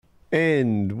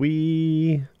And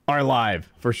we are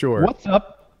live for sure. What's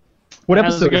up? What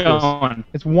How's episode it is this? going?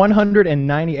 It's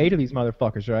 198 of these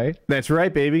motherfuckers, right? That's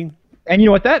right, baby. And you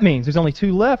know what that means? There's only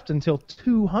 2 left until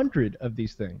 200 of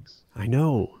these things. I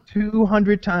know.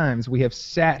 200 times we have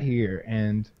sat here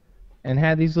and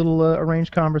had these little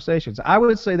arranged conversations. I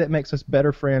would say that makes us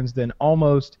better friends than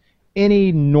almost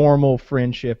any normal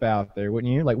friendship out there,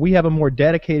 wouldn't you? Like, we have a more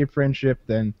dedicated friendship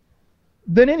than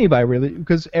anybody, really,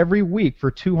 because every week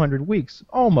for 200 weeks,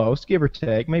 almost, give or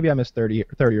take, maybe I missed 30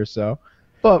 or so,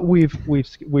 but we've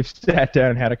sat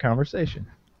down and had a conversation.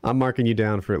 I'm marking you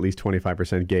down for at least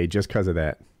 25% gay just because of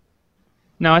that.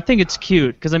 No, I think it's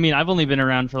cute because I mean I've only been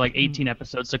around for like 18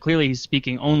 episodes, so clearly he's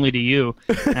speaking only to you.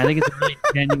 And I think it's a really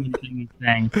genuine thing he's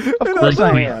saying. Of course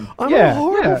I am. I'm a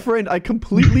horrible friend. I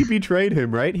completely betrayed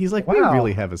him, right? He's like, we Wow.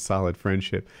 really have a solid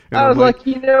friendship. And I I'm was like,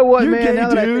 you know what, "You're man? gay, Now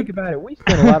that I dude." think about it, we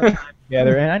spent a lot of time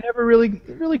together, and I never really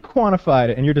quantified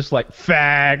it. And you're just like,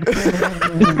 fag.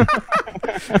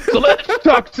 So let's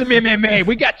talk some MMA.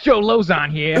 We got Joe Lozon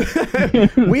here.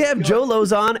 We have Joe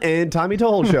Lozon and Tommy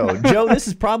Toll show. Joe, this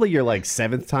is probably your like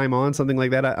 7th time on, something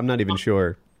like that. I'm not even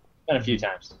sure. Been a few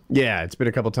times. Yeah, it's been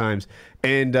a couple times.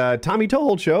 And Tommy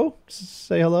Toll show,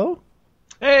 say hello.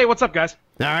 Hey, what's up, guys?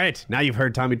 All right, now you've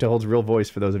heard Tommy Toll's real voice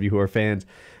for those of you who are fans.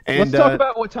 And Let's talk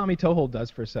about what Tommy Toehold does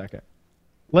for a second.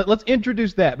 Let's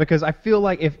introduce that, because I feel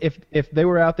like if they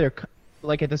were out there,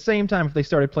 like at the same time, if they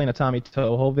started playing a Tommy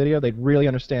Toehold video, they'd really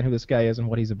understand who this guy is and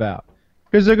what he's about.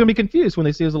 Because they're going to be confused when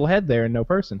they see his little head there and no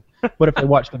person. But if they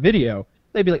watch the video,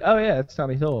 they'd be like, oh yeah, it's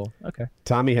Tommy Toehold. Okay.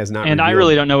 Tommy has not. And I revealed-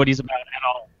 really don't know what he's about at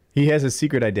all. He has a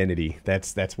secret identity.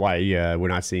 That's why we're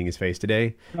not seeing his face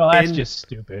today. Well, that's And- just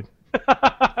stupid.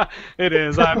 It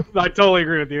is. I totally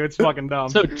agree with you. It's fucking dumb.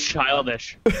 So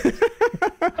childish.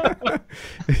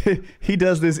 He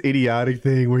does this idiotic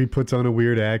thing where he puts on a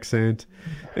weird accent,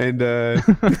 and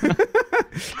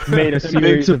Made a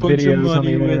series of videos on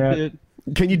the internet.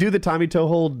 can you do the Tommy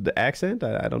Toehold accent?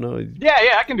 I don't know. yeah,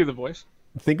 I can do the voice.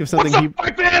 Think of something. What's up,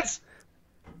 fight fans?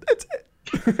 That's it.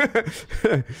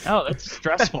 Oh, that's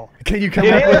stressful. Can you come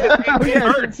It, up with? it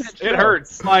hurts. It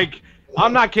hurts. Like,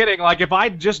 I'm not kidding. Like, if I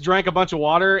just drank a bunch of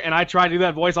water and I try to do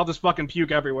that voice, I'll just fucking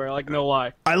puke everywhere. Like, no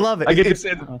lie. I love it. I get It's-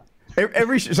 to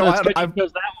every so That's good. I've, You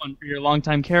chose that one for your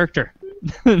longtime character.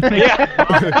 Yeah.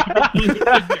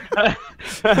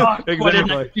 Why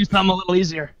didn't I Exactly. do something a little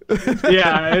easier?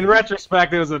 Yeah, in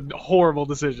retrospect, it was a horrible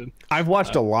decision. I've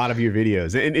watched a lot of your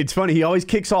videos, and it's funny. He always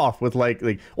kicks off with like,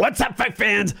 "What's up, fight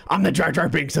fans? I'm the Jar Jar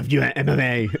Binks of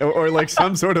MMA," or like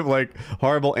some sort of like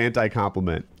horrible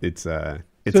anti-compliment. It's So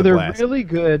a they're blast. really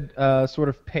good sort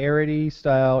of parody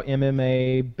style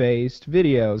MMA based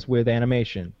videos with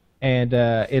animation, and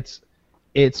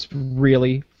it's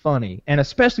really funny. And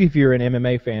especially if you're an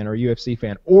MMA fan or a UFC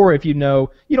fan, or if you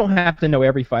don't have to know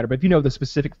every fighter, but if you know the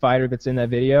specific fighter that's in that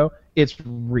video, it's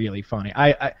really funny.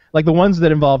 I like the ones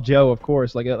that involve Joe, of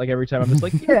course. Like every time I'm just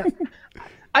like, yeah,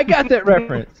 I got that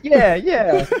reference.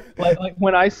 Yeah. Like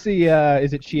when I see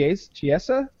is it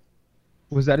Chiesa?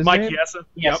 Was that his Mike name? Chiesa.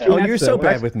 Yes, Yep. Oh, That's you're so- so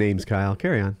that's- bad with names, Kyle.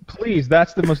 Carry on. Please,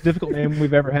 that's the most difficult name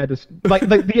we've ever had to. Like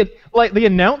the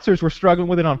announcers were struggling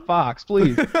with it on Fox.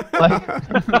 Please, like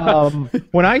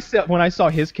when I saw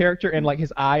his character and like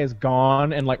his eye is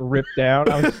gone and like ripped down,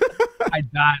 I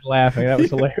died laughing. That was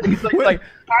hilarious. He's like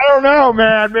I don't know,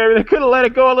 man. Maybe they could have let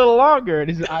it go a little longer, and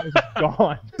his eye was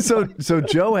gone. So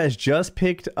Joe has just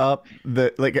picked up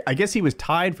I guess he was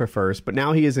tied for first, but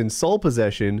now he is in sole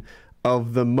possession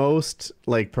of the most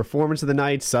like performance of the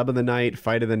night, sub of the night,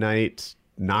 fight of the night,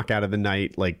 knockout of the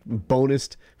night, like bonus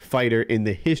fighter in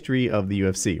the history of the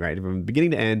UFC, right? From beginning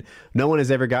to end, no one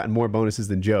has ever gotten more bonuses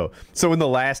than Joe. So in the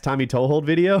last Tommy Toehold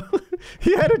video,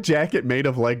 he had a jacket made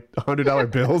of like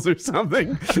 $100 bills or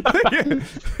something.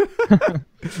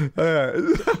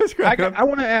 I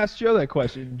want to ask Joe that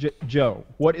question. Joe,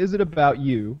 what is it about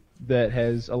you that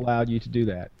has allowed you to do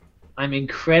that? I'm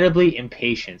incredibly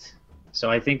impatient. So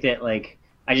I think that like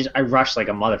I rush like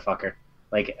a motherfucker.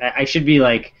 Like I should be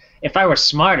like, if I were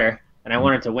smarter and I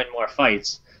wanted to win more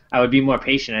fights, I would be more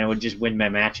patient and I would just win my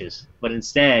matches. But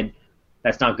instead,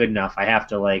 that's not good enough. I have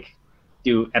to like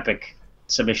do epic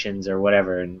submissions or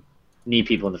whatever and knee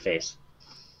people in the face.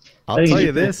 I'll tell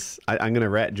you this. I'm going to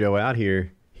rat Joe out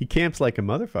here. He camps like a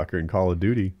motherfucker in Call of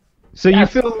Duty. So you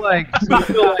feel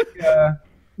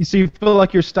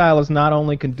like your style is not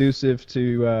only conducive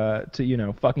to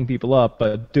fucking people up,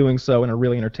 but doing so in a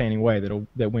really entertaining way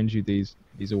that wins you these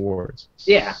awards.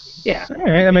 Yeah. All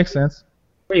right, that makes sense.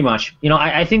 Pretty much.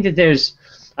 I think that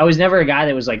I was never a guy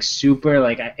that was like super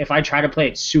like if I try to play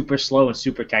it super slow and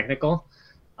super technical,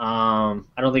 I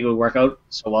don't think it would work out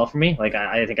so well for me. Like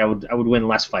I think I would win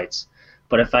less fights.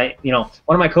 But if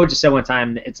one of my coaches said one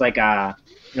time, it's like, back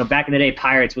in the day,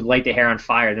 pirates would light their hair on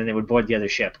fire, then they would board the other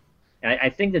ship. And I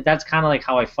think that's kind of like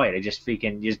how I fight. I just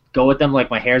freaking just go with them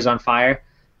like my hair's on fire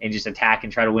and just attack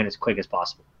and try to win as quick as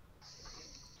possible.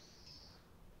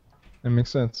 That makes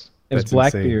sense. It was That's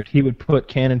Blackbeard. He would put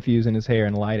cannon fuse in his hair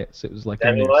and light it, so it was like.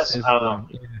 That it was? I don't know.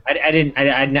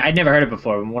 Yeah. I'd never heard it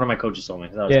before. One of my coaches told me.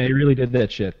 Yeah, he really did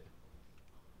that shit.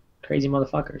 Crazy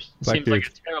motherfuckers. Seems like a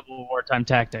terrible wartime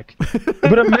tactic.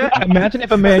 But imagine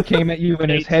if a man came at you and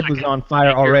his head was on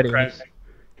fire already.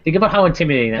 Think about how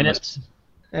intimidating that must be.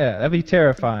 Yeah, that'd be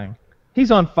terrifying. He's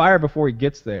on fire before he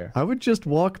gets there. I would just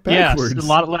walk Yeah, backwards. it's a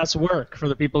lot less work for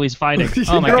the people he's fighting.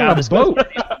 Oh my You're god, on a this boat.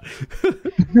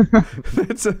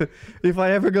 If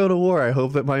I ever go to war, I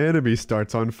hope that my enemy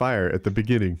starts on fire at the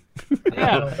beginning.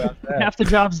 Yeah, half the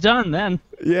job's done then.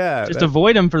 Yeah. Just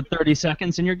avoid him for 30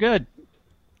 seconds and you're good.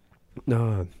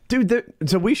 No, dude.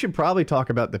 So we should probably talk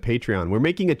about the Patreon. We're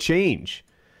making a change.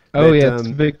 Oh That, yeah, it's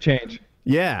a big change.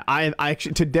 Yeah, I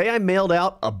actually today I mailed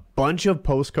out a bunch of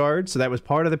postcards, so that was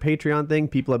part of the Patreon thing.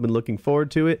 People have been looking forward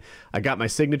to it. I got my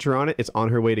signature on it. It's on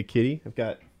her way to Kitty. I've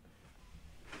got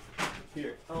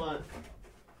here. Hold on.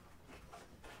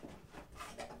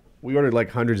 We ordered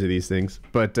like hundreds of these things,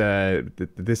 but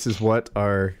this is what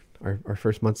our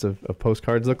first months of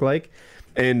postcards look like,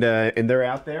 and they're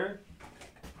out there.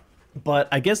 But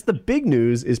I guess the big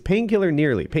news is Painkiller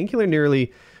Nearly. Painkiller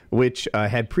Nearly, which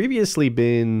had previously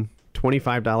been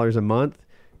 $25 a month,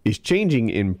 is changing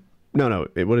in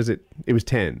what is it? It was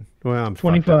 10. Well, I'm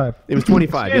 25. It was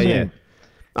 25. Excuse yeah. me.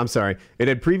 I'm sorry. It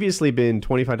had previously been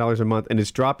 $25 a month, and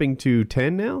it's dropping to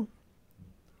 10 now.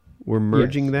 We're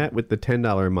merging that with the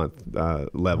 $10 a month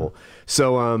level.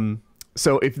 So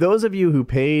if those of you who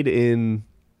paid in,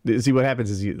 see what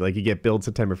happens is you get billed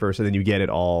September 1st and then you get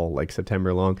it all like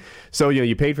September long. So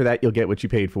you paid for that, you'll get what you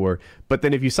paid for. But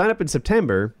then if you sign up in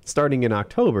September, starting in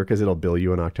October, because it'll bill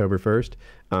you on October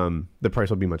 1st, the price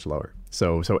will be much lower.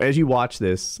 So as you watch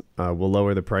this, we'll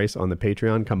lower the price on the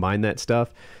Patreon, combine that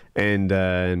stuff, and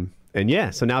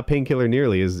yeah. So now Painkiller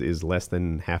Nearly is less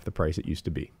than half the price it used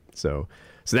to be. So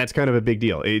that's kind of a big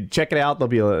deal. Check it out. There'll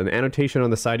be an annotation on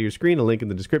the side of your screen, a link in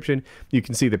the description. You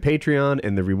can see the Patreon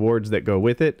and the rewards that go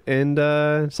with it, and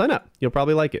sign up. You'll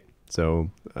probably like it. So,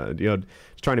 just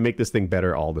trying to make this thing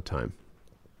better all the time.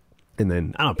 And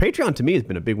then, I don't know, Patreon to me has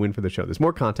been a big win for the show. There's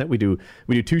more content. We do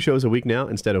 2 shows a week now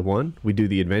instead of 1. We do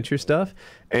the adventure stuff.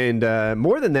 And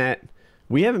more than that,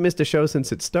 we haven't missed a show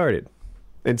since it started.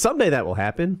 And someday that will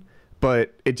happen,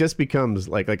 but it just becomes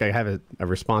like I have a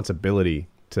responsibility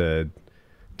to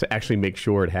actually make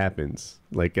sure it happens.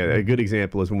 Like a good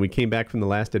example is when we came back from the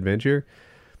last adventure,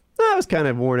 I was kind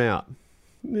of worn out.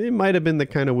 It might have been the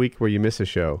kind of week where you miss a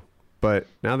show, but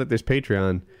now that there's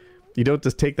Patreon, you don't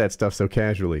just take that stuff so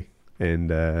casually and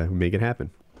make it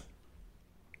happen.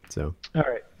 So All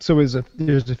right. So there's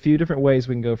a few different ways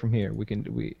we can go from here.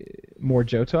 We more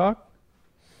Joe talk,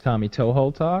 Tommy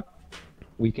Toehold talk.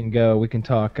 We can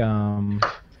talk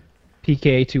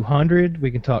PK 200. We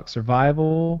can talk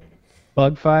survival.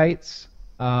 Bug fights,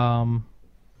 and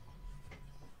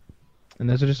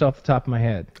those are just off the top of my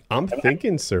head. I'm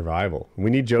thinking survival. We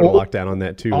need Joe to lock down on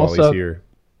that too while he's here.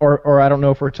 Or I don't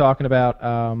know if we're talking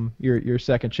about your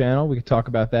second channel. We could talk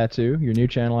about that too. Your new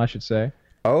channel, I should say.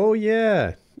 Oh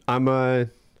yeah, I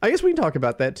guess we can talk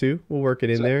about that too. We'll work it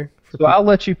in there. So I'll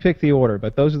let you pick the order,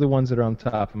 but those are the ones that are on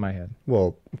top of my head.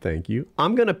 Well, thank you.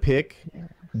 I'm gonna pick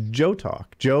Joe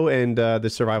talk. Joe and the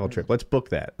survival trip. Let's book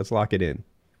that. Let's lock it in.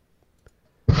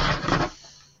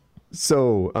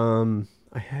 So,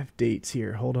 I have dates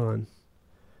here. Hold on.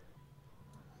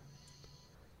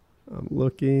 I'm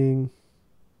looking.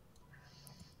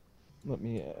 Let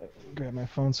me grab my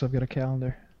phone so I've got a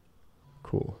calendar.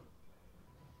 Cool.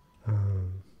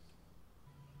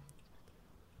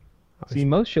 See,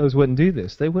 most shows wouldn't do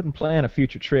this. They wouldn't plan a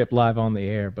future trip live on the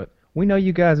air, but we know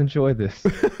you guys enjoy this.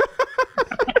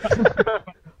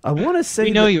 I want to say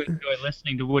We know you enjoy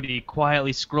listening to Woody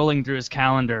quietly scrolling through his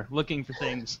calendar, looking for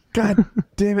things. God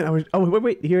damn it!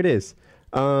 Wait. Here it is.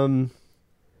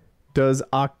 Does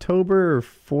October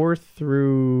 4th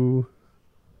through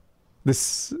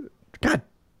this? God,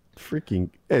 freaking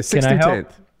 6th through I help?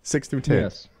 10th. 6th through 10th.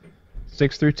 Yes,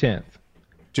 6th through 10th.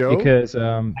 Joe. Because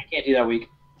I can't do that week.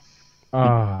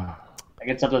 I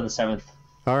get something on the 7th.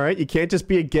 All right, you can't just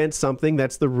be against something.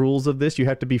 That's the rules of this. You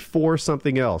have to be for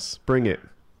something else. Bring it.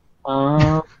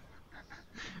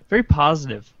 Very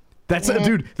positive. That's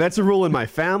dude. That's a rule in my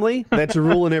family. That's a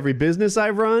rule in every business I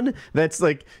run. That's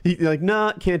like,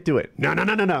 no, can't do it.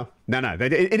 No. No.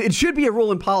 It should be a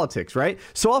rule in politics, right?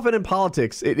 So often in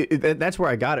politics, that's where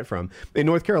I got it from. In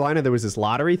North Carolina, there was this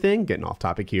lottery thing. Getting off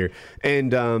topic here,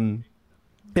 and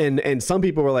some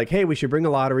people were like, "Hey, we should bring a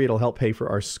lottery. It'll help pay for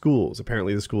our schools."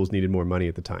 Apparently, the schools needed more money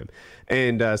at the time,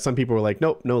 and some people were like,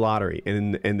 "Nope, no lottery."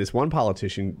 And this one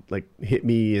politician like hit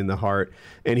me in the heart,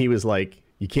 and he was like,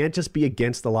 "You can't just be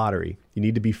against the lottery. You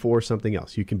need to be for something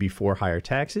else. You can be for higher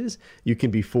taxes. You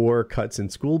can be for cuts in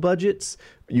school budgets.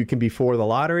 You can be for the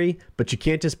lottery, but you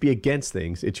can't just be against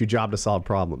things. It's your job to solve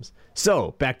problems."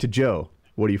 So back to Joe.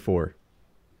 What are you for?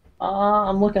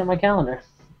 I'm looking at my calendar.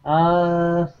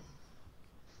 What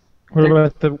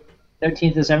about the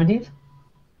 13th and 17th?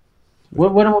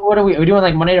 What are we? Are we doing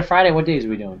like Monday to Friday? What days are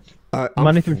we doing?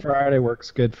 Monday through Friday works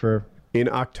good for. In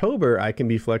October, I can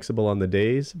be flexible on the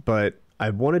days, but I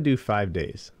want to do 5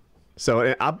 days.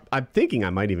 So I'm thinking I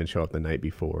might even show up the night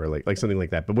before, like something like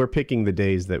that. But we're picking the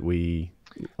days that we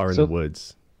are in the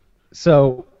woods.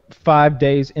 So 5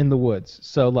 days in the woods.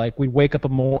 So like we wake up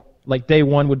like day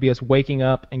 1 would be us waking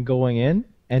up and going in,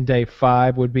 and day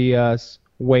 5 would be us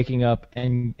waking up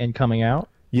and coming out.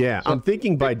 Yeah, so I'm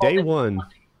thinking by day 1, 1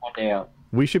 day out.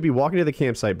 We should be walking to the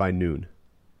campsite by noon,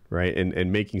 right?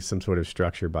 And making some sort of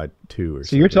structure by 2 or something.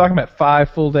 So you're talking about 5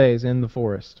 full days in the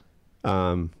forest.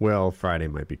 Well, Friday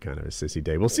might be kind of a sissy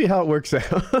day. We'll see how it works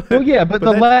out. Well, yeah, but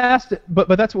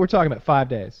that's what we're talking about. 5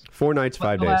 days. 4 nights,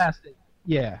 5 days.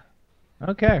 Yeah.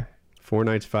 Okay. 4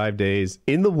 nights, 5 days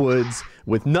in the woods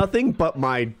with nothing but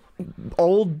my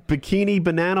old bikini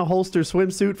banana holster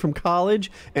swimsuit from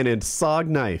college and a SOG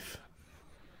knife.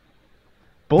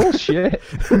 Bullshit.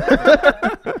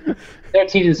 13th to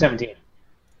the 17th.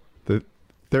 The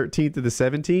 13th to the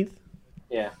 17th?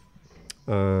 Yeah.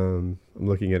 I'm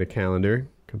looking at a calendar,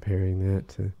 comparing that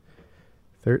to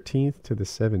 13th to the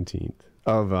 17th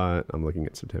of. I'm looking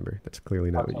at September. That's clearly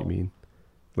not what you mean,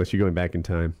 unless you're going back in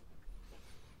time.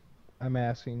 I'm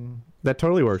asking. That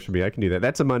totally works for me. I can do that.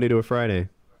 That's a Monday to a Friday.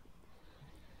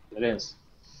 It is.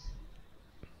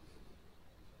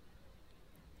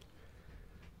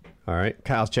 All right.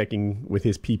 Kyle's checking with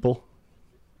his people.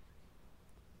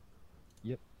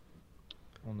 Yep.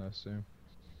 I'll know soon.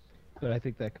 But I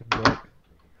think that could work.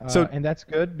 And that's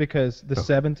good because the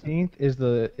 17th is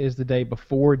the day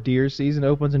before deer season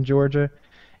opens in Georgia,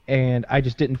 and I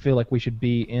just didn't feel like we should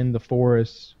be in the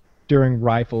forest during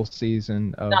rifle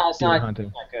season of deer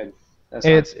hunting. Not good.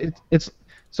 It's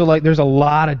so like there's a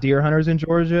lot of deer hunters in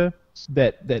Georgia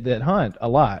that hunt a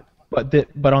lot,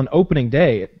 but on opening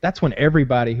day, that's when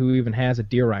everybody who even has a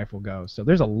deer rifle goes. So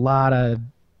there's a lot of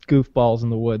goofballs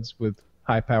in the woods with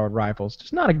high-powered rifles.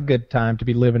 Just not a good time to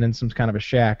be living in some kind of a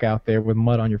shack out there with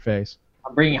mud on your face.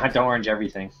 I'm bringing Hunt Orange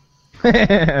everything.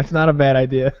 That's not a bad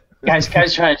idea. Guys try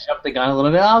to jump the gun a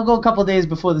little bit. I'll go a couple days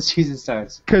before the season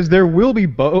starts. Because there will be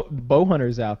bow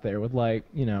hunters out there with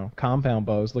compound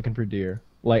bows looking for deer.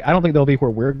 Like I don't think they'll be where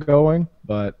we're going,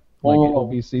 but it'll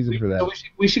be season for that. So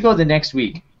we should go the next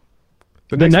week.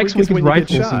 The next week is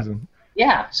rifle season.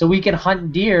 Yeah, so we can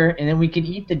hunt deer and then we can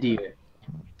eat the deer.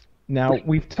 Now,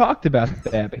 we've talked about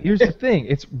that, but here's the thing.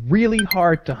 It's really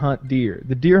hard to hunt deer.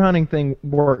 The deer hunting thing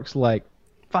works like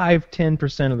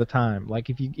 5-10% of the time. Like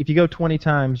if you go 20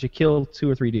 times, you kill 2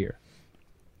 or 3 deer.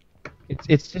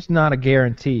 It's just not a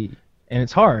guarantee, and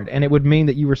it's hard. And it would mean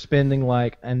that you were spending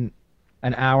like an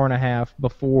hour and a half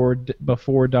before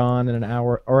dawn and an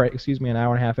hour and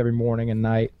a half every morning and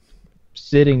night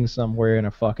sitting somewhere in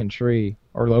a fucking tree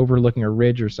or overlooking a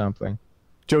ridge or something.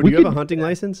 Joe, do you have a hunting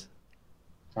license?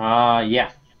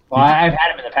 Yeah. Well, I've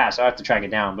had them in the past, so I have to track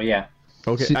it down, but yeah.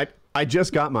 Okay, I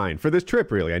just got mine for this trip,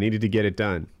 really. I needed to get it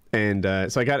done. And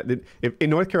so I got it. In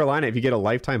North Carolina, if you get a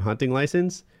lifetime hunting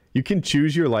license, you can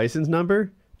choose your license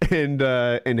number and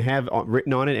have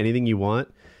written on it anything you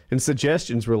want. And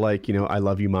suggestions were like, I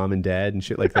love you, mom and dad, and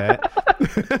shit like that.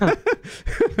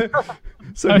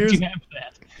 So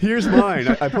here's mine.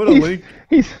 I put a link.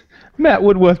 He's Matt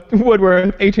Woodworth,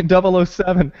 Agent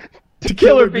 007. To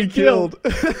kill or be killed.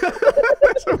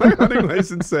 That's what my hunting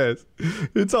license says.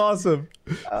 It's awesome.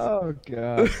 Oh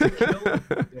god.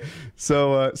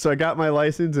 So I got my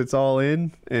license. It's all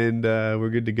in, and we're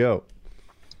good to go.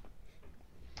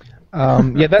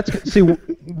 Yeah, that's see.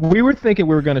 We were thinking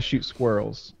we were going to shoot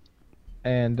squirrels,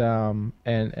 and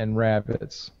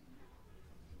rabbits.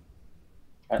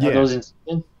 Are those in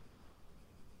season?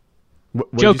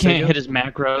 Joe can't hit his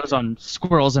macros on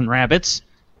squirrels and rabbits.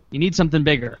 You need something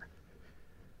bigger.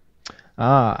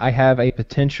 I have a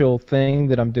potential thing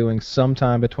that I'm doing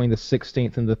sometime between the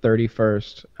 16th and the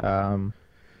 31st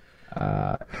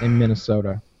in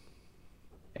Minnesota.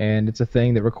 And it's a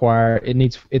thing that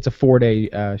it's a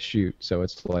 4-day shoot, so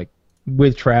it's like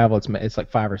with travel, it's like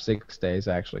 5 or 6 days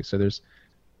actually. So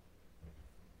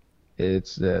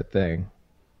it's the thing.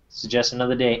 Suggest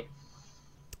another date.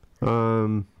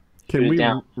 Can Shoot it we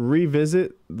down.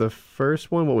 revisit the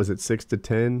first one? What was it, 6 to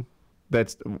 10?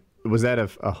 Was that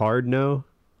a hard no,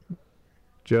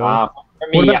 Joe? For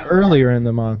me, What yeah, about earlier in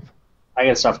the month? I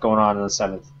got stuff going on the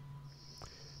 7th.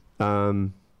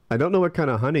 I don't know what kind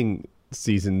of hunting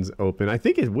season's open. I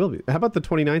think it will be. How about the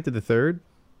 29th to the 3rd?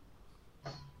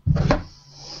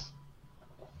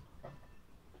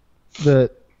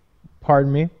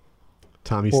 Pardon me?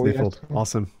 Tommy What were you sniffled. asking?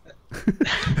 Awesome.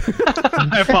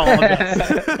 I apologize.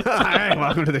 All right,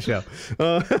 welcome to the show.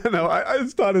 No,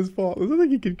 it's not his fault. I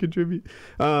think he can contribute.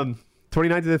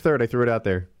 29th to the 3rd, I threw it out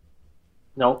there.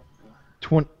 Nope.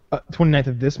 29th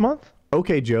of this month?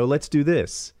 Okay, Joe, let's do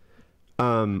this.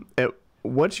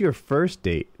 What's your first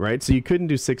date, right? So you couldn't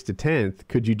do 6 to 10th.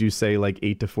 Could you do, say, like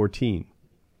 8 to 14?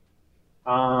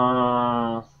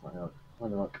 Let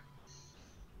me look.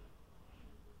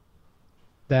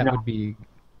 That No. would be.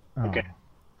 Oh. Okay.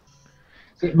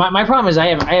 See, my problem is I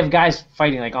have guys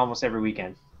fighting like almost every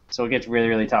weekend, so it gets really,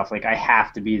 really tough. Like I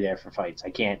have to be there for fights. I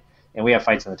can't, and we have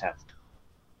fights on the 10th.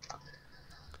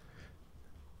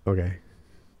 Okay.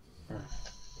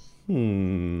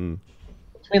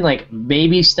 Between like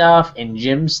baby stuff and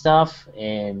gym stuff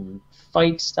and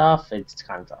fight stuff, it's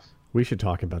kind of tough. We should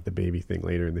talk about the baby thing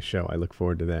later in the show. I look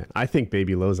forward to that. I think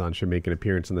Baby Lozon should make an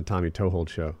appearance on the Tommy Tohold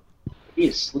show.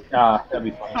 That'd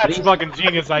be fun. That's a fucking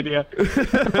genius idea.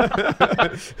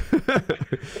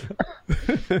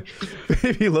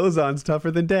 Baby Lozon's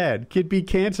tougher than Dad. Kid beat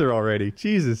cancer already.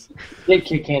 Jesus. Did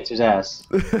kick cancer's ass.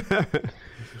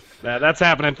 Yeah, that's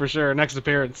happening for sure. Next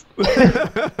appearance. I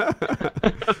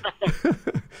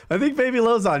think Baby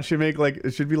Lozon should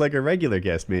be like a regular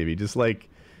guest, maybe. Just like,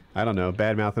 I don't know,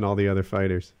 bad mouthing all the other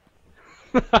fighters.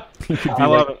 I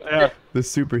love it. Yeah. The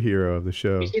superhero of the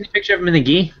show. You see the picture of him in the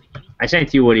gi? I sent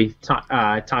it to you, Woody. Tom,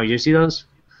 did you see those?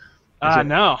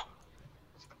 No.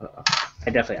 I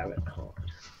definitely have it.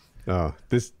 Oh,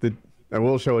 I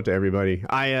will show it to everybody.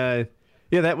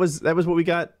 That was what we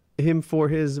got him for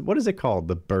his, what is it called?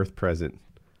 The birth present.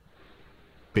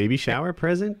 Baby shower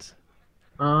present?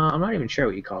 I'm not even sure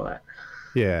what you call that.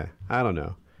 Yeah, I don't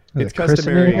know. Is It's it christening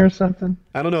customary. or something?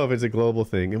 I don't know if it's a global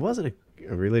thing. It wasn't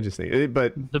a religious thing,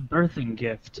 but The birthing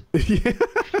gift. yeah.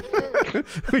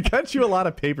 We got you a lot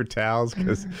of paper towels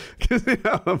because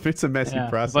it's a messy Yeah, a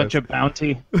process. bunch of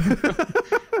bounty.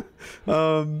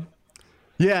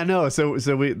 Yeah, no. So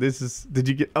did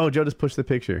you get? Oh, Joe just pushed the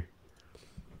picture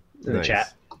In the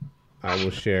chat. I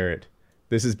will share it.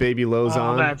 This is Baby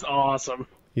Lozon. Oh, that's awesome.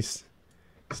 He's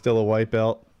still a white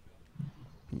belt.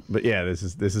 But yeah, this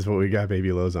is what we got Baby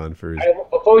Lozon for.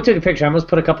 Before we took a picture, I almost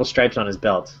put a couple stripes on his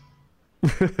belt.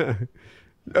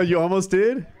 Oh, you almost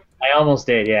did? I almost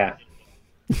did, yeah.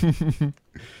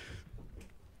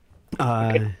 Uh,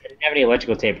 I didn't have any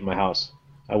electrical tape in my house.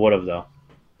 I would have, though.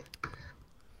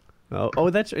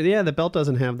 the belt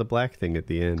doesn't have the black thing at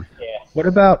the end. Yeah. What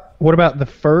about the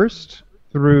 1st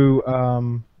through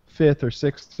 5th or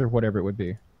 6th or whatever it would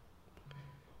be?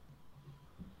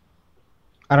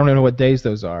 I don't know what days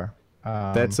those are.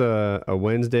 That's a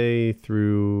Wednesday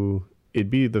through. It'd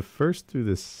be the 1st through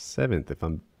the 7th.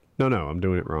 I'm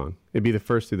doing it wrong. It'd be the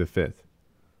 1st through the 5th.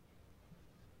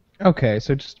 Okay,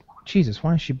 so just Jesus,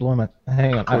 why is she blowing my?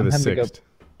 Hang on, Or the having to go. 6th.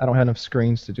 I don't have enough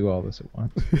screens to do all this at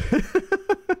once.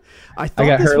 I thought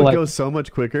got this her, would like- go so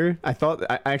much quicker. I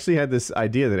actually had this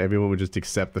idea that everyone would just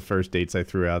accept the first dates I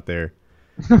threw out there.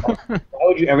 Why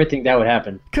would you ever think that would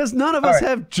happen? Because none of us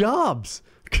have jobs.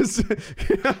 Because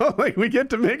we get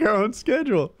to make our own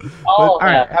schedule. Oh, All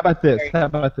right, how about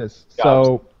this?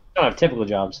 So, I don't have typical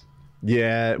jobs.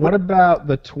 Yeah. what about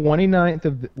the 29th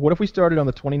of? What if we started on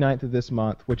the 29th of this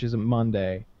month, which is a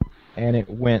Monday, and it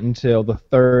went until the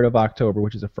 3rd of October,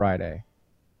 which is a Friday?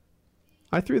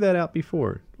 I threw that out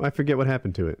before. I forget what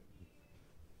happened to it.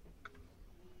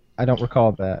 I don't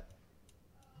recall that,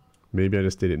 Maybe I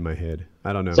just did it in my head.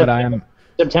 I don't know. but I am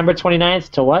September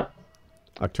 29th to what?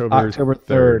 October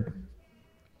 3rd.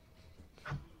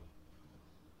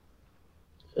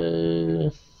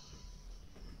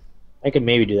 I could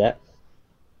maybe do that.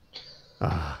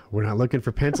 We're not looking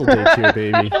for pencil dates here,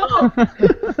 baby.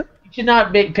 You should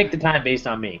not pick the time based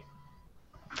on me.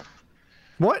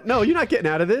 What? No, you're not getting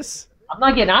out of this. I'm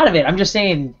not getting out of it. I'm just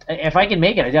saying, if I can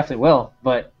make it, I definitely will.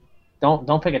 But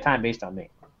don't pick a time based on me.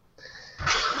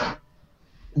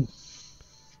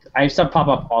 I have stuff pop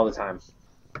up all the time.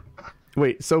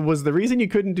 Wait, so was the reason you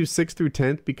couldn't do 6th through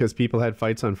 10th because people had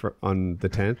fights on the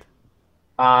 10th?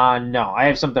 No, I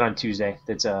have something on Tuesday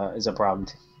that's is a problem.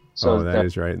 So That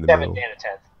is right in the 7th middle. and the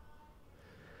 10th.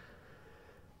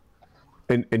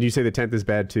 And you say the 10th is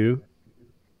bad too?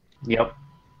 Yep.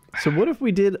 So what if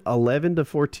we did 11 to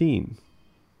 14?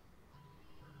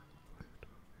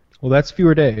 Well, that's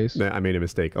fewer days. No, I made a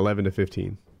mistake. 11 to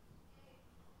 15.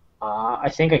 I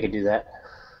think I could do that.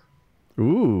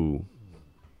 Ooh.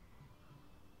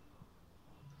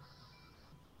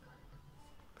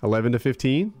 11 to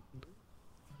 15?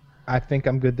 I think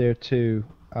I'm good there too.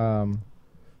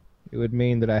 It would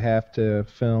mean that I have to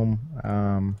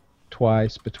film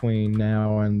twice between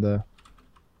now and the.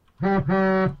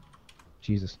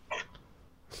 Jesus.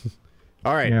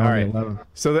 All right, Yeah, all on the right. 11th.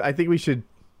 So I think we should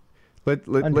let's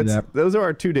that. those are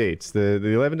our 2 dates. The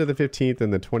 11th to the 15th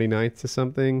and the 29th to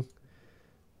something.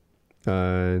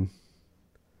 The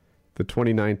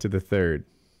 29th to the 3rd.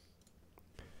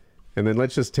 And then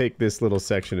let's just take this little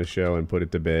section of show and put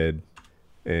it to bed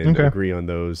and Okay. agree on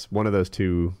one of those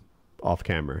 2 off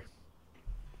camera.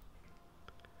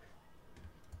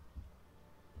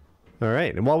 All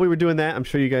right. And while we were doing that, I'm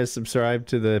sure you guys subscribed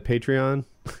to the Patreon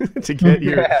to get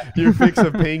your fix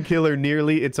of Painkiller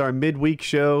Nearly. It's our midweek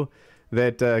show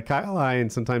that Kyle, I,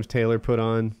 and sometimes Taylor put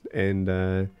on.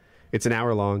 And it's an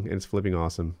hour long, and it's flipping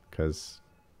awesome because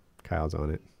Kyle's on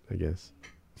it, I guess.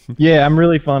 Yeah, I'm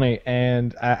really funny,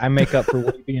 and I make up for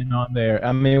Woody being on there.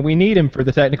 I mean, we need him for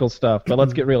the technical stuff, but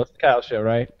let's get real. It's the Kyle show,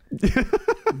 right?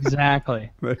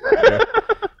 Exactly.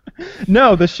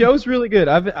 No, the show's really good.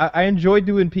 I enjoy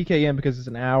doing PKM because it's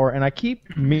an hour, and I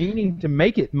keep meaning to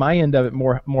make it my end of it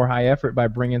more high effort by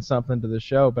bringing something to the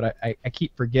show, but I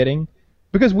keep forgetting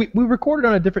because we record it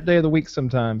on a different day of the week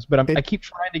sometimes. But I keep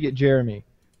trying to get Jeremy.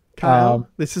 Kyle,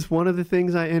 this is one of the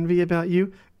things I envy about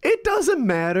you. It doesn't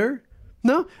matter.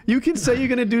 No, you can say you're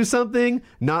going to do something,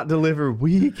 not deliver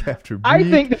week after week. I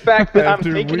think the fact that I'm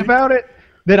after thinking week. about it,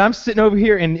 that I'm sitting over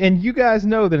here, and you guys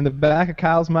know that in the back of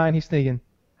Kyle's mind, he's thinking,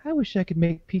 I wish I could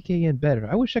make PKN better.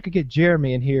 I wish I could get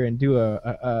Jeremy in here and do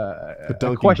a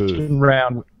donkey question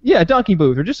round. Yeah, a donkey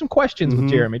booth, or just some questions with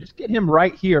Jeremy. Just get him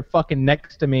right here fucking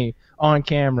next to me on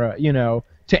camera,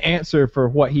 to answer for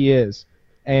what he is.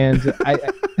 And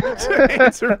to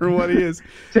answer for what he is.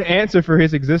 To answer for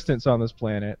his existence on this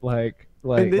planet.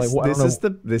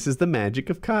 This is the magic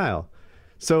of Kyle.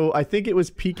 So I think it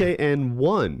was PKN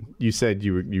 1. You said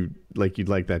you'd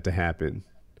like that to happen.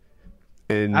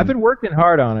 And I've been working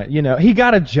hard on it. He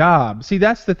got a job. See,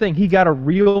 that's the thing. He got a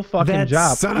real fucking That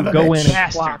job. son of a Go bitch. in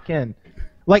and clock in.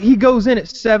 Like he goes in at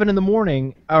 7 in the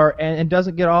morning, and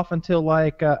doesn't get off until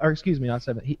not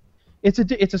 7. It's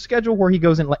a schedule where he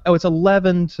goes in it's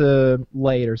 11 to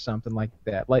late or something like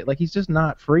that. Like he's just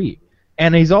not free.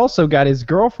 And he's also got his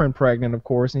girlfriend pregnant, of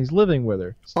course, and he's living with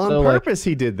her. on So, purpose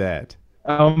he did that.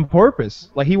 On purpose.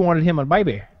 Like he wanted him a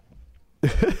baby.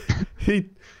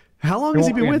 How long has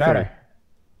he been with her?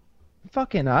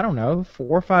 Fucking, I don't know,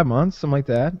 4 or 5 months, something like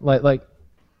that. Like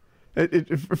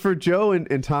For Joe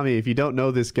and Tommy, if you don't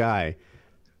know this guy,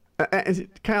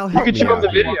 Kyle, you help could me show him out the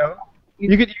here. video.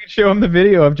 You could show him the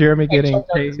video of Jeremy getting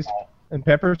tased and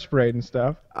pepper sprayed and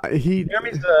stuff.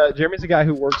 Jeremy's a guy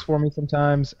who works for me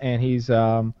sometimes, and he's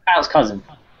Kyle's cousin.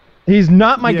 he's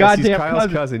not my Yes, he's goddamn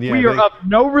Kyle's cousin, yeah, we are they- of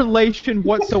no relation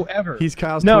whatsoever. He's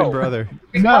Kyle's No. twin brother.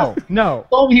 No.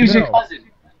 Told me he was your No. cousin.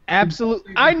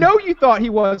 Absolutely. I know you thought he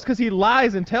was because he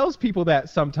lies and tells people that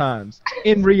sometimes.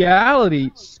 In reality,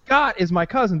 Scott is my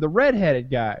cousin, the redheaded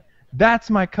guy. That's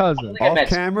my cousin. I Off met-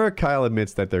 camera, Kyle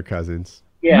admits that they're cousins.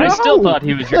 Yeah, I No. still thought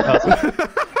he was your cousin.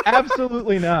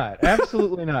 Absolutely not.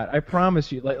 Absolutely not. I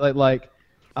promise you. In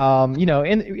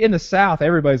the South,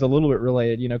 everybody's a little bit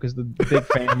related, because the big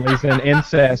families and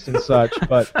incest and such.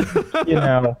 But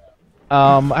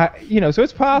so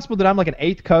it's possible that I'm like an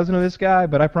 8th cousin of this guy,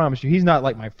 but I promise you, he's not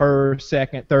like my 1st,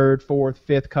 2nd, 3rd, 4th,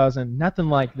 5th cousin. Nothing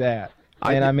like that.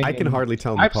 And I can hardly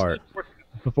tell them I've apart. seen him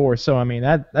before, so I mean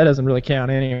that doesn't really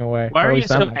count anyway. Why Or are at you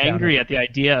least I'm so not counting. angry at the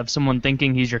idea of someone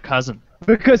thinking he's your cousin?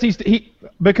 Because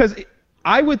because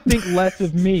I would think less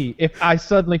of me if I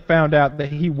suddenly found out that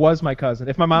he was my cousin.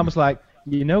 If my mom was like,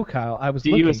 Kyle, I was Do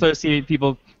looking. you associate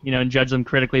people, and judge them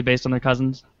critically based on their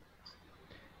cousins?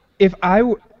 If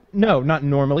no, not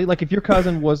normally. Like if your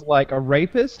cousin was like a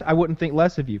rapist, I wouldn't think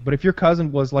less of you. But if your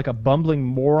cousin was like a bumbling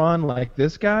moron like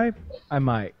this guy, I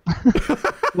might. because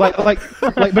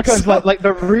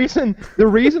the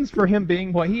reasons for him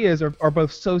being what he is are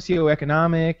both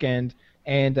socioeconomic and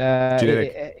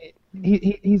Genetic.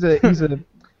 he's a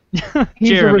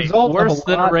Jeremy, result of worse a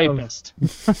than a lot of- rapist.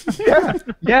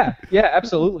 yeah,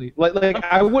 absolutely. Like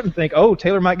I wouldn't think,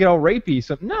 Taylor might get all rapey.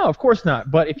 So no, of course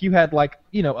not. But if you had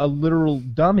a literal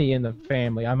dummy in the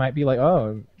family, I might be like,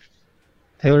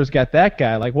 Taylor's got that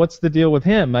guy. Like, what's the deal with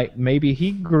him? Like maybe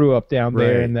he grew up down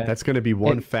there, Right. and That's going to be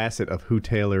one facet of who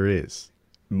Taylor is.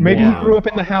 Maybe he moron. grew up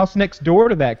in the house next door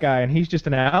to that guy, and he's just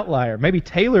an outlier. Maybe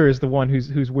Taylor is the one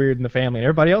who's weird in the family, and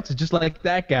everybody else is just like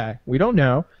that guy. We don't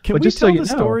know. Can but we just tell so you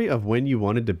the know, story of when you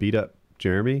wanted to beat up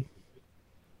Jeremy?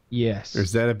 Yes. Or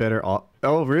is that a better?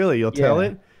 Oh, really? You'll tell Yeah.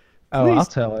 it? Oh, I'll Please.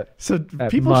 tell it. So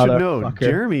That people should know motherfucker.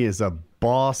 Jeremy is a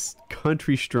boss,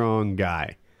 country strong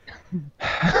guy.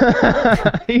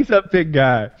 He's a big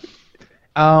guy.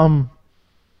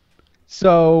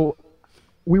 So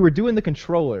we were doing The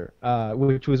Controller,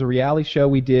 which was a reality show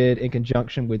we did in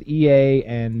conjunction with EA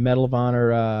and Medal of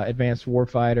Honor Advanced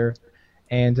Warfighter.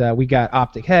 And we got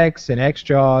Optic Hex and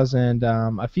X-Jaws and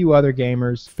a few other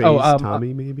gamers. FaZe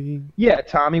Tommy, maybe? Yeah,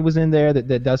 Tommy was in there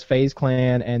that does FaZe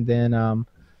Clan, and then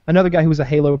another guy who was a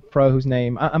Halo pro whose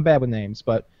name I'm bad with names,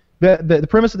 but the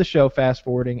premise of the show, fast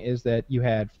forwarding, is that you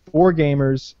had 4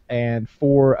 gamers and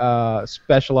 4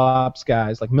 special ops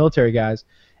guys, like military guys,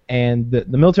 and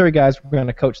the military guys were going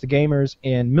to coach the gamers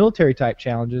in military type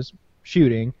challenges,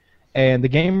 shooting, and the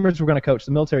gamers were going to coach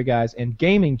the military guys in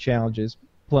gaming challenges,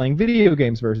 playing video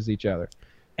games versus each other.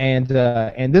 And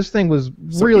this thing was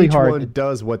So really each hard. one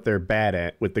does what they're bad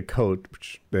at with the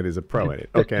coach that is a pro at it.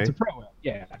 That- Okay. It's a pro,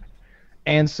 yeah.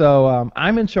 And so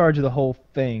I'm in charge of the whole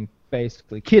thing,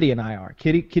 basically. Kitty and I are.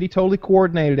 Kitty totally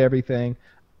coordinated everything.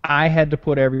 I had to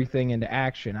put everything into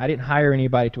action. I didn't hire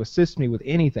anybody to assist me with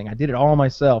anything. I did it all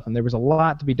myself, and there was a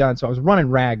lot to be done. So I was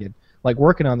running ragged, like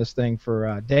working on this thing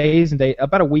for days and days,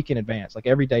 about a week in advance, like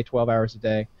every day, 12 hours a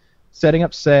day, setting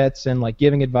up sets and like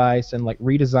giving advice and like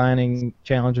redesigning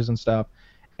challenges and stuff.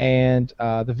 And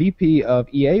the VP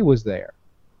of EA was there.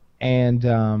 And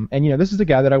you know, this is the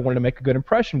guy that I wanted to make a good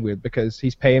impression with because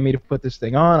he's paying me to put this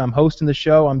thing on. I'm hosting the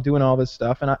show. I'm doing all this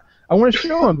stuff, and I want to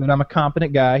show him that I'm a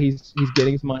competent guy. He's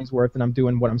getting his money's worth, and I'm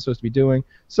doing what I'm supposed to be doing.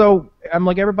 So I'm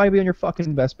like, everybody be on your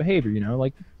fucking best behavior, you know?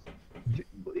 Like,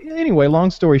 anyway, long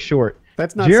story short.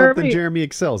 That's not something Jeremy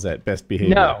excels at, best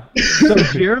behavior. No. So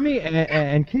Jeremy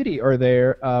and Kitty are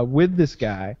there with this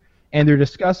guy, and they're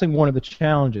discussing one of the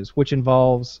challenges, which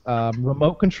involves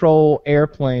remote control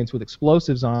airplanes with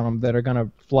explosives on them that are going to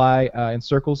fly in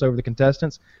circles over the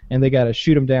contestants, and they got to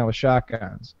shoot them down with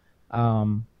shotguns.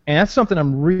 And that's something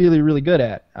I'm really, really good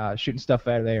at, shooting stuff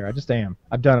out of the air. I just am.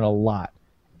 I've done it a lot.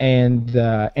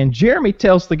 And Jeremy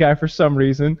tells the guy for some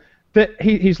reason that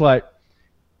he's like,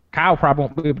 Kyle probably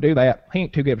won't be able to do that. He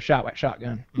ain't too good of a shot with a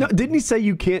shotgun. No, didn't he say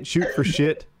you can't shoot for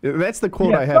shit? That's the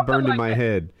quote Yeah, I had something burned in like my that.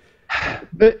 head.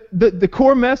 The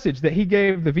core message that he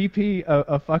gave the VP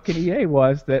of fucking EA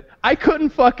was that I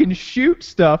couldn't fucking shoot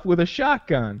stuff with a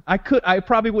shotgun. I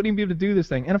probably wouldn't even be able to do this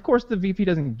thing. And of course the VP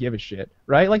doesn't give a shit,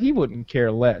 right? Like he wouldn't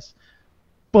care less.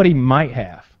 But he might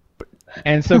have.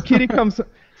 And so Kitty comes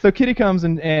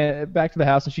and back to the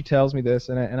house and she tells me this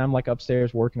and I'm like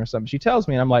upstairs working or something. She tells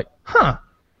me and I'm like, huh.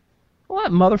 Well,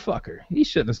 that motherfucker. He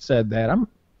shouldn't have said that. I'm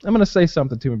gonna say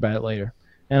something to him about it later.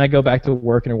 And I go back to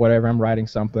working or whatever. I'm writing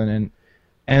something, and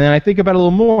then I think about it a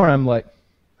little more. And I'm like,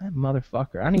 that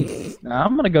motherfucker.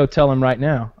 I'm gonna go tell him right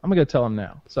now. I'm gonna go tell him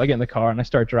now. So I get in the car and I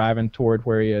start driving toward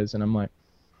where he is, and I'm like,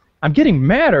 I'm getting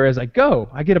madder as I go.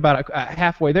 I get about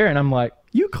halfway there, and I'm like,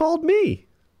 You called me.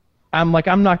 I'm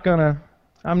not gonna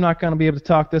be able to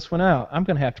talk this one out. I'm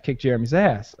gonna have to kick Jeremy's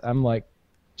ass. I'm like,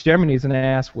 Jeremy needs an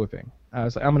ass whooping. I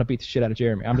was like, I'm gonna beat the shit out of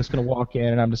Jeremy. I'm just gonna walk in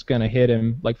and I'm just gonna hit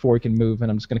him like before he can move, and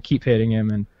I'm just gonna keep hitting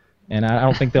him, and I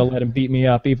don't think they'll let him beat me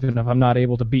up, even if I'm not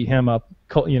able to beat him up.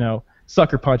 You know,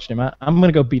 sucker punched him. I'm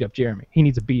gonna go beat up Jeremy. He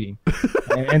needs a beating.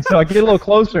 and so I get a little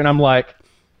closer, and I'm like,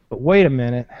 but wait a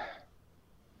minute.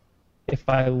 If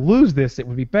I lose this, it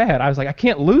would be bad. I was like, I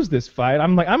can't lose this fight.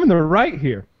 I'm like, I'm in the right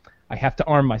here. I have to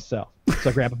arm myself.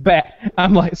 So I grab a bat.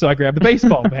 So I grab the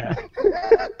baseball bat.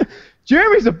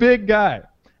 Jeremy's a big guy.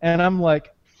 And I'm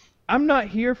like, I'm not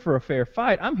here for a fair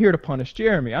fight. I'm here to punish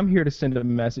Jeremy. I'm here to send a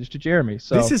message to Jeremy.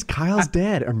 So This is Kyle's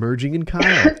dad emerging in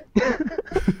Kyle.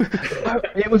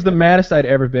 it was the maddest I'd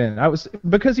ever been.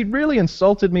 Because he really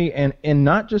insulted me, and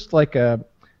not just like a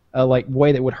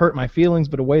way that would hurt my feelings,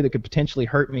 but a way that could potentially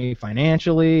hurt me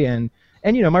financially and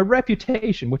you know, my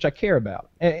reputation, which I care about.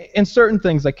 And certain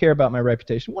things I care about my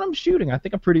reputation. When I'm shooting, I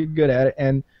think I'm pretty good at it.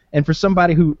 And for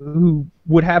somebody who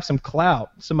would have some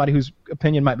clout, somebody whose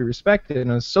opinion might be respected,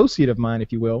 an associate of mine,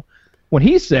 if you will, when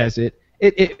he says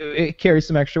it carries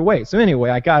some extra weight. So anyway,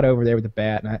 I got over there with the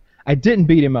bat, and I didn't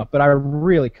beat him up, but I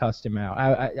really cussed him out.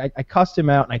 I cussed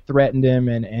him out, and I threatened him,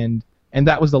 and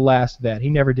that was the last of that. He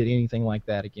never did anything like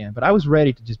that again. But I was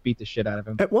ready to just beat the shit out of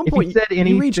him. At one if point, he said you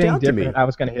anything reached out to me. different, I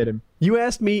was going to hit him. You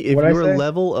asked me if What'd I your say?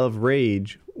 level of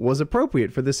rage was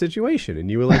appropriate for the situation,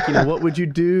 and you were like, you know, what would you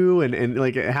do, and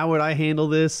like, how would I handle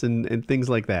this, and things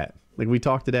like that. Like, we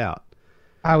talked it out.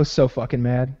 I was so fucking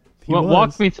mad. Well, was.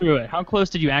 walk me through it. How close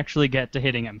did you actually get to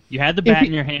hitting him? You had the bat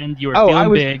in your hand. You were I feeling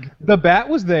was, big. The bat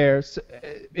was there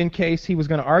in case he was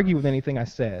going to argue with anything I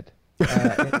said.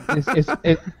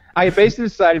 I basically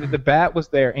decided that the bat was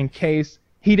there in case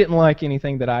he didn't like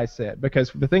anything that I said,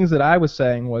 because the things that I was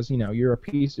saying was, you're a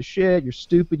piece of shit, you're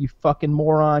stupid, you fucking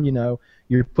moron,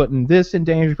 you're putting this in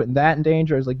danger, you're putting that in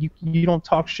danger. I was like, you don't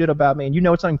talk shit about me, and you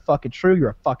know it's not even fucking true.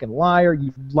 You're a fucking liar,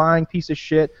 you lying piece of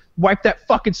shit. Wipe that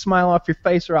fucking smile off your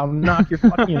face, or I'll knock your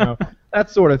fucking, that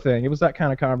sort of thing. It was that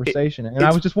kind of conversation, and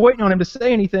I was just waiting on him to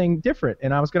say anything different,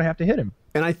 and I was gonna have to hit him.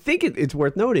 And I think it's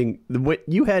worth noting what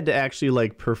you had to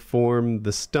actually perform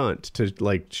the stunt to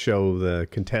show the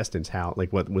contestants how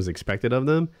what was expected of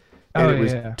them, and it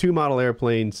was 2 model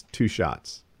airplanes, 2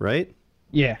 shots, right?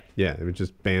 Yeah. Yeah, it was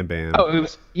just bam, bam. Oh, it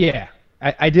was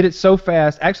I did it so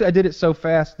fast. Actually, I did it so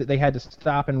fast that they had to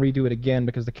stop and redo it again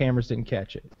because the cameras didn't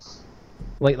catch it.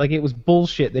 Like it was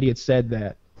bullshit that he had said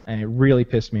that, and it really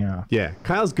pissed me off. Yeah,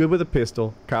 Kyle's good with a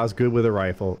pistol, Kyle's good with a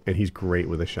rifle, and he's great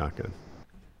with a shotgun.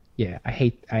 Yeah, I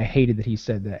hated that he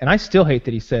said that, and I still hate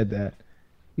that he said that.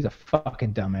 He's a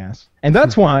fucking dumbass, and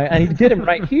that's why I need to get him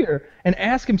right here and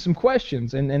ask him some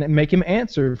questions and make him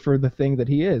answer for the thing that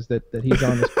he is, that he's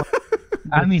on this.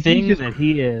 That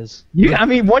he is.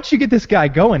 Once you get this guy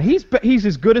going, he's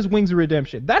as good as Wings of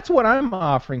Redemption. That's what I'm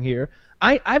offering here.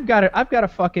 I've got a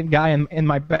fucking guy in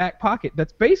my back pocket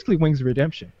that's basically Wings of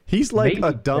Redemption. He's like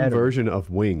a dumb version of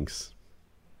Wings.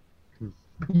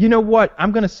 You know what?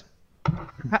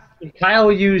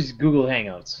 Kyle used Google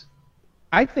Hangouts.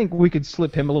 I think we could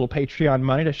slip him a little Patreon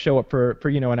money to show up for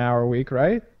an hour a week,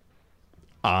 right?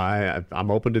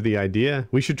 I'm open to the idea.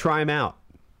 We should try him out.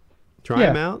 Try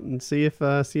him out and see if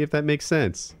that makes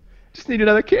sense. Just need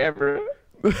another camera.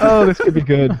 Oh, this could be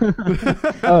good.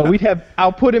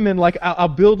 I'll put him in I'll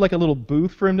build a little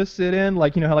booth for him to sit in,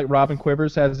 how Robin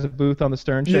Quivers has a booth on the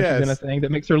stern she's in a thing that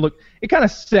makes her look. It kind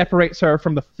of separates her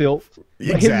from the filth.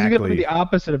 Exactly. His is going to be the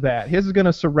opposite of that. His is going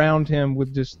to surround him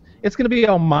with it's going to be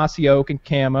all mossy oak and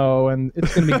camo, and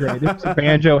it's going to be great. There's a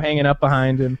banjo hanging up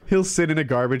behind him. He'll sit in a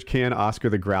garbage can, Oscar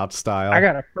the Grouch style. I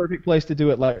got a perfect place to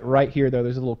do it, right here though.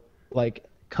 There's a little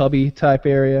cubby type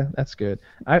area. That's good.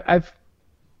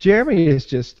 Jeremy is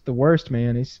just the worst,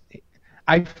 man.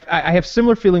 I have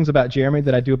similar feelings about Jeremy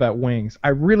that I do about Wings. I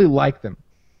really like them,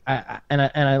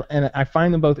 and I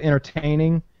find them both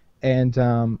entertaining, and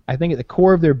I think at the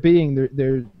core of their being,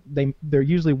 they're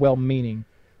usually well-meaning,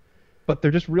 but they're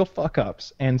just real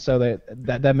fuck-ups, and so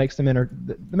that makes them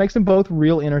that makes them both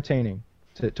real entertaining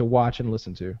to watch and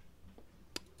listen to.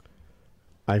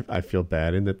 I feel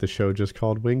bad in that the show just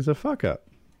called Wings a fuck-up.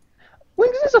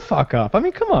 Wings is a fuck up.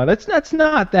 Come on. That's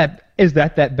not that. Is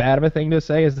that bad of a thing to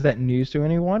say? Is that news to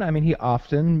anyone? He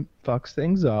often fucks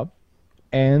things up,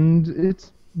 and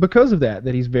it's because of that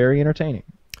he's very entertaining.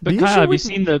 But Kyle, have you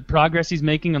seen the progress he's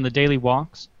making on the daily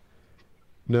walks?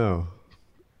 No.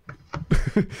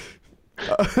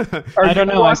 I don't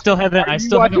know. I still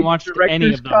haven't watched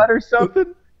any of them. Cut or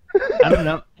something? I don't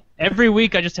know. Every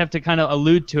week I just have to kind of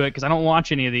allude to it because I don't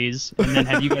watch any of these, and then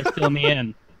have you guys fill me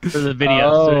in for the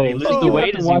videos. So you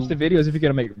have to watch the videos if you're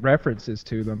gonna make references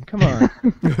to them. Come on.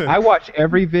 I watch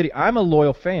every video. I'm a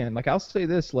loyal fan. I'll say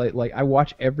this, I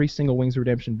watch every single Wings of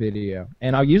Redemption video,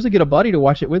 and I'll usually get a buddy to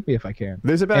watch it with me if I can.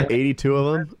 There's about 82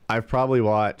 of them. I've probably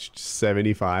watched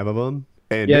 75 of them,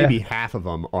 and maybe half of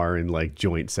them are in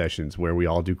joint sessions where we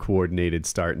all do coordinated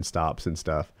start and stops and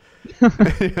stuff.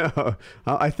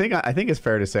 I think it's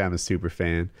fair to say I'm a super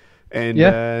fan,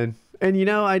 and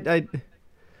I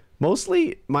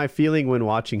mostly my feeling when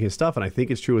watching his stuff, and I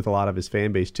think it's true with a lot of his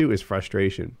fan base too, is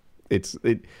frustration. It's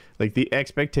the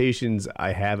expectations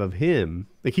I have of him.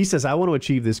 He says, I want to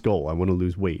achieve this goal. I want to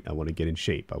lose weight. I want to get in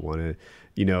shape. I want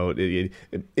to,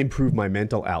 improve my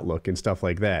mental outlook and stuff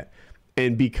like that.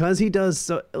 And because he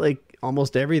does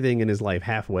almost everything in his life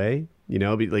halfway,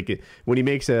 when he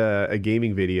makes a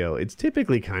gaming video, it's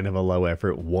typically kind of a low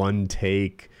effort, one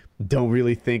take, don't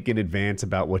really think in advance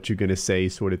about what you're going to say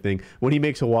sort of thing. When he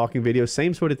makes a walking video,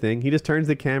 same sort of thing. He just turns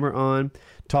the camera on,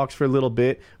 talks for a little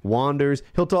bit, wanders.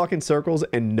 He'll talk in circles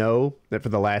and know that for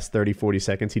the last 30, 40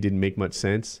 seconds, he didn't make much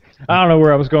sense. I don't know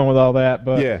where I was going with all that,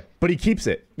 but... Yeah, but he keeps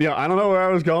it. I don't know where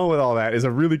I was going with all that is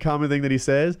a really common thing that he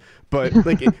says, but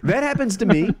that happens to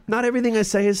me. Not everything I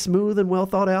say is smooth and well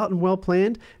thought out and well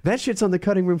planned. That shit's on the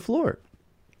cutting room floor.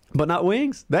 But not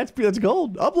Wings. That's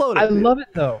gold. Upload it. I love it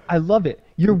though. I love it.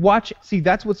 You're watching. See,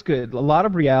 that's what's good. A lot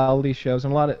of reality shows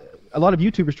and a lot of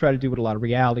YouTubers try to do what a lot of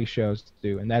reality shows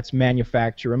do, and that's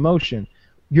manufacture emotion.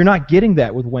 You're not getting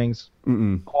that with Wings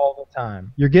all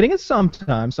time. You're getting it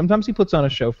sometimes. Sometimes he puts on a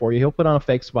show for you. He'll put on a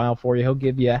fake smile for you. He'll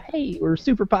give you a, hey, we're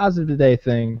super positive today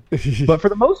thing. But for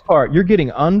the most part, you're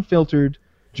getting unfiltered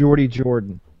Jordy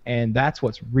Jordan. And that's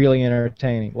what's really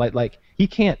entertaining. Like he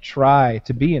can't try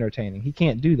to be entertaining. He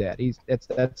can't do that.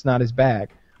 That's not his bag.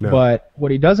 No. But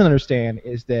what he doesn't understand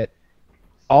is that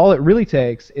all it really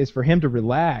takes is for him to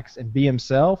relax and be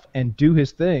himself and do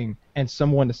his thing, and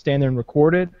someone to stand there and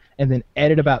record it and then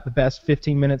edit about the best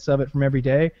 15 minutes of it from every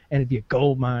day, and it'd be a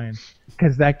gold mine.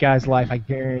 Because that guy's life, I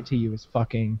guarantee you, is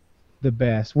fucking the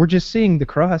best. We're just seeing the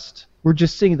crust. We're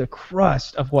just seeing the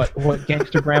crust of what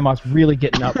Gangster Grandma's really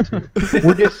getting up to.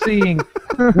 We're just seeing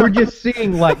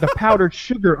like the powdered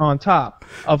sugar on top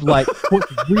of like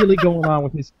what's really going on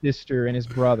with his sister and his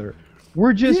brother.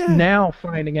 We're just now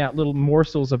finding out little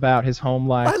morsels about his home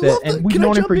life, and we've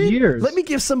known him for years. Let me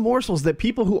give some morsels that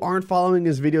people who aren't following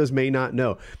his videos may not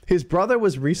know. His brother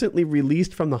was recently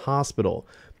released from the hospital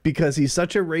because he's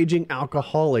such a raging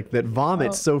alcoholic that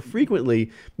vomits so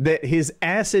frequently that his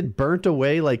acid burnt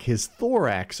away like his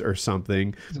thorax or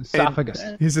something.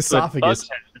 His esophagus.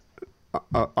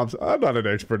 I'm not an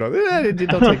expert on it.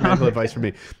 Don't take medical advice from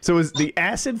me. So is the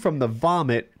acid from the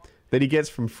vomit that he gets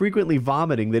from frequently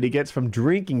vomiting, that he gets from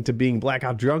drinking to being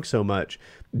blackout drunk so much,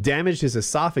 damaged his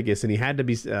esophagus, and he had to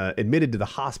be admitted to the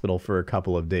hospital for a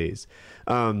couple of days.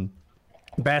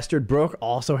 Bastard Brooke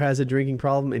also has a drinking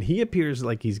problem, and he appears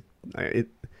like he's...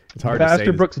 it's hard to say.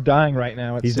 Bastard Brooke's dying right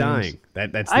now. He's dying.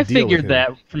 That's the I deal figured with him.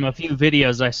 that from a few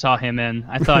videos I saw him in.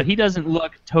 I thought he doesn't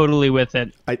look totally with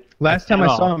it. Last time I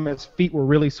saw him, his feet were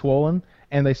really swollen,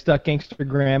 and they stuck Gangster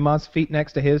Grandma's feet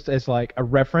next to his as like a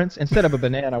reference instead of a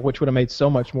banana, which would have made so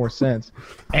much more sense.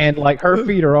 And like her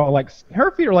feet are like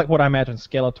what I imagine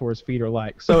Skeletor's feet are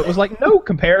like. So it was like no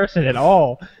comparison at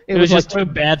all. It was just two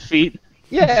bad feet.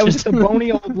 Yeah, it was just a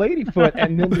bony old lady foot,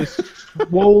 and then this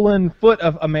swollen foot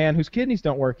of a man whose kidneys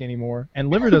don't work anymore and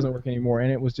liver doesn't work anymore, and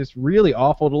it was just really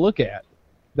awful to look at.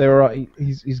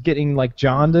 He's getting like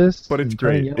jaundice. But it's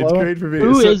great. It's great for me.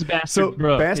 Who is Bastard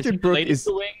Brooke? Bastard Brooke is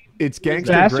it's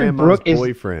Gangster Bastard Grandma's Brooke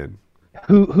boyfriend.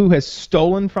 Who has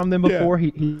stolen from them before.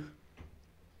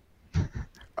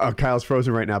 Kyle's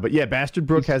frozen right now, but yeah, Bastard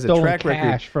Brooke has a track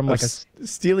record from like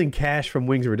stealing cash from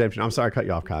Wings of Redemption. I'm sorry, I cut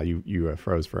you off, Kyle. You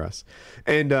froze for us,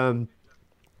 and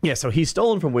yeah, so he's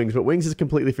stolen from Wings, but Wings is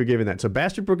completely forgiven that. So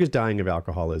Bastard Brooke is dying of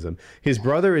alcoholism. His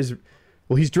brother is,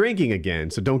 well, he's drinking again,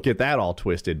 so don't get that all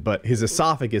twisted. But his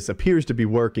esophagus appears to be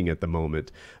working at the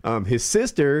moment. His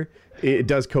sister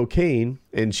does cocaine,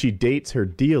 and she dates her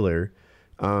dealer.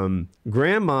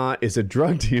 Grandma is a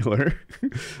drug dealer.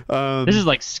 This is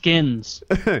like Skins.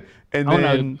 And I then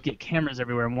want to get cameras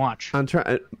everywhere and watch. I'm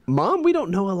trying. Mom, we don't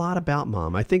know a lot about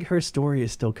Mom. I think her story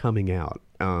is still coming out.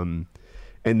 And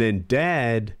then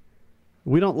Dad,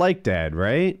 we don't like Dad,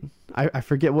 right? I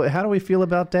forget how do we feel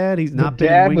about Dad? He's not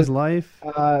been in Wings' life.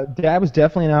 Dad was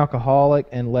definitely an alcoholic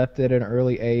and left at an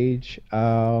early age.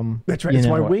 That's right. That's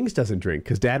why Wings doesn't drink,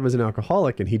 because Dad was an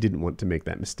alcoholic and he didn't want to make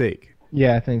that mistake.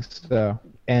 Yeah, I think so.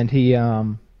 And he,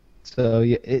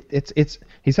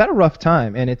 he's had a rough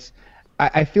time, and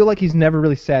I feel like he's never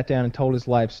really sat down and told his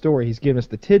life story. He's given us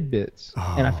the tidbits,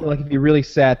 and I feel like if he really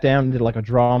sat down and did like a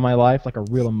draw on my life, like a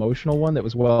real emotional one that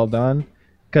was well done,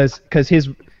 because his,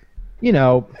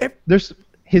 there's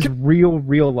his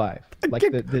real life, like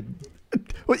the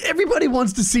Well, everybody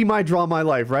wants to see my draw my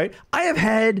life, right? I have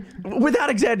had, without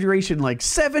exaggeration, like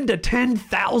 7,000 to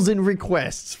 10,000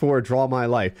 requests for a draw my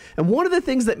life. And one of the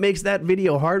things that makes that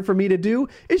video hard for me to do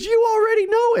is you already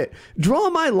know it. Draw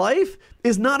my life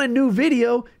is not a new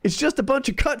video. It's just a bunch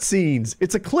of cutscenes.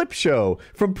 It's a clip show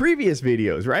from previous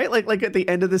videos, right? Like at the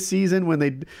end of the season when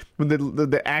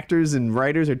the actors and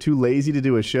writers are too lazy to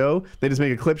do a show, they just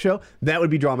make a clip show. That would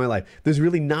be Draw My Life. There's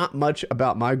really not much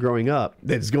about my growing up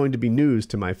that's going to be news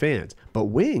to my fans. But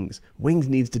Wings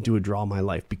needs to do a Draw My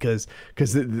Life because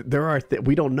there are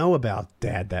we don't know about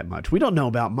Dad that much. We don't know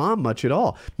about Mom much at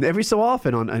all. Every so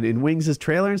often in Wings'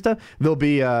 trailer and stuff, there'll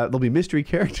be mystery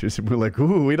characters, and we're like,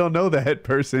 ooh, we don't know that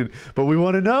person, but we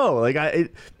want to know. Like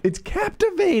it's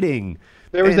captivating.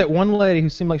 There was that one lady who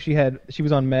seemed like she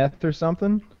was on meth or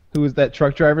something. Who was that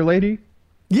truck driver lady?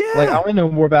 Yeah. Like I want to know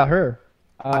more about her.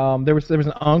 There was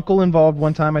an uncle involved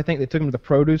one time. I think they took him to the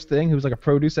produce thing. Who was like a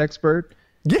produce expert.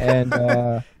 Yeah.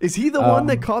 And is he the one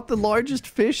that caught the largest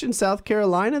fish in South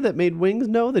Carolina that made Wings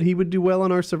know that he would do well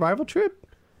on our survival trip?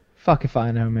 Fuck if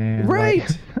I know, man.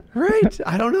 Right. Right.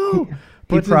 I don't know.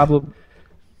 But probably.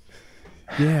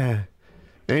 Yeah.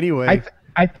 Anyway,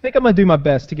 I think I'm gonna do my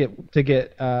best to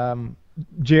get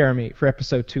Jeremy for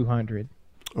episode 200.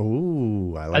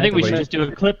 Ooh, I think we should just do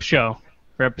a clip show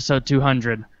for episode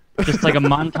 200. just like a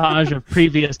montage of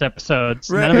previous episodes.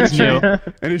 Right. None of it's new.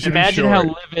 And it should Imagine be how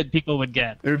short. livid people would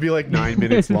get. It would be like 9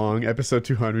 minutes long. Episode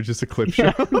 200, just a clip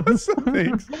show.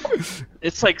 Thanks.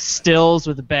 It's like stills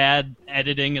with bad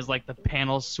editing as like the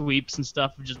panel sweeps and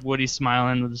stuff of just Woody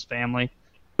smiling with his family.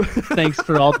 Thanks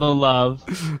for all the love.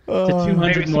 To 200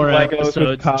 Maybe some more Legos with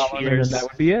episodes. pollen, and Cheers. that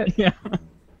would be it. Yeah.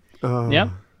 Oh. Yep.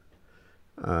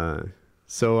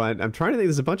 So I'm trying to think.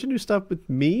 There's a bunch of new stuff with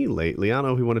me lately. I don't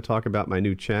know if we want to talk about my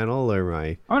new channel or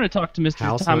my. I want to talk to Mr.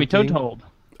 House Tommy hunting? Totold.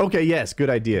 Okay, yes, good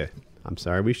idea. I'm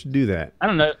sorry, we should do that. I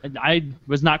don't know. I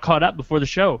was not caught up before the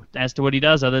show as to what he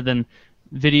does, other than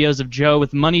videos of Joe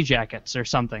with money jackets or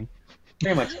something.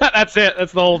 Pretty much. That's it.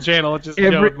 That's the whole channel. It's just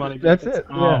Joe with money. That's it.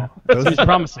 Oh, Yeah. it's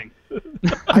promising.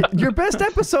 Your best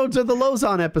episodes are the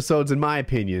Lozon episodes, in my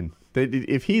opinion.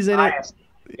 If he's in Biased.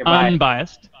 You're biased.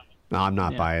 Unbiased. it, no, I'm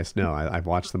not Yeah. biased. No, I've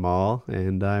watched them all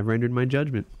and I've rendered my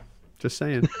judgment. Just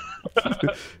saying.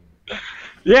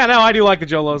 Yeah, no, I do like the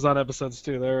Joe Lozon episodes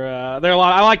too. They're a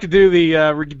lot. I like to do the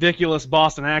ridiculous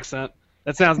Boston accent.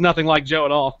 That sounds nothing like Joe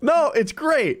at all. No, it's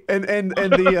great, and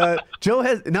the Joe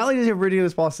has not only does he have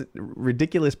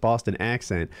ridiculous Boston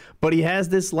accent, but he has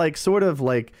this like sort of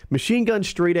like machine gun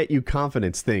straight at you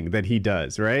confidence thing that he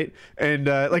does, right? And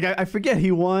like I forget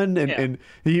he won, and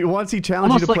he challenged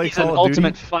Almost you to like play he's an Call of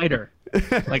ultimate Duty.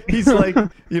 fight. Like he's like,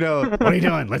 what are you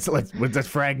doing? Let's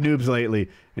frag noobs lately,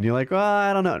 and you're like, well,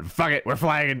 I don't know. Fuck it, we're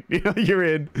flagging. You're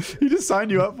in. He just signed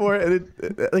you up for it, and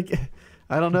it like.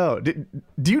 I don't know.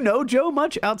 Do you know Joe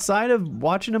much outside of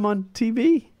watching him on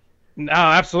TV? No,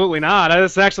 absolutely not.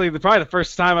 That's actually probably the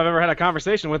first time I've ever had a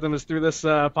conversation with him is through this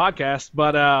podcast.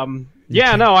 But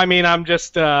yeah, no, I mean, I'm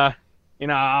just,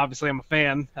 obviously I'm a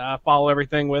fan. Follow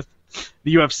everything with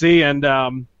the UFC, and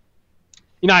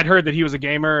I'd heard that he was a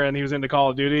gamer and he was into Call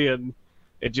of Duty, and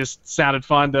it just sounded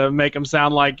fun to make him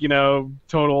sound like,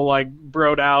 total, like,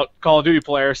 broed out Call of Duty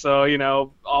player. So,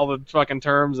 all the fucking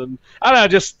terms, and I don't know,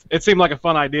 just, it seemed like a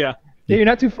fun idea. Yeah, you're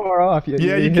not too far off. You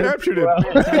captured him.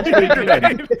 We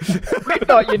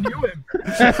thought you knew him.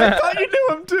 I thought you knew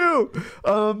him too.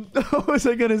 What was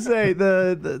I gonna say?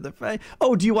 The fight.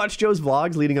 Oh, do you watch Joe's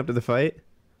vlogs leading up to the fight?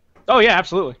 Oh, yeah,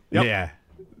 absolutely. Yep. Yeah,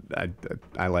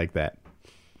 I like that.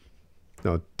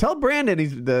 No, tell Brandon he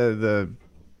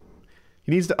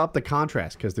needs to up the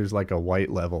contrast because there's like a white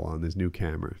level on this new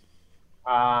camera.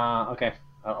 Okay.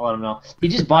 I'll let him know. He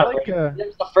just bought it.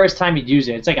 It's the first time he'd use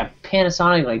it. It's like a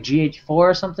Panasonic, like GH4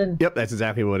 or something. Yep, that's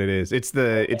exactly what it is. It's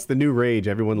the new rage.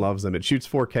 Everyone loves them. It shoots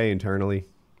 4K internally.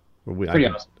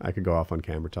 Awesome. I could go off on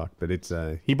camera talk, but it's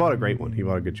he bought a great one. He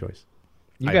bought a good choice.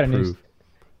 You I got a new. approve.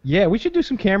 Yeah, we should do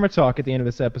some camera talk at the end of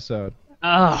this episode.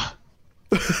 Ugh.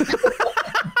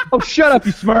 Oh, shut up,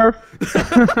 you Smurf!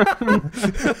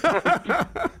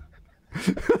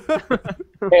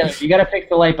 Taylor, you gotta fix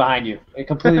the light behind you. It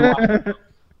completely wants.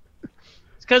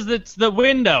 It's because it's the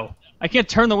window. I can't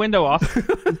turn the window off. Is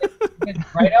it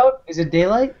bright out? Is it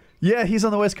daylight? Yeah, he's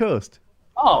on the West Coast.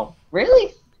 Oh,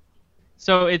 really?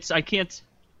 So I can't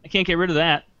get rid of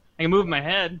that. I can move my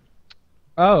head.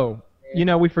 Oh,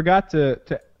 we forgot to.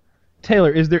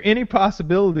 Taylor, is there any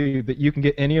possibility that you can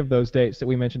get any of those dates that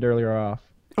we mentioned earlier off?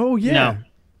 Oh yeah.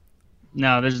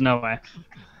 No, there's no way.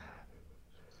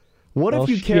 What Well, if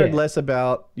you cared shit. less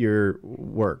about your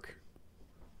work?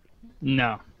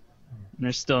 No.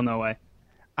 There's still no way.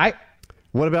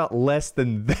 What about less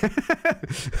than that?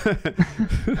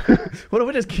 What if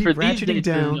we just keep For these ratcheting dates,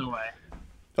 there's down? no way.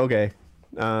 Okay.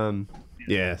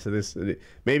 Yeah. So this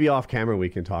maybe off camera we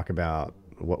can talk about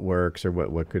what works or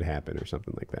what could happen or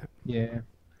something like that. Yeah.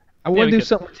 I want we to do could-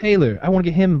 something with Taylor. I want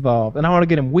to get him involved, and I want to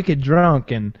get him wicked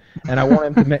drunk, and I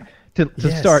want him to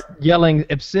Yes. start yelling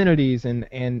obscenities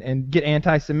and get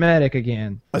anti-Semitic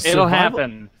again. It'll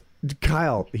happen.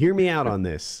 Kyle, hear me out on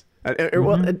this.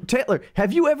 Taylor,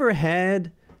 have you ever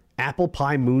had apple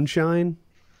pie moonshine?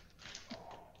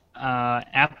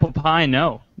 Apple pie?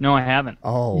 No, I haven't.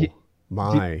 Oh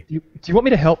my! Do you want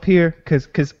me to help here?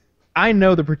 Because I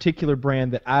know the particular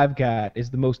brand that I've got is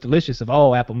the most delicious of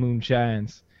all apple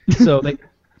moonshines. So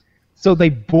they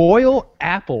boil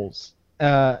apples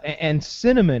and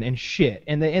cinnamon and shit,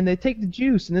 and they take the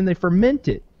juice and then they ferment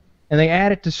it, and they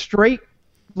add it to straight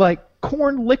like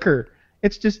corn liquor.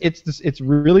 It's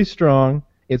really strong.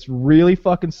 It's really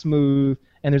fucking smooth,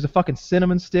 and there's a fucking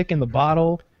cinnamon stick in the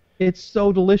bottle. It's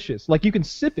so delicious. Like you can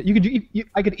sip it.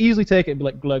 I could easily take it and be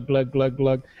like glug glug glug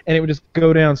glug, and it would just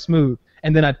go down smooth.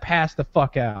 And then I'd pass the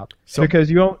fuck out because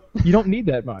you don't need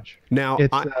that much. Now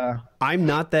It's, I'm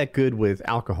not that good with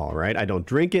alcohol, right? I don't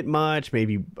drink it much.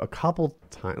 Maybe a couple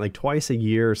times, like twice a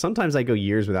year. Sometimes I go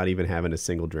years without even having a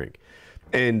single drink.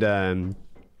 And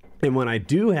when I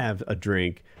do have a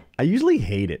drink, I usually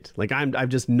hate it. Like I've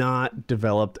just not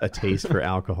developed a taste for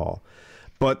alcohol.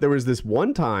 But there was this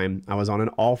one time I was on an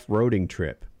off-roading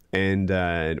trip,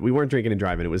 and we weren't drinking and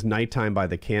driving. It was nighttime by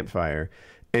the campfire,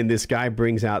 and this guy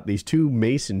brings out these 2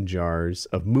 mason jars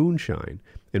of moonshine,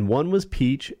 and one was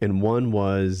peach and one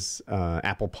was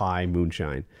apple pie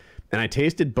moonshine. And I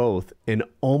tasted both, and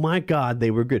oh my God, they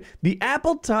were good. The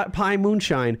apple pie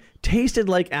moonshine tasted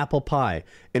like apple pie,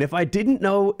 and if I didn't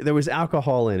know there was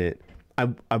alcohol in it,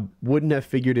 I wouldn't have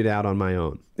figured it out on my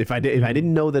own. If I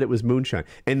didn't know that it was moonshine.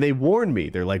 And they warned me.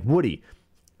 They're like, Woody,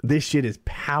 this shit is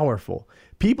powerful.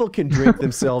 People can drink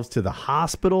themselves to the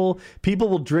hospital. People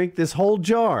will drink this whole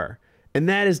jar. And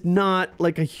that is not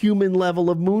like a human level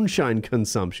of moonshine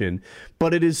consumption,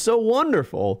 but it is so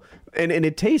wonderful, and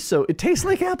it tastes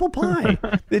like apple pie.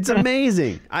 It's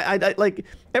amazing. I like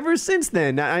ever since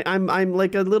then I'm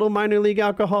like a little minor league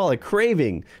alcoholic,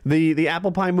 craving the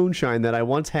apple pie moonshine that I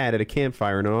once had at a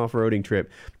campfire on an off-roading trip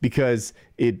because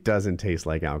it doesn't taste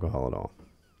like alcohol at all.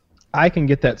 I can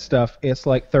get that stuff. It's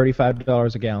like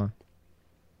 $35 a gallon.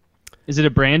 Is it a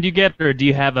brand you get, or do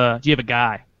you have a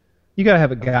guy? You gotta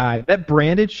have a guy. That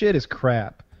branded shit is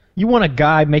crap. You want a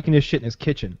guy making this shit in his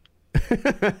kitchen.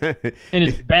 In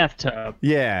his bathtub.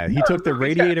 Yeah, he took the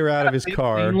radiator out of his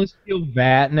car. Stainless steel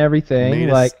vat and everything.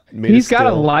 Made He's a got a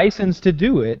still. license to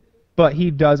do it, but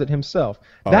he does it himself.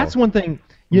 Oh. That's one thing.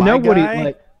 You My know what he guy,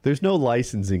 like? There's no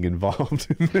licensing involved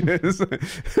in this.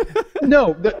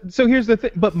 No. So here's the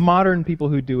thing. But modern people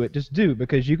who do it just do,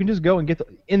 because you can just go and get.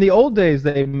 In the old days,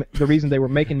 the reason they were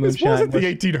making This moonshine wasn't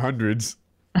the 1800s.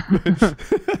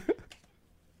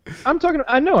 I'm talking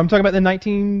about the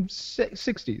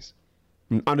 1960s.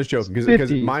 I'm just joking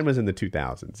because 50s. mine was in the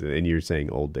 2000s, and you're saying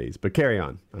old days. But carry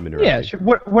on. I'm interrupting. Yeah, sure.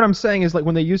 What I'm saying is, like,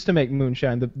 when they used to make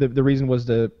moonshine, the reason was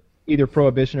to either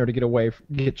prohibition or to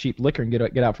get cheap liquor and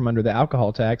get out from under the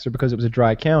alcohol tax, or because it was a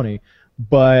dry county.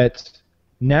 But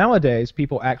nowadays,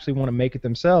 people actually want to make it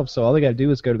themselves, so all they got to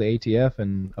do is go to the ATF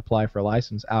and apply for a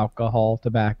license: alcohol,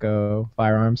 tobacco,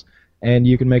 firearms, and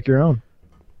you can make your own.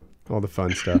 All the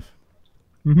fun stuff.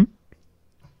 Mm-hmm.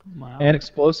 Wow. And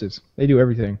explosives. They do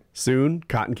everything. Soon,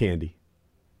 cotton candy.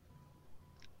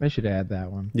 They should add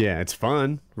that one. Yeah, it's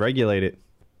fun. Regulate it.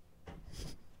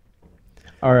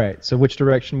 All right, so which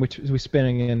direction is we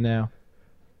spinning in now?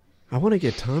 I want to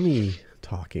get Tommy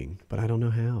talking, but I don't know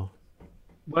how.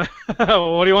 What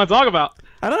do you want to talk about?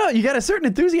 I don't know. You got a certain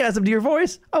enthusiasm to your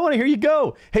voice. I want to hear you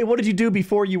go. Hey, what did you do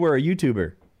before you were a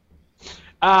YouTuber?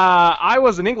 I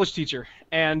was an English teacher,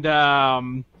 and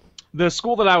the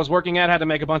school that I was working at had to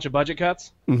make a bunch of budget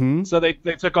cuts. Mm-hmm. So they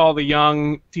took all the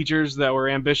young teachers that were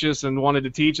ambitious and wanted to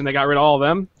teach, and they got rid of all of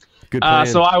them. Good plan.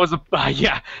 So I was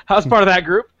I was part of that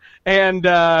group, and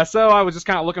so I was just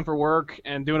kind of looking for work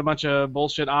and doing a bunch of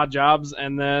bullshit odd jobs,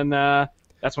 and then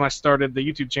that's when I started the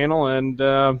YouTube channel, and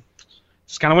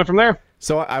just kind of went from there.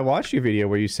 So I watched your video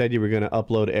where you said you were going to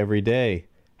upload every day.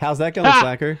 How's that going,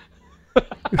 Slacker?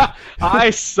 I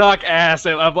suck ass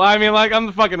at uploading. I mean, like, I'm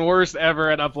the fucking worst ever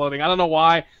at uploading. I don't know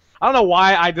why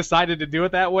I decided to do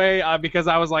it that way, because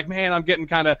I was like, man, I'm getting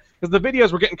kind of, because the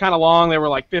videos were getting kind of long. They were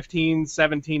like 15,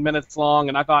 17 minutes long,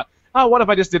 and I thought, oh, what if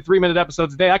I just did 3-minute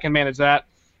episodes a day? I can manage that.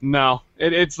 No,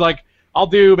 it's like I'll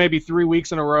do maybe 3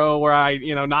 weeks in a row where I,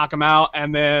 knock them out,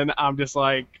 and then I'm just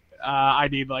like, I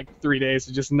need like 3 days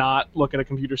to just not look at a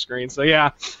computer screen. So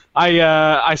yeah,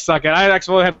 I suck at it. I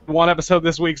actually had one episode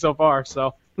this week so far.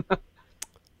 So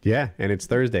Yeah, and it's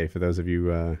Thursday for those of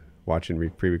you watching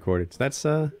pre-recorded.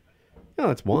 So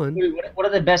that's one. What are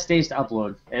the best days to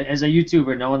upload? As a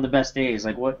YouTuber, knowing the best days,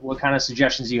 like what kind of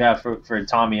suggestions do you have for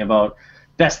Tommy about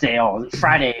best day? Oh,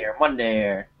 Friday or Monday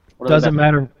or what are the Doesn't best-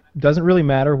 matter. Doesn't really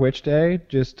matter which day.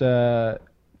 Just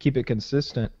keep it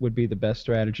consistent would be the best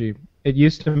strategy. It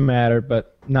used to matter,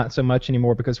 but not so much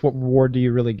anymore, because what reward do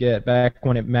you really get? Back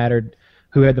when it mattered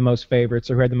who had the most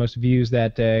favorites or who had the most views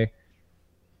that day,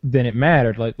 then it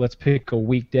mattered. Like, let's pick a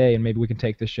weekday and maybe we can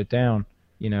take this shit down.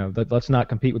 Let's not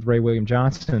compete with Ray William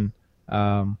Johnson.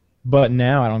 But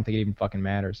now I don't think it even fucking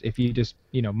matters. If you just,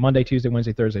 Monday, Tuesday,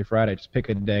 Wednesday, Thursday, Friday, just pick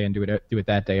a day and do it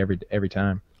that day every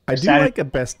time. I do like a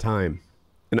best time,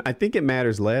 and I think it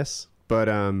matters less. But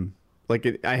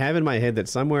I have in my head that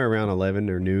somewhere around 11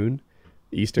 or noon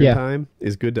Eastern time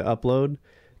is good to upload,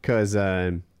 because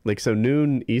so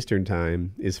noon Eastern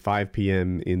time is 5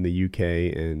 p.m. in the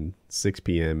UK and 6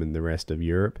 p.m. in the rest of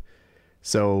Europe.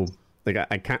 So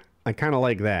I kind of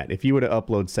like that. If you were to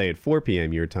upload, say, at 4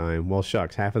 p.m. your time, well,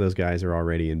 shucks, half of those guys are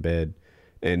already in bed,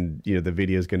 and the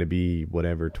video is going to be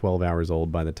 12 hours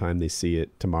old by the time they see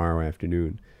it tomorrow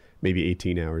afternoon, maybe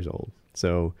 18 hours old.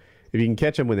 So if you can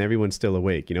catch them when everyone's still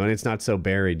awake, you know, and it's not so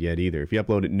buried yet either. If you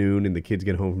upload at noon and the kids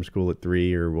get home from school at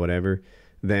 3 or whatever,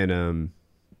 then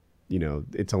you know,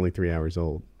 it's only 3 hours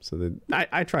old. So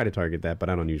I try to target that, but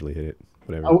I don't usually hit it.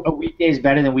 Whatever. A weekday is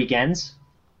better than weekends.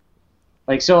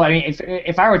 Like, so I mean,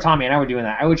 if I were Tommy and I were doing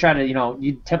that, I would try to, you know,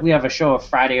 you typically have a show of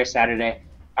Friday or Saturday.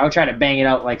 I would try to bang it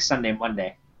out like Sunday,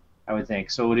 Monday, I would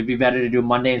think. So would it be better to do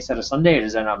Monday instead of Sunday, or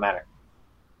does that not matter?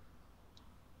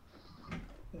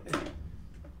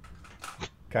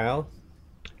 Kyle?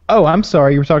 Oh, I'm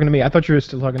sorry. You were talking to me. I thought you were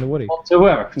still talking to Woody. Well, to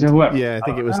whoever. To whoever. Yeah, I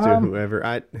think it was to whoever.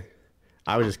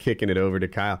 I was just kicking it over to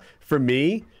Kyle. For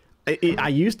me, I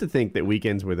used to think that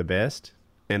weekends were the best,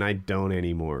 and I don't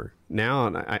anymore.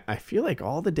 Now I feel like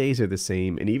all the days are the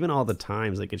same, and even all the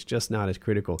times, like it's just not as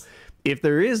critical. If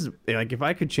there is, like, if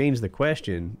I could change the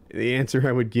question, the answer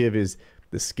I would give is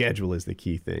the schedule is the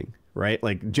key thing, right?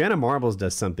 Like Jenna Marbles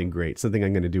does something great, something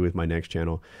I'm going to do with my next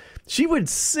channel. She would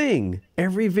sing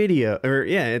every video, or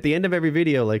yeah, at the end of every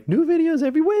video, like new videos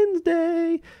every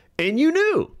Wednesday, and you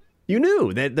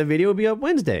knew that the video would be up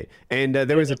Wednesday, and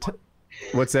there was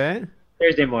what's that?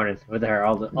 Thursday morning with her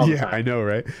all the time. Yeah, I know,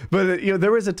 right? But you know,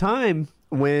 there was a time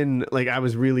when like I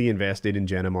was really invested in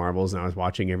Jenna Marbles, and I was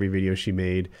watching every video she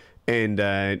made, and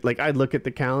like I'd look at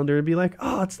the calendar and be like,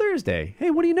 oh, it's Thursday. Hey,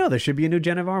 what do you know? There should be a new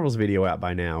Jenna Marbles video out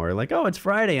by now. Or like, oh, it's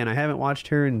Friday, and I haven't watched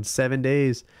her in 7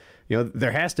 days. You know,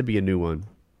 there has to be a new one.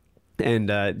 And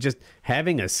just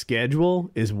having a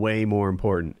schedule is way more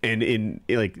important. And in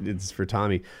like, it's for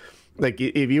Tommy. Like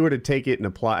if you were to take it and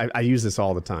apply, I use this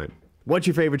all the time. What's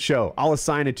your favorite show? I'll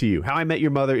assign it to you. How I Met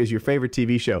Your Mother is your favorite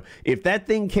TV show. If that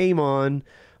thing came on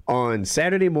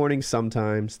Saturday morning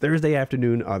sometimes, Thursday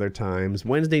afternoon other times,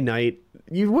 Wednesday night,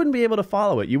 you wouldn't be able to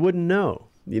follow it. You wouldn't know.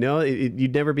 You know,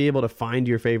 you'd never be able to find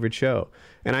your favorite show.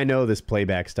 And I know this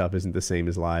playback stuff isn't the same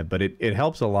as live, but it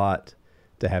helps a lot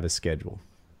to have a schedule.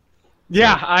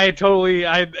 Yeah, it's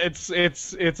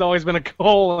always been a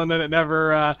goal, and then it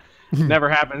never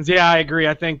happens. Yeah, I agree.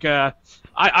 I think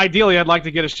ideally I'd like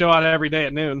to get a show out every day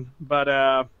at noon,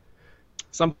 but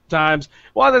sometimes,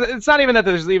 well, it's not even that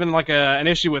there's even like an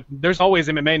issue with. There's always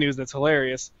MMA news that's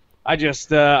hilarious. I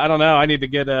just I don't know. I need to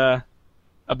get a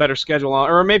better schedule on,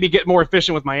 or maybe get more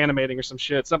efficient with my animating or some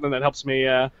shit. Something that helps me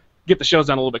get the shows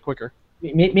done a little bit quicker.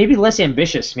 Maybe less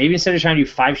ambitious. Maybe instead of trying to do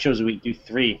 5 shows a week, do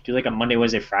 3. Do like a Monday,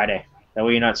 Wednesday, Friday. That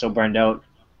way you're not so burned out.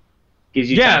 Gives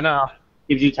you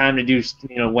time to do,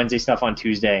 you know, Wednesday stuff on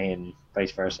Tuesday and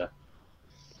vice versa.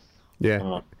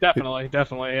 Yeah. Definitely,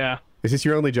 yeah. Is this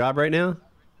your only job right now?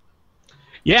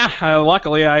 Yeah,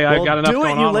 luckily I got enough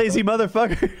going on. Do it, you lazy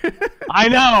motherfucker. I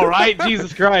know, right?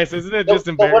 Jesus Christ, isn't it just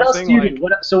embarrassing? What else do you do?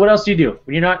 So what else do you do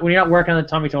when you're not working on the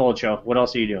Tommy Toll show? What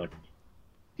else are you doing?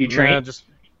 Do you train?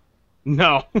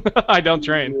 No, I don't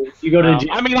train. You go to the gym?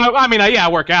 I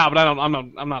work out, but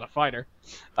I'm not a fighter.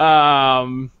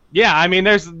 Yeah, I mean,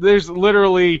 there's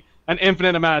literally an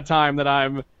infinite amount of time that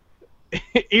I'm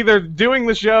either doing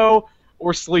the show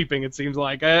or sleeping. It seems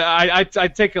like I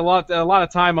take a lot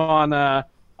of time on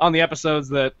the episodes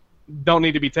that don't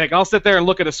need to be taken. I'll sit there and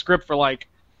look at a script for like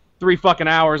 3 fucking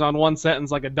hours on one sentence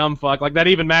like a dumb fuck. Like that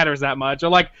even matters that much. Or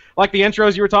like the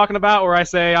intros you were talking about where I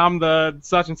say I'm the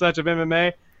such and such of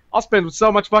MMA. I'll spend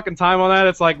so much fucking time on that.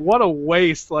 It's like, what a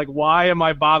waste. Like, why am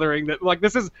I bothering that? Like,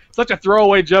 this is such a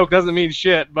throwaway joke. Doesn't mean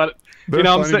shit. But, you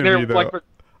know, I'm sitting there like...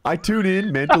 I tune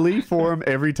in mentally for him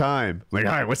every time. Like,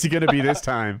 all right, what's he going to be this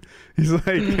time? He's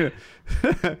like...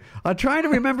 I'm trying to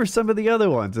remember some of the other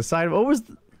ones. Aside, what was...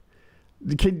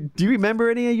 Do you remember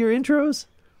any of your intros?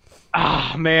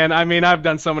 Ah, man. I mean, I've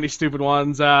done so many stupid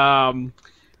ones.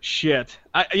 Shit.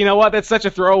 You know what? That's such a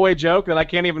throwaway joke that I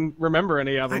can't even remember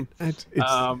any of them.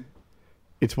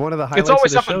 It's one of the highlights of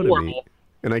the show to me.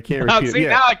 And I can't repeat it.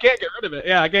 Now I can't get rid of it.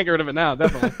 Yeah, I can't get rid of it now,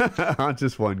 definitely. I'm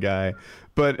just one guy.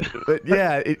 But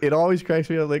yeah, it always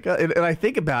cracks me up. Like, and I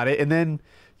think about it, and then,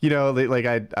 you know, like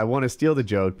I want to steal the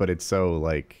joke, but it's so,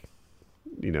 like,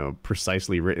 you know,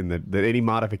 precisely written that any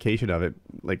modification of it,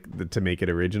 like, to make it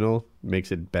original,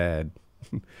 makes it bad.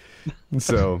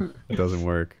 So it doesn't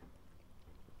work.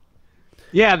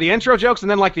 Yeah, the intro jokes and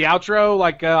then like the outro,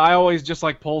 like I always just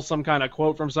like pull some kind of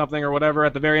quote from something or whatever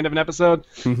at the very end of an episode.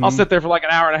 Mm-hmm. I'll sit there for like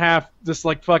an hour and a half just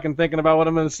like fucking thinking about what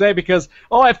I'm going to say because,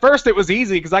 at first it was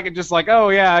easy because I could just like, oh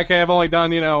yeah, okay, I've only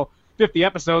done, 50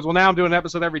 episodes. Well, now I'm doing an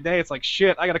episode every day. It's like,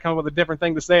 shit, I got to come up with a different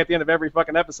thing to say at the end of every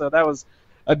fucking episode. That was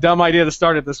a dumb idea to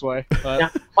start it this way. But... Now,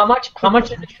 how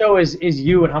much of the show is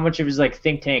you and how much of it is like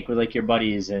think tank with like your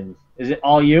buddies, and is it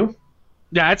all you?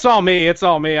 Yeah, it's all me.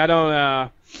 I don't,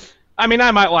 I mean,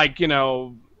 I might like,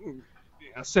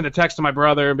 send a text to my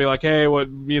brother and be like, hey, what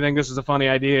do you think this is a funny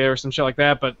idea or some shit like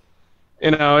that, but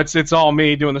You know, it's all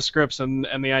me doing the scripts and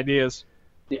the ideas.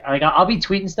 Like I'll be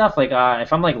tweeting stuff like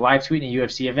if I'm like live tweeting a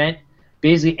UFC event,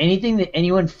 basically anything that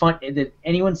anyone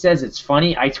says it's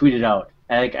funny, I tweet it out.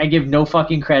 Like I give no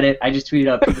fucking credit. I just tweet it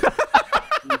out.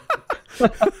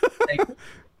 Like,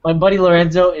 my buddy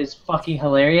Lorenzo is fucking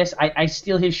hilarious. I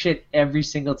steal his shit every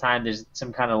single time there's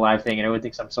some kind of live thing, and everyone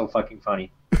thinks I'm so fucking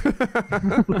funny. I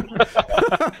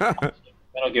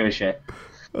don't give a shit.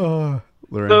 Oh,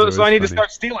 So I need to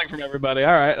start stealing from everybody.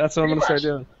 All right, that's what I'm gonna start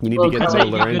doing. You need to get That's to how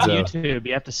you Lorenzo. go to YouTube.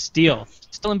 You have to steal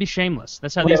and be shameless.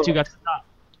 That's how these two got to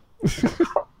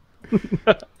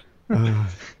stop. Not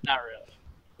really.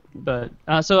 But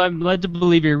so I'm led to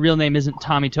believe your real name isn't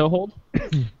Tommy Toehold.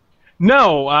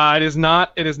 No, it is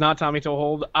not. It is not Tommy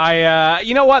Toehold.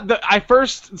 You know what?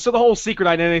 So the whole secret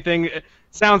identity thing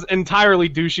sounds entirely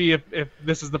douchey. If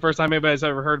this is the first time anybody's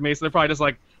ever heard me, so they're probably just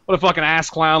like, what a fucking ass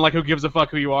clown. Like, who gives a fuck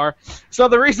who you are? So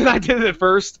the reason I did it at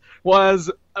first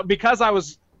was because I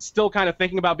was still kind of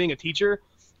thinking about being a teacher.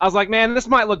 I was like, man, this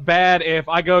might look bad if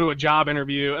I go to a job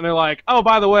interview and they're like, oh,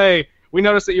 by the way, we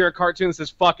noticed that you're a cartoon that says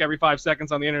fuck every 5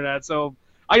 seconds on the internet. So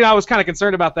I was kind of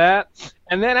concerned about that.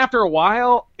 And then after a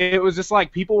while, it was just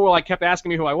like people were like kept asking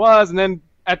me who I was. And then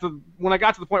when I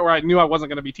got to the point where I knew I wasn't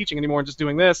going to be teaching anymore and just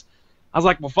doing this, I was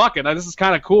like, well, fuck it. This is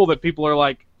kind of cool that people are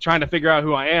like trying to figure out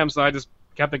who I am. So I just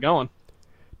kept it going.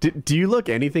 Do you look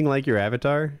anything like your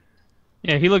avatar?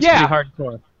 Yeah, he looks pretty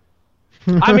hardcore.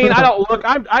 I mean,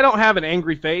 I don't have an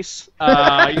angry face. You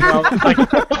know, like,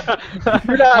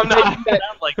 You're not,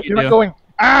 you're not going,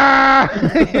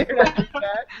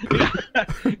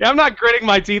 yeah, I'm not gritting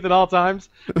my teeth at all times.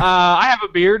 I have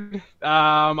a beard.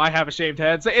 I have a shaved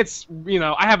head. So it's, you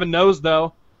know, I have a nose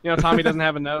though. You know, Tommy doesn't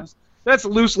have a nose. That's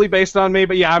loosely based on me,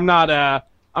 but yeah, I'm not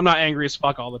angry as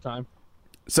fuck all the time.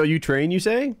 So you train, you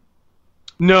say?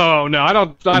 No, I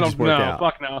don't just work no, out.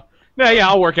 fuck no. Yeah,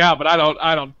 I'll work out, but I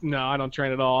don't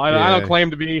train at all. I don't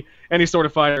claim to be any sort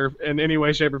of fighter in any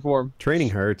way, shape, or form. Training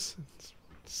hurts. It's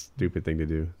a stupid thing to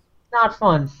do. Not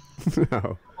fun.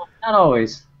 No. Not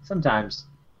always. Sometimes.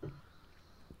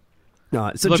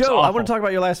 No. So Looks Joe, I awful. want to talk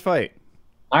about your last fight.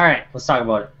 All right, let's talk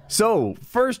about it. So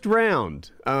first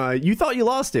round, you thought you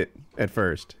lost it at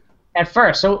first. At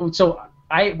first,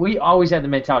 we always had the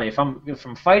mentality if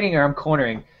I'm fighting or I'm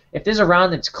cornering, if there's a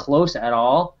round that's close at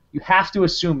all, you have to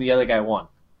assume the other guy won,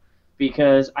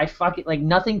 because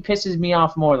nothing pisses me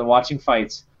off more than watching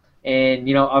fights, and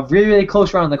you know a really really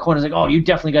close round in the corner is like, oh, you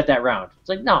definitely got that round. It's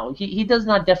like, no, he does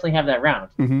not definitely have that round.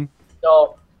 Mm-hmm.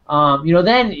 So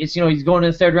then it's he's going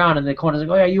to the third round and the corner's like,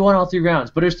 oh yeah, you won all 3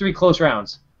 rounds, but there's 3 close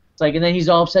rounds. It's like, and then he's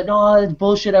all upset, no, it's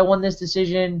bullshit, I won this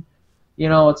decision.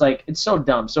 It's like, it's so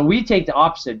dumb. So we take the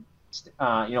opposite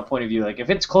point of view. Like if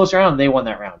it's close round, they won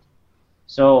that round.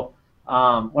 So when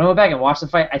I went back and watched the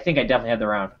fight, I think I definitely had the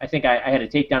round. I think I had a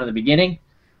takedown in the beginning.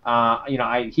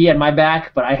 He had my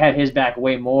back, but I had his back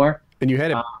way more. And you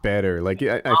had it better. Like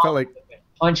I felt like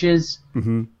punches.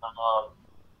 Mm-hmm.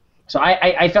 So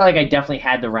I felt like I definitely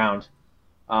had the round.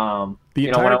 The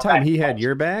entire time he had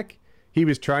your back, he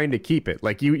was trying to keep it.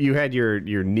 Like you had your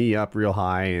knee up real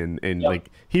high, and Yep. like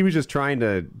he was just trying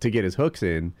to get his hooks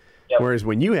in. Yep. Whereas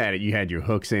when you had it, you had your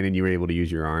hooks in, and you were able to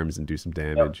use your arms and do some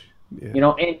damage.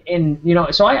 Yeah.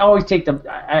 So I always take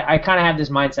I kind of have this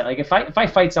mindset. Like if I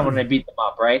fight someone and I beat them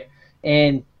up, right?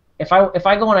 And if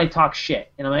I go and I talk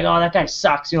shit and I'm like, oh, that guy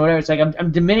sucks, whatever. It's like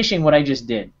I'm diminishing what I just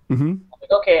did. Mm-hmm.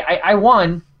 Like, okay, I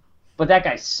won, but that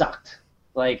guy sucked.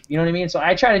 Like, you know what I mean? So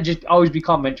I try to just always be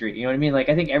complimentary. You know what I mean? Like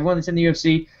I think everyone that's in the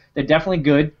UFC, they're definitely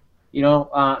good. So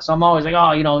I'm always like,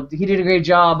 oh, he did a great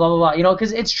job, blah blah blah.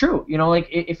 Because it's true. Like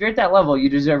if you're at that level, you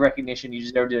deserve recognition. You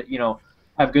deserve to,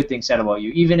 have good things said about you,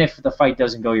 even if the fight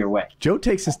doesn't go your way. Joe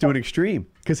takes this to an extreme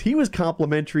because he was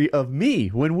complimentary of me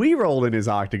when we rolled in his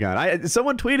octagon.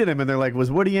 Someone tweeted him and they're like, "Was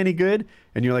Woody any good?"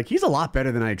 And you're like, "He's a lot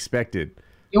better than I expected."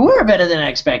 You were better than I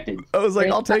expected. I was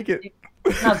like, "I'll take it."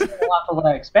 It's not saying a lot for what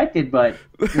I expected, but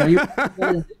but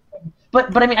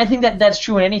I mean, I think that's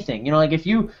true in anything. Like if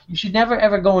you should never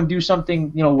ever go and do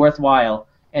something worthwhile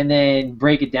and then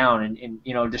break it down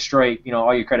and destroy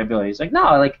all your credibility. It's like,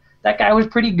 no, like that guy was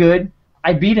pretty good.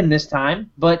 I beat him this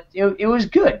time, but it was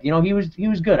good. He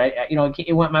was good.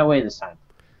 It went my way this time.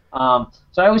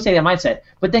 So I always say that mindset.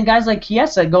 But then guys like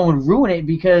Chiesa go and ruin it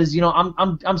because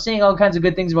I'm saying all kinds of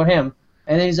good things about him,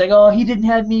 and then he's like, oh, he didn't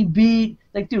have me beat.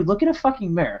 Like, dude, look in a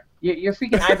fucking mirror. Your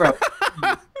freaking eyebrow.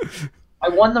 I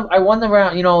won the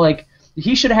round. Like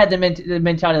he should have had the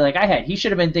mentality like I had. He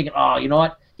should have been thinking, oh, you know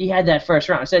what? He had that first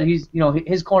round. Instead,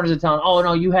 his corners are telling, oh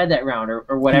no, you had that round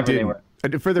or whatever they were.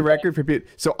 For the record,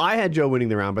 so I had Joe winning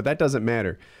the round, but that doesn't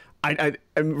matter. I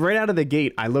right out of the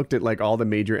gate, I looked at like all the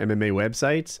major MMA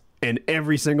websites, and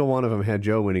every single one of them had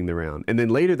Joe winning the round. And then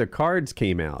later the cards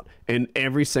came out, and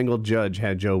every single judge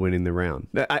had Joe winning the round.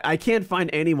 I can't find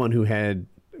anyone who had,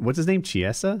 what's his name,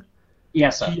 Chiesa?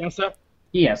 Chiesa. Chiesa?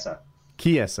 Chiesa.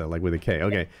 Chiesa, like with a K.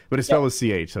 Okay, but it's spelled with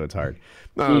CH, so it's hard.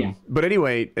 Yeah. But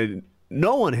anyway,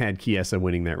 no one had Chiesa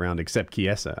winning that round except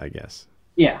Chiesa, I guess.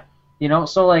 Yeah, you know,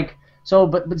 so like,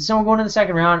 but so we're going to the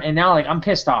second round, and now like I'm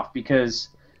pissed off because,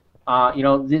 you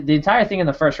know, the entire thing in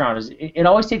the first round is it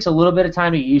always takes a little bit of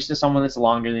time to get used to someone that's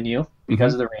longer than you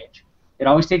because of the range. It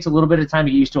always takes a little bit of time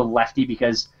to get used to a lefty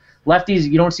because lefties,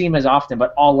 you don't see them as often,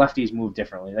 but all lefties move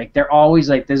differently. Like they're always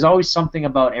like, there's always something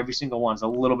about every single one's a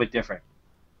little bit different.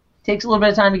 It takes a little bit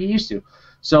of time to get used to.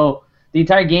 So the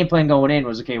entire game plan going in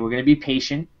was, okay, we're going to be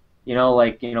patient. You know,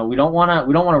 like, you know, we don't want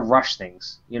to rush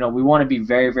things. You know, we want to be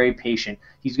very, very patient.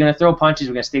 He's going to throw punches.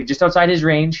 We're going to stay just outside his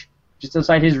range, just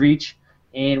outside his reach.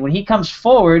 And when he comes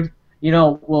forward, you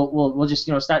know, we'll just,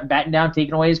 you know, start batting down,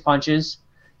 taking away his punches.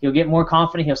 He'll get more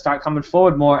confident. He'll start coming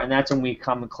forward more, and that's when we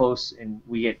come close and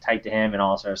we get tight to him and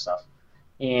all sort of stuff.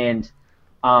 And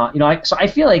you know, so I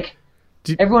feel like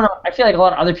I feel like a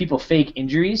lot of other people fake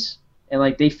injuries and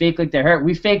like they fake like they're hurt.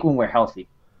 We fake when we're healthy.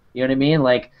 You know what I mean?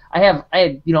 Like I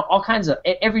had, you know, all kinds of,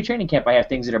 every training camp I have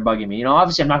things that are bugging me. You know,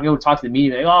 obviously I'm not going to go talk to the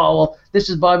media like, oh, well, this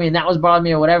was bugging me and that was bothering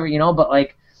me or whatever, you know, but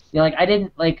like, you know, like I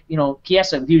didn't, like, you know,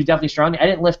 Chiesa, he was definitely strong. I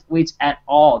didn't lift weights at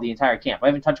all the entire camp. I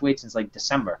haven't touched weights since like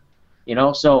December, you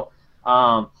know, so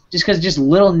just because just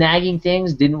little nagging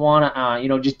things, didn't want to, you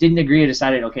know, just didn't agree. I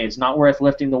decided, okay, it's not worth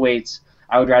lifting the weights.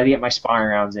 I would rather get my sparring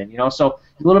rounds in, you know, so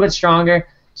a little bit stronger.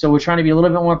 So we're trying to be a little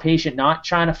bit more patient, not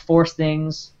trying to force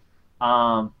things.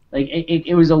 Like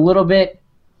it was a little bit,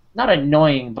 not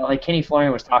annoying, but like Kenny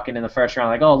Florian was talking in the first round,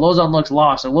 like, oh, Lozon looks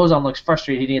lost or Lozon looks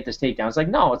frustrated he didn't get this takedown. It's like,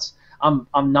 no,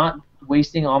 I'm not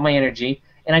wasting all my energy.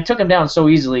 And I took him down so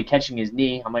easily, catching his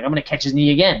knee. I'm like, I'm gonna catch his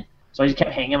knee again. So I just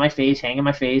kept hanging my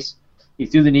face. He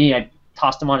threw the knee. I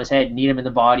tossed him on his head, kneed him in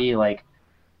the body. Like,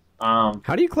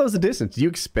 how do you close the distance? Do you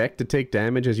expect to take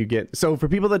damage as you get? So for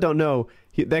people that don't know,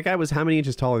 that guy was how many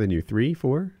inches taller than you? 3,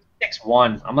 4?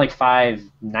 6'1". I'm like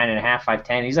 5'9.5",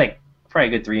 5'10". He's like probably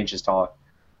a good 3 inches taller.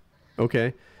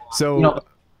 Okay, so You know,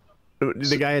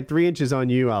 the guy had 3 inches on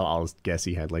you. I'll guess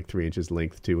he had like 3 inches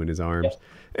length too in his arms.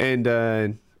 Yeah.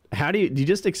 And how do you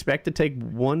just expect to take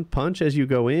one punch as you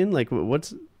go in? Like,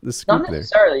 what's the scoop not there?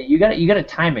 necessarily. You got to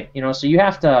time it. You know, so you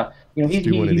have to. You know, he's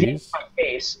in my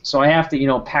face, so I have to, you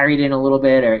know, parry it in a little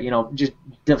bit, or, you know, just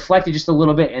deflect it just a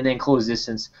little bit and then close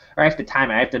distance. Or I have to time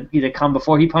it. I have to either come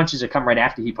before he punches or come right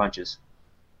after he punches.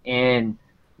 And,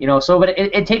 you know, so, but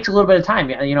it takes a little bit of time.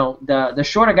 You know, the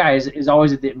shorter guy is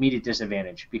always at the immediate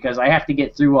disadvantage because I have to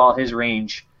get through all his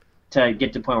range to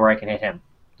get to the point where I can hit him.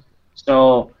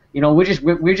 So, you know, we're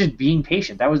just being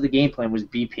patient. That was the game plan, was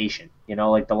be patient. You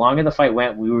know, like the longer the fight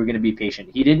went, we were going to be patient.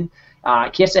 He didn't.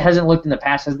 Chiesa hasn't looked in the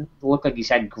past, hasn't looked like he's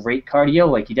had great cardio.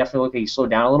 Like he definitely looked like he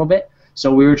slowed down a little bit.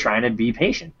 So we were trying to be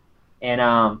patient. And,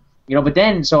 you know, but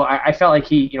then, so I felt like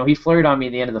he flirted on me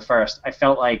at the end of the first. I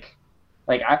felt like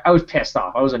I was pissed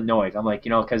off. I was annoyed. I'm like,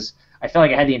 you know, because I felt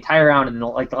like I had the entire round and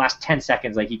like the last 10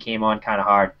 seconds, like he came on kind of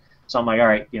hard. So I'm like, all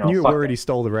right, you know. You already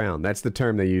stole the round. That's the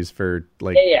term they use for,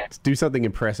 like, do something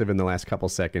impressive in the last couple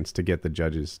seconds to get the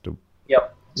judges to.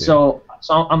 Yep. Yeah. So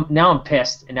I'm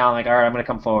pissed, and now I'm like, all right, I'm gonna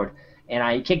come forward.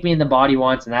 And he kicked me in the body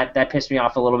once, and that pissed me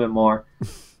off a little bit more.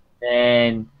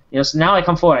 And, you know, so now I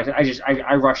come forward.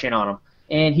 I rush in on him,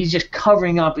 and he's just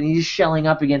covering up, and he's just shelling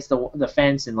up against the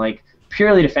fence, and like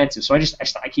purely defensive. So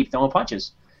I keep throwing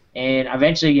punches, and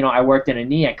eventually, you know, I worked in a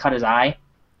knee. I cut his eye.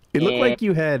 It looked like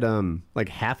you had like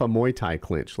half a Muay Thai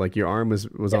clinch, like your arm was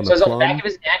on the plum. So it was on the back of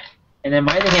his neck, and then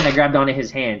my other hand I grabbed onto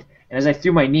his hand, and as I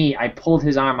threw my knee, I pulled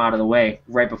his arm out of the way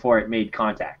right before it made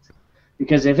contact.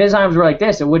 Because if his arms were like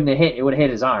this, it wouldn't have hit. It would have hit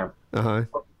his arm. Uh-huh.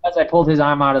 But as I pulled his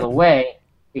arm out of the way,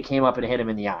 it came up and hit him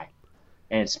in the eye,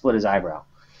 and it split his eyebrow.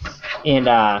 And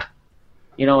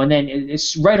you know, and then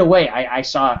it's right away. I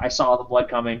saw all the blood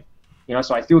coming. You know,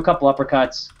 so I threw a couple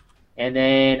uppercuts, and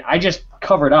then I just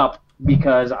covered up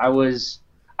because I was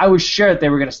sure that they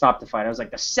were going to stop the fight. I was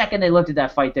like, the second they looked at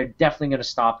that fight, they're definitely going to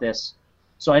stop this.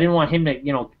 So I didn't want him to,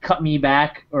 you know, cut me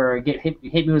back or hit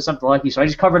me with something lucky. So I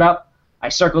just covered up. I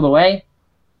circled away.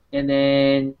 And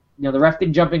then, you know, the ref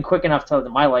didn't jump in quick enough to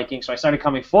my liking, so I started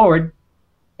coming forward,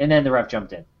 and then the ref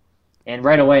jumped in. And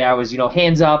right away I was, you know,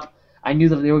 hands up. I knew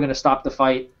that they were going to stop the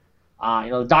fight. You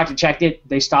know, the doctor checked it.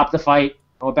 They stopped the fight.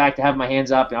 I went back to have my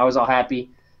hands up, and I was all happy.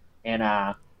 And,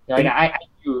 you know, like, I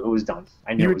knew it was done.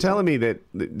 I knew you were telling me that,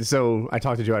 so I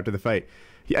talked to Joe after the fight.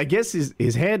 I guess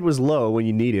his head was low when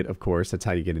you need it, of course. That's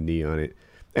how you get a knee on it.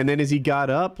 And then as he got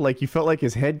up, like, you felt like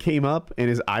his head came up and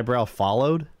his eyebrow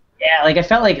followed. Yeah, like I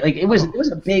felt like it was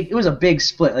a big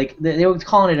split. Like they were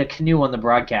calling it a canoe on the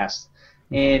broadcast,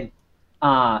 and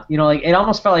like it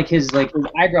almost felt like his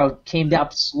eyebrow came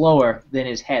up slower than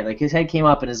his head. Like his head came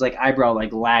up and his eyebrow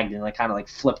lagged and kind of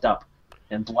flipped up,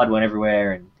 and blood went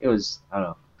everywhere, and it was, I don't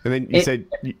know. And then you said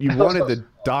you wanted the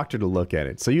doctor to look at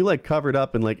it, so you covered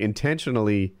up and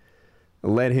intentionally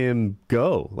let him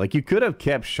go. Like you could have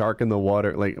kept shark in the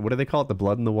water. Like what do they call it? The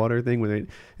blood in the water thing.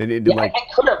 I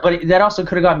could have, but that also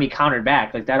could have got me countered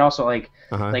back. Like that also running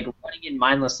in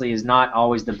mindlessly is not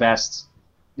always the best,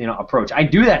 approach. I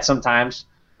do that sometimes,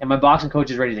 and my boxing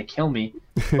coach is ready to kill me.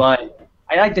 But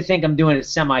I like to think I'm doing it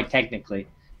semi-technically.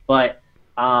 But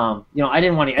I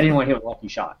didn't want to hit a lucky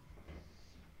shot.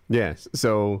 Yes.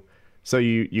 So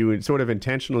you would sort of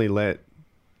intentionally let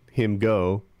him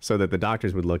go so that the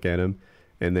doctors would look at him,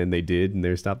 and then they did, and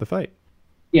they stopped the fight.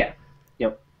 Yeah.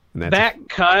 Yep. And that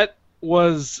cut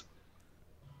was.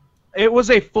 It was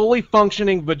a fully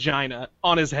functioning vagina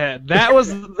on his head. That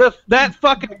was that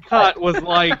fucking cut was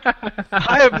like,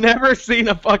 I have never seen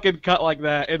a fucking cut like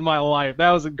that in my life.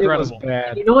 That was incredible. It was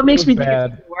bad. You know what makes me think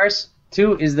it's even worse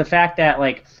too is the fact that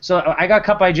so I got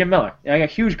cut by Jim Miller. I got a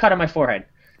huge cut on my forehead.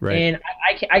 Right. And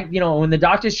I when the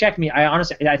doctors checked me,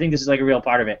 I think this is a real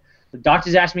part of it. The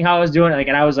doctors asked me how I was doing,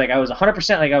 and I was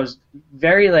 100%, I was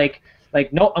very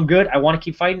no, I'm good. I want to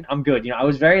keep fighting. I'm good. I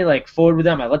was very forward with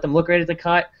them. I let them look right at the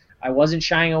cut. I wasn't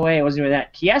shying away. I wasn't doing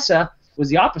that. Chiesa was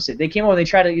the opposite. They came over. They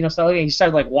tried to start looking. He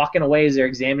started walking away as they're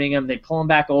examining him. They pull him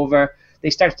back over.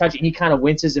 They start to touch it, and he kind of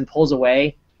winces and pulls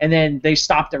away, and then they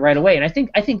stopped it right away. And I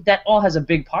think that all has a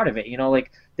big part of it.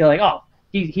 They're like, oh,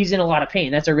 he's in a lot of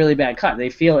pain. That's a really bad cut. They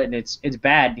feel it, and it's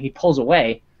bad. And he pulls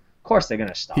away. Of course, they're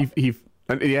gonna stop.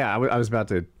 I was about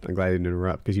to. I'm glad I didn't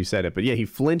interrupt because you said it. But yeah, he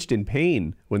flinched in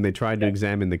pain when they tried to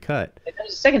examine the cut. And that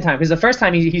was the second time, because the first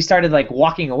time he started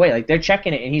walking away. They're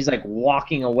checking it, and he's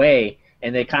walking away,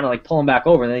 and they kind of pull him back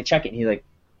over, and then they check it, and he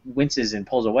winces and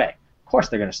pulls away. Of course,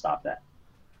 they're gonna stop that.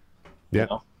 Yeah.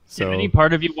 So did any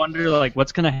part of you wonder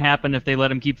what's gonna happen if they let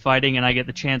him keep fighting and I get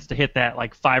the chance to hit that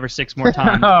 5 or 6 more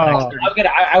times?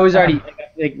 I was already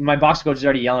my box coach is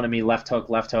already yelling at me, left hook,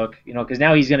 because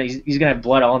now he's gonna have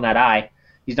blood all in that eye.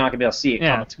 He's not gonna be able to see it.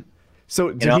 Yeah.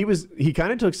 So he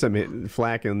kind of took some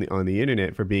flack on the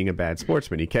internet for being a bad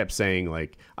sportsman. He kept saying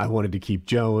I wanted to keep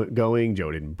Joe going.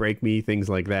 Joe didn't break me. Things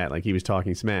like that. He was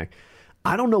talking smack.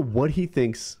 I don't know what he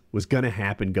thinks was going to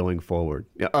happen going forward,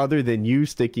 other than you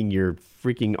sticking your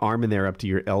freaking arm in there up to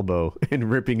your elbow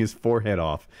and ripping his forehead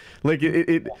off.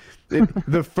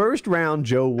 The first round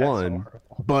Joe won,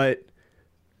 but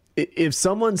if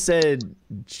someone said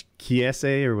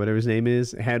Chiesa or whatever his name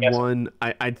is had won,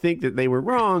 I'd think that they were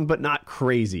wrong, but not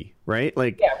crazy, right?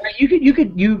 Yeah, right.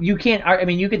 You can't. I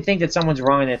mean, you could think that someone's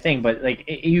wrong in their thing, but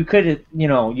you could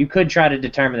try to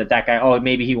determine that guy. Oh,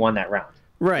 maybe he won that round.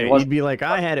 Right. You'd be like,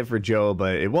 I had it for Joe,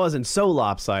 but it wasn't so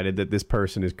lopsided that this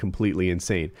person is completely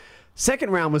insane.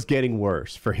 Second round was getting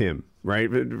worse for him, right?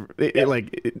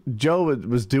 Joe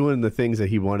was doing the things that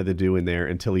he wanted to do in there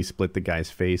until he split the guy's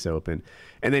face open.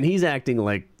 And then he's acting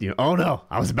oh no,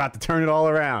 I was about to turn it all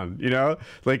around, I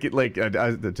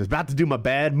was about to do my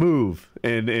bad move.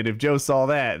 And if Joe saw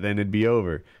that, then it'd be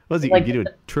over. What was he going to do,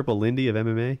 a triple Lindy of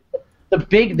MMA? The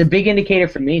big indicator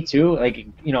for me too,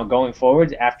 going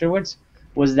forward afterwards,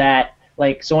 was that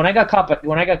so when I got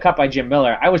cut by Jim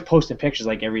Miller, I was posting pictures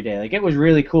every day. It was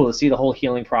really cool to see the whole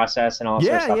healing process and all that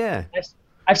sort of stuff. Yeah.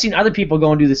 I've seen other people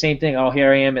go and do the same thing. Oh,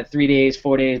 here I am at 3 days,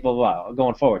 4 days, blah blah blah,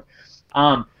 going forward.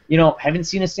 Haven't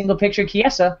seen a single picture of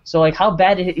Chiesa. So how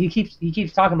bad he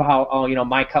keeps talking about how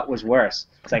my cut was worse.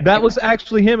 It's that was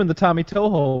actually him in the Tommy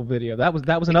Toho video. That was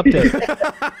an update.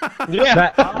 Yeah,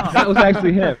 that was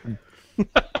actually him.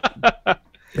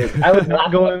 I was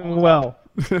not going well.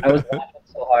 I was laughing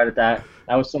so hard at that.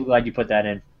 I was so glad you put that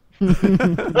in.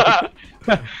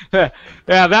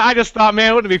 I just thought,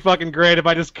 man, wouldn't it be fucking great if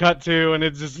I just cut to and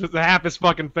it's just half his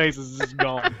fucking face is just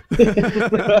gone.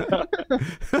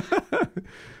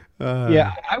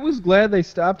 Yeah, I was glad they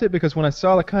stopped it because when I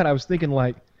saw the cut, I was thinking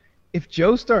if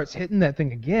Joe starts hitting that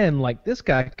thing again, this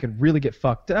guy could really get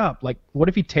fucked up. What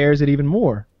if he tears it even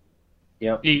more?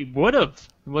 Yep. He would have.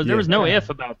 There was no if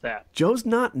about that. Joe's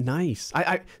not nice.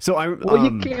 Well,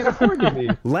 you can't afford to be.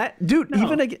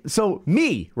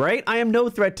 Me, right? I am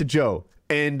no threat to Joe,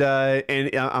 and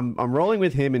I'm rolling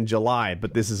with him in July,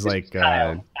 but this is I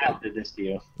did this to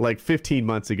you. 15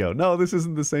 months ago. No, this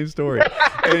isn't the same story.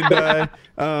 And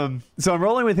so I'm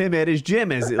rolling with him at his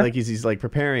gym as he's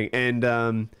preparing,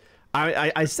 and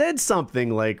I said something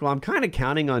like, well, I'm kind of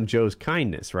counting on Joe's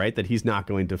kindness, right? That he's not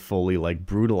going to fully like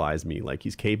brutalize me like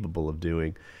he's capable of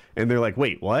doing. And they're like,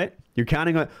 wait, what? You're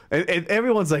counting on... And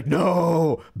everyone's like,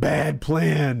 no, bad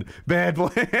plan, bad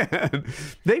plan.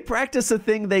 They practice a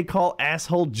thing they call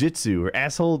asshole jitsu or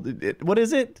asshole... What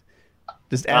is it?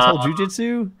 Just asshole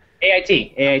jujitsu?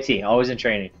 AIT, always in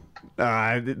training.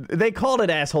 They called it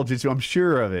asshole jitsu, I'm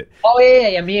sure of it. Oh,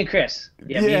 yeah, me and Chris.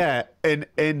 Yeah, and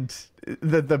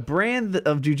the brand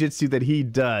of jujitsu that he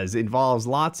does involves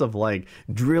lots of like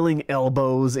drilling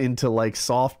elbows into like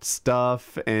soft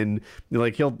stuff, and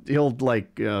like he'll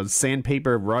like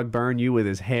sandpaper rug burn you with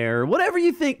his hair. Whatever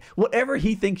he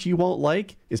thinks you won't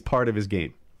like is part of his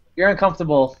game. You're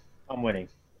uncomfortable, I'm winning.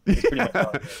 It's pretty much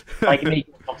all. Like, make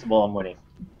you uncomfortable, I'm winning.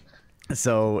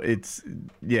 So it's,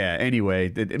 yeah,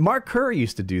 anyway, Mark Kerr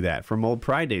used to do that from old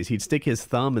Pride days. He'd stick his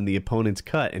thumb in the opponent's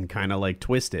cut and kind of like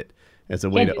twist it as a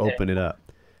way to open it up.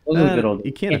 Those are good old.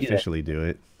 You can't officially do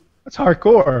it. That's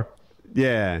hardcore.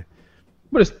 Yeah.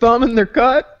 Put his thumb in their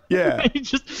cut? Yeah. You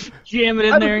just jam it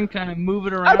in there and kind of move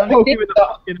it around. I'd poke him in the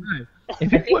fucking eye.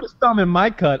 If he put his thumb in my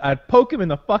cut, I'd poke him in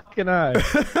the fucking eye.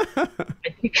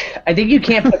 I think you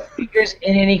can't put fingers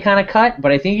in any kind of cut,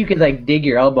 but I think you could like dig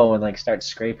your elbow and like start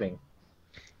scraping.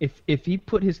 If he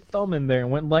put his thumb in there and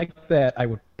went like that, I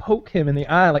would poke him in the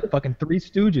eye like fucking Three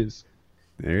Stooges.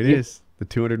 There it is. The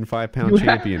 205-pound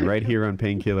champion right here on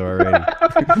Painkiller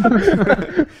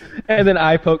already. And then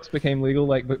eye pokes became legal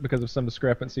like because of some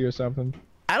discrepancy or something.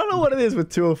 I don't know what it is with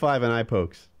 205 and eye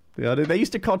pokes. You know, they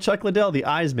used to call Chuck Liddell the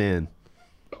Eyes Man.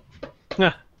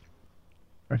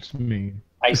 That's mean.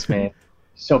 Iceman.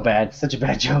 So bad. Such a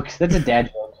bad joke. That's a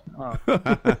dad joke.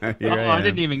 I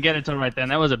didn't even get it till right then.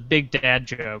 That was a big dad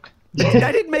joke.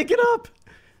 I didn't make it up.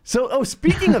 So,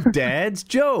 speaking of dads,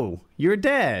 Joe, you're a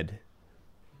dad.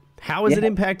 How has it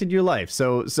impacted your life?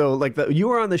 So like you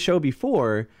were on the show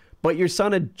before, but your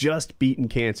son had just beaten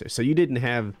cancer, so you didn't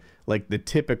have like the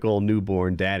typical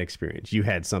newborn dad experience. You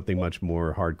had something much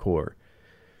more hardcore.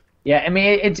 Yeah, I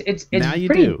mean it's now you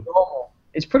pretty do. normal.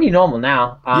 It's pretty normal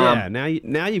now. Yeah,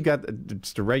 now you've got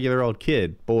just a regular old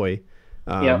kid boy.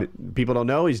 People don't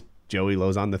know he's Joey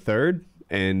Lozon III,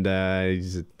 and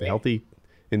he's healthy.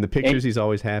 In the pictures, he's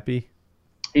always happy.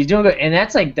 He's doing good, and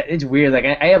that's like it's weird. Like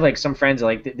I have like some friends that,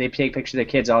 like they take pictures of their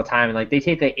kids all the time, and like they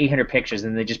take like 800 pictures,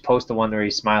 and they just post the one where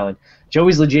he's smiling.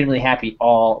 Joey's legitimately happy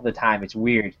all the time. It's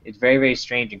weird. It's very very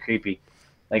strange and creepy.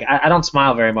 Like I don't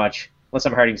smile very much unless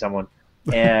I'm hurting someone.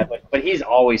 Yeah, but he's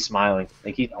always smiling.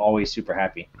 Like he's always super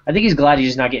happy. I think he's glad he's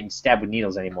just not getting stabbed with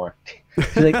needles anymore.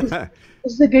 He's like,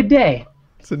 this is a good day.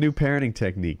 It's a new parenting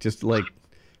technique. Just like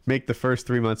make the first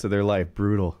 3 months of their life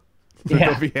brutal.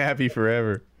 Yeah. They'll be happy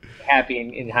forever. Happy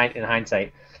in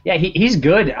hindsight. Yeah, he's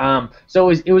good. So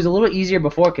it was a little easier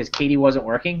before because Katie wasn't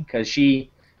working because she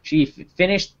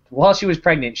finished while she was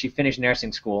pregnant. She finished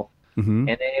nursing school, and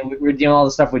then we were dealing all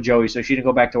the stuff with Joey, so she didn't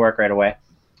go back to work right away.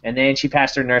 And then she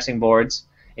passed her nursing boards,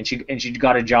 and she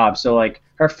got a job. So like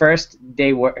her first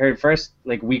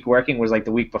week working was like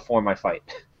the week before my fight.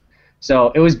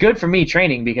 So it was good for me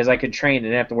training because I could train and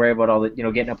didn't have to worry about all the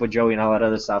getting up with Joey and all that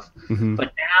other stuff.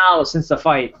 But now since the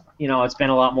fight, it's been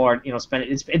a lot more. It's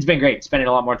been great spending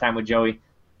a lot more time with Joey.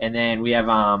 And then we have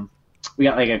we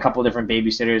got like a couple different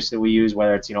babysitters that we use,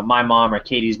 whether it's my mom or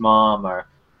Katie's mom, or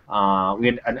we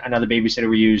had another babysitter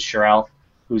we use, Sherelle,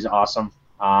 who's awesome.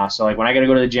 So like when I gotta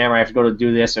go to the gym or I have to go to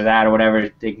do this or that or whatever,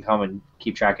 they can come and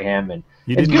keep track of him. And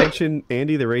you didn't mention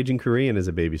Andy, the Raging Korean, as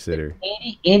a babysitter.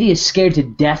 Andy is scared to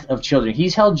death of children.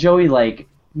 He's held Joey like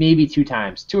maybe 2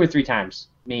 or 3 times,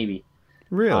 maybe.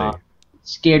 Really?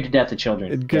 Scared to death of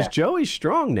children. Because Joey's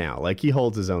strong now. Like he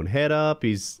holds his own head up.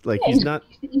 He's like he's not.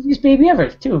 He's the easiest baby ever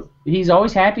too. He's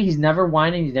always happy. He's never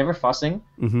whining. He's never fussing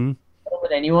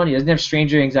with anyone. He doesn't have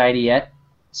stranger anxiety yet.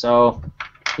 So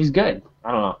he's good.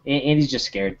 I don't know. Andy's just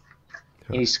scared.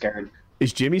 Andy's scared.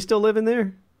 Is Jimmy still living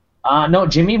there? No,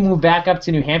 Jimmy moved back up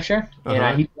to New Hampshire,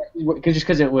 and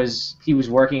because he was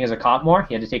working as a cop more,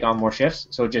 he had to take on more shifts,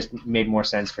 so it just made more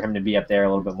sense for him to be up there a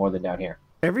little bit more than down here.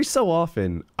 Every so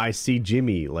often, I see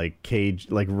Jimmy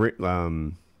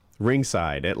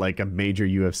ringside at like a major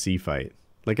UFC fight.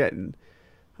 Like I'm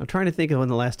trying to think of when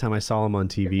the last time I saw him on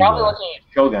TV. You're probably looking at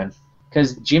Shogun,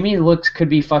 because Jimmy could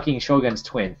be fucking Shogun's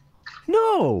twin.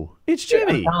 No, it's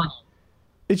Jimmy.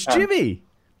 It's Jimmy.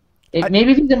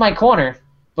 Maybe if he's in my corner,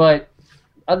 but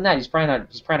other than that, he's probably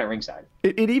not ringside.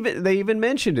 They even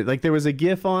mentioned it. Like there was a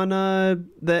GIF on the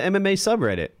MMA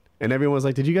subreddit, and everyone was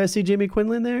like, "Did you guys see Jimmy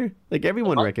Quinlan there?" Like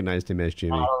everyone recognized him as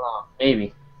Jimmy. I don't know.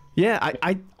 Maybe. Yeah,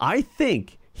 I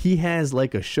think he has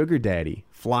like a sugar daddy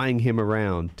flying him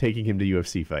around, taking him to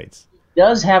UFC fights. He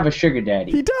does have a sugar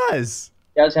daddy. He does.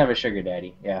 does have a sugar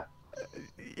daddy. Yeah.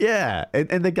 Yeah,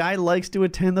 and the guy likes to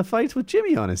attend the fights with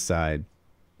Jimmy on his side.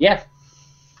 Yeah.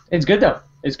 It's good though.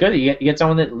 It's good. You get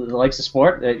someone that likes the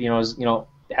sport, that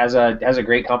has a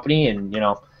great company, and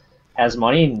has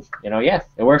money, and yeah,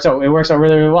 it works out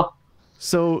really, really well.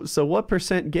 So what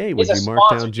percent gay would It's you a mark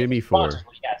sponsor. down Jimmy It's a for? sponsor.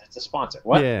 Yeah, it's a sponsor.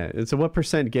 What? Yeah, and so what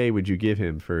percent gay would you give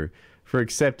him for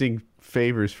accepting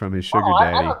favors from his sugar Oh,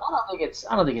 daddy?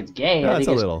 I don't think it's gay. No, I it's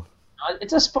think a little.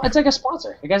 It's like a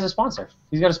sponsor. The guy's a sponsor.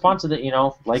 He's got a sponsor that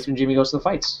likes when Jimmy goes to the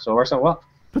fights, so it works out well.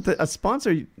 But a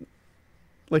sponsor,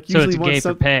 like, So usually it's wants gay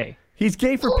for pay. He's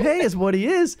gay for pay, is what he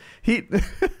is. He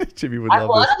Jimmy would I love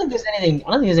don't this. think there's anything.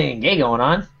 I don't think there's anything gay going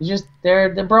on. It's just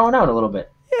they're broing out a little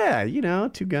bit. Yeah,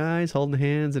 two guys holding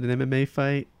hands in an MMA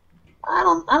fight. I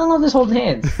don't know if this holding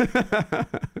hands.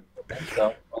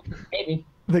 So maybe.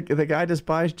 The guy just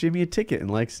buys Jimmy a ticket and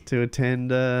likes to attend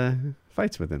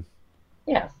fights with him.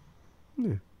 Yeah.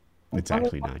 It's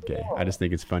actually not gay. I just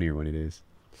think it's funnier when it is.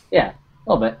 Yeah.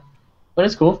 A little bit, but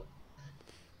it's cool.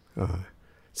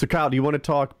 So Kyle, do you want to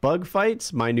talk bug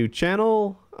fights? My new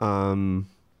channel. Something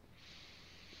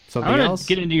I'm gonna else?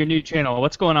 get into your new channel.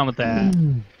 What's going on with that?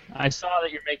 I saw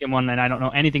that you're making one, and I don't know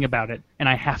anything about it, and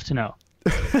I have to know.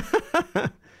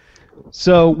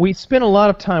 So we spent a lot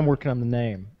of time working on the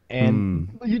name. And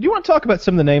do you want to talk about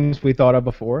some of the names we thought of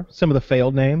before? Some of the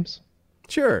failed names?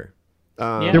 Sure.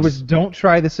 Yeah. There was "Don't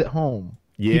Try This at Home."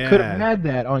 Yeah. You could have had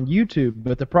that on YouTube,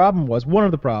 but the problem was, one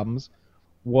of the problems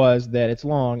was that it's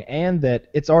long and that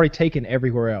it's already taken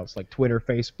everywhere else, like Twitter,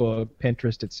 Facebook,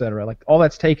 Pinterest, etc. Like all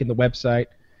that's taken, the website.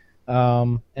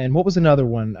 And what was another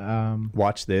one?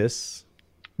 Watch this.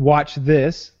 Watch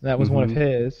This. That was one of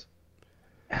his.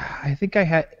 I think I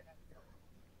had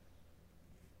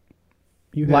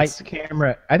You had Lights,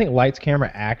 Camera. I think Lights,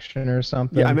 Camera, Action or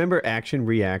something. Yeah, I remember Action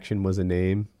Reaction was a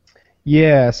name.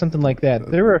 Yeah, something like that.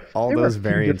 There were All there those a few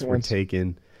variants different were ones.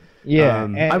 taken. Yeah,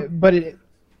 I- but it,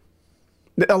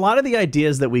 A lot of the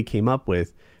ideas that we came up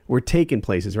with were taken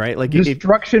places, right? Like if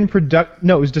Destruction Product.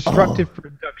 No, it was Destructive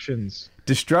Productions.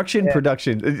 Destruction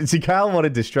Production. See, Kyle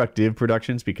wanted Destructive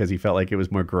Productions because he felt like it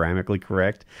was more grammatically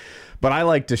correct. But I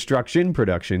like Destruction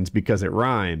Productions because it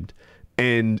rhymed.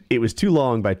 And it was too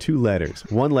long by 2 letters.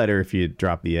 1 letter if you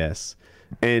drop the S.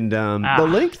 And the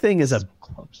link thing is a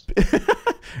Close.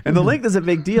 and the link is a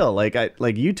big deal. Like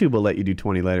YouTube will let you do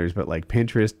 20 letters, but like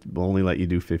Pinterest will only let you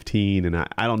do 15, and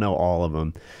I don't know all of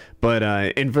them. But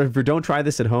and for Don't Try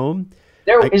This at Home,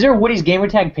 Is there Woody's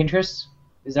Gamertag Pinterest?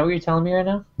 Is that what you're telling me right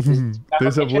now?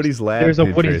 there's a Woody's Lab. There's a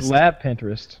Pinterest. Woody's Lab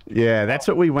Pinterest. Yeah, that's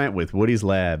what we went with, Woody's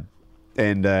Lab.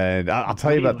 And I'll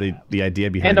tell you about the idea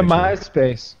behind And a the channel.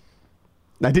 MySpace.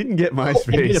 I didn't get You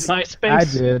need a MySpace. MySpace. I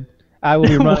did. I will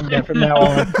be running that from now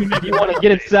on. If you want to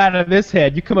get inside of this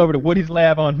head, you come over to Woody's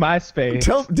Lab on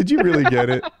MySpace. Did you really get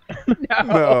it?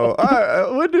 No,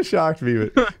 it wouldn't have shocked me.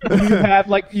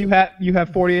 But you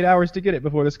have 48 hours to get it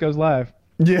before this goes live.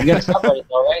 You got a subreddit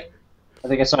though, right? I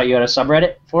think I saw you had a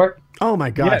subreddit for it. Oh my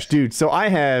gosh, Yes. dude! So I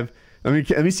have.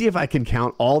 Let me see if I can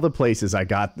count all the places I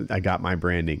got my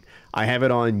branding. I have it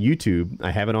on YouTube.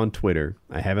 I have it on Twitter.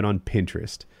 I have it on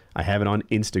Pinterest. I have it on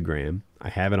Instagram. I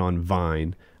have it on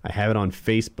Vine. I have it on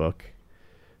Facebook.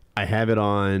 I have it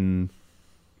on.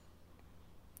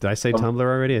 Did I say Tumblr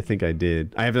already? I think I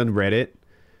did. I have it on Reddit.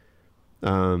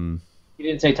 You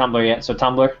didn't say Tumblr yet, so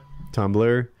Tumblr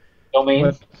Tumblr. domain.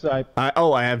 Website.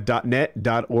 I have .net,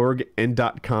 .org, and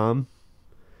 .com.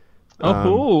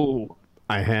 Oh,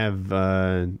 I have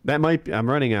I'm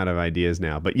running out of ideas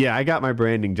now, but yeah, I got my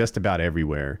branding just about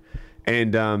everywhere.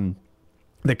 And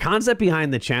the concept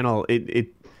behind the channel, it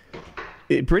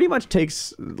pretty much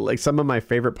takes like some of my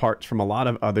favorite parts from a lot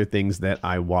of other things that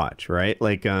I watch, right?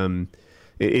 Like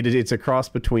it's a cross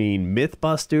between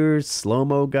Mythbusters,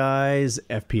 Slow-Mo Guys,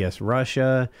 FPS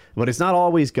Russia, but it's not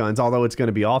always guns, although it's going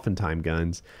to be oftentimes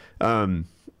guns.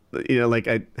 Like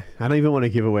I don't even want to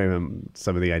give away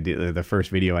some of the first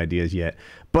video ideas yet,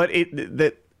 but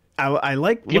I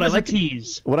like give what us I like. a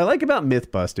tease. What I like about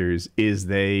Mythbusters is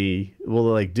they will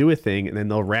like do a thing and then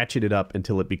they'll ratchet it up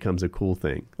until it becomes a cool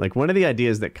thing. Like one of the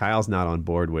ideas that Kyle's not on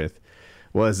board with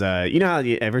was how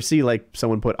you ever see like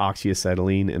someone put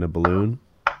oxyacetylene in a balloon?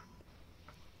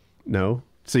 No.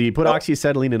 So you put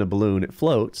oxyacetylene in a balloon, it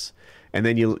floats, and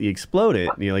then you explode it,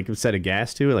 and you like set a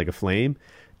gas to it, like a flame,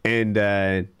 and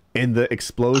the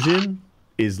explosion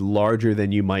is larger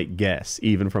than you might guess,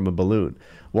 even from a balloon.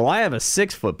 Well, I have a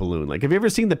 6-foot balloon. Like, have you ever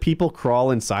seen the people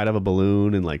crawl inside of a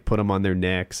balloon and like put them on their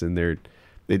necks, and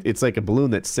it's like a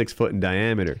balloon that's 6 foot in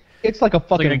diameter. It's like a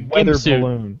fucking like a weather gimp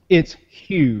balloon. It's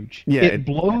huge. Yeah, it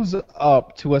blows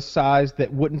up to a size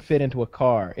that wouldn't fit into a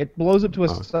car. It blows up to a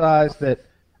size that,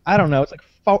 I don't know, it's like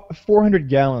 400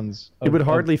 gallons. It would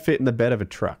hardly fit in the bed of a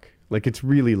truck. Like, it's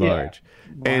really large.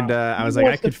 And I was He like, I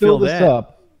wants to could fill this that.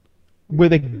 up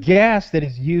with a gas that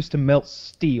is used to melt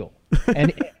steel.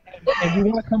 And and we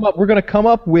want to come up. We're going to come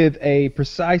up with a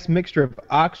precise mixture of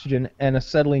oxygen and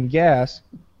acetylene gas,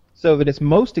 so that it's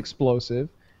most explosive.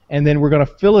 And then we're going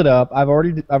to fill it up. I've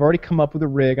already come up with a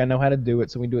rig. I know how to do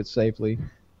it, so we can do it safely.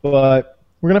 But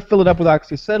we're going to fill it up with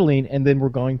oxyacetylene, and then we're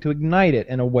going to ignite it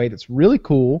in a way that's really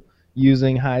cool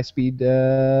using high-speed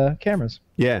cameras.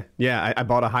 Yeah. I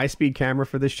bought a high-speed camera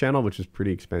for this channel, which was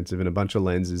pretty expensive, and a bunch of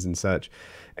lenses and such.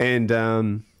 And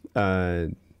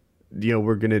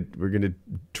we're gonna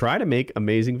try to make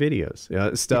amazing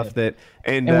videos, stuff that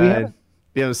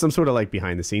some sort of like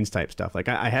behind the scenes type stuff. Like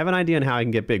I have an idea on how I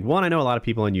can get big. One, I know a lot of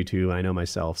people on YouTube. I know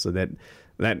myself, so that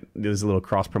there's a little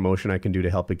cross promotion I can do to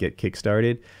help it get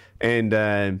kickstarted.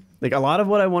 And like a lot of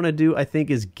what I want to do, I think,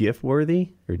 is GIF worthy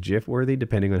or GIF worthy,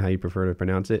 depending on how you prefer to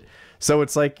pronounce it. So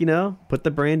it's like, put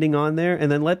the branding on there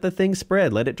and then let the thing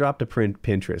spread. Let it drop to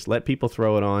Pinterest. Let people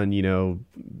throw it on,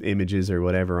 images or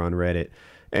whatever on Reddit.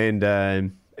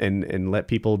 And let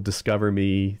people discover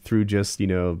me through just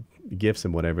GIFs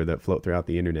and whatever that float throughout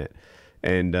the internet,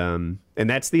 and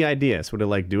that's the idea. Sort of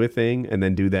like do a thing and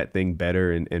then do that thing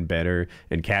better and better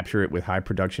and capture it with high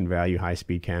production value, high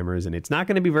speed cameras. And it's not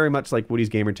going to be very much like Woody's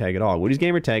Gamertag at all. Woody's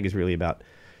Gamertag is really about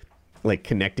like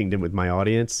connecting them with my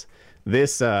audience.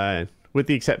 This, with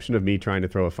the exception of me trying to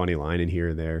throw a funny line in here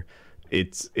or there,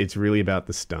 it's really about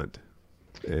the stunt.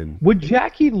 And would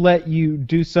Jackie let you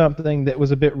do something that was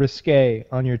a bit risque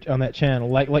on that channel?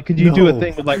 Like could you do a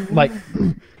thing with like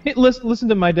hey, listen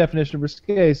to my definition of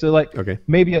risque. So like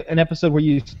maybe an episode where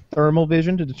you use thermal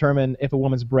vision to determine if a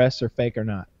woman's breasts are fake or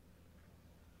not.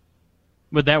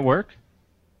 Would that work?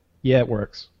 Yeah, it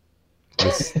works.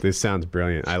 This sounds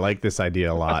brilliant. I like this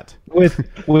idea a lot. With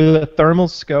a thermal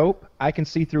scope, I can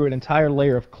see through an entire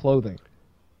layer of clothing.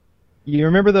 You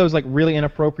remember those like really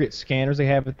inappropriate scanners they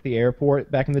have at the airport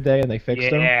back in the day, and they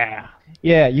fixed them?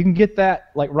 Yeah, you can get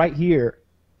that like right here,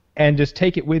 and just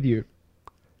take it with you.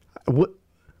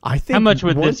 I think how much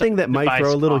would one thing that might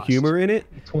throw a little humor in it,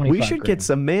 we should $25,000. get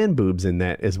some man boobs in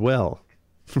that as well,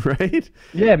 right?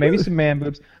 Yeah, maybe some man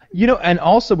boobs. And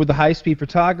also with the high-speed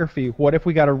photography, what if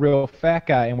we got a real fat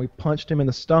guy and we punched him in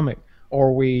the stomach?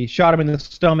 Or we shot him in the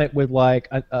stomach with like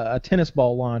a tennis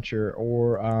ball launcher,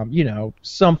 or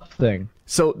something.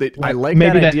 So I like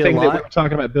maybe that idea thing a lot. that we were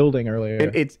talking about building earlier.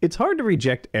 And it's hard to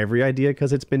reject every idea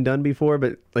because it's been done before.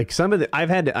 But like I've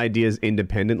had ideas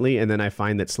independently, and then I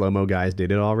find that slow-mo guys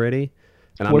did it already.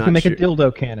 And what if we make a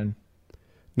dildo cannon?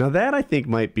 Now that I think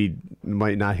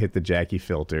might not hit the Jackie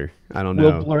filter. I don't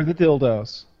know. We'll blur the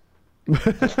dildos.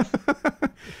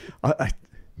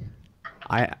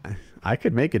 I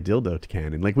could make a dildo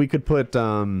cannon. Like we could put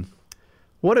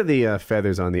what are the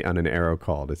feathers on an arrow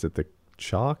called? Is it the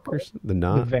chalk or the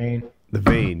knot? The vane. The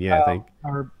vane, yeah, I think.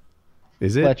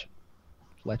 Is it?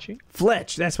 Fletching?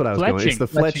 Fletch. That's what I was going. It's the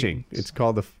fletching. It's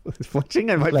called the fletching.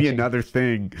 That might be another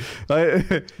thing.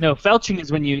 No, felching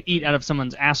is when you eat out of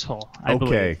someone's asshole. I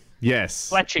believe. Yes.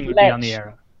 Fletching would be on the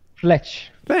arrow. Fletch.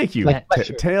 Thank you,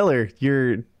 Taylor.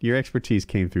 Your expertise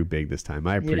came through big this time.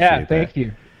 I appreciate that. Yeah, thank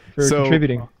you for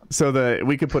contributing. So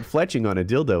we could put fletching on a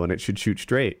dildo and it should shoot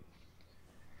straight.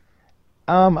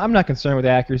 I'm not concerned with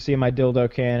the accuracy of my dildo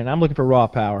cannon. I'm looking for raw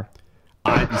power.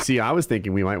 I was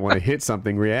thinking we might want to hit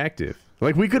something reactive.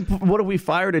 Like what if we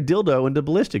fired a dildo into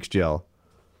ballistics gel?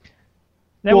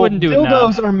 That wouldn't do it.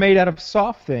 Dildos are made out of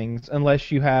soft things unless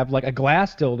you have like a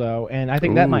glass dildo, and I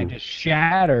think that might just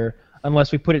shatter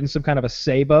unless we put it in some kind of a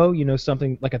sabo,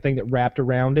 something like a thing that wrapped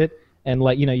around it. And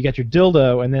like you got your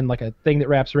dildo, and then like a thing that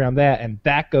wraps around that, and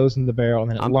that goes in the barrel,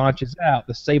 and then it launches out.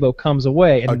 The sabo comes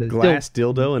away, and a the glass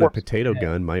dildo and a potato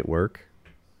gun might work.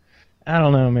 I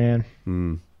don't know, man.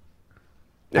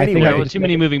 Anyway, there were too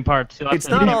many moving parts. It's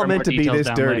not all meant to be this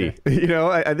dirty.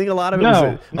 I think a lot of it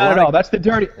was not at all. That's the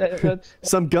dirty.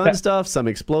 Some gun stuff, some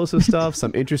explosive stuff,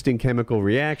 some interesting chemical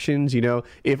reactions.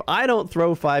 If I don't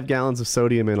throw 5 gallons of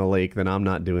sodium in a lake, then I'm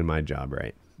not doing my job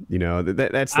right.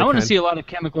 That's. I want to see a lot of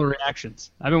chemical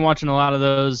reactions. I've been watching a lot of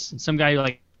those. Some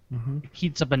guy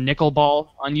heats up a nickel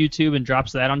ball on YouTube and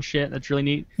drops that on shit. That's really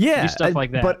neat. Yeah, do stuff like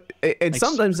that. But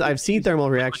sometimes I've seen thermal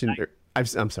reaction.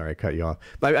 I'm sorry, I cut you off.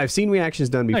 I've seen reactions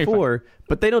done before,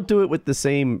 but they don't do it with the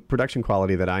same production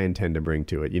quality that I intend to bring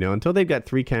to it. Until they've got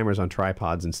 3 cameras on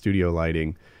tripods and studio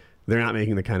lighting, they're not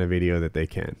making the kind of video that they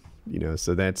can.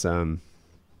 So that's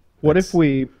What if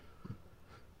we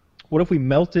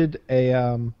melted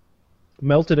a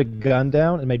gun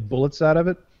down and made bullets out of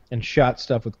it and shot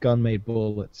stuff with gun-made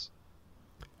bullets?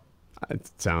 It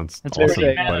sounds That's awesome,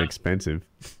 very but expensive.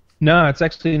 No, it's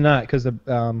actually not because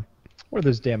the what are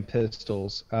those damn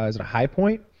pistols? Is it a High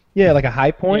Point? Yeah, like a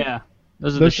High Point. Yeah,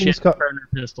 those are Those the things shit co- burner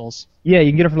pistols. Yeah,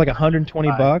 you can get them for like 120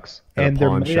 Right. bucks, At a and they're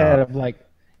pawn made shop. out of like,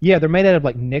 yeah, they're made out of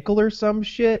like nickel or some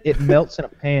shit. It melts in a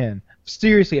pan.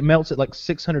 Seriously, it melts at like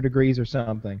 600 degrees or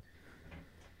something.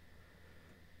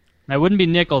 That wouldn't be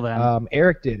nickel then.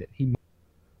 Eric did it.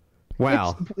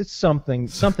 Wow. It's something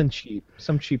cheap,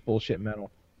 some cheap bullshit metal.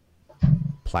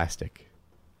 Plastic.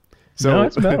 No,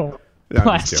 it's metal.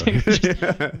 I'm just Plastic.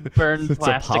 joking. Burn It's a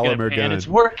plastic in a polymer pan. gun. It's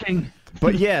working.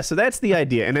 But yeah, so that's the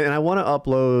idea, and I want to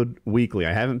upload weekly.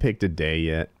 I haven't picked a day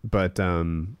yet, but you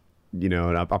know,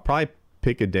 and I'll probably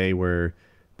pick a day where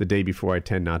the day before I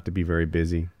tend not to be very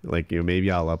busy. Like, you know,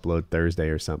 maybe I'll upload Thursday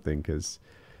or something because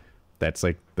that's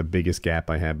like the biggest gap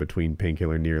I have between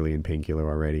Painkiller Nearly and Painkiller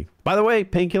Already. By the way,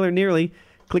 Painkiller Nearly,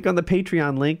 click on the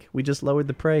Patreon link. We just lowered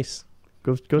the price.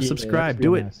 Go Yeah, subscribe. that's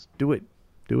Do real it. nice. Do it.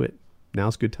 Do it.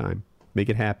 Now's a good time. Make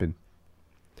it happen.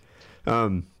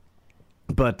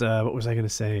 But what was I gonna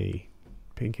say?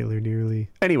 Painkiller Nearly.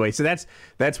 Anyway, so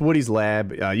that's Woody's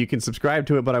Lab. You can subscribe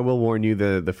to it, but I will warn you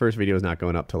the first video is not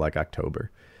going up till like October.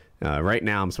 Right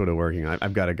now, I'm sort of working.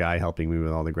 I've got a guy helping me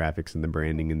with all the graphics and the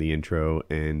branding and the intro,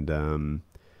 and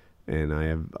I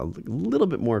have a little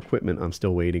bit more equipment I'm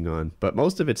still waiting on, but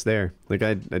most of it's there. Like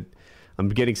I'm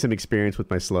getting some experience with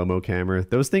my slow-mo camera.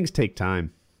 Those things take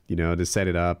time, you know, to set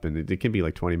it up, and it can be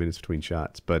like 20 minutes between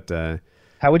shots. But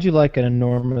How would you like an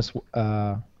enormous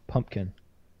pumpkin?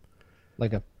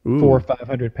 Like a Ooh. 400 or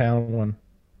 500 pound one.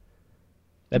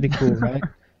 That'd be cool, right?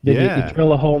 Then Yeah. you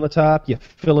drill a hole in the top, you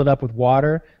fill it up with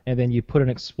water, and then you put an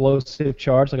explosive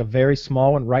charge, like a very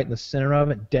small one, right in the center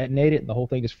of it, detonate it, and the whole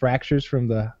thing just fractures from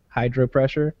the hydro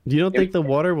pressure. you don't think the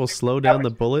water will slow down the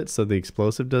bullet so the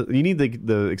explosive does? You need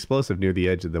the explosive near the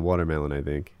edge of the watermelon, I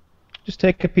think. Just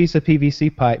take a piece of PVC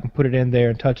pipe and put it in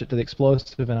there and touch it to the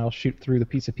explosive, and I'll shoot through the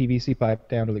piece of PVC pipe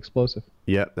down to the explosive.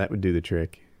 Yep, that would do the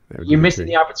trick. That would You're do missing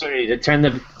trick. the opportunity to turn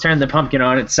the pumpkin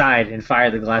on its side and fire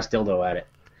the glass dildo at it.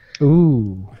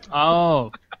 Ooh.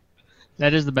 Oh,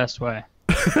 that is the best way.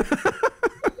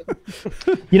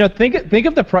 You know, think of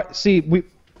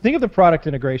the think of the product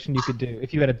integration you could do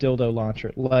if you had a dildo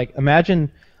launcher. Like,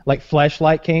 imagine like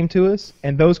Fleshlight came to us,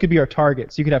 and those could be our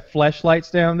targets. You could have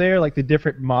Fleshlights down there, like the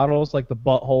different models, like the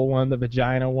butthole one, the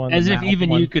vagina one. As the if mouth even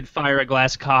one. you could fire a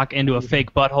glass cock into a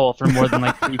fake butthole from more than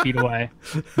like 3 feet away.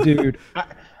 Dude.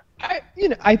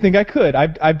 I think I could.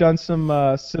 I've done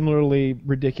some similarly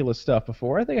ridiculous stuff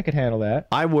before. I think I could handle that.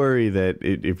 I worry that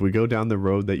if we go down the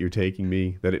road that you're taking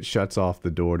me, that it shuts off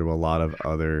the door to a lot of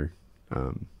other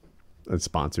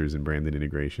sponsors and branded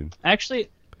integration. Actually,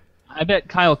 I bet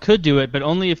Kyle could do it, but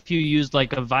only if you used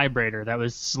like a vibrator that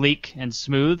was sleek and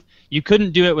smooth. You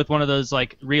couldn't do it with one of those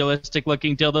like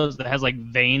realistic-looking dildos that has like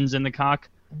veins in the cock.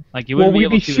 Like you Well, wouldn't we'd be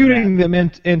be able to. shooting them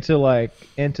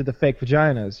into the fake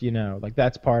vaginas, you know, like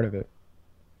that's part of it.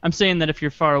 I'm saying that if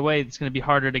you're far away, it's going to be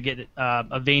harder to get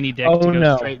a veiny dick Oh to go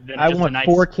no! straight than I just a want nice.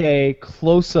 4K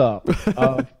close up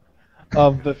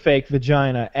of the fake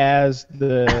vagina as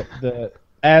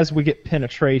we get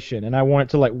penetration, and I want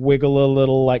it to like wiggle a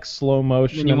little, like slow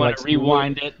motion. Then you and, want like, to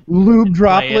rewind it. Lube play it,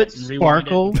 droplets and rewind it,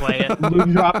 sparkle. and play it.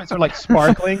 Lube droplets are like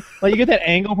sparkling. Like you get that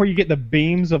angle where you get the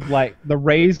beams of like the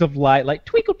rays of light, like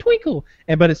twinkle twinkle,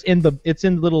 but it's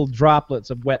in little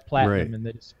droplets of wet platinum, Right. and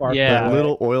they just sparkle. Yeah. That away.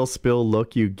 little oil spill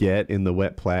look you get in the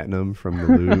wet platinum from the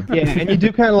lube. Yeah, and you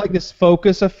do kind of like this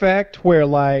focus effect where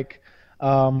like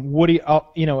Woody,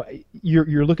 you know,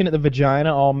 you're looking at the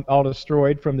vagina all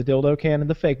destroyed from the dildo cannon,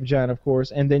 the fake vagina, of course,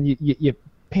 and then you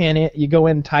pan it, you go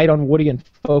in tight on Woody and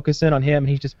focus in on him, and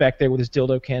he's just back there with his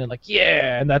dildo cannon, like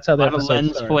yeah, and that's how A the lot of episode lens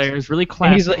starts. flares, really And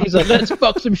classic. he's like, let's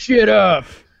fuck some shit up.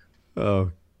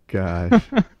 Oh, gosh.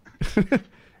 Good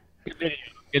video.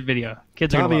 Good video.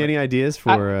 Kids are Tommy, gonna any ideas for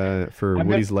I've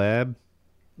Woody's Lab?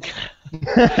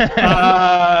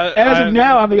 As of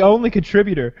now, I'm the only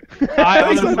contributor. I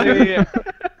honestly,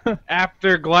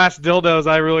 after glass dildos,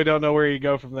 I really don't know where you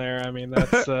go from there. I mean,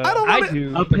 that's. I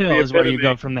do. Uphill is where you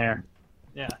go from there.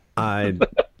 Yeah.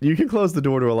 You can close the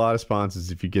door to a lot of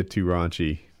sponsors if you get too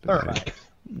raunchy. Alright.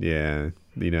 Yeah,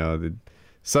 you know,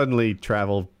 suddenly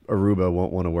Travel Aruba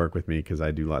won't want to work with me because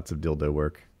I do lots of dildo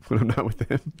work when I'm not with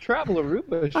them. Travel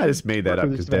Aruba. I just made that up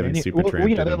because Devin's super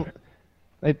tramped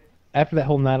it. After that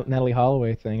whole Natalie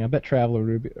Holloway thing, I bet Travel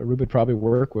Aruba would probably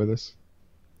work with us.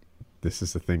 This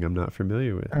is the thing I'm not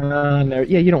familiar with. No,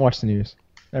 yeah, you don't watch the news.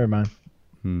 Never mind.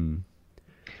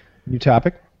 New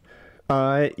topic.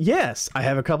 Yes, I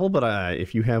have a couple, but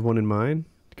if you have one in mind,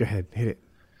 go ahead, hit it.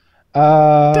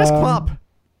 Desk Plop.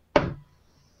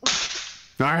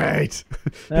 All right.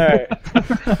 All right.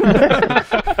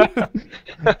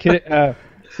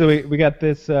 So we got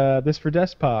this this for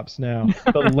desktops now.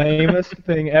 The lamest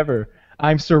thing ever.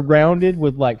 I'm surrounded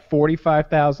with like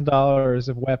 $45,000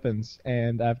 of weapons,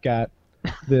 and I've got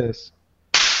this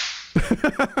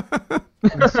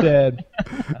instead.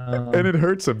 And it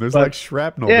hurts him. There's but- like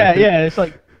shrapnel. Yeah, there. yeah. It's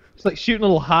like shooting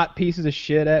little hot pieces of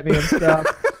shit at me and stuff.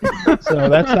 So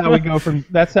that's how we go from.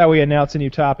 That's how we announce a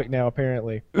new topic now.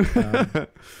 Apparently,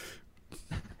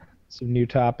 some new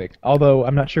topic. Although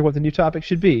I'm not sure what the new topic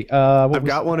should be. I've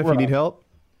got one if you need help.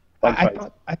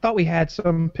 I thought we had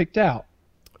some picked out.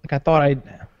 Like I thought I.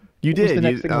 You What was did. the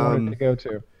next You, thing I wanted to go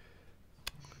to?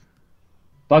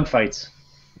 Bug fights.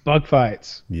 Bug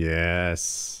fights.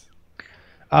 yes.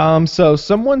 So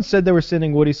someone said they were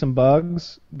sending Woody some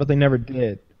bugs, but they never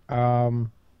did.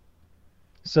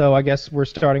 So I guess we're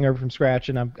starting over from scratch,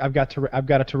 and I've got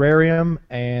a terrarium,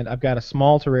 and I've got a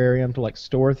small terrarium to like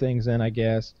store things in, I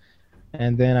guess,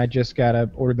 and then I just gotta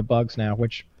order the bugs now,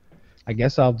 which I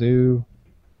guess I'll do.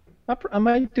 I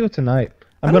might do it tonight.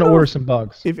 I'm I don't gonna know order if- some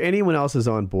bugs. If anyone else is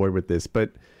on board with this,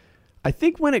 but I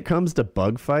think when it comes to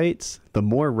bug fights, the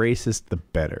more racist, the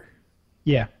better.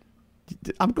 Yeah.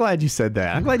 I'm glad you said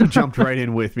that. I'm glad you jumped right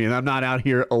in with me, and I'm not out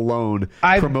here alone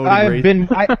I've promoting race. been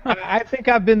I think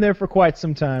I've been there for quite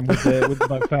some time with the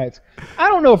bug fights. I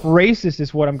don't know if racist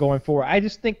is what I'm going for. I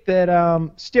just think that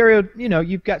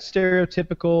you've got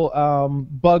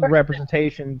stereotypical bug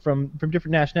representation from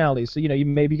different nationalities. So you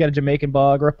maybe got a Jamaican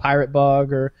bug or a pirate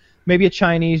bug or maybe a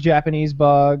Chinese, Japanese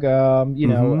bug. An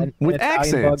With Italian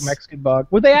accents. bug, Mexican bug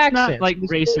with the It's accents. not like the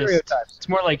racist. stereotypes. It's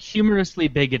more like humorously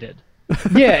bigoted.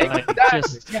 Yeah, Like, exactly.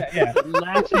 just yeah.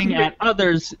 laughing at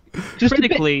others Just a bit-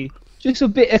 critically Just a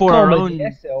bit of for our comedy. own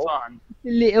That's all. fun. A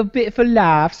little bit for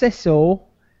laughs, that's all.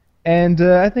 And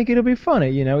I think it'll be funny.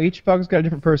 Each bug's got a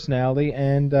different personality,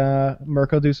 and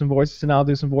Mirko will do some voices, and I'll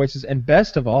do some voices, and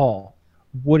best of all,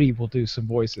 Woody will do some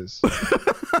voices.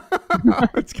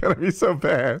 It's gonna be so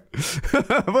bad,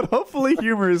 but hopefully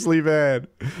humorously bad.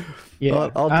 Yeah,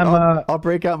 I'll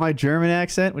break out my German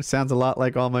accent, which sounds a lot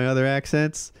like all my other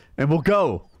accents, and we'll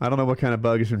go. I don't know what kind of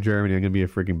bug is from Germany. I'm gonna be a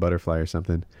freaking butterfly or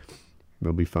something.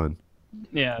 It'll be fun.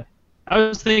 Yeah. I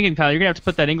was thinking, Kyle, you're going to have to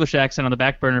put that English accent on the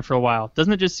back burner for a while.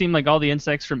 Doesn't it just seem like all the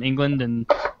insects from England and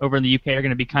over in the UK are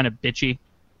going to be kind of bitchy?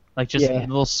 Like just Yeah.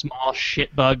 little small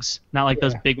shit bugs, not like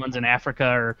those Yeah. big ones in Africa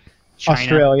or China.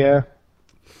 Australia.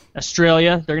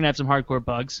 Australia, they're going to have some hardcore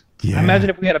bugs. Yeah. I imagine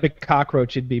if we had a big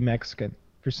cockroach, it'd be Mexican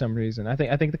for some reason. I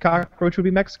think the cockroach would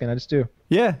be Mexican. I just do.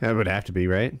 Yeah, that would have to be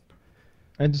right.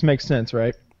 It just makes sense,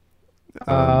 right?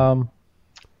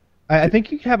 I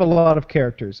think you have a lot of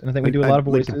characters, and I think we do a lot of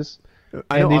voices.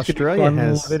 I and know these could be Australia fun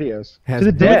has. little videos. has To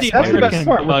the big death. What's That's the spiders. best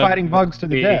part. We're bug fighting bugs to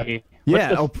the be? death. Yeah,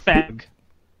 What's oh, the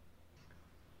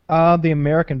fag? The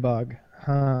American bug.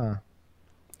 Huh.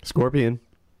 Scorpion.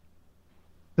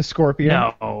 The scorpion.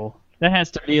 No. That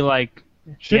has to be like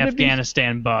the Shouldn't it be-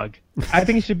 Afghanistan bug. I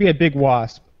think it should be a big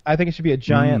wasp. I think it should be a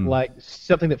giant, like,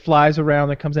 something that flies around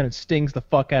that comes in and stings the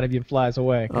fuck out of you and flies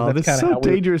away. 'cause Oh, that's that's kinda so how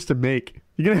we- dangerous to make.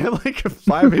 You're gonna have like a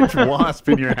 5-inch wasp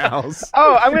in your house.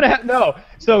 Oh, I'm gonna have no.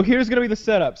 So here's gonna be the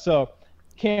setup. So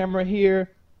camera here,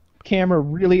 camera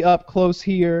really up close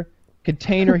here,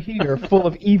 container here full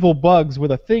of evil bugs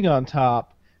with a thing on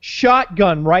top,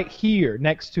 shotgun right here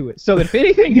next to it. So that if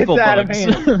anything gets Evil out of bugs.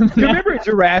 hand, you remember in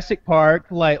Jurassic Park,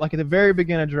 like at the very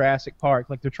beginning of Jurassic Park,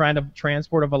 like they're trying to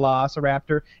transport a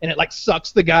velociraptor and it like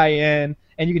sucks the guy in,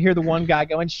 and you can hear the one guy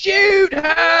going, "Shoot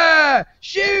her!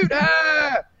 Shoot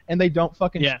her!" And they don't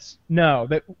fucking Yes. no,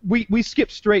 that we skip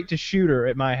straight to shooter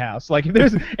at my house. Like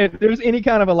if there's any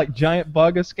kind of a like giant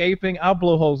bug escaping, I'll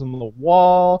blow holes in the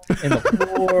wall, in the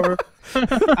floor.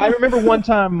 I remember one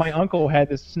time my uncle had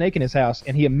this snake in his house,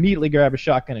 and he immediately grabbed a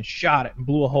shotgun and shot it and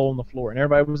blew a hole in the floor. And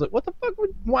everybody was like, "What the fuck?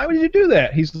 Why would you do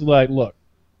that?" He's like, "Look,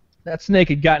 that snake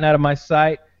had gotten out of my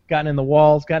sight, gotten in the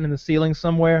walls, gotten in the ceiling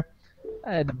somewhere.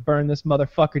 I had to burn this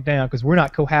motherfucker down because we're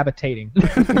not cohabitating."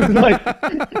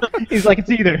 He's like, it's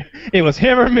either it was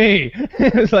him or me.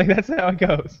 It's like that's how it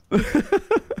goes.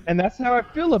 And that's how I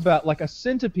feel about like a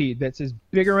centipede that's as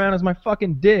big around as my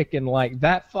fucking dick and like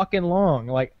that fucking long.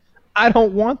 Like I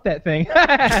don't want that thing.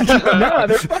 No,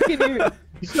 they're fucking weird.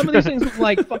 Some of these things look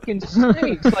like fucking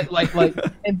snakes. Like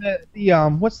and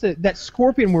the what's that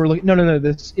scorpion we're looking? No.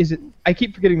 This is it. I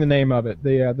keep forgetting the name of it.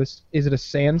 This is it a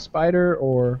sand spider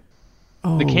or?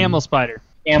 The camel spider.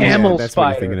 Camel that's spider.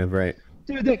 what you're thinking of, right?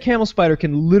 Dude, that camel spider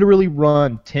can literally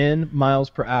run 10 miles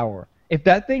per hour. If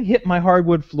that thing hit my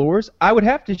hardwood floors, I would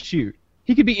have to shoot.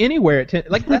 He could be anywhere at 10.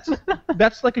 Like that's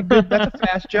like that's a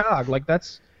fast jog. Like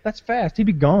that's fast. He'd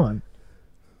be gone.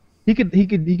 He could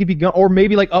be gone, or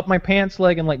maybe like up my pants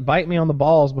leg and like bite me on the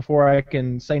balls before I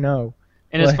can say no.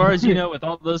 And as far as you know, with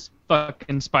all those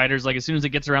fucking spiders, like as soon as it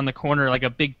gets around the corner, like a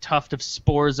big tuft of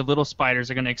spores of little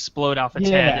spiders are gonna explode off its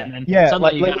head, and then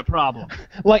suddenly you got a problem.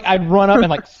 Like I'd run up and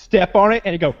like step on it,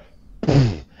 and it'd go,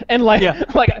 and like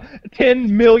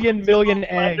 10 million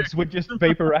eggs would just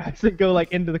vaporize and go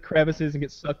like into the crevices and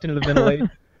get sucked into the ventilation.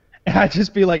 And I'd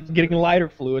just be like getting lighter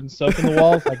fluid and soaking the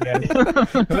walls, I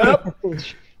guess. Well,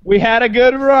 we had a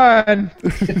good run.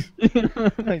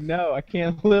 Like, no, I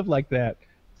can't live like that.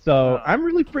 So I'm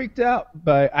really freaked out,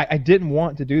 but I didn't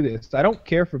want to do this. I don't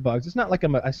care for bugs. It's not like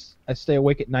I stay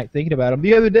awake at night thinking about them.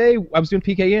 The other day I was doing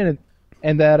PKN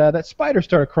and that spider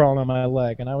started crawling on my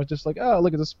leg, and I was just like, oh,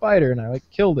 look, it's a spider, and I like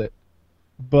killed it.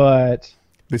 But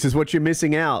this is what you're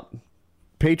missing out.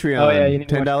 Patreon, Oh, yeah, you need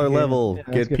to $10 watch PKN. level, Yeah,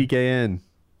 get that's good. PKN.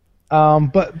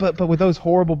 But with those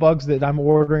horrible bugs that I'm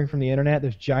ordering from the internet,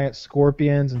 there's giant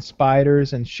scorpions and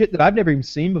spiders and shit that I've never even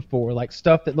seen before, like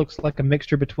stuff that looks like a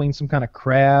mixture between some kind of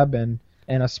crab and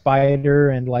a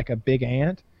spider and like a big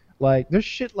ant. Like there's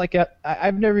shit like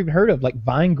I've never even heard of, like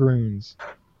vinegroons.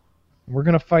 We're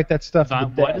gonna fight that stuff to the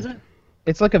death. What is it?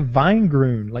 It's like a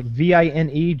vinegroon, like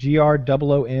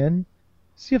VINEGROON.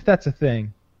 See if that's a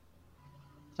thing.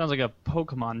 Sounds like a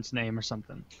Pokemon's name or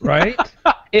something. Right?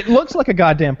 It looks like a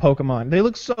goddamn Pokemon. They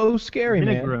look so scary,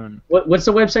 man. Vinegroon. What's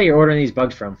the website you're ordering these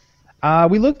bugs from?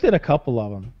 We looked at a couple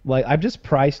of them. Like I've just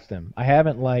priced them. I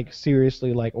haven't like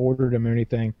seriously like ordered them or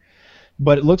anything.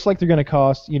 But it looks like they're gonna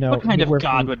cost, you know. What kind of anywhere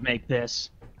god from- would make this?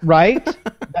 Right?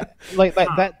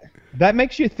 That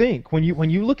makes you think when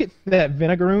you look at that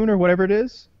Vinegaroon or whatever it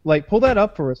is. Like pull that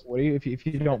up for us, Woody, if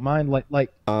you don't mind. Like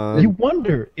you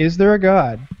wonder, is there a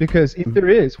god? Because if there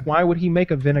is, why would he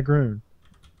make a Vinegaroon?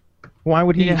 Why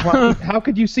would he? Yeah. How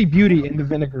could you see beauty in the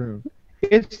Vinegaroon?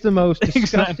 It's the most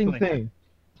disgusting Exactly. thing.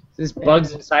 Is this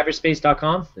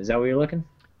bugsincyberspace.com? Is that where you're looking?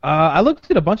 I looked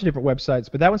at a bunch of different websites,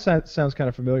 but that one sounds kind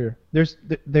of familiar.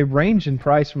 They range in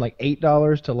price from like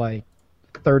 $8 to like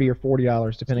 $30 or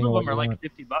 $40, depending Some on of what them you are want.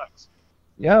 like $50.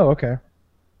 Yeah, okay.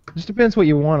 Just depends what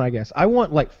you want, I guess. I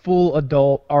want like full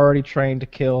adult, already trained to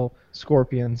kill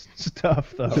scorpions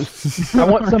stuff, though. I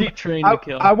want some. Already trained to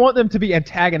kill. I want them to be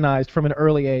antagonized from an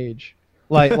early age.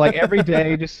 Like every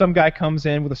day, just some guy comes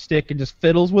in with a stick and just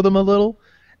fiddles with them a little.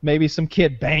 Maybe some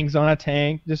kid bangs on a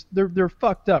tank. Just they're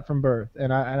fucked up from birth,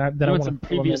 and I You want want some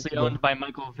previously owned by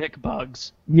Michael Vick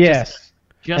bugs. Yes.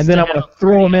 Just And then to I want have to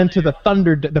throw them pretty into the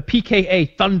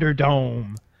PKA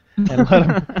Thunderdome, and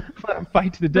let them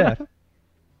fight to the death.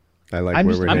 I like I'm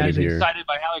where just we're I'm headed just here. excited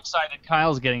by how excited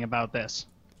Kyle's getting about this.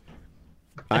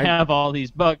 To I- have all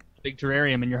these bugs, big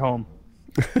terrarium in your home.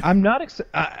 I'm not.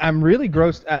 I'm really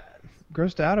grossed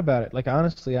out about it. Like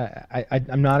honestly,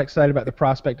 I'm not excited about the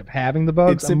prospect of having the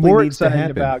bugs. It I'm simply more needs to excited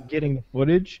happen. about getting the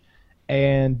footage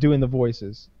and doing the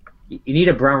voices. You need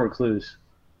a brown recluse.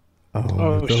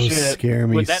 Oh, those shit. scare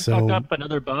me Would that so. fuck up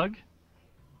another bug?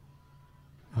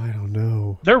 I don't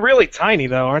know. They're really tiny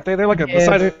though, aren't they? They're like the Yes.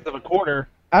 size of a quarter.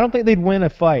 I don't think they'd win a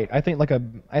fight. I think like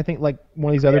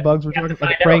one of these other bugs we're you have talking, to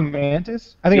like a find praying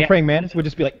mantis. I think Yeah. a praying mantis would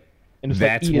just be like. And just,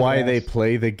 like, That's eat his why ass. they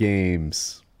play the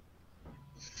games.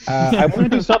 I want to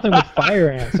do something with fire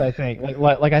ants. I think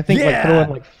like I think like Yeah. throwing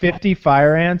like 50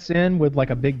 fire ants in with like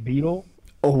a big beetle.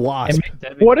 A wasp.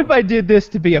 And what if I did this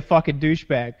to be a fucking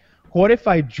douchebag? What if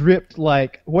I dripped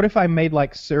what if I made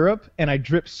like syrup and I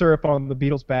dripped syrup on the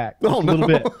beetle's back? Just Oh, a little no.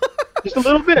 bit. Just a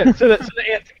little bit so the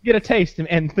ants can get a taste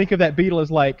and think of that beetle as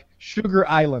like Sugar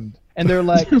Island. And they're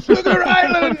like, Sugar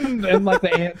Island! And like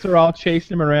the ants are all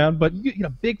chasing him around. But you get a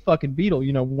big fucking beetle,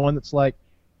 one that's like,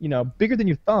 bigger than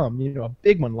your thumb, a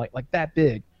big one like that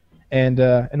big. And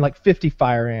like 50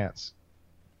 fire ants.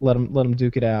 Let them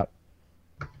duke it out.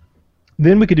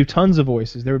 Then we could do tons of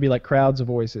voices. There would be like crowds of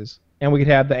voices. And we could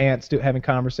have the ants having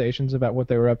conversations about what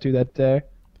they were up to that day.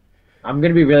 I'm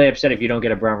gonna be really upset if you don't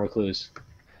get a brown recluse.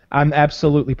 I'm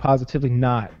absolutely positively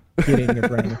not getting your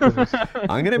brain recluse.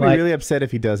 I'm gonna be like- really upset if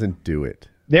he doesn't do it.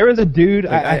 There is a dude,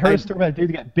 Like, I heard I- a story about a dude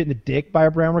that got bit in the dick by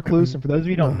a brown recluse, and for those of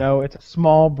you who don't know, it's a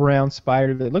small brown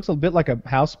spider that looks a bit like a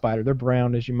house spider. They're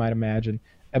brown, as you might imagine,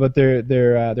 but their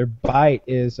bite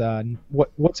is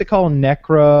what's it called?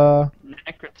 Necrotizing,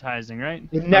 right?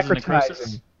 Causing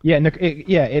necrosis? Necrotizing.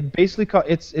 Yeah, it basically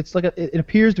it's like it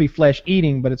appears to be flesh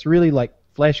eating, but it's really like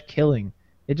flesh killing.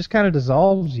 It just kind of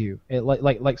dissolves you,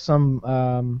 like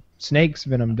some snake's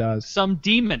venom does. Some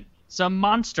demon, some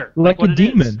monster. Like what a it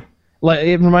is. demon.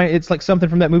 It's like something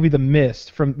from that movie The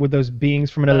Mist, with those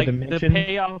beings from another Like dimension. the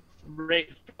payoff rate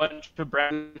for a bunch of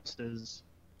browses.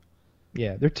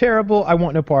 Yeah, they're terrible. I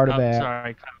want no part of Oh, that.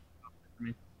 sorry.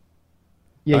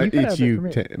 Yeah, you cut It's out a bit you, for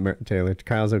me. Taylor.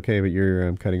 Kyle's okay, but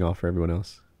you're cutting off for everyone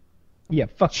else. Yeah,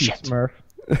 fuck you, Shit. Smurf.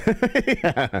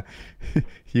 Yeah.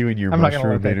 You and your I'm not gonna let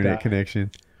mushroom that internet die.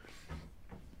 connection.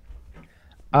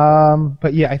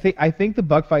 But yeah, I think the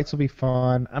bug fights will be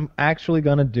fun. I'm actually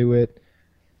gonna do it,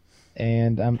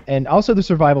 and also the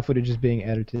survival footage is being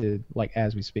edited like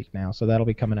as we speak now, so that'll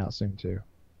be coming out soon too.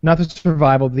 Not the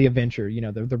survival, the adventure. You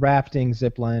know, the rafting,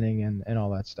 zip lining, and all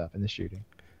that stuff, and the shooting.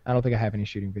 I don't think I have any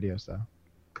shooting videos though.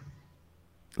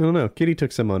 I don't know. Kitty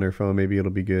took some on her phone. Maybe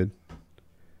it'll be good.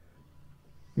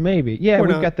 Maybe. Yeah, Or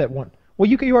we've not. got that one. Well,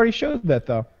 you already showed that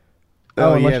though.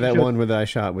 Oh, unless yeah, you that showed- one that I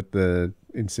shot with the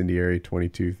incendiary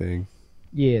 22 thing.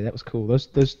 Yeah, that was cool.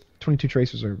 Those 22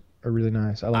 tracers are really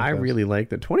nice. I like I those. really like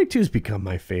that. 22's become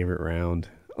my favorite round.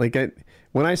 Like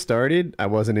when I started, I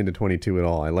wasn't into 22 at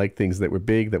all. I liked things that were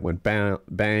big, that went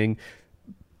bang,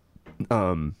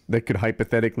 that could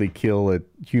hypothetically kill a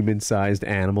human-sized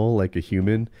animal like a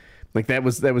human. Like that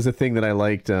was a thing that I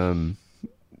liked in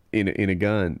a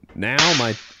gun. Now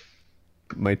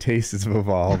my taste has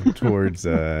evolved towards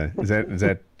is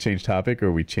that change topic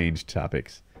or we changed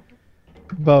topics?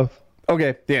 Both.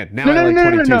 Okay, yeah. Now No, I no, like no,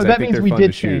 no, 22s. no. I That think means they're we fun did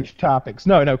to shoot. change topics.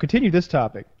 No, continue this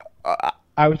topic.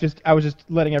 I was just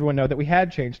letting everyone know that we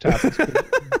had changed topics.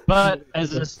 But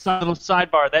as a little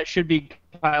sidebar, that should be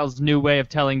Kyle's new way of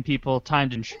telling people time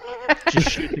to just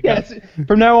shoot the gun. Yes,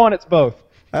 from now on, it's both.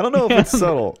 I don't know if it's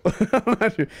subtle. I'm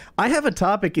not sure. I have a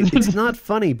topic. It's not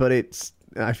funny, but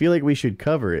I feel like we should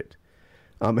cover it.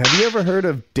 Have you ever heard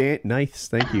of Nice,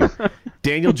 thank you.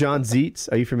 Daniel John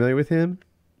Zeitz? Are you familiar with him?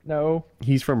 No.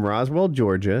 He's from Roswell,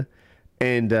 Georgia,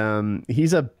 and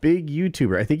he's a big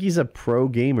YouTuber. I think he's a pro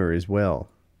gamer as well.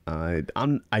 I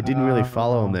didn't really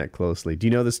follow him that closely. Do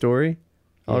you know the story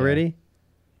already?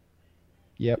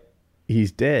 Yep.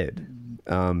 He's dead.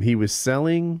 He was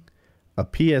selling a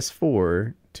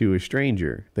PS4 to a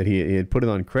stranger that he had put it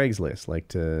on Craigslist, like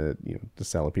to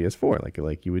sell a PS4,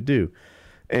 like you would do.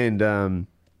 And a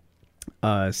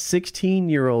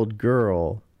 16-year-old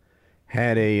girl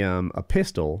had a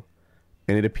pistol,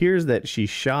 and it appears that she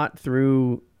shot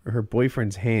through her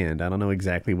boyfriend's hand. I don't know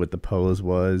exactly what the pose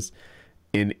was,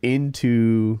 and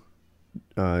into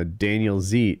Daniel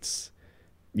Zeitz.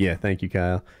 Yeah, thank you,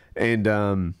 Kyle.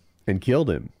 And killed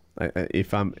him.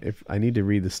 If I need to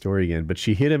read the story again, but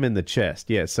she hit him in the chest.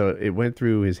 Yeah, so it went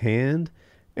through his hand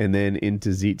and then into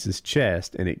Zeitz's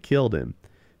chest, and it killed him.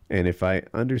 And if I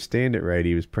understand it right,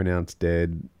 he was pronounced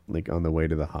dead like on the way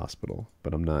to the hospital,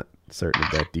 but I'm not certain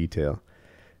of that detail.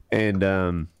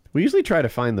 And we usually try to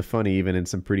find the funny even in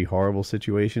some pretty horrible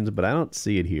situations, but I don't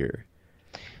see it here.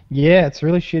 Yeah, it's a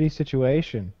really shitty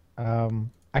situation.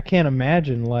 I can't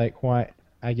imagine why.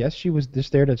 I guess she was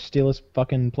just there to steal his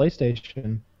fucking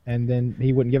PlayStation, and then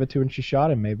he wouldn't give it to her, and she shot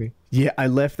him. Maybe. Yeah, I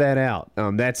left that out.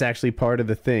 That's actually part of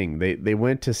the thing. They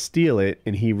went to steal it,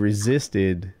 and he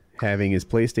resisted having his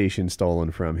PlayStation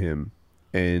stolen from him,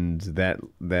 and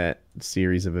that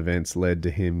series of events led to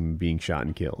him being shot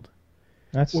and killed.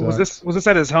 That's Was this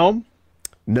at his home?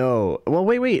 No, well,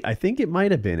 wait. I think it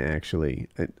might have been actually.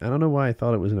 I don't know why I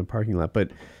thought it was in a parking lot,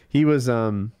 but he was.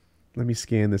 Let me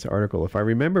scan this article. If I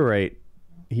remember right,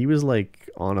 he was like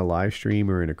on a live stream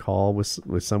or in a call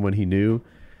with someone he knew,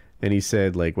 and he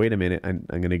said like, "Wait a minute, I'm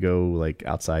gonna go like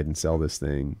outside and sell this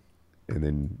thing," and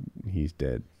then he's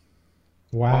dead.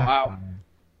 Wow.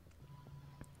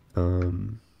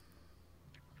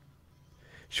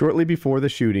 Shortly before the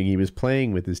shooting, he was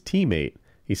playing with his teammate.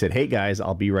 He said, "Hey guys,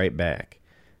 I'll be right back,"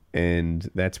 and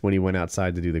that's when he went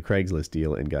outside to do the Craigslist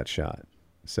deal and got shot.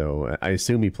 So I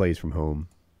assume he plays from home.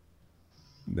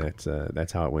 That's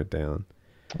how it went down.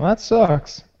 Well, that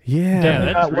sucks. Yeah. Yeah,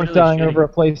 that's Not worth really dying shitty. over a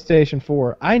PlayStation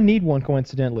 4. I need one,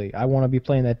 coincidentally. I want to be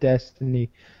playing that Destiny.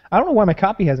 I don't know why my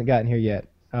copy hasn't gotten here yet.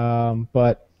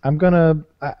 But I'm gonna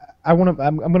I'm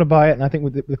gonna buy it, and I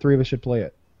think the three of us should play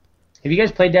it. Have you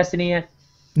guys played Destiny yet?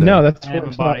 No, that's I haven't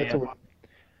it's bought not- it it's yet.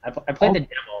 a- I played the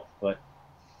demo, but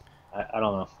I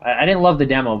don't know. I didn't love the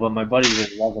demo, but my buddy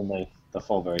was loving the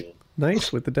full version.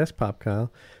 Nice with the desktop,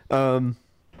 Kyle.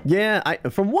 Yeah,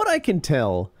 from what I can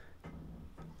tell,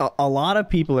 a lot of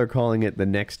people are calling it the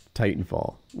next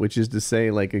Titanfall, which is to say,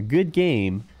 like, a good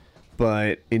game,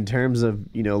 but in terms of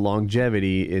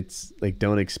longevity, it's like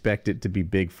don't expect it to be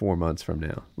big 4 months from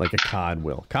now, like a COD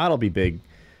will. COD will be big.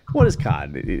 What is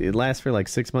COD? It lasts for like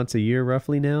 6 months a year,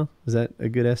 roughly. Now is that a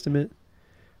good estimate?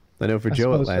 I know for I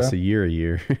Joe it suppose lasts so. a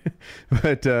year,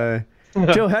 but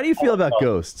Joe, how do you feel about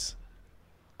Ghosts?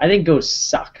 I think Ghost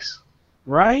sucks.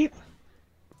 Right?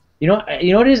 You know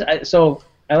what it is? So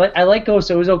I like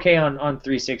Ghost. It was okay on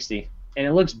 360, and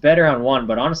it looks better on one.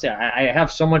 But honestly, I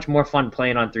have so much more fun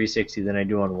playing on 360 than I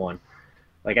do on one.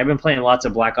 Like I've been playing lots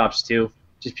of Black Ops 2,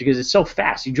 just because it's so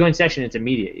fast. You join session, it's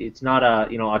immediate. It's not a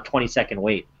 20-second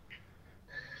wait.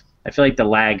 I feel like the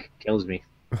lag kills me.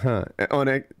 Huh.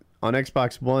 On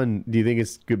Xbox One, do you think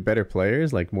it's good, better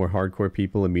players, like more hardcore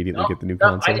people immediately get the new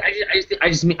console?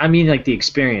 I mean like the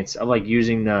experience of like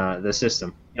using the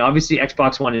system. Obviously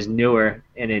Xbox One is newer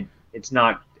and it's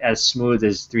not as smooth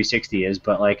as 360 is,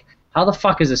 but like how the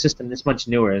fuck is a system this much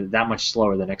newer that much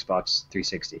slower than Xbox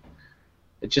 360?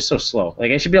 It's just so slow.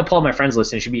 Like I should be able to pull up my friends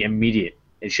list and it should be immediate.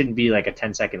 It shouldn't be like a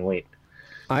 10-second wait.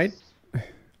 I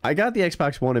got the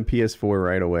Xbox One and PS4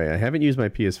 right away. I haven't used my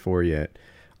PS4 yet.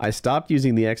 I stopped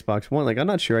using the Xbox One. Like I'm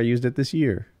not sure I used it this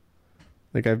year.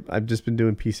 Like I've just been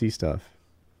doing PC stuff.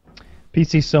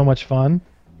 PC's so much fun.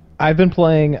 I've been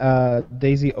playing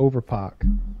DayZ Overpoch,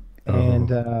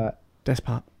 and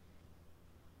Despot.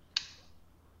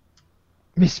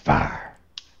 Misfire.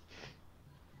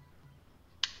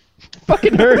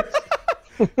 Fucking hurts.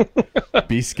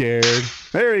 Be scared.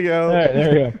 There we go. All right, there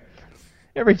we go.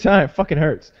 Every time, it fucking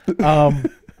hurts.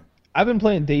 I've been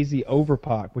playing DayZ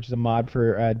Overpoch, which is a mod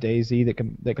for DayZ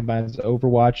that combines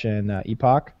Overwatch and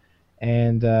Epoch,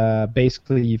 and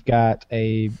basically you've got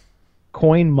a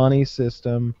coin money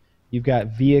system. You've got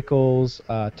vehicles,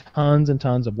 tons and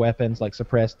tons of weapons like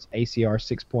suppressed ACR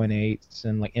 6.8s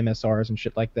and like MSRs and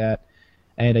shit like that.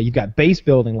 And you've got base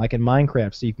building like in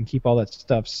Minecraft, so you can keep all that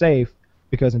stuff safe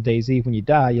because in DayZ when you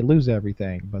die you lose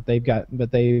everything. But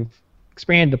they've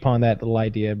expanded upon that little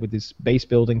idea with this base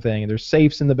building thing. And there's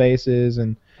safes in the bases,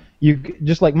 and you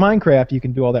just like Minecraft, you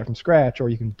can do all that from scratch, or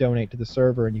you can donate to the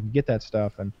server and you can get that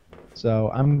stuff. And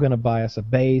so I'm gonna buy us a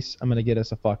base. I'm gonna get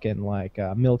us a fucking like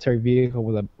military vehicle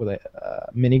with a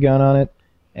minigun on it,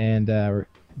 and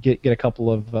get a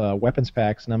couple of weapons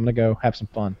packs, and I'm gonna go have some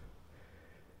fun.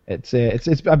 It's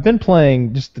I've been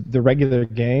playing just the regular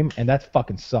game, and that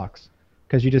fucking sucks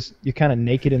because you're kind of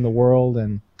naked in the world,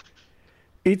 and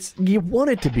You want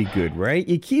it to be good, right?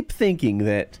 You keep thinking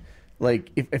that,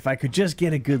 like, if I could just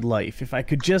get a good life, if I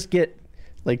could just get,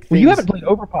 like, things... Well, you haven't played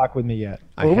Overpoch with me yet.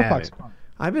 Overpoch's fun.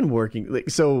 I've been working, like,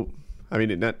 so, I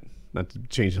mean, not to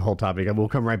change the whole topic, I will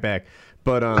come right back,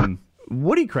 but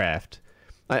Woodycraft,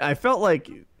 I felt like,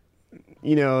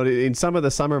 in some of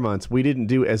the summer months, we didn't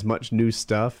do as much new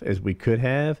stuff as we could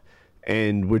have,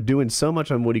 and we're doing so much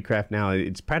on Woodycraft now,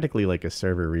 it's practically like a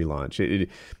server relaunch.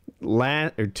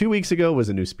 2 weeks ago was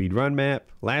a new speedrun map.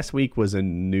 Last week was a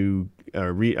new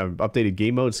updated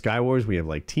game mode, Skywars. We have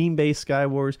like team-based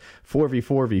Skywars,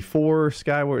 4v4v4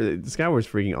 Skywars. Skywars is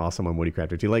freaking awesome on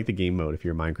Woodycraft. If you like the game mode, if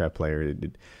you're a Minecraft player,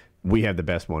 we have the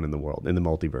best one in the world, in the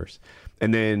multiverse.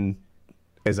 And then,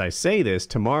 as I say this,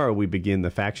 tomorrow we begin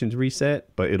the factions reset,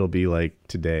 but it'll be like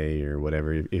today or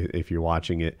whatever if you're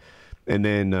watching it. And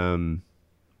then, and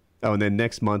then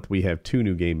next month we have 2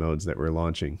 new game modes that we're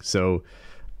launching. So,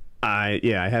 I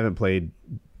haven't played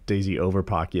DayZ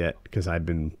Overpoch yet because I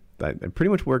pretty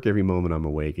much work every moment I'm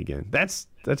awake again. That's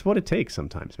what it takes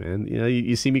sometimes, man.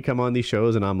 You see me come on these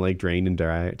shows and I'm like drained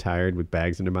and tired with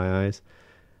bags under my eyes.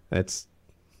 That's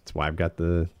why I've got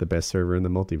the best server in the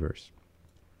multiverse.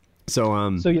 So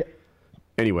yeah.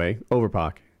 Anyway,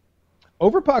 Overpoch.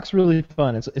 Overpoch's really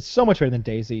fun. It's so much better than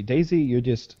DayZ. DayZ, you're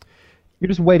just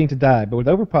waiting to die. But with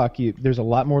Overpoch, there's a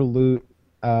lot more loot.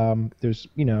 There's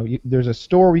there's a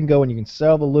store where you can go and you can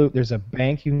sell the loot. There's a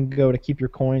bank you can go to keep your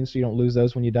coins so you don't lose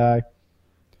those when you die.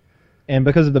 And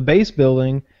because of the base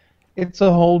building, it's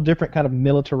a whole different kind of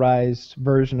militarized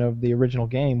version of the original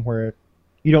game where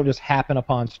you don't just happen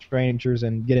upon strangers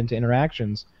and get into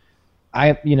interactions.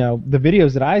 The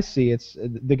videos that I see, it's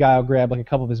the guy will grab like a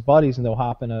couple of his buddies and they'll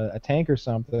hop in a tank or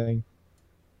something,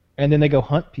 and then they go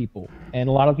hunt people. And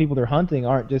a lot of people they're hunting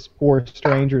aren't just poor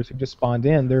strangers who just spawned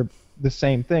in. They're the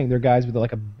same thing. They're guys with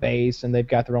like a base and they've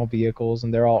got their own vehicles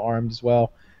and they're all armed as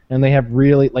well. And they have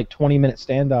really like 20-minute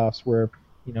standoffs where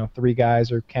 3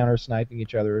 guys are counter sniping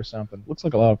each other or something. Looks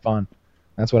like a lot of fun.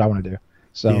 That's what I want to do.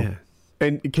 So yeah.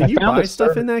 And can you buy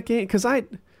stuff in that game? Because I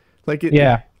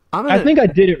think I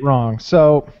did it wrong.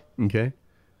 So okay.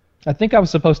 I think I was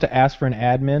supposed to ask for an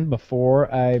admin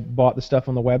before I bought the stuff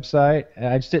on the website, and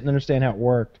I just didn't understand how it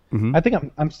worked. Mm-hmm. I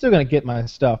think I'm still gonna get my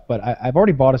stuff, but I've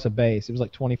already bought us a base. It was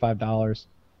like $25.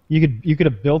 You could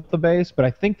have built the base, but I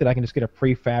think that I can just get a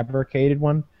prefabricated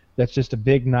one that's just a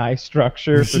big nice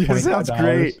structure for $25. Sounds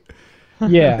great.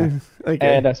 Yeah. Okay.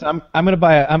 And so I'm gonna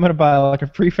buy like a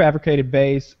prefabricated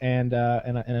base and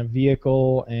a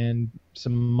vehicle and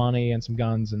some money and some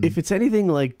guns. And if it's anything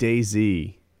like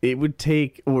DayZ, it would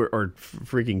take, or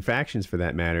freaking factions for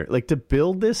that matter, like to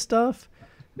build this stuff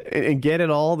and get it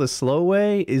all the slow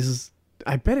way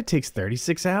I bet it takes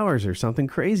 36 hours or something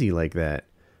crazy like that.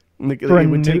 Like, For it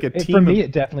would take a team. for me,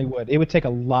 it definitely would. It would take a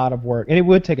lot of work, and it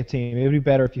would take a team. It would be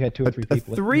better if you had 2 or 3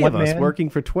 people. Three One of us man, working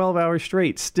for 12 hours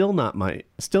straight still might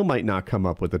not come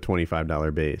up with a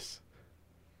 $25 base.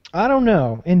 I don't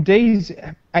know. In days,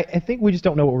 I think we just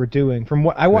don't know what we're doing. From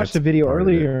what I watched That's a video part of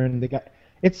it. earlier, and the guy,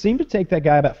 it seemed to take that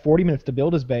guy about 40 minutes to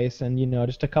build his base, and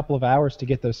just a couple of hours to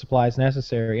get those supplies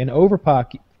necessary. And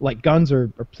Overpock, like guns are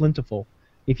plentiful.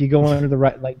 If you go into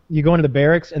you go into the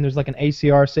barracks, and there's like an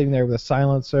ACR sitting there with a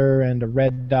silencer and a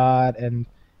red dot, and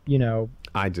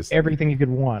everything you could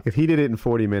want. If he did it in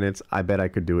 40 minutes, I bet I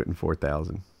could do it in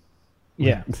 4,000.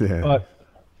 Yeah. Yeah.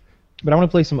 But I want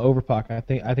to play some Overpock. I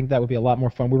think that would be a lot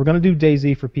more fun. We were going to do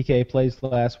DayZ for PKA Plays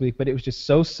last week, but it was just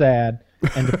so sad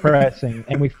and depressing,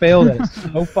 and we failed at it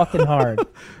so fucking hard.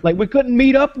 Like, we couldn't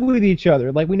meet up with each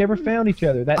other. Like, we never found each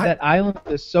other. That island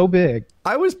is so big.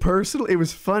 it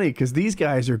was funny because these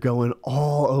guys are going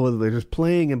all over. They're just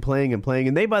playing and playing and playing.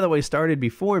 And they, by the way, started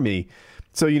before me.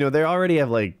 So, they already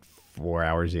have like 4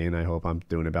 hours in. I hope I'm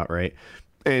doing about right.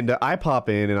 And I pop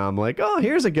in and I'm like, oh,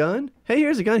 here's a gun. Hey,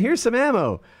 here's a gun. Here's some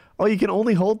ammo. Oh, you can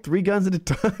only hold 3 guns at a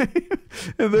time.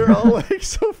 And they're all like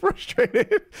so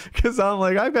frustrated because I'm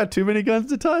like, I've got too many guns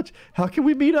to touch. How can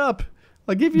we meet up?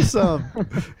 I'll give you some.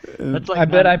 That's like I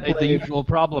bet I the played- usual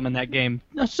problem in that game.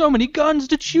 There's so many guns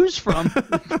to choose from.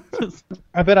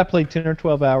 I bet I played 10 or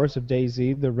 12 hours of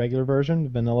DayZ, the regular version, the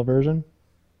vanilla version.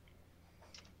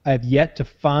 I have yet to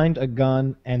find a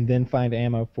gun and then find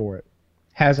ammo for it.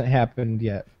 Hasn't happened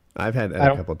yet. I've had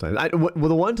that a couple of times. Well,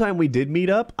 the one time we did meet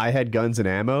up, I had guns and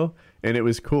ammo, and it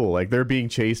was cool. Like, they're being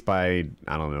chased by,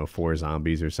 I don't know, 4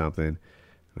 zombies or something.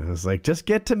 And I was like, just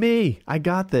get to me. I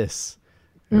got this.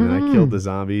 And then I killed the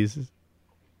zombies.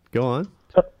 Go on.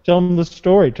 Tell them the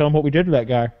story. Tell them what we did to that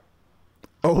guy.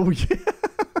 Oh, yeah.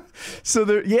 So,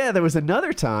 there was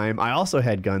another time I also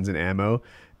had guns and ammo,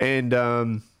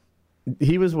 and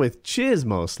he was with Chiz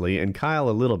mostly, and Kyle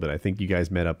a little bit. I think you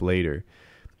guys met up later.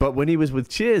 But when he was with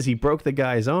Chiz, he broke the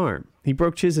guy's arm. He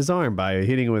broke Chiz's arm by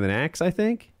hitting him with an axe, I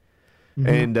think.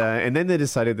 Mm-hmm. And then they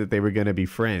decided that they were going to be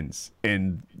friends.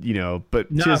 And, but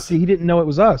Chiz... See, he didn't know it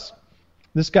was us.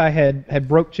 This guy had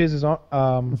broke Chiz's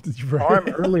arm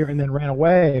earlier and then ran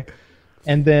away.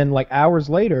 And then, like, hours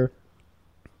later,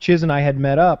 Chiz and I had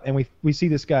met up, and we see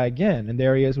this guy again. And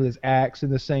there he is with his axe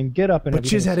and the same getup. But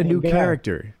Chiz had a new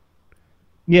character.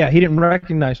 Yeah, he didn't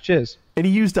recognize Chiz. And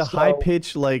he used a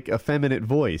high-pitched, like, effeminate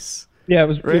voice. Yeah, it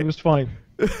was funny.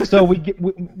 So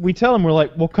we tell him, we're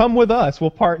like, well, come with us.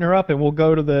 We'll partner up, and we'll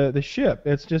go to the ship.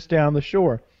 It's just down the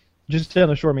shore. Just down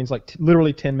the shore means, like,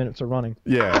 literally 10 minutes of running.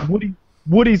 Yeah.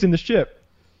 Woody's in the ship.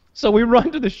 So we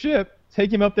run to the ship,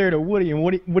 take him up there to Woody, and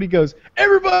Woody goes,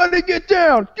 everybody get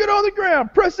down! Get on the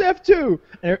ground! Press F2!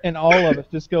 And all of us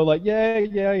just go like, yeah,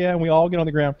 and we all get on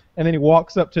the ground. And then he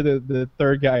walks up to the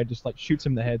third guy and just like shoots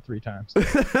him in the head 3 times. And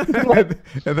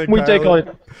then we take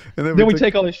we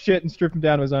take all his shit and strip him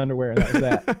down to his underwear, and that was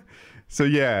that. So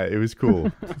yeah, it was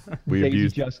cool. We DayZ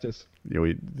abused justice.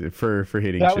 For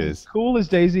hitting That was Chiz. as cool as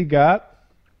DayZ got.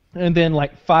 And then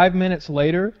like 5 minutes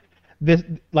later, this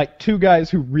like 2 guys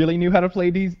who really knew how to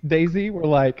play DayZ were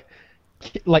like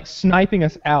sniping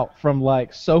us out from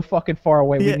like so fucking far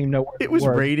away we didn't even know where it was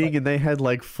were. raining, and they had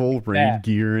like full rain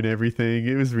gear and everything.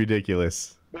 It was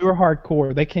ridiculous. We were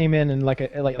hardcore. They came in and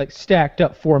like stacked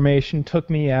up formation,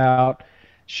 took me out,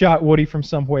 shot Woody from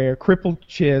somewhere, crippled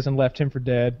Chiz, and left him for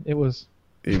dead. It was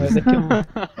It was, they killed me.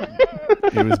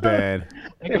 it was bad.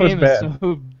 That It was game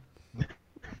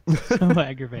is so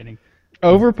aggravating.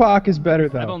 Overpock is better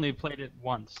though. I've only played it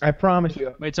once. I promise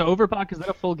you. Wait, so Overpock, is that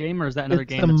a full game, or is that another It's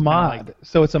game a that's mod. kinda like...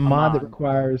 So it's a mod that mod.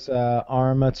 requires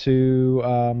Arma 2,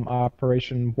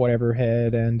 Operation whatever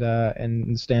head, and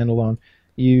standalone.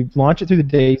 You launch it through the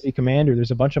DayZ Commander.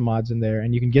 There's a bunch of mods in there,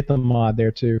 and you can get the mod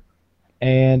there too.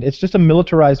 And it's just a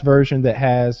militarized version that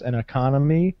has an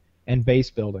economy and base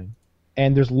building.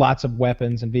 And there's lots of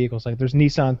weapons and vehicles. Like there's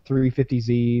Nissan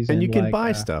 350Zs. And you can like,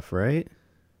 buy stuff, right?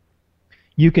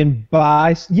 You can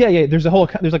buy. Yeah. There's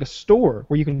like a store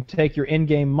where you can take your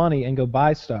in-game money and go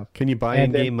buy stuff. Can you buy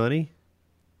And in-game money?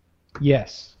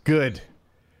 Yes. Good.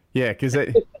 Yeah, because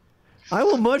I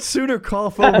will much sooner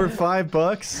cough over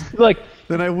 $5 Like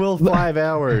than I will 5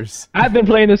 hours. I've been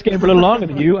playing this game for a little longer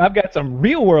than you. I've got some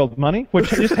real-world money, which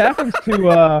just happens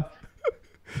to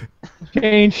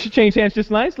change hands just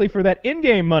nicely for that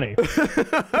in-game money.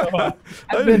 So,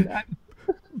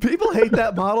 People hate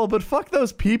that model, but fuck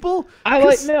those people. I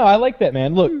like that,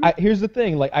 man. Look, here's the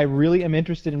thing. Like, I really am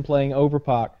interested in playing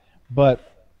Overpock,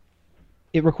 but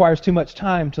it requires too much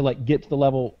time to like get to the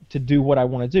level to do what I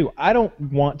want to do. I don't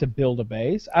want to build a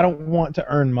base. I don't want to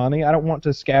earn money. I don't want to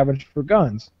scavenge for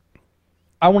guns.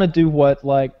 I want to do what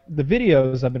like the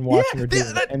videos I've been watching Yeah, are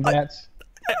doing, and that's.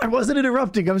 I wasn't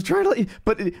interrupting. I was trying to,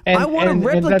 but I And- want to and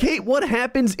that's- replicate what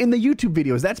happens in the YouTube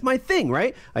videos. That's my thing,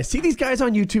 right? I see these guys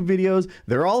on YouTube videos.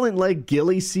 They're all in like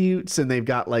ghillie suits, and they've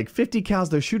got like 50 cows.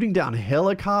 They're shooting down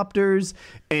helicopters,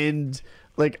 and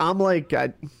like I'm like,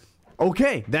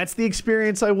 okay, that's the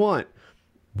experience I want.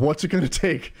 What's it going to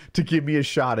take to give me a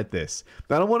shot at this?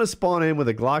 I don't want to spawn in with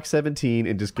a Glock 17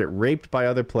 and just get raped by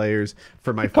other players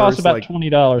for my It costs first about like.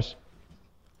 $20.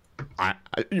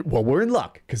 Well, we're in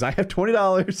luck because I have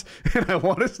 $20 and I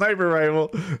want a sniper rifle.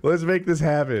 Let's make this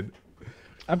happen.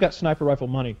 I've got sniper rifle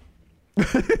money.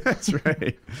 That's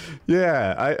right.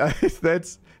 Yeah,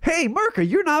 that's. Hey, Merca,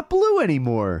 you're not blue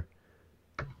anymore.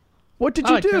 What did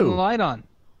Oh, you I turned the do? light on.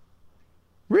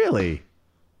 Really?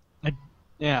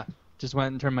 Yeah, just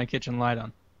went and turned my kitchen light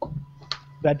on.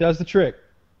 That does the trick.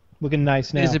 Looking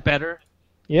nice now. Is it better?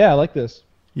 Yeah, I like this.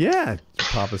 Yeah,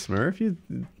 Papa Smurf,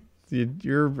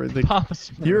 you're Papa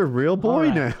Smurf. you're a real boy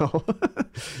All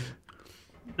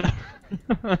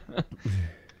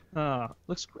now.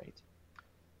 Looks great.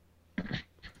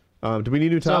 Do we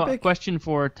need a new So, a topic? question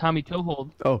for Tommy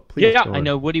Toehold. Oh, please. Yeah, go I on.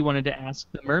 know Woody wanted to ask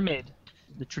the mermaid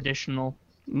the traditional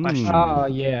Mm. question. Oh,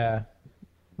 yeah.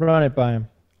 Run it by him.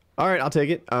 All right, I'll take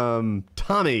it.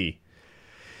 Tommy,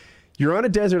 you're on a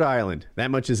desert island. That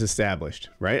much is established,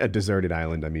 right? A deserted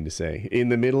island, I mean to say, in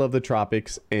the middle of the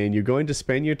tropics, and you're going to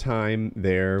spend your time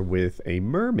there with a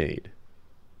mermaid.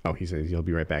 Oh, he says he'll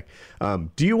be right back.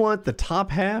 Do you want the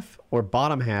top half or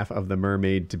bottom half of the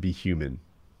mermaid to be human?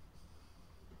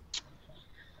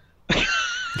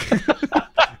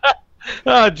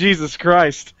 Oh, Jesus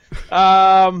Christ.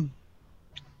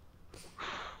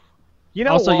 You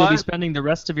know Also, what? you'll be spending the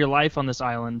rest of your life on this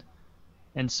island,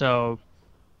 and so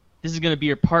this is going to be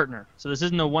your partner. So this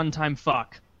isn't a one-time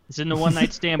fuck. This isn't a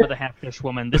one-night stand with a half-fish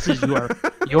woman. This is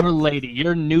your lady,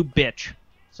 your new bitch.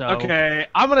 So Okay,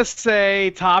 I'm gonna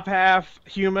say top half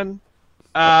human,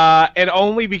 and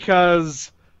only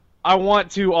because I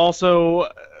want to also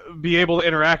be able to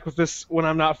interact with this when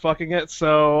I'm not fucking it.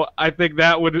 So I think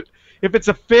that would, if it's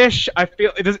a fish, I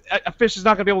feel a fish is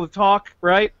not gonna be able to talk,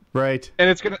 right? Right. And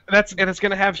it's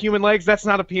gonna have human legs. That's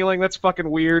not appealing. That's fucking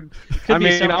weird. could I be a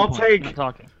mean, selling I'll point, take. not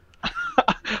talking.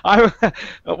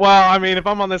 I mean, if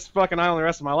I'm on this fucking island the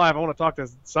rest of my life, I want to talk to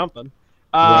something.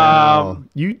 Wow.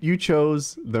 You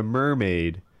chose the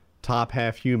mermaid, top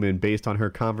half human, based on her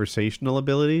conversational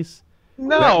abilities. That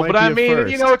No, might but be I a mean,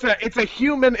 first. you know,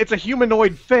 it's a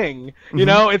humanoid thing. You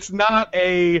know, it's not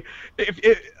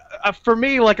for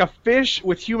me, like a fish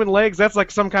with human legs. That's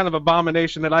like some kind of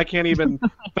abomination that I can't even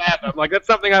fathom. Like that's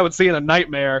something I would see in a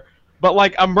nightmare. But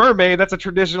like a mermaid, that's a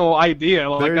traditional idea.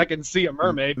 Like There- I can see a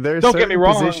mermaid. There's Don't certain get me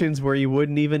wrong. positions where you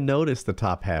wouldn't even notice the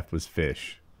top half was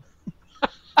fish.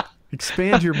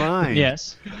 Expand your mind.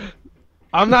 Yes.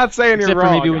 I'm not saying Except you're for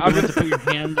wrong. maybe when I'm you went just- to put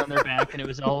your hand on their back and it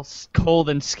was all cold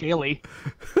and scaly.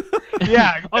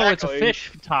 yeah, Oh, it's a exactly.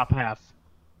 fish top half.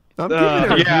 I'm giving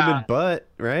her a yeah. human butt,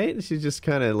 right? She's just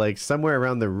kind of like somewhere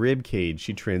around the rib cage.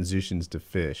 She transitions to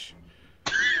fish.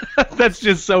 That's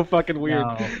just so fucking weird.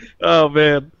 No. Oh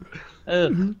man.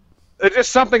 Ugh. There's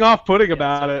just something off-putting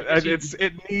about so it.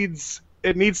 fishy.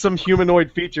 It needs some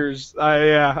humanoid features.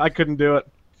 I couldn't do it.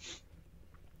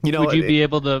 You know, Would you be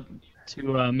able to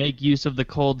make use of the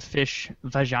cold fish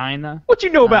vagina? What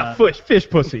you know about fish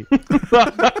pussy? No,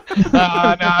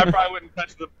 I probably wouldn't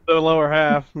touch the lower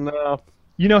half. No.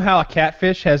 You know how a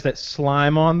catfish has that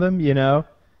slime on them, you know?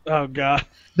 Oh god.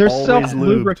 They're Always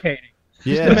self-lubricating.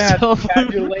 Just Yeah. imagine you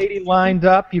have your lady lined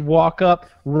up, you'd walk up,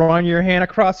 run your hand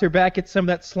across her back, get some of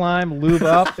that slime, lube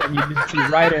up, and you just be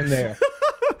right in there.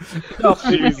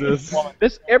 Jesus.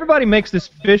 Everybody makes this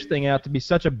fish thing out to be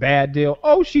such a bad deal.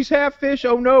 Oh, she's half fish.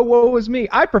 Oh no, woe is me.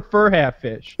 I prefer half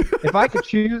fish. If I could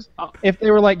choose, if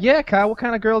they were like, yeah, Kyle, what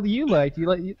kind of girl do you like? Do you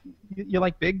like you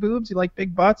like big boobs? You like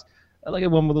big butts? I like a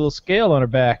one with a little scale on her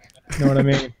back. You know what I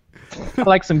mean? I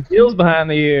like some gills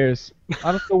behind the ears. I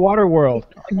like the water world.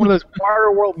 I like one of those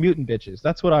water world mutant bitches.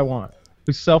 That's what I want.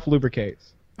 Who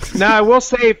self-lubricates. Now I will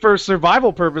say, for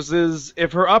survival purposes,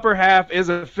 if her upper half is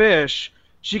a fish,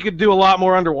 she could do a lot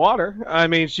more underwater. I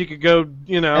mean, she could go,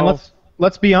 you know. And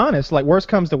let's be honest. Like, worst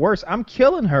comes to worst, I'm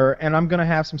killing her, and I'm gonna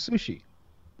have some sushi,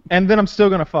 and then I'm still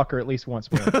gonna fuck her at least once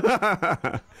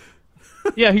more.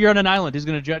 Yeah, you're on an island. Who's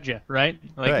gonna judge you, right?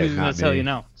 Like, Right, who's gonna not tell me. you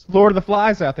no? Lord of the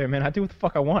Flies out there, man. I do what the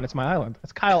fuck I want. It's my island.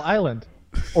 It's Kyle Island,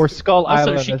 or Skull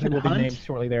Also, Island, she as it can will be hunt? named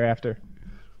shortly thereafter.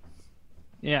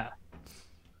 Yeah.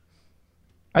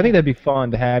 I think that'd be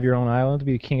fun to have your own island, to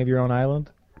be the king of your own island.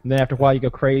 And then after a while, you go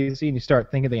crazy and you start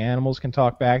thinking the animals can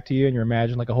talk back to you, and you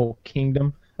imagine like a whole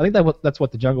kingdom. I think that's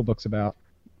what the Jungle Book's about.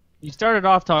 You started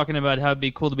off talking about how it'd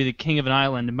be cool to be the king of an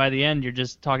island, and by the end, you're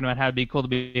just talking about how it'd be cool to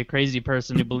be a crazy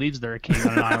person who believes they're a king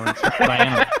on an island. By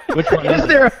animal. Which one Is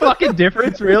there a fucking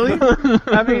difference, really?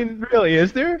 I mean, really,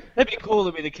 is there? It'd be cool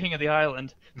to be the king of the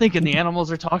island, thinking the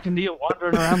animals are talking to you,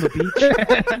 wandering around the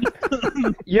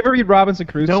beach. You ever read Robinson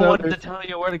Crusoe? No one to tell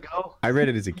you where to go. I read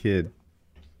it as a kid.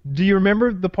 Do you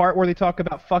remember the part where they talk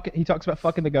about fucking? He talks about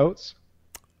fucking the goats.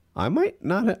 I might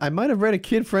not. I might have read a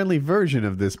kid-friendly version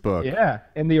of this book. Yeah,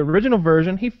 in the original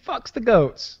version, he fucks the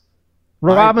goats.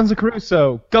 Robinson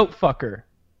Crusoe, goat fucker.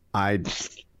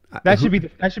 That should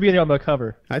be on the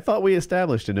cover. I thought we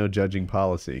established a no judging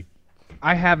policy.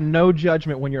 I have no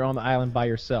judgment when you're on the island by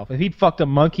yourself. If he'd fucked a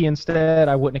monkey instead,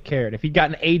 I wouldn't have cared. If he'd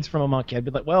gotten AIDS from a monkey, I'd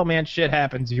be like, well, man, shit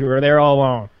happens. You were there all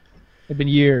along. It'd been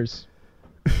years.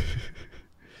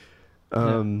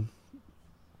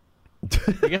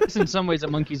 I guess in some ways a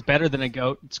monkey's better than a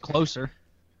goat. It's closer.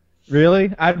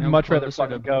 Really? I'd No, much rather closer fuck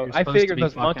a to- goat. you're I supposed to figured be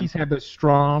those fucking. monkeys have those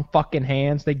strong fucking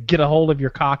hands. They get a hold of your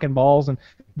cock and balls, and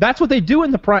that's what they do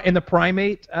in the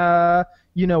primate,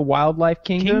 wildlife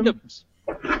kingdom. Kingdoms.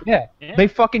 Yeah. Yeah. They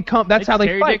fucking come. That's how they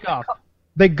tear your fight. dick off.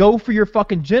 They go for your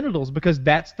fucking genitals because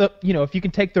that's the, if you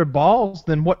can take their balls,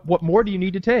 then what more do you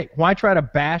need to take? Why try to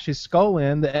bash his skull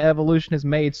in? The evolution has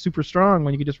made super strong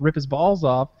when you can just rip his balls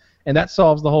off, and that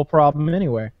solves the whole problem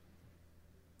anyway.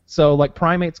 So, like,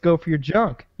 primates go for your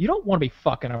junk. You don't want to be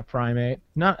fucking a primate.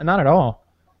 Not at all.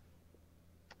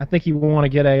 I think you want to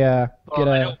get an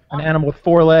animal with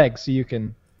 4 legs so you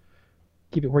can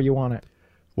keep it where you want it.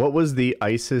 What was the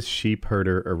ISIS sheep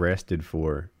herder arrested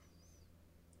for?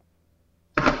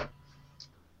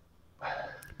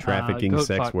 Trafficking goat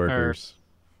sex fuck- workers.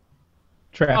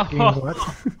 Trafficking what?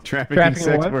 Trafficking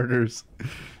sex what? workers.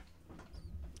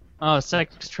 Oh,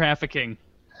 sex trafficking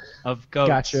of goats.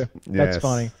 Gotcha. That's Yes.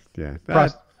 funny. Yeah.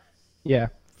 Prost- yeah.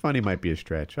 Funny might be a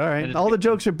stretch. All right. It is- All the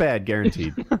jokes are bad,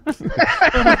 guaranteed. Good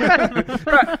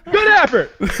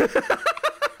effort.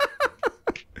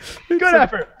 Good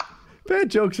effort. Bad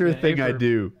jokes are a thing I Effort.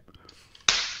 do.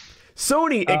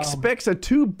 Sony expects a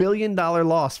 $2 billion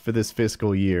loss for this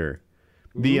fiscal year.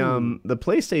 The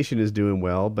PlayStation is doing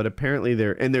well, but apparently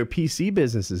their PC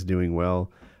business is doing well,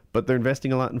 but they're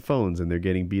investing a lot in phones and they're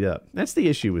getting beat up. That's the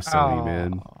issue with Sony,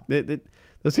 man.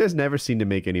 Those guys never seem to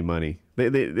make any money.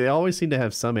 They always seem to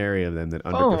have some area of them that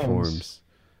underperforms.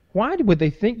 Why would they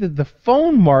think that the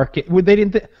phone market?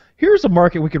 Here's a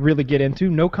market we could really get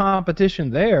into. No competition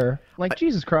there. Like,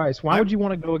 Jesus Christ, why would you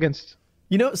want to go against?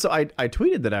 So I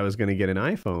tweeted that I was going to get an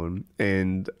iPhone,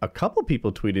 and a couple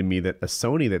people tweeted me that a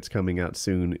Sony that's coming out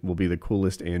soon will be the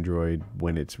coolest Android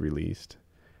when it's released.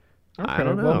 I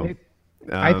don't know.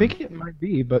 I think it might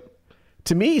be, but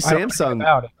To me, I don't know Samsung.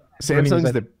 about it. Samsung's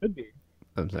That the. it could be.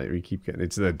 I'm sorry, we keep getting.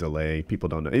 It's the delay. People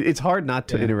don't know. It's hard not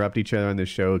to interrupt each other on this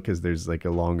show because there's like a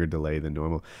longer delay than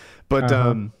normal. But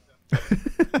are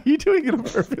you doing it on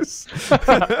purpose?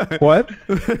 What?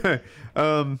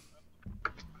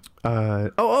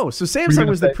 So Samsung gonna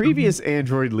was the say previous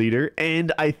Android leader,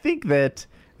 and I think that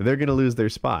they're going to lose their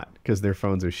spot because their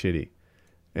phones are shitty,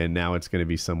 and now it's going to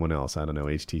be someone else. I don't know,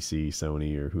 HTC,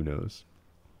 Sony, or who knows.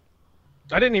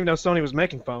 I didn't even know Sony was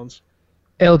making phones.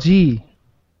 LG.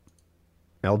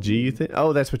 LG, you think?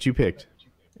 Oh, that's what you picked.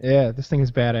 Yeah, this thing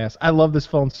is badass. I love this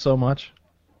phone so much.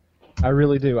 I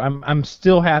really do. I'm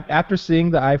still happy after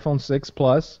seeing the iPhone 6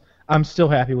 Plus. I'm still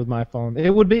happy with my phone. It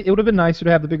would have been nicer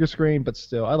to have the bigger screen, but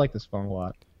still, I like this phone a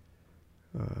lot.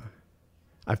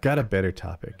 I've got a better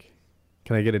topic.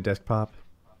 Can I get a desk pop?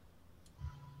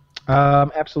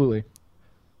 Absolutely.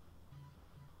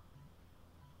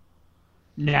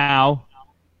 Now.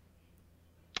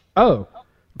 Oh,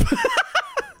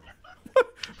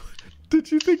 Did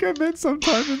you think I meant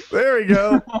sometime? There we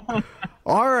go.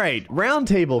 All right,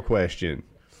 roundtable question.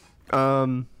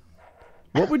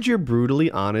 What would your brutally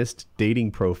honest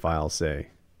dating profile say?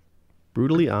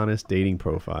 Brutally honest dating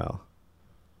profile.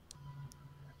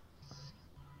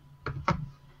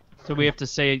 So we have to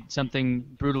say something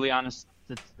brutally honest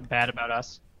that's bad about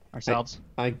us, ourselves.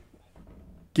 I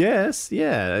guess,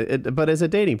 yeah, but as a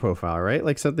dating profile, right?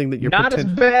 Like something that you're not as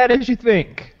bad as you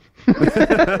think.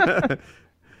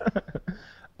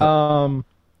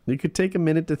 You could take a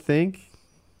minute to think.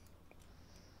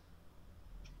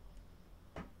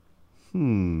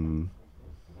 I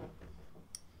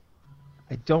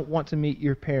don't want to meet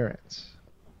your parents.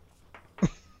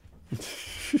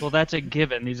 Well, that's a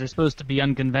given. These are supposed to be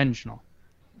unconventional.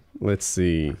 Let's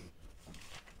see.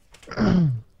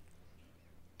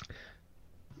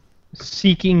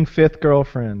 Seeking fifth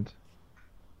girlfriend.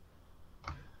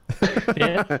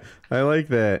 Yeah. I like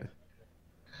that.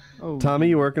 Oh. Tommy,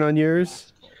 you working on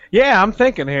yours? Yeah, I'm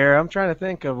thinking here. I'm trying to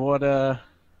think of what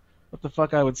what the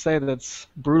fuck I would say that's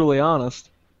brutally honest.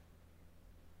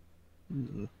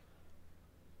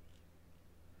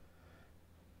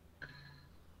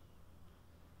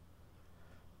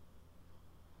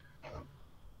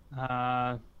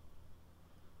 Uh,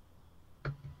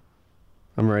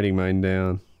 I'm writing mine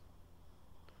down.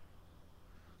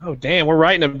 Oh damn, we're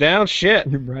writing them down. Shit.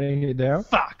 You're writing it down.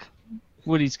 fuck.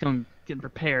 Woody's getting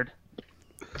prepared.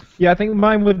 Yeah, I think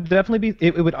mine would definitely be.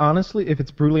 It would honestly, if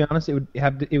it's brutally honest, it would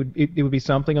have. It would be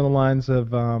something on the lines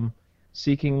of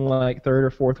seeking like third or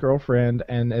fourth girlfriend,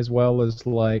 and as well as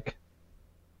like,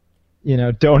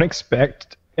 don't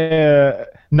expect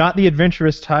not the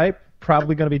adventurous type.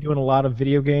 Probably going to be doing a lot of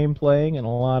video game playing and a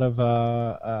lot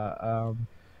of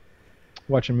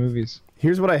watching movies.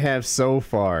 Here's what I have so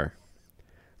far.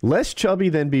 Less chubby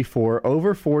than before,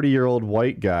 over 40-year-old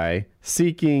white guy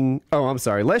seeking... Oh, I'm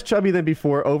sorry. Less chubby than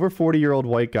before, over 40-year-old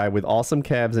white guy with awesome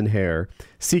calves and hair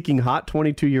seeking hot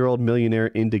 22-year-old millionaire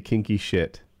into kinky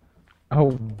shit.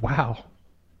 Oh, wow.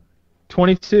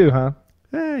 22, huh?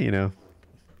 You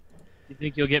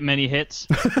think you'll get many hits?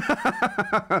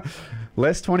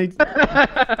 Less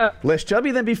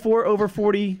chubby than before, over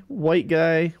 40, white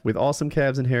guy with awesome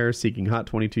calves and hair seeking hot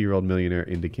 22-year-old millionaire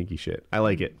into kinky shit. I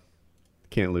like it.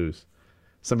 Can't lose.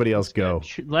 Somebody else go.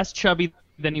 Less chubby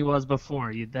than he was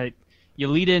before. You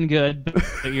lead in good,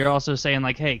 but you're also saying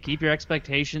like, hey, keep your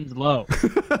expectations low,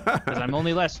 because I'm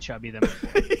only less chubby than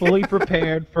before. Fully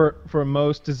prepared for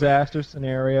most disaster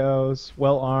scenarios,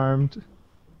 well armed.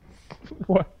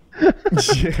 What?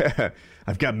 Yeah.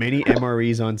 I've got many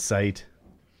MREs on site.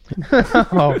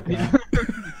 Oh, God.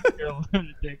 You're a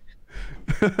lunatic.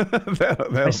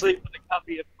 That'll- I sleep with a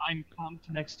copy of Mein Kampf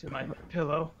next to my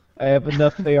pillow. I have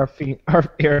enough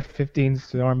AR-15s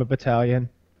to arm a battalion.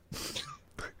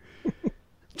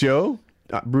 Joe,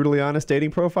 brutally honest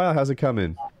dating profile. How's it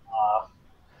coming?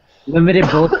 Limited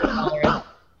bullshit tolerance,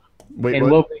 Wait, and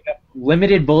what? we'll break up.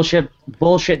 Limited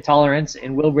bullshit tolerance,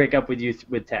 and we'll break up with you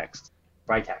with text,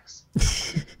 by text.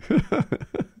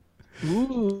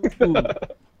 Ooh.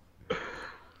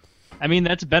 I mean,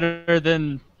 that's better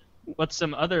than what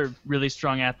some other really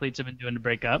strong athletes have been doing to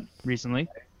break up recently.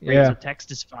 Yeah. So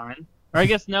text is fine. Or I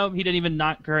guess no, he didn't even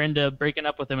knock her into breaking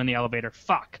up with him in the elevator.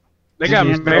 Fuck. They got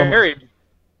Jeez, married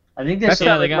I think That's that's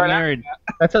Yeah, they got right married.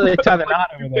 That's how they tie the knot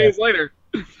over there. days later.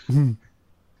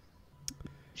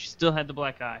 She still had the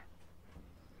black eye.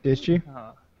 Did she?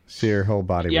 See her whole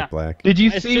body Yeah. with black. Did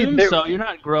you I see? assume so. You're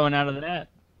not growing out of that.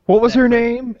 What was her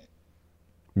name?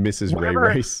 Mrs. Ray Whatever.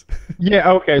 Rice. Yeah,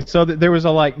 okay. So there was a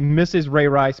like Mrs. Ray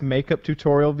Rice makeup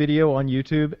tutorial video on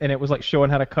YouTube, and it was like showing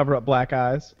how to cover up black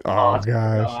eyes. Oh,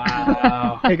 gosh.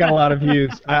 Wow. It got a lot of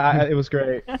views. It was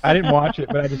great. I didn't watch it,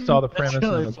 but I just saw the That's premise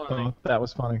really and funny. that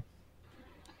was funny.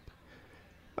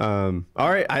 All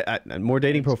right. I more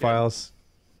dating profiles.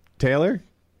 Taylor?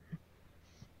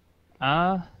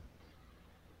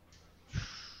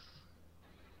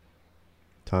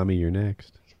 Tommy, you're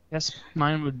next. Guess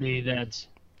mine would be that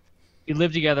we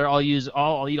live together. I'll eat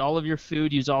all of your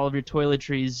food, use all of your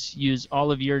toiletries, use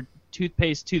all of your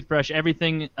toothpaste, toothbrush,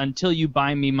 everything until you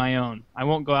buy me my own. I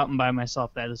won't go out and buy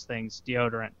myself those things: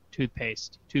 deodorant,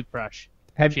 toothpaste, toothbrush.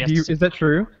 Have She has you? to- Is that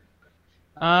true?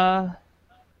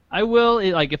 I will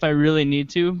like if I really need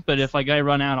to, but if like I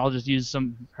run out, I'll just use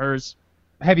some hers.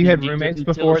 Have you had Until roommates she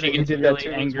before that gets you did really that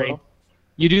too? angry. As well?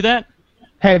 You do that?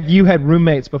 Have you had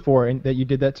roommates before that you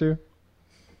did that too?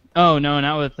 Oh no,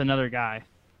 not with another guy.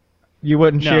 You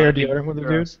wouldn't No, share that'd be deodorant with a dude?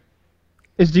 gross.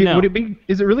 Would No. it be?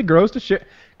 Is it really gross to share?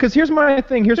 Because here's my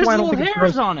thing. Here's There's why I don't little think it's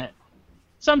hairs gross. on it.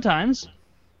 Sometimes.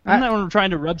 I'm not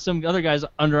trying to rub some other guy's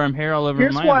underarm hair all over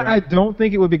Here's my why underarm. I don't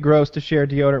think it would be gross to share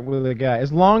deodorant with a guy,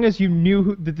 as long as you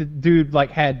knew that the dude like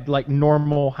had like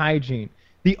normal hygiene.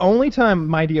 The only time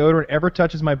my deodorant ever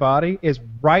touches my body is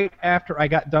right after I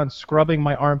got done scrubbing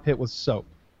my armpit with soap.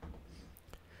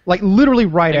 Like literally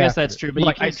right I after. guess that's true, but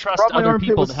Like, you I can't trust scrub my other armpit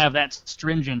people with to have that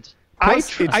stringent.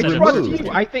 Plus, it's I removed.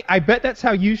 trust you. I bet that's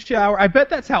how you shower. I bet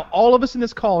that's how all of us in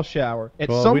this call shower. At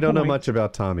Well, some we don't know point. much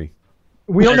about Tommy.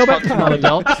 We don't know about Responsible Tommy.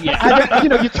 adults, yeah. I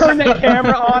bet, you turn that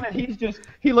camera on and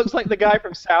he looks like the guy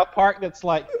from South Park that's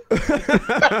like,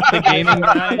 The gaming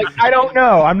guy. like, I don't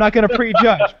know. I'm not going to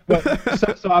prejudge. But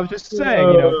so I was just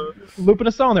saying, looping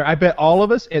us on there. I bet all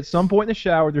of us at some point in the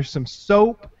shower, there's some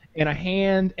soap and a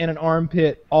hand and an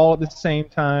armpit all at the same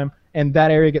time, and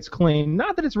that area gets clean.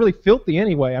 Not that it's really filthy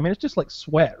anyway. I mean, it's just like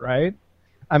sweat, right?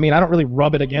 I mean, I don't really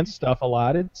rub it against stuff a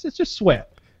lot. It's just sweat.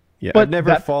 Yeah, But I've never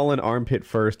that- fallen armpit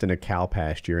first in a cow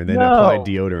pasture and then No. applied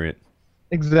deodorant.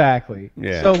 Exactly.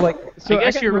 Yeah. So like, so I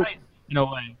guess got you're real- right in a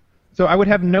way. So I would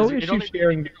have no It issue only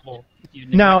sharing. if you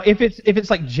Now, if it's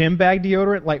like gym bag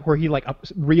deodorant, like where he like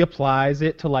reapplies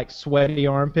it to like sweaty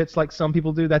armpits, like some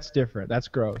people do, that's different. That's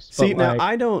gross. See, But, now like,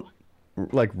 I don't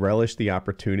like relish the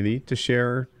opportunity to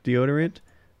share deodorant,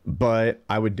 but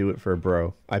I would do it for a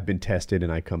bro. I've been tested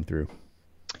and I come through.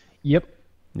 yep.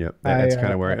 Yep, I, that's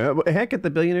kind of where. Heck, at the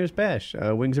Billionaires Bash,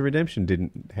 Wings of Redemption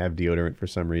didn't have deodorant for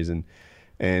some reason,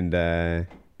 and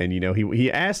you know he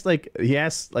asked like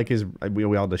his we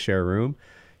all had to share a room.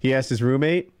 He asked his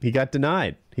roommate, he got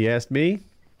denied. He asked me,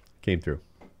 came through.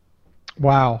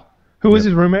 Wow. Who was Yep.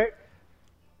 his roommate?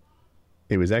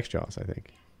 It was X-Jaws, I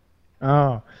think.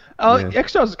 Oh, Yeah.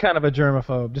 X-Jaws is kind of a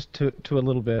germaphobe, just to a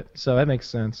little bit, so that makes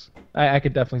sense. I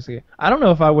could definitely see it. I don't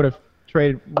know if I would have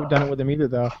done it with him either,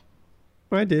 though.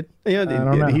 Well, I did. Yeah,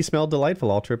 don't know. he smelled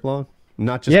delightful all trip long.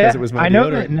 Not just because it was my I know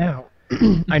deodorant. that now.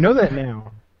 I know that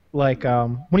now. Like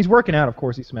when he's working out, of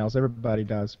course he smells. Everybody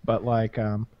does. But like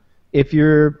if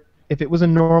it was a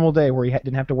normal day where he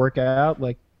didn't have to work out,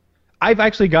 like I've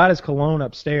actually got his cologne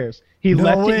upstairs. He No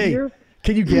left way. it here.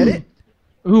 Can you get it?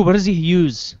 Ooh, what does he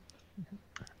use?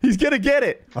 He's gonna get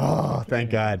it. Oh,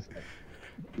 thank God.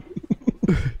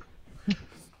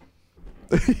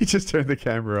 He just turned the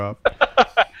camera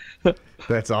off.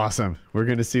 That's awesome. We're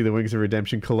gonna see the Wings of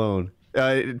Redemption cologne.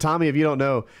 Tommy, if you don't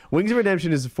know, Wings of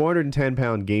Redemption is a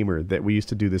 410-pound gamer that we used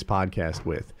to do this podcast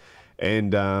with,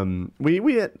 and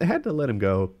we had to let him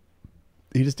go.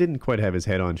 He just didn't quite have his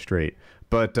head on straight.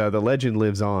 But the legend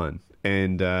lives on,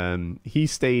 and he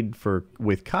stayed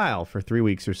with Kyle for 3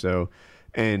 weeks or so.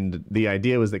 And the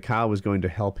idea was that Kyle was going to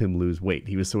help him lose weight.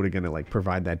 He was sort of going to like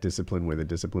provide that discipline where the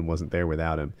discipline wasn't there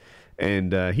without him.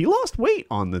 And he lost weight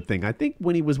on the thing. I think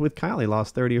when he was with Kyle, he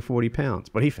lost 30 or 40 pounds,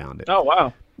 but he found it. Oh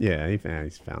wow. Yeah,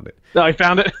 he's found it. No, I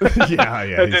found it. Yeah.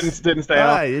 It didn't stay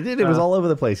out. It was all over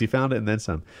the place. He found it and then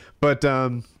some. But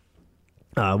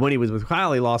when he was with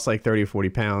Kyle, he lost like 30 or 40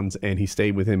 pounds, and he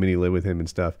stayed with him and he lived with him and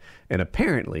stuff. And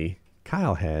apparently,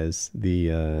 Kyle has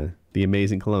the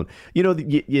amazing cologne. You know,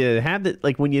 you have that,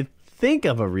 like when you think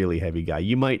of a really heavy guy,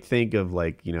 you might think of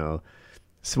like, you know,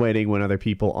 sweating when other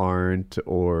people aren't,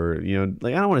 or, you know,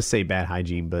 like I don't want to say bad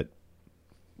hygiene, but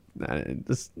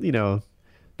just, you know,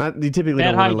 not you typically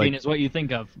Bad don't want hygiene to, is what you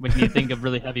think of when you think of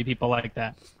really heavy people like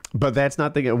that. but that's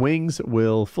not the Wings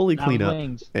will fully Not clean up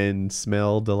Wings. and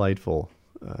smell delightful,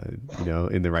 you know,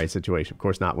 in the right situation. Of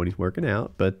course, not when he's working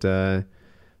out, but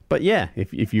yeah,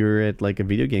 if you're at like a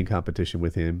video game competition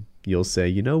with him, you'll say,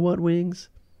 you know what, Wings,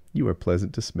 you are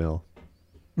pleasant to smell.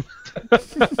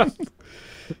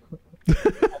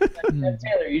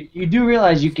 Taylor, you do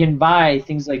realize you can buy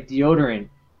things like deodorant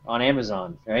on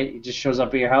Amazon, right? It just shows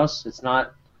up at your house. It's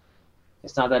not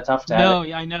that tough to have. No,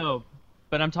 yeah, I know,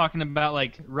 but I'm talking about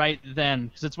like right then,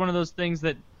 because it's one of those things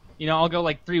that, you know, I'll go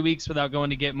like 3 weeks without going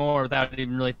to get more without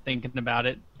even really thinking about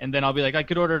it, and then I'll be like, I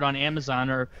could order it on Amazon,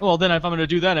 or well, then if I'm gonna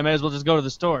do that, I may as well just go to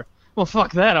the store. Well,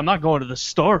 fuck that, I'm not going to the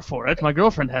store for it. My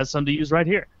girlfriend has some to use right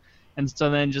here, and so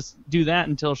then just do that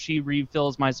until she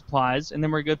refills my supplies, and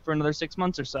then we're good for another 6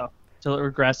 months or so, till it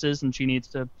regresses and she needs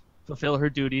to fulfill her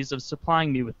duties of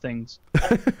supplying me with things.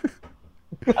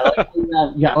 I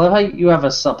love how you have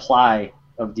a supply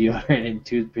of deodorant and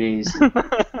toothpaste.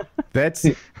 That's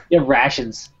You have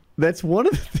rations. that's one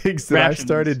of the things that I Rations.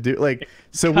 started do. Like,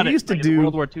 so Cut we it used to like it's do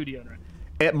World War II deodorant.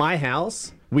 at my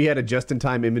house. We had a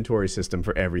just-in-time inventory system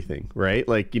for everything, right?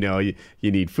 Like, you know, you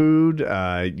need food,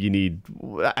 you need,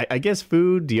 I guess,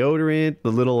 food, deodorant,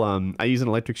 the little, I use an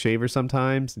electric shaver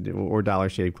sometimes, or Dollar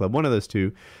Shave Club, one of those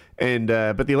two. And,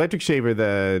 but the electric shaver,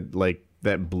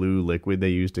 that blue liquid they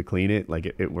use to clean it, like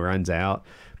it runs out.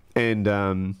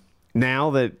 And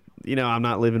now that, you know, I'm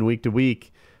not living week to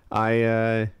week,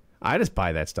 I just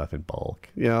buy that stuff in bulk.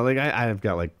 You know, like I've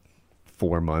got like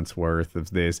 4 months worth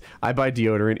of this. I buy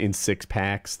deodorant in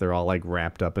 6-packs. They're all like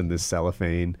wrapped up in this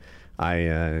cellophane.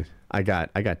 I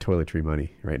got toiletry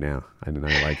money right now, and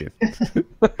I like it.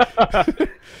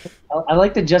 I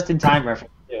like the just-in-time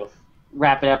reference too.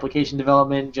 Rapid application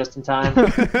development, just-in-time.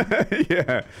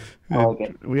 Yeah, I like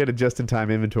it. we had a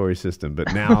just-in-time inventory system,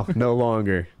 but now no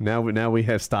longer. Now we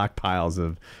have stockpiles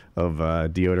of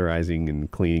deodorizing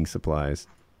and cleaning supplies.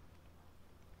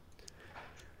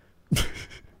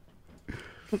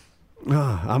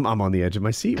 I'm on the edge of my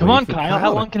seat. Come on, waiting for Kyle.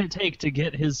 How long can it take to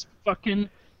get his fucking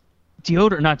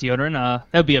deodorant? Not deodorant.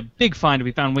 That would be a big find if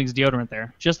we found Wings deodorant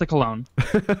there. Just the cologne.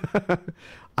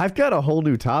 I've got a whole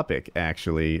new topic,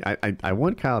 actually. I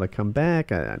want Kyle to come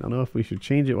back. I don't know if we should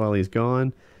change it while he's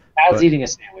gone. Kyle's But- eating a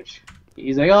sandwich.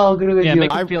 He's like, oh, I'm going to Yeah, go make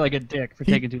deodorant. him feel like a dick for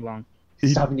taking too long.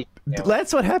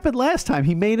 That's what happened last time.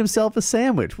 He made himself a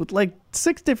sandwich with like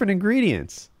 6 different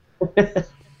ingredients.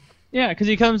 Yeah, because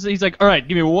he comes, he's like, all right,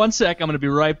 give me 1 sec, I'm going to be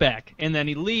right back. And then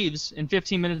he leaves, and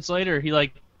 15 minutes later, he,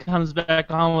 like, comes back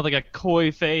home with, like, a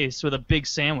coy face with a big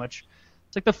sandwich.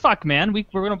 It's like, the fuck, man?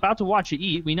 We're about to watch you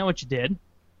eat. We know what you did.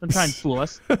 Don't try and fool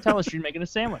us. Tell us you're making a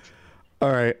sandwich.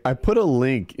 All right, I put a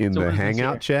link in So the what does it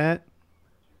Hangout say? chat,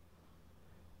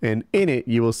 and in it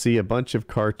you will see a bunch of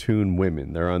cartoon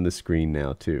women. They're on the screen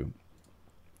now too.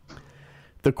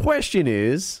 The question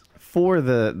is, for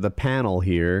the panel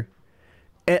here,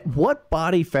 at what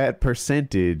body fat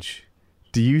percentage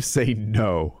do you say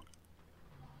no?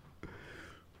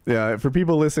 Yeah, for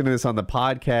people listening to this on the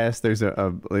podcast, there's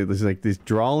there's like these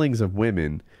drawings of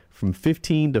women from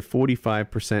 15 to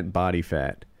 45% body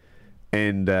fat.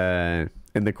 And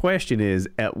the question is,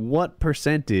 at what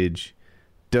percentage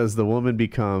does the woman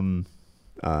become,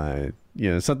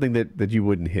 something that you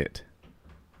wouldn't hit?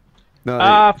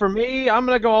 No, For me, I'm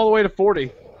gonna go all the way to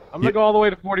 40. I'm gonna go all the way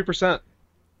to 40%.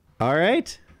 all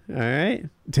right,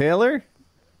 Taylor.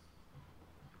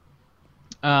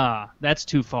 That's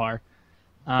too far.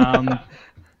 I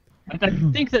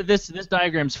think that this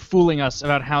diagram's fooling us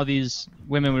about how these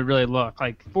women would really look.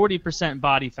 Like 40%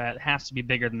 body fat has to be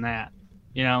bigger than that.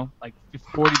 You know, like if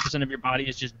 40% of your body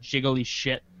is just jiggly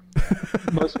shit.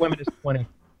 Most women is 20.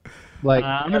 Like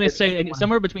I'm gonna say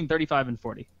somewhere between 35 and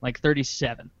 40, like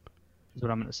 37 is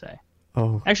what I'm gonna say.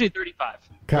 Oh, Actually, 35.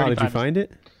 Kyle, did you 35 find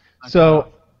it?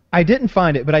 So I didn't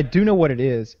find it, but I do know what it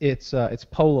is. It's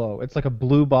Polo. It's like a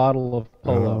blue bottle of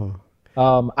Polo.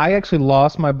 I actually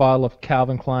lost my bottle of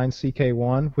Calvin Klein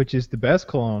CK1, which is the best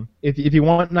cologne. If you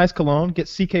want nice cologne, get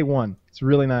CK1. It's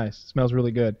really nice. It smells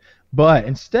really good. But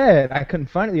instead, I couldn't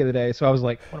find it the other day, so I was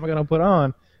like, what am I gonna put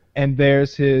on? And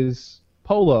there's his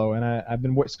Polo, and I've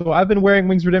been wearing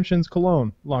Wings Redemption's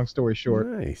cologne. Long story short,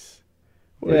 Nice.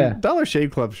 Well, Yeah. Dollar Shave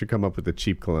Club should come up with a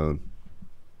cheap cologne.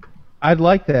 I'd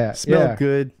like that. Smell yeah.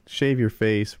 good, shave your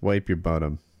face, wipe your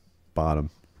bottom.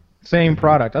 Same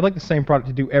product. I'd like the same product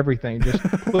to do everything. Just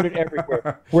put it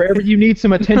everywhere. Wherever you need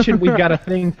some attention, we've got a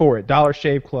thing for it. Dollar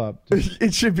Shave Club.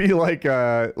 It should be like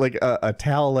a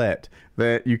towelette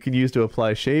that you can use to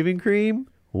apply shaving cream,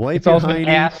 wipe It's your also an hiney,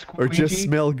 ass or just squeegee.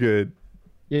 smell good.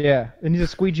 Yeah, it needs a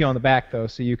squeegee on the back though,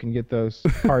 so you can get those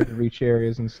hard to reach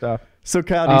areas and stuff. So,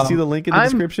 Kyle, do you see the link in the I'm-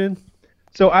 description?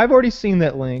 So I've already seen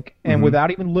that link, and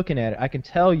without even looking at it, I can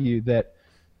tell you that.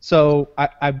 So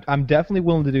I'm definitely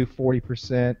willing to do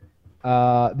 40%.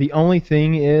 The only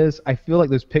thing is, I feel like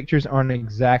those pictures aren't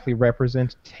exactly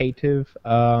representative.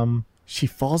 She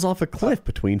falls off a cliff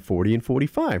between 40 and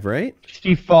 45, right?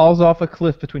 She falls off a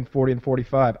cliff between 40 and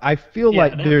 45. I feel Yeah,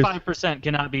 like that there's 5%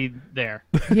 cannot be there.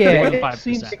 yeah, More than it 5%.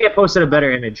 seems- I think I posted a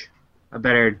better image, a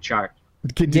better chart.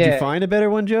 Did you Yeah. find a better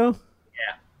one, Joe?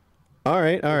 Yeah. All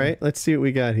right. Let's see what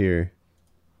we got here.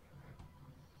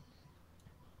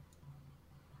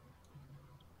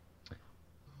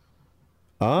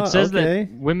 It says okay.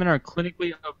 that women are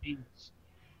clinically obese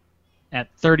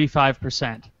at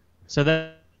 35%. So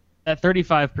that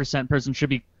 35% person should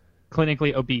be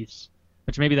clinically obese,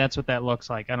 which maybe that's what that looks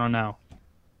like. I don't know.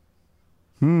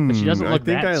 But she doesn't I look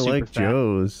think that I super like fat.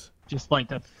 Joe's. Just like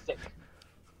that thick.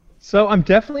 So I'm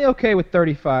definitely okay with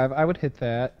 35. I would hit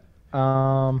that.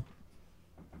 I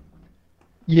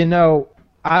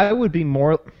would be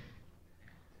more.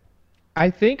 I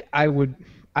think I would.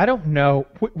 I don't know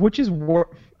which is more.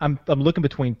 I'm looking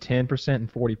between 10%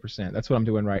 and 40%. That's what I'm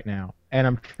doing right now, and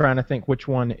I'm trying to think which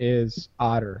one is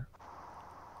odder.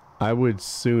 I would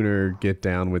sooner get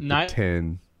down with the Ni-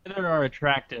 10. Neither are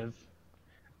attractive.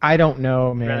 I don't know,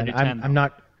 rather man. do 10, I'm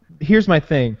not. Here's my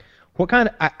thing. What kind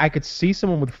of? I could see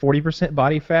someone with 40%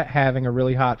 body fat having a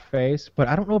really hot face, but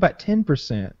I don't know about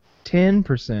 10%.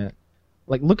 10%.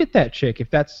 Like, look at that chick. If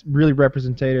that's really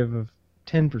representative of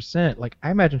 10%, like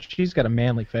I imagine she's got a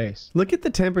manly face. Look at the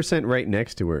 10% right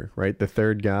next to her, right? The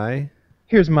third guy.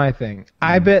 Here's my thing.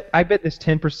 I bet this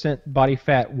 10% body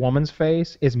fat woman's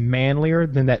face is manlier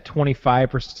than that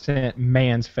 25%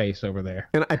 man's face over there.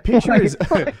 And I picture his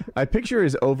I picture her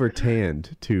as over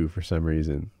tanned too for some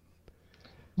reason.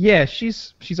 Yeah,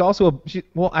 she's also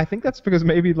well, I think that's because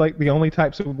maybe like the only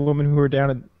types of women who are down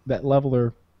at that level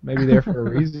are maybe there for a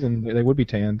reason. They would be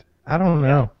tanned. I don't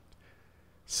know.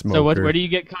 Smoker. So where do you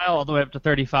get Kyle all the way up to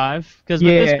 35? Because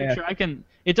with this Yeah. picture,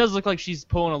 it does look like she's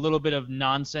pulling a little bit of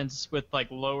nonsense with like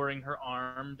lowering her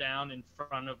arm down in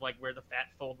front of like where the fat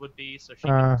fold would be, so she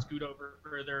can scoot over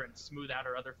further and smooth out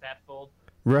her other fat fold.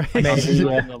 Right. Maybe,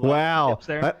 Wow. Hips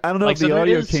there. I don't know Like, if so the there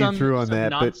audio is came through on some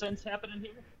that, but nonsense happening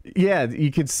here. yeah,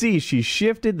 you can see she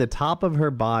shifted the top of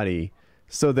her body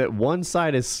so that one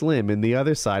side is slim and the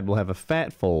other side will have a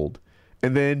fat fold.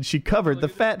 And then she covered the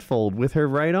fat fold with her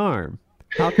right arm.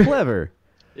 How clever.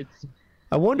 It's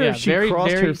I wonder Yeah, if she very,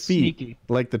 crossed very her feet sneaky.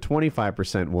 like the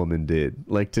 25% woman did,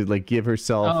 like to give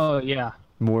herself Oh yeah.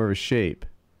 more of a shape.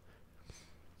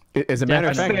 As a matter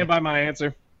I of fact, stand by my answer.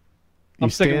 you I'm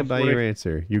sticking stand with by 40. your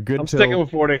answer. You're good I'm till sticking with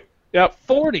 40. Yep.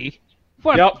 40.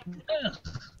 What? Yep.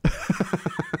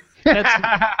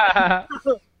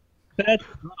 That's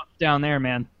rough down there,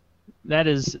 man. That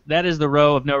is the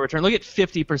row of no return. Look at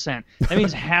 50%. That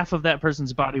means half of that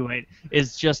person's body weight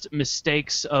is just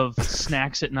mistakes of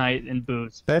snacks at night and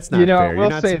booze. That's not You know, fair. You're we'll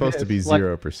not say supposed to be this, like-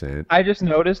 0%. I just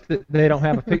noticed that they don't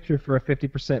have a picture for a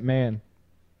 50% man.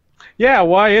 Yeah,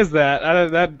 why is that?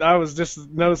 I was just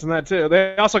noticing that too.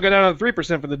 They also go down to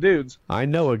 3% for the dudes. I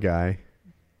know a guy.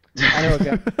 I know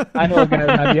a guy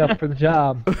that might be up for the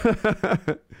job.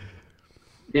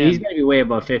 Yeah, he's got to be way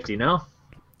above 50, no?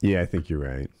 Yeah, I think you're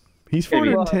right. He's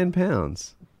Maybe. 410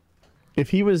 pounds. If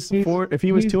he was He's-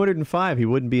 205, he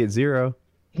wouldn't be at 0.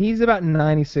 He's about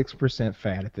 96%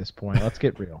 fat at this point. Let's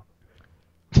get real.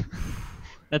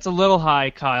 That's a little high,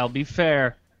 Kyle. Be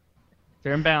fair.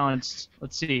 Fair and balanced.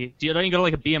 Let's see. Don't you go to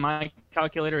like a BMI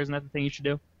calculator? Isn't that the thing you should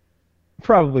do?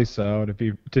 Probably so to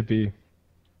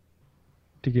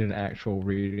get an actual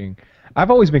reading. I've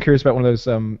always been curious about one of those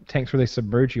tanks where they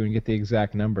submerge you and get the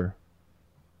exact number.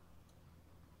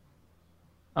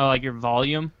 Oh, like your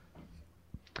volume?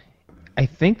 I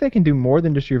think they can do more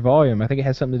than just your volume. I think it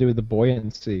has something to do with the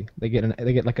buoyancy. They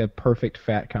get like a perfect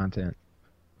fat content.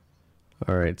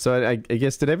 All right. So I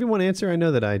guess, did everyone answer? I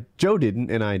know that Joe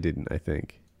didn't and I didn't, I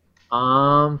think.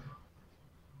 So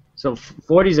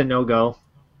 40's a no-go.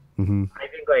 Mm-hmm. I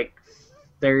think like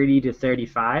 30 to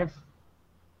 35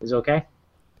 is okay.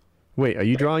 Wait, are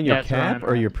you drawing your That's what cap I'm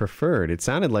or at. your preferred? It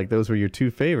sounded like those were your two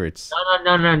favorites.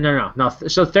 No.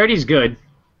 So 30's good.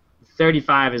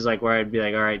 35 is like where I'd be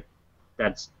like, all right,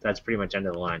 that's pretty much end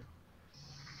of the line.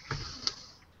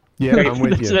 Yeah, I'm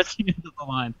with that's, you. that's the end of the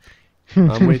line.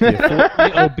 I'm with you.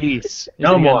 The obese is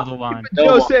No the more. end of the line.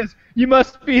 Joe says, you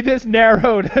must be this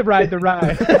narrow to ride the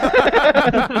ride.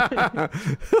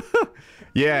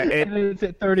 Yeah, And it's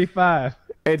at 35.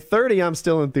 at 30, I'm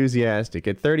still enthusiastic.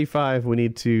 At 35, we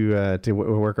need to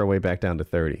work our way back down to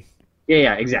 30.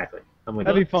 Yeah, exactly. I'm with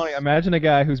That'd you. be funny. Imagine a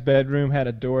guy whose bedroom had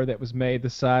a door that was made the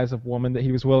size of woman that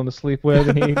he was willing to sleep with,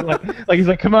 and he he's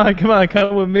like, come on,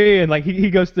 come with me, and like he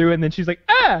goes through it, and then she's like,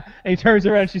 ah, and he turns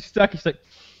around, and she's stuck. He's like,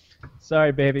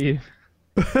 sorry, baby,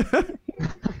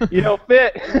 you don't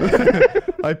fit.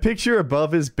 I picture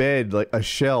above his bed like a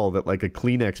shell that like a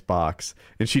Kleenex box,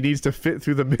 and she needs to fit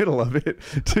through the middle of it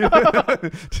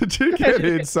to get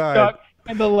inside. Stuck,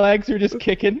 and the legs are just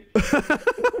kicking.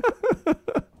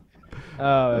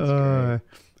 Oh, that's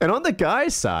great. And on the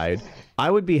guy's side,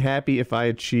 I would be happy if I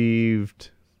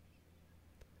achieved.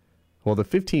 Well, the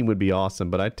 15 would be awesome,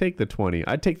 but I'd take the 20.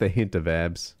 I'd take the hint of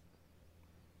abs.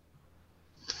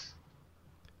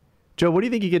 Joe, what do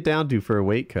you think you get down to for a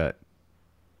weight cut?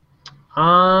 8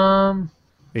 or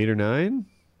 9?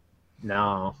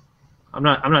 No, I'm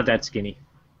not that skinny.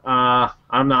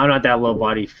 I'm not that low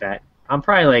body fat. I'm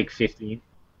probably like 15.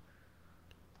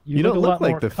 You don't a look lot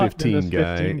like more the cut than 15 this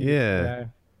guy. 15 Yeah. guy.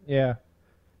 Yeah.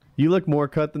 You look more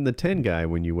cut than the 10 guy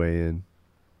when you weigh in.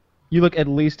 You look at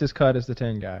least as cut as the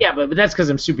 10 guy. Yeah, but that's because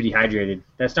I'm super dehydrated.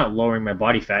 That's not lowering my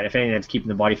body fat. If anything, that's keeping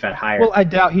the body fat higher. Well, I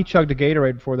doubt he chugged a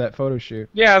Gatorade before that photo shoot.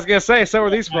 Yeah, I was gonna say, so are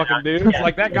these fucking dudes.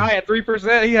 Like that guy at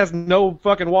 3%, he has no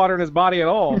fucking water in his body at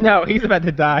all. No, he's about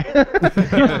to die.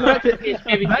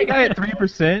 That guy at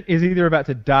 3% is either about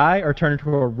to die or turn into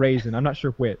a raisin. I'm not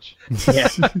sure which. Yeah.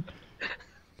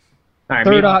 All right,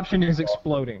 Third maybe- option is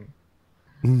exploding.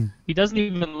 He doesn't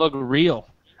even look real.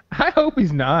 I hope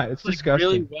he's not. It's It's like disgusting.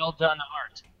 really well done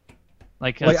art.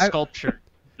 Like a Like, sculpture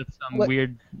with some Like-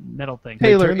 weird metal thing. Hey,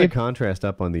 Taylor, turn the if- contrast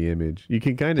up on the image. You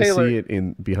can kind of Taylor- see it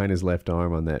in behind his left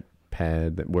arm on that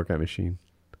pad, that workout machine.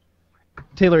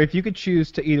 Taylor, if you could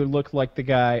choose to either look like the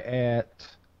guy at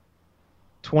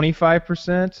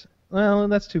 25%, well,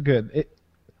 that's too good.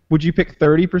 Would you pick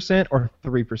 30% or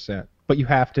 3%? But you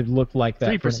have to look like that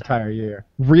for an 3%. entire year.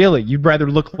 Really? You'd rather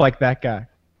look like that guy?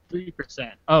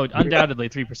 3%. Oh, undoubtedly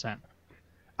 3%.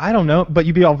 I don't know, but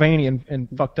you'd be all veiny and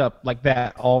fucked up like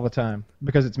that all the time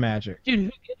because it's magic. Dude, who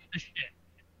gives a shit?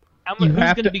 You Who's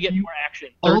have going to- to be getting you- more action?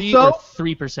 30 Also- or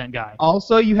 3% guy?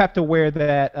 Also, you have to wear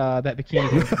that that bikini.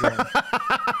 he's wearing.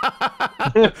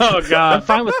 Oh I'm god.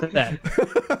 fine with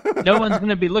that. No one's going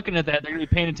to be looking at that. They're going to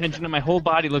be paying attention to my whole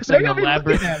body looks They're like an gonna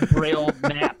be elaborate looking at it. braille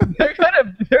map.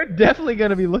 They're definitely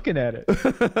gonna be looking at it.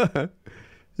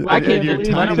 I And can't your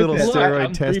believe tiny I'm little look, steroid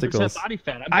I'm 3% testicles. body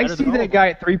fat. I'm I better see than all that of guy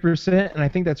at 3%, and I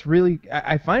think that's really.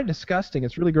 I find it disgusting.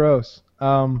 It's really gross.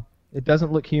 It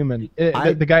doesn't look human. The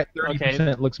guy at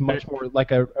 30% looks much more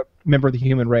like a member of the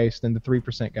human race than the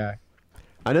 3% guy.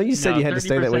 I know you said No, you had to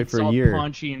stay that way 30% for a all year,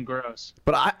 Paunchy and gross.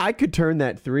 but I could turn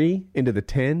that 3 into the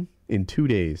 10 in 2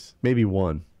 days, maybe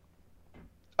 1.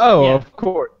 Oh, Yeah. of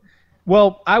course.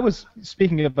 Well, I was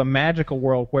speaking of a magical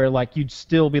world where like you'd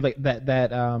still be like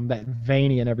that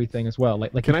veiny and everything as well.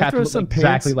 Like Can you I have throw to look some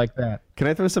exactly pants? like that. Can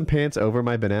I throw some pants over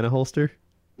my banana holster?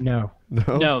 No.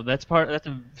 No. No, that's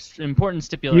an important You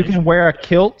stipulation. can wear a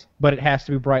kilt, but it has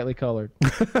to be brightly colored,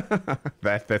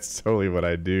 That's totally what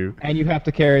I do. and you have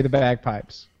to carry the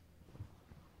bagpipes.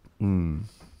 I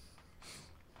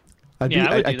Yeah,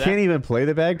 I would do that. can't even play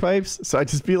the bagpipes, so I'd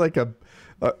just be like a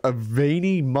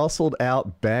veiny, muscled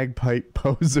out bagpipe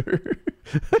poser.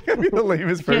 I'd be the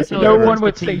lamest person. tell No the ever. one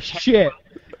would say shit.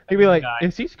 He'd be like, Guy.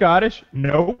 "Is he Scottish?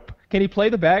 Nope. Can he play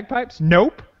the bagpipes?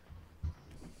 Nope."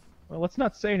 Well, let's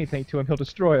not say anything to him. He'll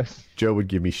destroy us. Joe would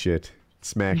give me shit,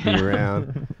 smack me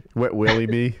around, wet willy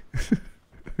me.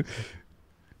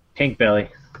 Pink Billy.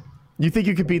 You think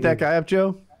you could beat that guy up,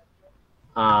 Joe?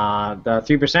 The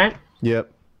 3%?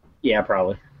 Yep. Yeah,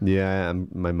 probably. Yeah,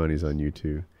 my money's on you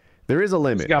too. There is a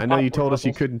limit. got I know you popcorn told us you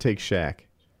muscles. couldn't take Shaq.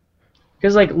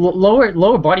 Because like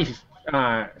lower body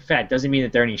fat doesn't mean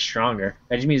that they're any stronger.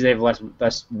 That just means they have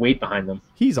less weight behind them.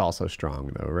 He's also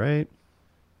strong though, right?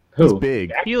 Who? He's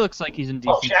big. He looks like he's in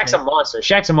Oh, decent Shaq's shape. a monster.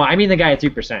 Shaq's a monster. I mean the guy at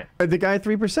 3%. The guy at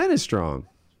 3% is strong.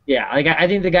 Yeah, like I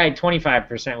think the guy at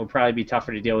 25% would probably be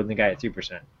tougher to deal with than the guy at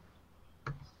 3%.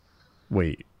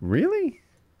 Wait, really?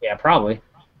 Yeah, probably.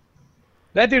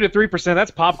 That dude at 3%,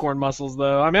 that's popcorn muscles,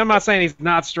 though. I mean, I'm not saying he's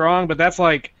not strong, but that's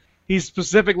like he's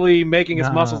specifically making his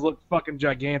Nah. muscles look fucking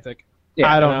gigantic.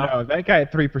 Yeah, I don't no. know. That guy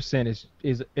at 3%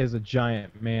 is a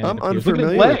giant man. I'm Look at his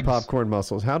unfamiliar with legs. popcorn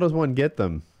muscles. How does one get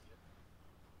them?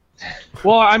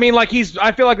 Well, I mean, like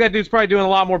I feel like that dude's probably doing a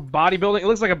lot more bodybuilding. It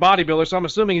looks like a bodybuilder, so I'm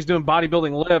assuming he's doing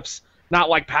bodybuilding lifts, not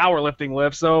like powerlifting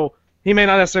lifts. So he may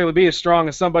not necessarily be as strong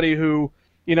as somebody who,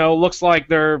 you know, looks like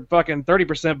they're fucking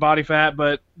 30% body fat,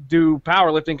 but do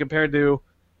powerlifting compared to,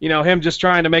 you know, him just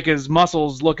trying to make his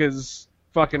muscles look as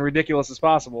fucking ridiculous as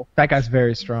possible. That guy's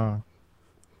very strong.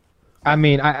 I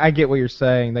mean, I get what you're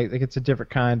saying. Like it's a different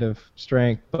kind of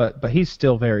strength, but he's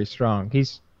still very strong.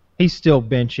 He's still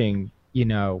benching, you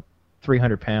know,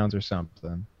 300 pounds or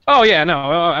something. Oh yeah, no,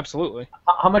 absolutely.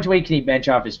 How much weight can he bench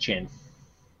off his chin?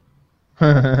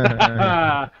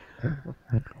 Ah,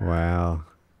 Wow.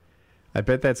 I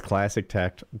bet that's classic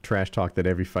trash talk that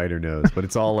every fighter knows, but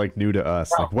it's all like new to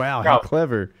us. Like, wow, how Bro.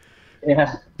 clever.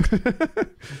 Yeah.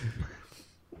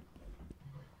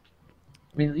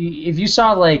 I mean, if you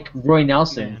saw like Roy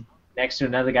Nelson next to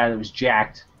another guy that was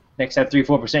jacked, next to that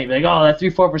 3-4%, you'd be like, oh, that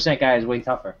 3-4% guy is way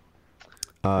tougher.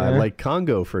 Yeah. Like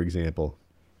Congo, for example.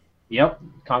 Yep,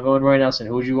 Congo and Roy Nelson.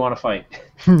 Who would you want to fight?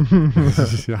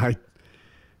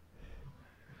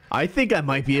 I think I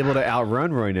might be able to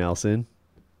outrun Roy Nelson.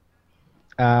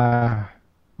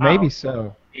 Maybe Oh.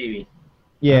 so. Maybe.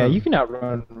 Yeah, you can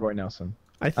outrun Roy Nelson.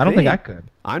 I I don't think I could.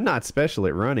 I'm not special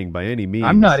at running by any means.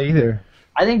 I'm not either.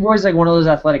 I think Roy's like one of those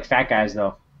athletic fat guys,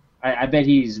 though. I bet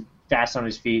he's fast on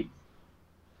his feet.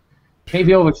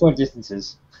 Maybe over short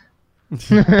distances.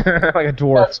 Like a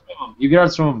dwarf. You could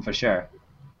outswim him for sure.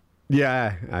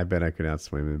 Yeah, I bet I could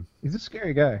outswim him. He's a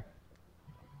scary guy.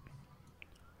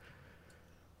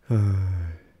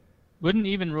 Wouldn't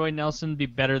even Roy Nelson be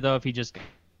better though if he just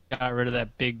got rid of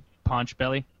that big paunch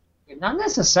belly? Not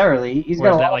necessarily. He's Or got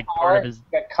is a that, lot like, of part power. of his- He's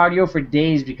got cardio for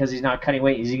days because he's not cutting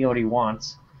weight. He's eating what he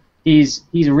wants. He's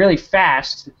really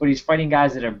fast, but he's fighting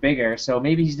guys that are bigger. So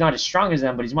maybe he's not as strong as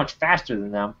them, but he's much faster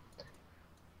than them.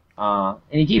 And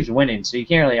he keeps winning, so you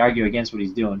can't really argue against what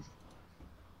he's doing.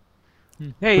 Who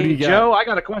do hey, you got? Joe, I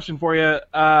got a question for you.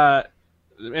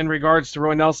 In regards to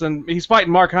Roy Nelson, he's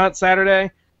fighting Mark Hunt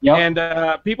Saturday. Yep.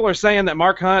 And people are saying that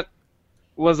Mark Hunt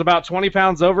was about 20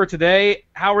 pounds over today.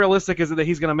 How realistic is it that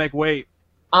he's going to make weight?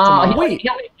 Wait. I mean,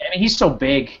 he's so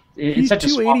big. It's He's such a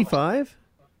small- 285?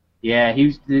 Yeah, he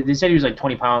was. They said he was like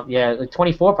 20 pounds. Yeah, like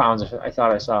 24 pounds. I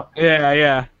thought I saw. Yeah,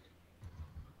 yeah.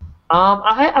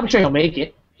 I'm sure he'll make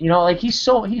it. You know, like he's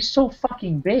so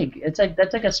fucking big. It's like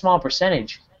that's like a small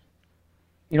percentage.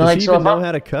 You know, Does like he so. even If know I'm,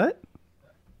 how to cut?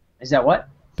 is that what?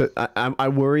 I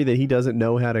worry that he doesn't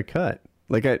know how to cut.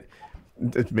 Like, to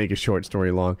make a short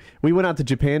story long, we went out to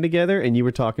Japan together, and you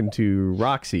were talking to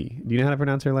Roxy. Do you know how to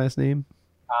pronounce her last name?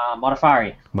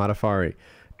 Modafari. Matafari,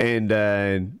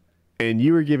 and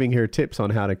you were giving her tips on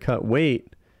how to cut weight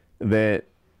that,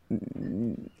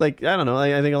 like, I don't know,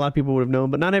 I think a lot of people would have known,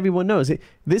 but not everyone knows.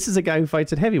 This is a guy who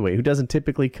fights at heavyweight who doesn't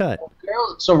typically cut.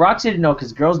 Girls. So Roxy didn't know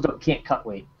because girls can't cut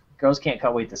weight. Girls can't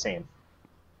cut weight the same.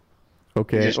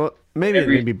 Okay, Just- well,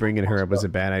 maybe bringing her up was a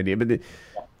bad idea, but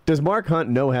does Mark Hunt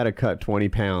know how to cut 20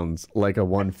 pounds like a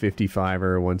 155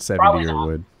 or a 170 Probably er not.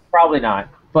 would? Probably not.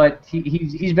 But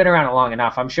he's been around long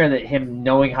enough. I'm sure that him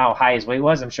knowing how high his weight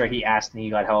was, I'm sure he asked and he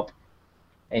got help.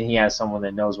 And he has someone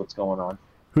that knows what's going on.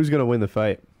 Who's gonna win the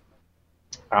fight?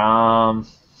 I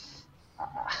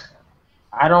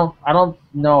don't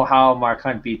know how Mark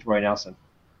Hunt beat Roy Nelson.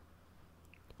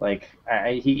 Like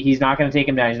he's not going to take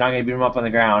him down. He's not going to beat him up on the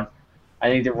ground. I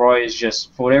think that Roy is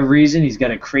just, for whatever reason, he's got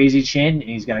a crazy chin and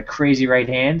he's got a crazy right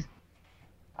hand.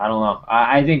 I don't know.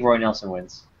 I think Roy Nelson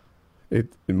wins.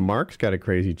 Mark's got a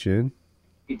crazy chin.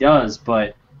 He does,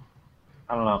 but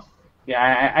I don't know.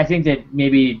 Yeah, I think that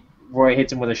maybe Roy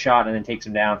hits him with a shot and then takes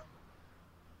him down.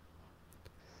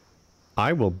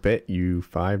 I will bet you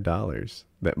 $5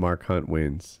 that Mark Hunt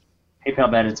wins.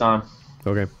 PayPal bet, it's on.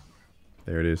 Okay,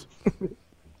 there it is.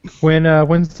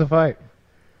 When's the fight?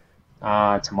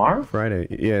 Tomorrow? Friday.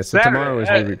 Yeah, so Saturday. tomorrow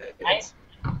is.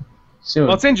 Soon.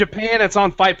 Well, it's in Japan. It's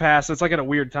on Fight Pass. It's like at a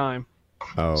weird time.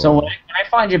 Oh. So when I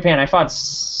fought in Japan, I fought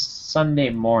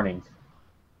Sunday morning,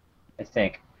 I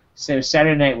think. So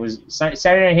Saturday night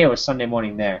here was Sunday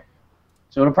morning there.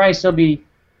 So it'll probably still be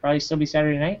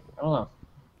Saturday night. I don't know.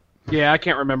 Yeah, I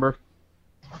can't remember.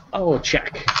 Oh,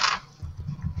 check.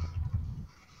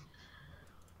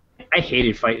 I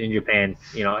hated fighting in Japan.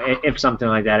 You know, if something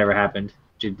like that ever happened,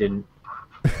 it didn't.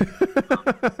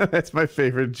 That's my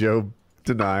favorite Joe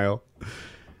denial.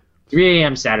 3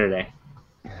 a.m. Saturday.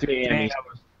 3 a.m. Damn. Eastern.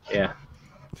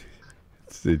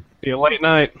 Yeah. Be a late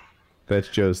night. That's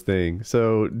Joe's thing.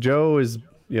 So Joe is,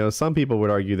 some people would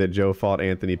argue that Joe fought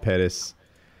Anthony Pettis,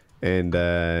 and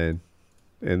the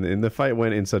fight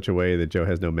went in such a way that Joe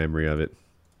has no memory of it.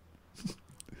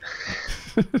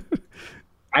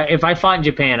 If I fought in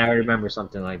Japan, I would remember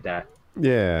something like that.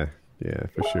 Yeah,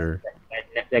 for sure.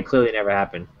 That clearly never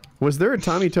happened. Was there a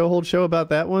Tommy Toehold show about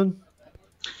that one?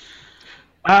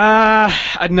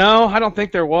 No, I don't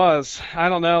think there was. I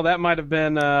don't know. That might have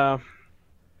been.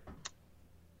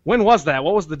 When was that?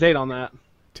 What was the date on that?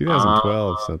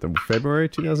 2012 something. February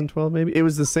 2012 maybe. It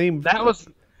was the same. That was.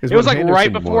 It was like Henderson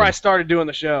right before won. I started doing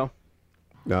the show.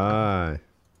 Ah,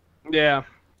 Yeah.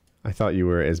 I thought you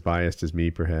were as biased as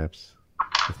me, perhaps.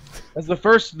 As the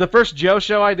first Joe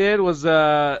show I did was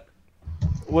the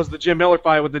Jim Miller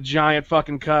fight with the giant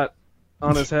fucking cut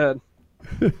on his head.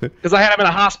 Because I had him in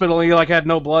a hospital and he had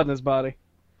no blood in his body.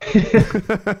 I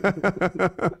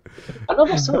don't know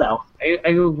if I saw that one.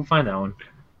 I go find that one.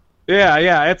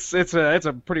 Yeah, it's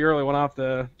a pretty early one. I'll have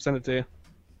to send it to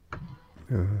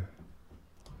you.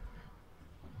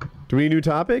 Do we need a new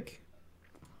topic?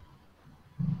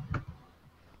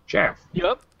 Sure.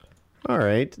 Yep. All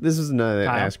right. This is another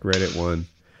Kyle. Ask Reddit one.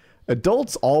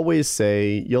 Adults always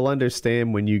say you'll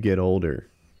understand when you get older.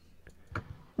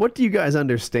 What do you guys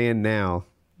understand now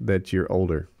that you're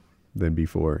older than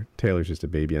before? Taylor's just a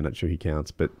baby. I'm not sure he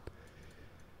counts, but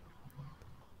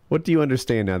what do you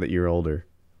understand now that you're older?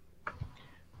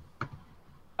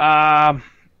 I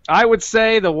would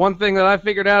say the one thing that I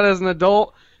figured out as an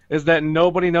adult is that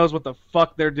nobody knows what the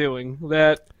fuck they're doing.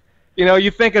 That,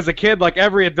 you think as a kid, like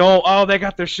every adult, oh, they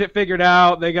got their shit figured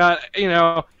out. They got,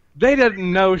 they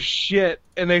didn't know shit,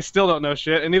 and they still don't know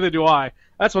shit, and neither do I.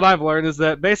 That's what I've learned, is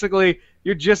that basically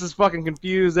you're just as fucking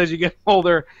confused as you get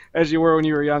older as you were when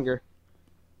you were younger.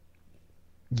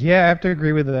 Yeah, I have to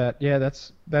agree with that. Yeah,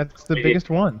 that's the biggest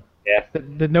one. Yeah.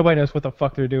 That nobody knows what the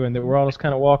fuck they're doing. That we're all just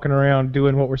kind of walking around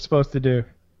doing what we're supposed to do.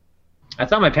 I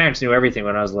thought my parents knew everything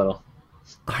when I was little.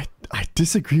 I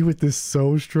disagree with this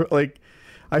so strong. Like,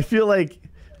 I feel like,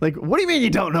 what do you mean you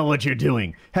don't know what you're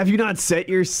doing? Have you not set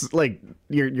you're zoned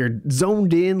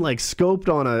in, scoped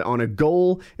on a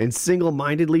goal and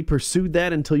single-mindedly pursued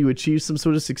that until you achieve some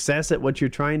sort of success at what you're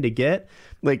trying to get?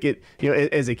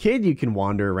 As a kid, you can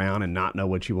wander around and not know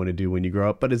what you want to do when you grow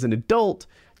up. But as an adult,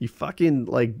 you fucking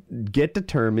get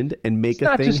determined and make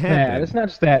a thing happen. It's not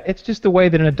just that. It's just the way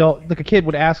that an adult, a kid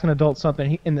would ask an adult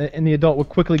something, and the adult would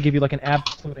quickly give you an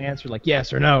absolute answer, like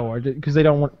yes or no, or because they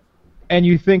don't want. And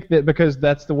you think that because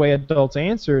that's the way adults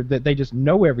answer, that they just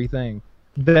know everything.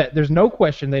 That there's no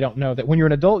question they don't know. That when you're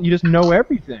an adult, you just know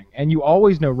everything, and you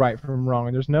always know right from wrong,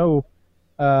 and there's no,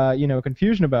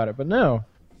 confusion about it. But no,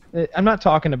 I'm not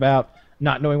talking about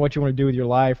not knowing what you want to do with your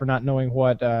life or not knowing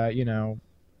what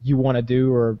you want to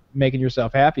do or making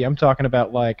yourself happy. I'm talking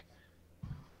about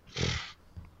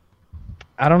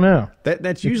I don't know.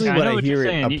 That's usually Yeah, what I know I what hear you're it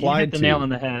saying. You applied hit the to. nail on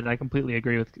the head. I completely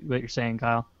agree with what you're saying,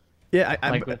 Kyle. Yeah,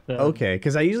 Okay,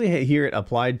 because I usually hear it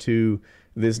applied to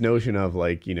this notion of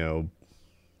I don't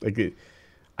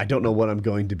know what I'm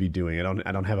going to be doing.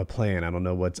 I don't have a plan. I don't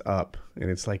know what's up. And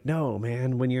it's like, no,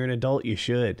 man, when you're an adult, you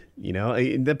should.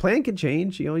 The plan can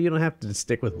change. You don't have to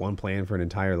stick with one plan for an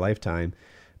entire lifetime,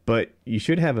 but you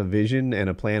should have a vision and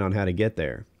a plan on how to get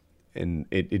there. and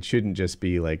it shouldn't just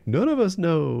be like none of us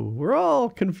know. We're all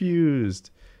confused.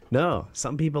 No,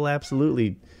 some people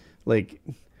absolutely like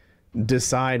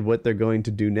decide what they're going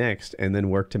to do next and then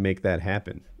work to make that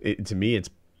happen. To me, it's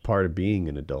part of being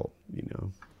an adult, you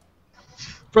know.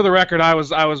 For the record, I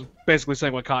was basically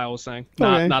saying what Kyle was saying,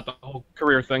 not the whole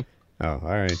career thing. Oh, all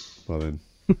right. Well then.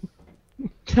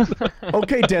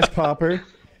 Okay, Desk Popper.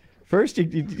 First,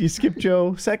 you skip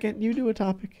Joe. Second, you do a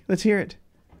topic. Let's hear it.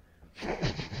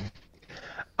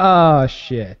 Oh,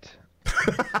 shit.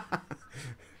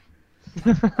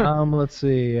 Let's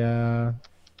see.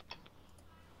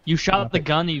 You shot the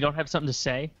gun and you don't have something to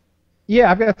say?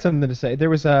 Yeah, I've got something to say. There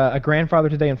was a grandfather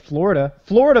today in Florida.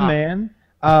 Florida man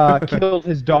killed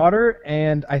his daughter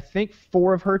and I think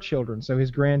 4 of her children, so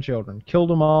his grandchildren. Killed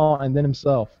them all and then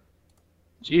himself.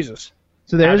 Jesus.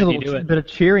 So there's How a did he do little it? bit of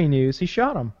cheery news. He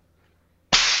shot him.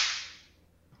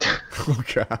 Oh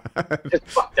God.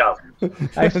 It's fucked up.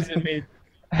 I actually didn't mean.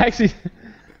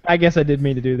 I guess I did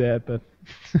mean to do that, but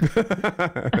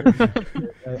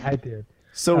I did.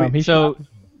 So He So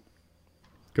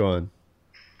go on.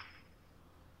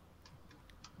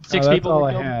 6 that's people all were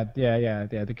I killed? had. Yeah.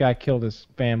 The guy killed his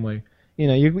family. You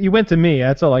know, you went to me.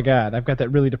 That's all I got. I've got that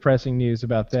really depressing news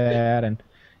about that, and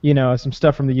you know, some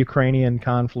stuff from the Ukrainian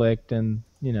conflict, and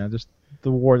you know, just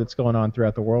the war that's going on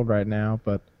throughout the world right now.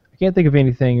 But I can't think of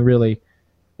anything really.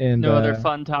 And No other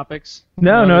fun topics?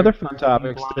 No other other fun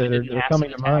topics that blinded are coming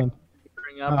to acid mind. attack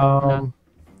bring up?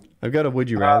 I've got a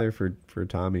would you rather for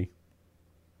Tommy.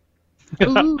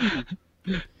 Ooh.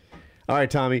 All right,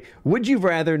 Tommy. Would you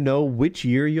rather know which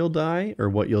year you'll die or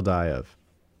what you'll die of?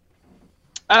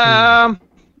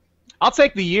 I'll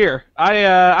take the year.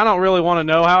 I don't really want to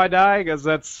know how I die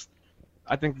because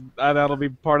I think that'll be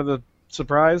part of the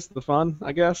surprise, the fun,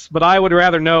 I guess. But I would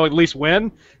rather know at least when,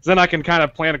 'cause then I can kind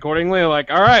of plan accordingly.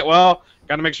 Like, all right, well,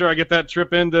 got to make sure I get that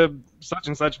trip into such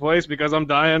and such place because I'm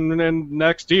dying in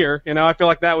next year. You know, I feel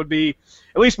like that would be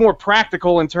at least more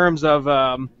practical in terms of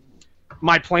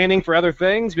my planning for other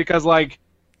things because, like,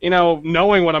 you know,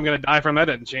 knowing what I'm going to die from, that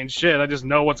doesn't change shit. I just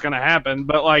know what's going to happen.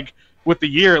 But, like, with the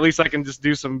year, at least I can just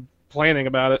do some planning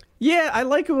about it. Yeah, I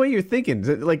like the way you're thinking.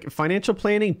 Like financial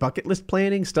planning, bucket list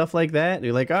planning, stuff like that.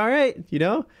 You're like, all right, you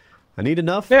know, I need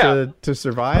enough to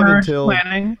survive Purge until.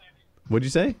 planning. What'd you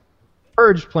say?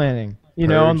 Purge planning. You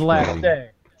know, on Purge the last planning. day.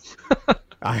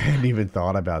 I hadn't even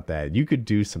thought about that. You could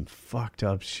do some fucked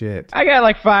up shit. I got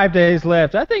like 5 days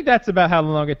left. I think that's about how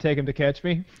long it'd take him to catch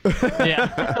me.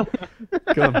 Yeah.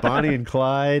 Go Bonnie and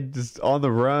Clyde, just on the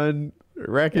run,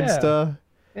 wrecking Yeah. stuff.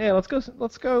 Yeah, let's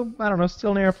go. I don't know,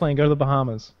 steal an airplane, go to the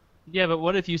Bahamas. Yeah, but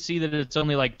what if you see that it's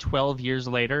only like 12 years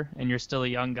later and you're still a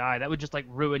young guy? That would just like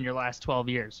ruin your last 12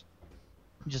 years.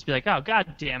 You'd just be like, oh,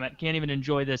 god damn it, can't even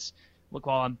enjoy this. Look,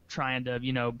 while I'm trying to,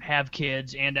 you know, have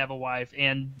kids and have a wife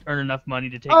and earn enough money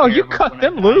to take Oh, care you of them cut when I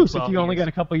them die in loose if 12 you only years. got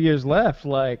a couple years left.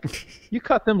 Like, you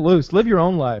cut them loose. Live your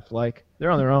own life. Like,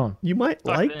 they're on their own. You might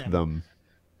Fuck like them. them.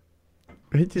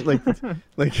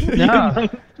 Like, No,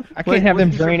 I can't have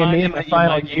them Would you draining me remind in them my that you final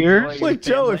might year. enjoy- Like,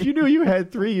 Joe, if family. you knew you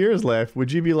had 3 years left,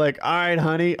 would you be like, all right,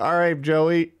 honey, all right,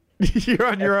 Joey, you're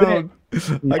on your That's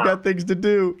own. I got things to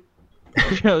do.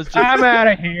 Joe's just, I'm out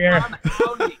of here.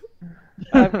 Tony,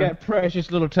 I've got precious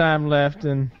little time left,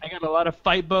 and I got a lot of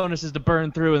fight bonuses to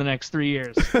burn through in the next 3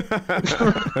 years.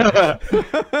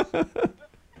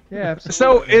 yeah. Absolutely.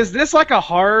 So is this like a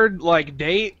hard like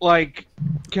date? Like,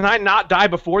 can I not die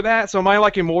before that? So am I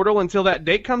like immortal until that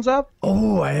date comes up?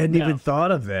 Oh, I hadn't No. even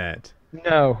thought of that.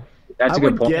 No. That's I a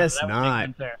good would point. guess That would make not.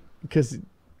 sense there. Because,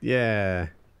 yeah,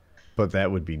 but that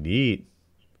would be neat.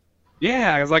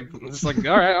 Yeah, I was like, it's like,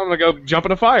 all right, I'm gonna go jump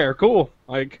in a fire. Cool.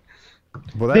 Like,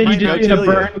 Well, that Then you might just not in a kill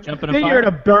you. burn. Jump in a Then you're in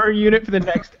a fire. burn unit for the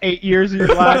next 8 years of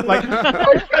your life. Like,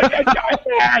 oh shit, I died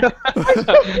bad.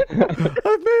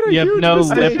 I've made a You have huge no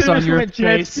mistake. lips on your went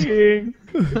jet face. skiing.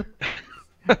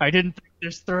 I didn't think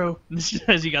this through.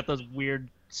 As you got those weird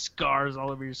scars all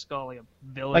over your skull like a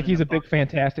villain. Like in he's a a big book.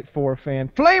 Fantastic Four fan.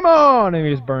 Flame on! And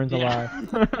he just burns Yeah.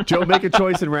 alive. Joe, make a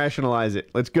choice and rationalize it.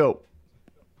 Let's go.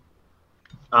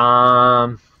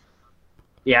 Yeah,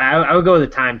 I would go with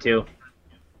the time too.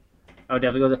 I would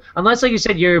definitely go with unless, like you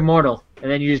said, you're immortal and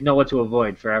then you just know what to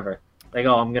avoid forever. Like,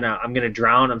 oh, I'm gonna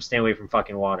drown. I'm staying away from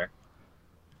fucking water.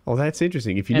 Oh, that's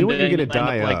interesting. If you And knew what you're then going to you'll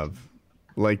die end up, like- of,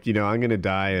 like, you know, I'm going to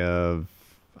die of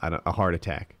a heart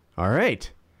attack. All right.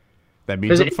 That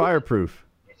means Does I'm it- fireproof.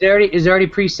 Is there already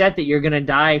preset that you're gonna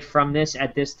die from this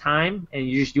at this time, and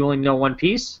you only know one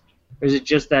piece? Or is it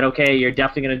just that, okay, you're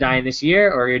definitely gonna die in this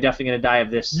year, or you're definitely gonna die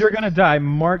of this? You're going to die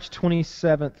March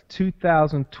 27th,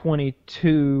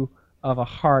 2022 of a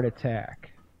heart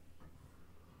attack.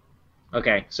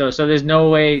 Okay, so there's no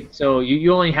way. So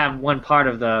you only have one part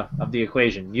of the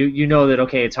equation. You know that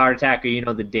okay, it's heart attack, or you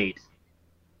know the date.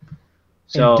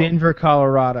 So In Denver,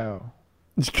 Colorado.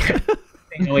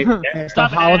 wait, At the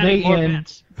Holiday Inn.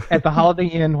 At the Holiday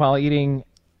Inn while eating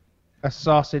a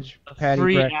sausage patty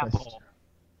Free breakfast apple.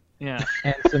 Yeah.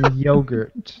 and some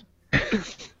yogurt.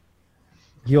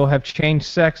 You'll have changed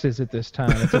sexes at this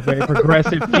time. It's a very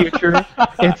progressive future.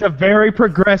 It's a very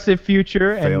progressive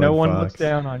future, and no Failing one Fox. looks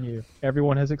down on you.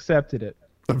 Everyone has accepted it.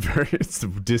 It's the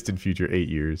distant future, 8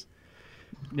 years.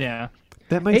 Yeah.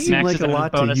 That might seem Max like is a having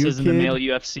lot to you, bonuses in the male kid.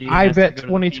 UFC. I has to bet go to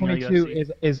the female 2022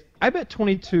 UFC. is I bet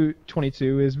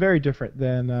 2022 is very different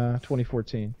than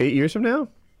 2014. 8 years from now?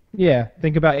 Yeah,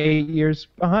 think about 8 years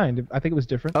behind. I think it was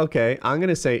different. Okay, I'm going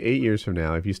to say 8 years from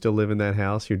now, if you still live in that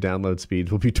house, your download speeds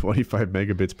will be 25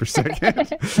 megabits per second.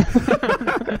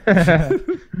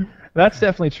 That's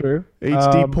definitely true.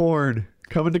 HD porn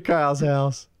coming to Kyle's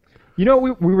house. You know,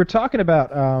 we were talking about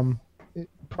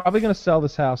probably going to sell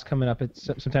this house coming up at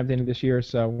sometime at the end of this year.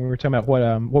 So we were talking about what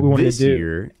we wanted This to do,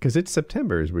 year, because it's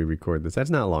September as we record this. That's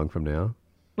not long from now.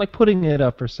 like putting it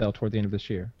up for sale toward the end of this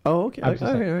year. Oh, okay. I All was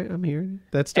just right, saying. all right, I'm here.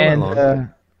 That's still And not long.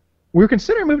 we were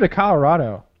considering moving to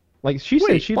Colorado. Like she said,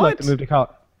 Wait, she'd like what? to move to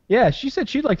Colorado. Yeah, she said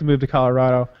she'd like to move to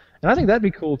Colorado, and I think that'd be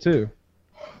cool too.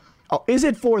 Oh, is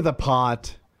it for the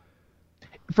pot?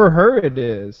 For her, it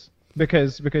is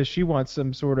because she wants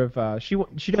some sort of she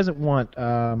doesn't want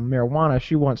marijuana.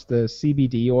 She wants the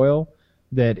CBD oil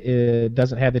that it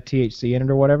doesn't have the THC in it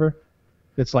or whatever.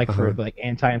 That's like for like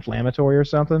anti-inflammatory or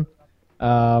something.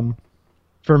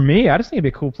 For me, I just think it'd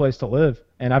be a cool place to live,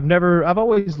 and I've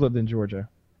always lived in Georgia,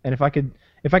 and if I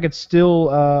could still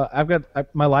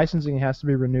my licensing has to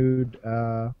be renewed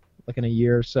like in a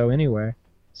year or so anyway,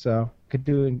 so could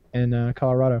do it in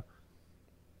Colorado.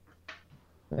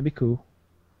 That'd be cool.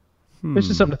 It's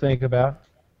just something to think about.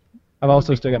 I've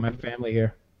also still got my family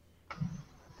here.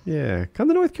 Yeah, come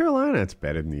to North Carolina. It's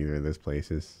better than either of those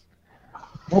places.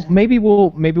 Well, maybe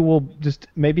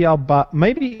I'll buy,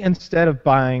 maybe instead of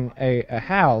buying a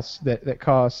house that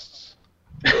costs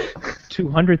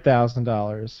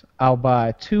 $200,000, I'll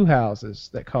buy two houses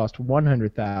that cost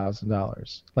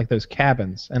 $100,000, like those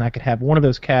cabins, and I could have one of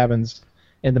those cabins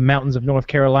in the mountains of North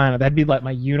Carolina. That'd be like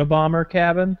my Unabomber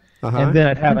cabin, and then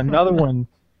I'd have another one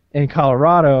in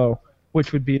Colorado,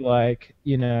 which would be like,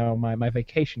 you know, my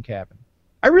vacation cabin.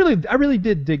 I really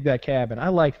did dig that cabin. I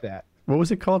like that. What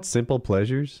was it called? Simple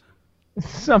Pleasures?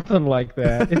 Something like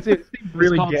that. It seemed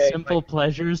really It's called gay. Simple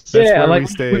Pleasures. That's Yeah, where like we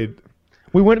stayed.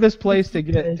 We went to this place to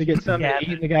get something to eat,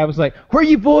 and the guy was like, "Where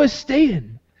you boys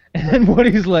staying?" And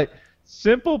Woody's like,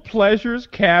 "Simple Pleasures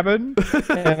Cabin,"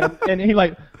 and he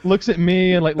like looks at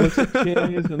me and like looks at Chiz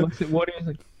and looks at Woody and is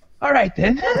like, "All right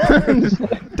then." Just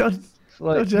like, Don't,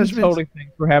 like, no he judgments. totally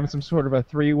thinks we're having some sort of a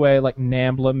three-way like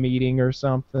NAMBLA meeting or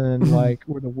something. Like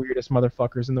we're the weirdest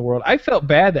motherfuckers in the world. I felt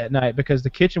bad that night because the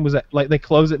kitchen was at like they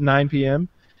close at 9 p.m.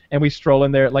 and we stroll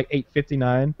in there at like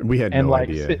 8:59. We had and no like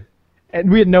idea. and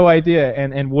we had no idea.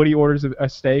 And Woody orders a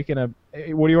steak and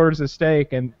Woody orders a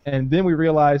steak and then we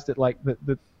realized that like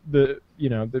the you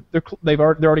know they're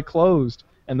already closed.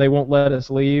 And they won't let us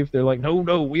leave. They're like,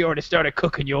 no, we already started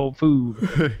cooking your food.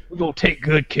 We're gonna take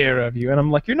good care of you. And I'm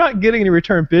like, you're not getting any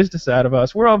return business out of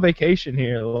us. We're on vacation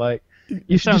here. Like,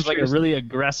 you should Sounds just like a treat us- really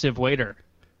aggressive waiter.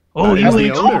 Oh, you that's the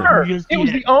ain't owner. you just It was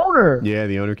eat the owner. Yeah,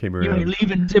 the owner came You ain't around.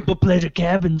 leaving Simple Pleasure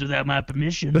Cabins without my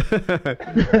permission.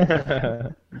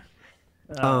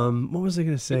 What was I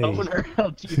gonna say? Owner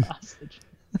held you hostage.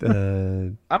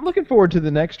 I'm looking forward to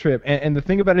the next trip. And the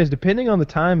thing about it is, depending on the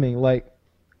timing, like,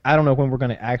 I don't know when we're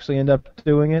going to actually end up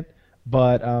doing it,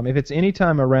 but if it's any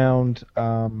time around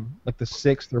like the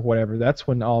 6th or whatever, that's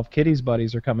when all of Kitty's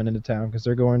buddies are coming into town because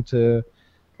they're going to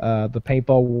the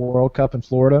Paintball World Cup in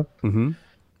Florida. Mm-hmm.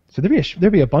 So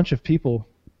there'd be a bunch of people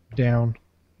down.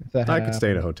 If that I could happened.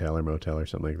 stay at a hotel or motel or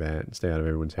something like that and stay out of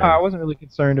everyone's hair. I wasn't really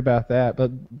concerned about that,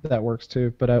 but that works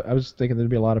too. But I was thinking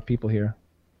there'd be a lot of people here.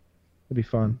 It'd be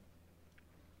fun.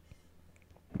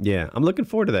 Yeah, I'm looking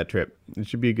forward to that trip. It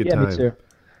should be a good Yeah, time. me too.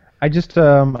 I just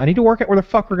I need to work out where the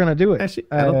fuck we're gonna do it. Actually,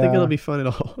 I don't think it'll be fun at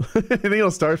all. I think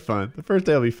it'll start fun. The first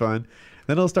day will be fun.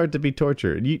 Then it'll start to be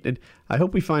torture. And I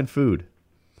hope we find food.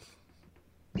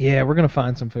 Yeah, we're gonna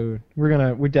find some food.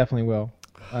 We definitely will.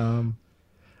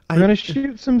 We're gonna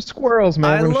shoot some squirrels, man.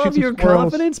 I We're gonna shoot love some your squirrels.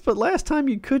 confidence, but last time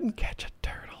you couldn't catch a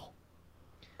turtle.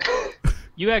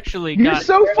 You actually You're got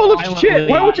so full of violently shit.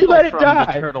 Why would you let it from the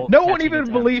die? turtle No one catching even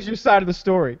attempt. believes your side of the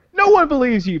story. No one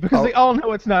believes you because they all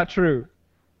know it's not true.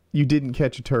 You didn't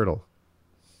catch a turtle.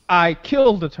 I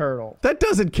killed a turtle. That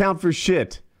doesn't count for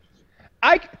shit.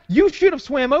 You should have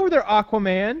swam over there,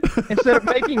 Aquaman, instead of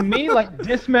making me like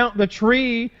dismount the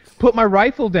tree, put my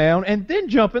rifle down, and then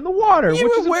jump in the water. You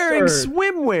which were is wearing absurd.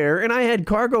 swimwear, and I had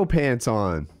cargo pants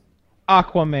on.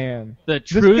 Aquaman. The This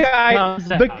truth guy, comes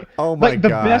out. Oh my like the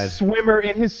God. best swimmer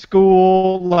in his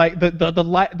school, like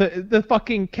the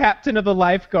fucking captain of the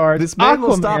lifeguards. This man will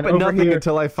Aquaman stop at over nothing here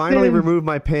until I finally sends- remove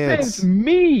my pants.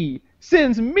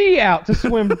 sends me out to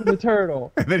swim for the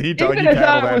turtle. And then he Even as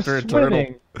I was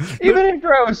swimming,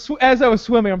 as I was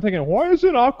swimming, I'm thinking, why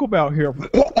isn't Aquaman out here?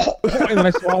 And then I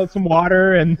swallowed some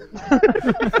water and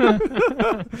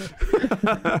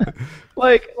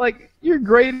like your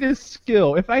greatest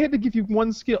skill. If I had to give you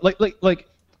one skill, like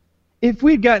if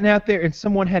we'd gotten out there and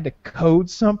someone had to code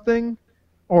something,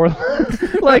 or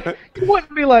like you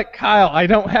wouldn't be like, Kyle, I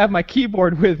don't have my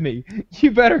keyboard with me.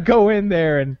 You better go in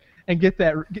there and get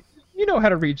that. You know how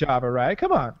to read Java, right?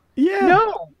 Come on.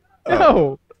 Yeah.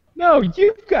 No,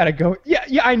 you've got to go. Yeah,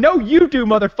 I know you do,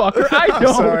 motherfucker. I I'm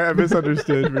don't. sorry, I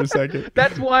misunderstood for a second.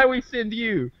 That's why we send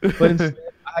you. But instead,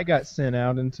 I got sent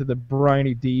out into the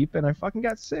briny deep, and I fucking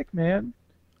got sick, man.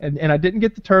 And I didn't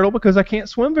get the turtle because I can't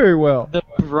swim very well. The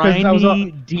 'Cause briny I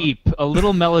was deep, a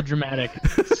little melodramatic,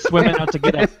 swimming out to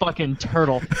get a fucking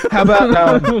turtle. How about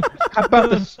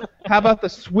how about the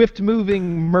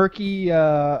swift-moving, murky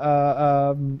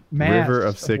mass River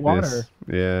of sickness. water?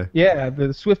 Yeah. Yeah,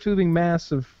 the swift-moving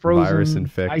mass of frozen,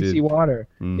 Virus-infected. icy water.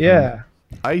 Mhm. Yeah.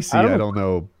 Icy, I I don't- don't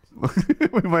know.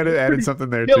 We might have added something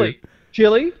there too.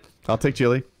 Chili. I'll take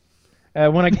chili.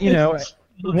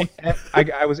 When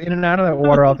I was in and out of that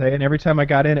water all day, and every time I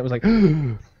got in, it was like,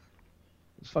 it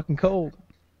was fucking cold.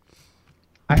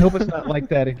 I hope it's not like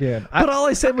that again. But all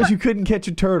I said was you couldn't catch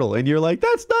a turtle, and you're like,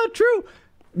 that's not true.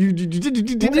 You What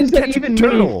didn't does that catch a even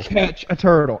turtle. mean, catch a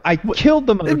turtle? I killed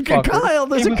the motherfucker. Kyle,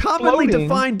 there's It a was commonly floating.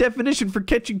 defined definition for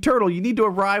catching turtle. You need to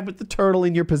arrive with the turtle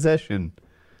in your possession.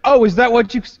 Oh, is that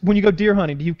what when you go deer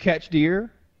hunting, do you catch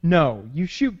deer? No, you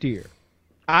shoot deer.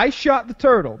 I shot the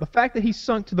turtle. The fact that he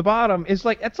sunk to the bottom is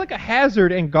that's like a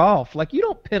hazard in golf. Like, you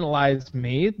don't penalize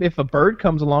me if a bird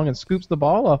comes along and scoops the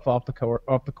ball off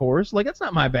the course. Like, that's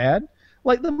not my bad.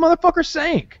 Like, the motherfucker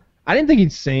sank. I didn't think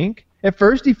he'd sink. At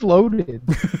first, he floated.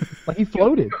 Like, he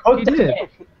floated. He did.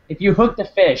 If you hooked a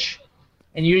fish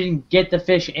and you didn't get the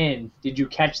fish in, did you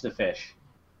catch the fish?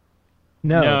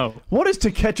 No. What does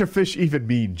to catch a fish even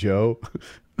mean, Joe?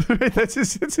 That's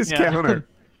his Yeah. counter.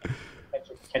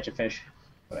 Catch a fish.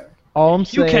 Whatever. All I'm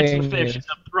You catch saying the fish in is,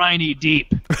 the briny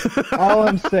deep. all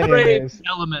I'm saying Brave is,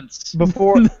 elements.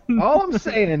 all I'm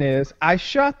saying is, I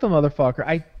shot the motherfucker.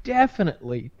 I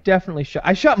definitely shot.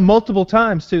 I shot multiple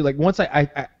times too. Like, once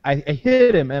I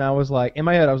hit him, and I was like, in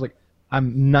my head, I was like,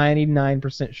 I'm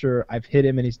 99% sure I've hit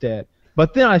him and he's dead.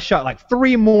 But then I shot like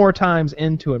 3 more times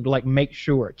into him to make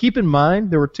sure. Keep in mind,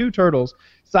 there were 2 turtles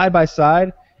side by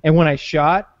side, and when I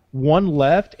shot, one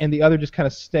left and the other just kind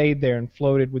of stayed there and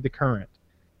floated with the current.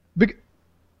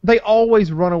 They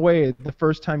always run away the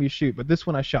first time you shoot, but this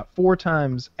one I shot 4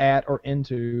 times at or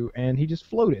into, and he just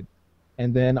floated.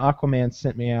 And then Aquaman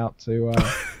sent me out to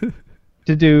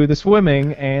to do the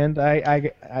swimming, and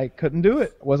I couldn't do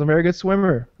it. I wasn't a very good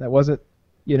swimmer. That wasn't,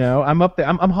 I'm up there.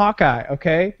 I'm Hawkeye,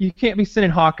 okay? You can't be sending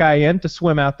Hawkeye in to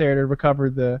swim out there to recover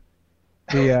the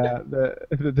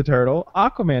turtle.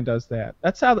 Aquaman does that.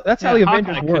 That's how the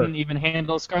Avengers Hawkeye work. couldn't even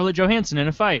handle Scarlett Johansson in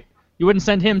a fight. You wouldn't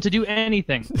send him to do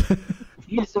anything.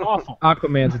 He's awful.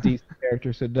 Aquaman's a decent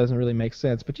character, so it doesn't really make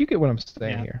sense. But you get what I'm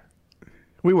saying Yeah. here.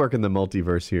 We work in the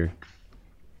multiverse here.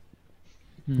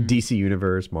 DC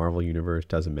Universe, Marvel Universe,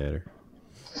 doesn't matter.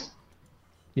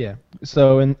 Yeah.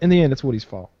 So in the end, it's Woody's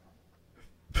fault.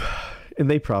 And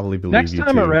they probably believe Next you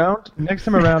time too. around,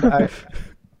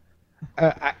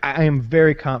 I am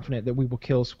very confident that we will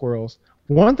kill squirrels.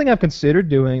 One thing I've considered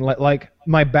doing, like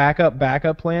my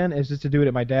backup plan, is just to do it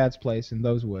at my dad's place in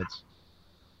those woods.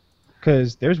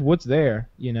 Because there's woods there,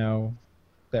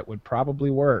 that would probably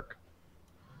work.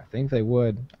 I think they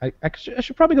would. I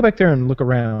should probably go back there and look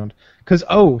around. Because,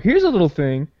 here's a little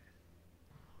thing.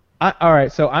 All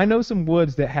right, so I know some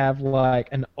woods that have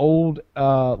an old,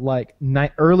 early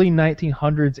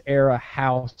 1900s era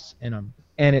house in them,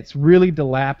 and it's really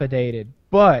dilapidated,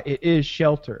 but it is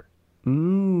shelter.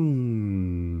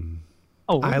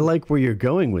 Oh, I like where you're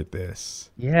going with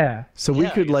this. Yeah. So we Yeah,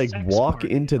 could you're walk smart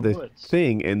in into the the woods.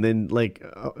 thing and then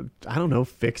I don't know,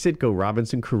 fix it, go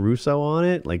Robinson Crusoe on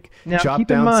it, Now chop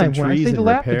keep in down mind, some when I trees say and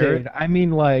repair dilapidated, it. I mean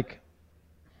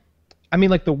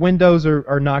the windows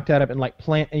are knocked out of it,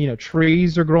 and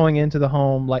trees are growing into the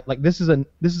home. Like this is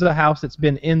a house that's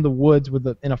been in the woods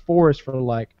in a forest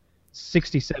for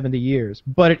 60, 70 years,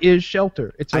 but it is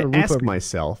shelter. It's I a roof ask over.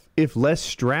 myself, if Les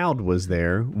Stroud was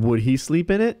there, would he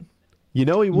sleep in it? You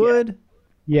know he would.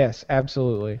 Yes,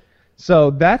 absolutely.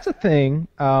 So that's a thing.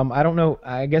 I don't know.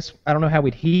 I don't know how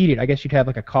we'd heat it. I guess you'd have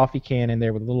like a coffee can in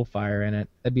there with a little fire in it.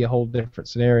 That'd be a whole different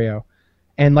scenario.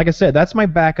 And like I said, that's my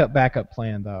backup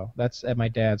plan though. That's at my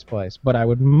dad's place. But I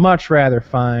would much rather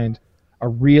find a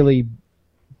really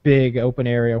big open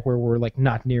area where we're like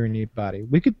not near anybody.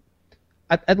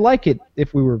 I'd like it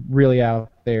if we were really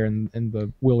out there in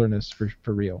the wilderness for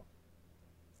real.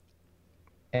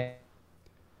 And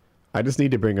I just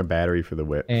need to bring a battery for the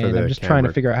whip. and for the I'm just trying to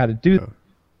camera. figure out how to do. Oh.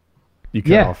 You cut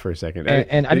Yeah. off for a second.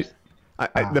 And I just,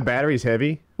 The battery's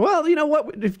heavy. Well, you know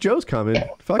what? If Joe's coming,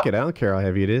 fuck it. I don't care how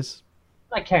heavy it is.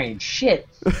 I'm not carrying shit.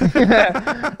 Bringing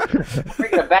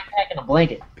a backpack and a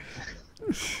blanket.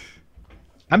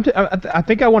 I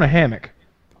think I want a hammock.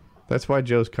 That's why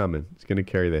Joe's coming. He's gonna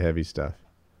carry the heavy stuff.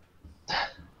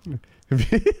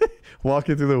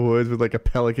 Walking through the woods with like a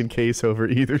pelican case over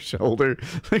either shoulder,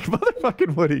 like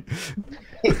motherfucking Woody.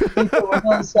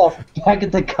 Back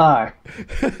at the car.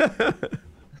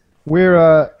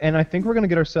 And I think we're gonna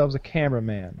get ourselves a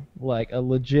cameraman, like a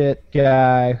legit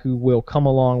guy who will come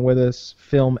along with us,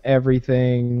 film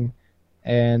everything,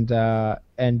 and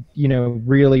you know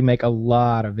really make a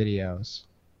lot of videos.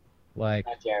 Like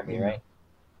Not Jeremy, right?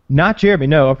 not Jeremy,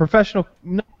 no, a professional,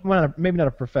 maybe not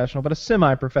a professional, but a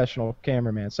semi-professional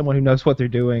cameraman, someone who knows what they're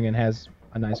doing and has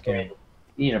a nice camera,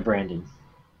 You need a Brandon.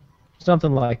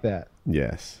 something like that.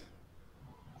 Yes.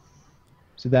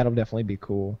 So that'll definitely be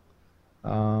cool.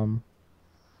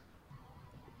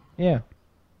 Yeah,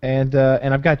 and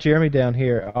I've got Jeremy down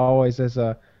here always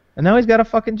and now he's got a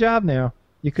fucking job now.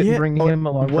 You couldn't bring him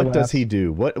along. for What does laughs. he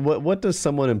do? What does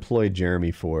someone employ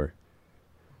Jeremy for?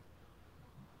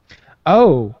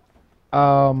 Oh,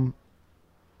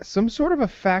 some sort of a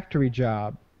factory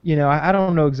job. You know, I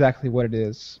don't know exactly what it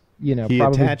is. You know, He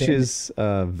probably attaches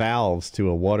valves to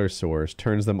a water source,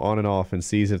 turns them on and off, and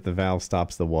sees if the valve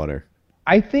stops the water.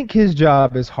 I think his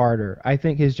job is harder. I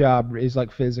think his job is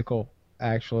like physical,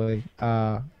 actually.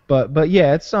 But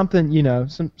yeah, it's something, you know,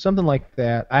 something like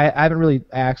that. I haven't really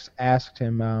asked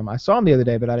him. I saw him the other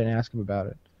day, but I didn't ask him about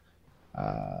it.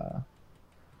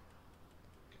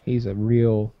 He's a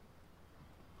real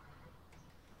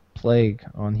plague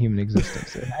on human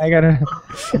existence. I gotta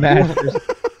imagine.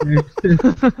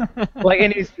 Like,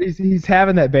 and he's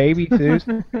having that baby too.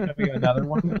 So gonna be another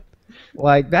one.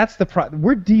 Like, that's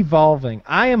we're devolving.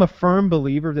 I am a firm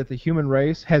believer that the human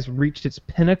race has reached its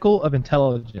pinnacle of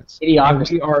intelligence. Idiocracy. And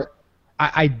we are.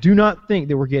 I do not think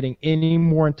that we're getting any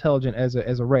more intelligent as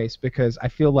a race, because I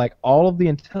feel like all of the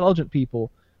intelligent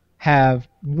people have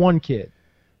one kid,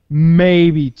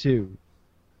 maybe two.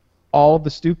 All of the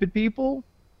stupid people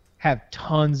have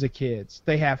tons of kids.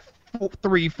 They have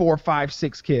 3, 4, 5,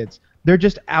 6 kids. They're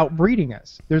just outbreeding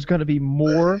us. There's going to be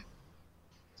more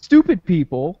stupid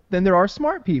people than there are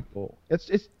smart people. It's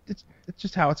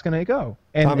just how it's going to go.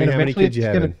 And, Tommy, and how many eventually kids you it's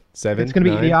having? gonna, 7? It's going to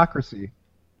be 9? idiocracy.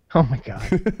 Oh my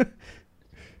god.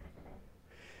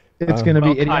 It's going to be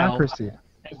Well, Kyle, idiocracy.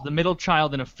 As the middle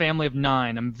child in a family of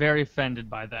 9, I'm very offended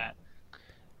by that.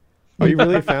 Are you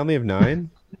really a family of 9?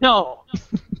 No.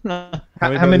 How How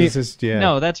many? brothers is- yeah.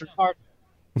 No, that's retarded.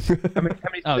 How many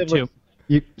Oh, siblings?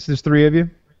 2. So there's 3 of you.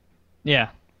 Yeah.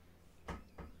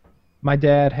 My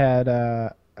dad had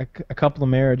a couple of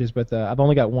marriages, but I've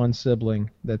only got one sibling.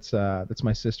 That's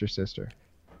my sister's sister.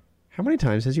 How many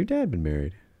times has your dad been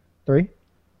married? 3.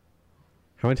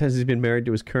 How many times has he been married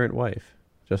to his current wife?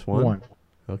 Just one? 1.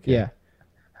 Okay. Yeah.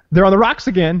 They're on the rocks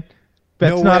again.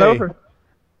 Bet's No not way. over.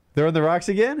 They're on the rocks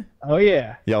again? Oh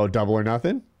yeah. Yo, double or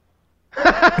nothing?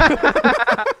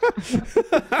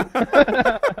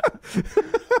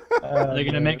 Are they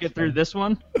going to make it through this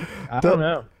one? I don't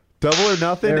know. Double or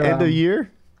nothing? They're, End of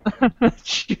year?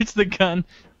 Shoots the gun.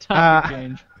 Topic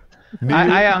change.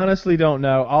 I honestly don't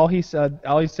know. All he said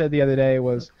the other day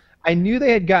was, I knew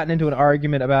they had gotten into an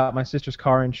argument about my sister's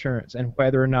car insurance and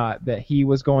whether or not that he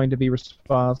was going to be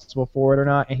responsible for it or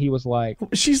not, and he was like,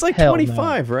 She's like Hell no.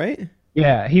 25, right?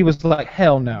 yeah, he was like,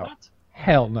 hell no. What?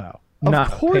 Hell no. Of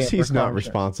Not course paying he's for not car insurance.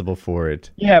 responsible for it.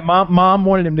 Yeah, mom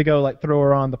wanted him to go like throw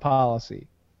her on the policy.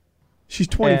 She's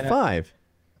 25.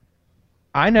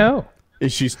 I know.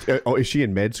 Is she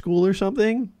in med school or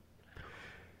something?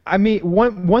 I mean,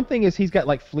 one thing is he's got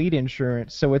like fleet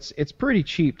insurance, so it's pretty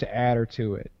cheap to add her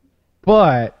to it.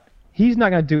 But he's not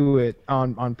gonna do it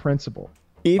on principle.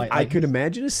 I could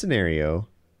imagine a scenario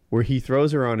where he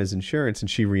throws her on his insurance and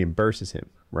she reimburses him,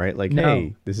 right? Like, No.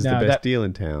 hey, this is No, the best that- deal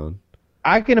in town.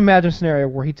 I can imagine a scenario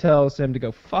where he tells them to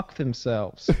go fuck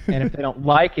themselves, and if they don't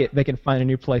like it, they can find a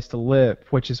new place to live,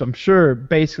 which is, I'm sure,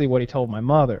 basically what he told my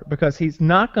mother, because he's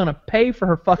not gonna pay for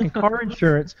her fucking car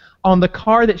insurance on the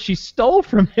car that she stole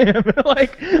from him.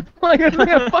 like it's not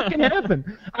gonna fucking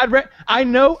happen. I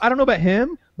don't know about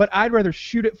him, but I'd rather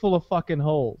shoot it full of fucking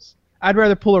holes. I'd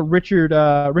rather pull a Richard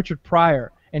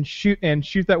Pryor and shoot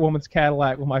that woman's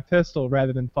Cadillac with my pistol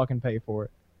rather than fucking pay for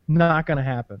it. Not gonna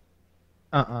happen.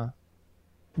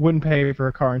 Wouldn't pay for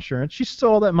her car insurance. She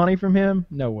stole that money from him?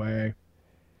 No way.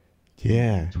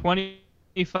 Yeah.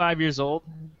 25 years old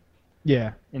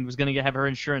Yeah. and was going to have her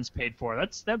insurance paid for.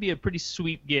 That'd be a pretty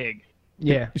sweet gig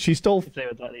Yeah. She stole. if they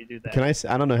would let you do that. Can I?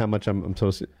 I don't know how much I'm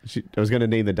supposed to. I was gonna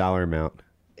name the dollar amount.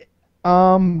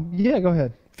 Yeah, go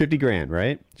ahead. 50 grand,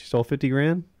 right? She stole 50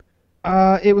 grand.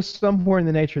 It was somewhere in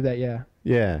the nature of that, yeah.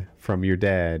 Yeah, from your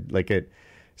dad. Like it.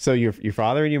 So your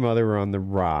father and your mother were on the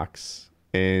rocks,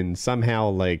 and somehow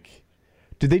like,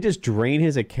 did they just drain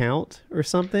his account or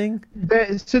something?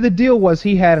 So the deal was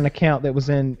he had an account that was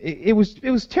in. It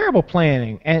was terrible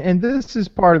planning, and this is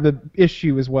part of the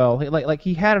issue as well. Like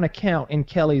he had an account in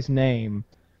Kelly's name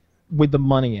with the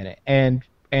money in it,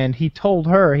 and he told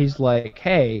her, he's like,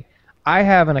 hey, I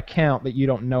have an account that you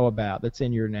don't know about that's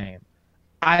in your name.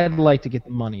 I'd like to get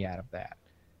the money out of that.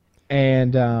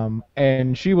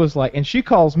 And she was like, and she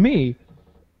calls me,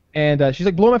 and she's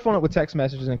like, blow my phone up with text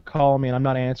messages and call me, and I'm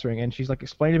not answering. And she's like,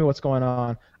 explain to me what's going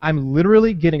on. I'm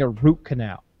literally getting a root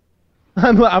canal.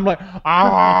 I'm like,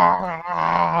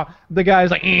 ah. The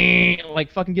guy's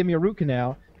like fucking give me a root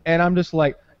canal, and I'm just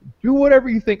like, do whatever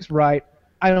you think's right.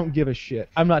 I don't give a shit.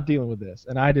 I'm not dealing with this,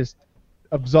 and I just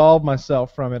absolved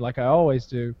myself from it like I always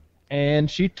do. And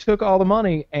she took all the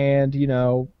money, and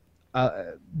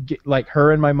like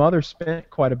her and my mother spent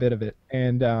quite a bit of it,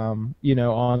 and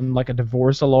on like a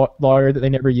divorce lawyer that they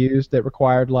never used that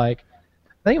required like,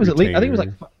 I think it was at least, I think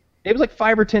it was like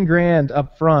 5 or 10 grand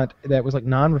up front that was like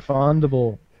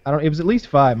non-refundable. It was at least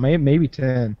 5, maybe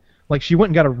 10. Like she went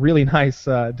and got a really nice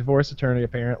divorce attorney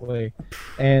apparently,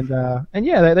 and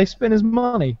yeah, they spent his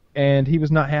money, and he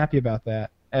was not happy about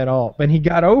that at all. But he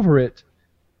got over it.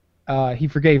 He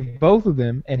forgave both of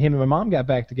them, and him and my mom got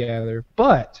back together.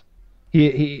 But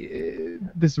he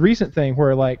this recent thing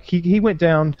where like he went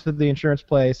down to the insurance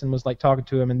place and was like talking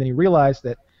to him, and then he realized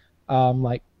that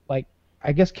like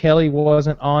I guess Kelly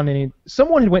wasn't on any.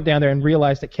 Someone had went down there and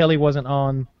realized that Kelly wasn't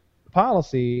on the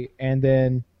policy, and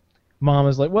then Mom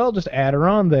was like, well, just add her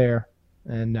on there.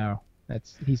 And no,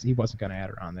 he wasn't going to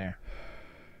add her on there.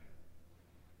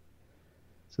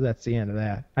 So that's the end of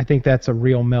that. I think that's a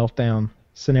real meltdown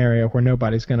scenario where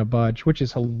nobody's going to budge, which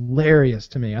is hilarious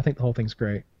to me. I think the whole thing's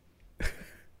great.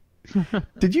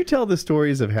 Did you tell the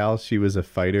stories of how she was a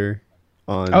fighter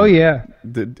on? Oh yeah.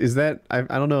 Is that I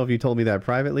don't know if you told me that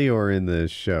privately or in the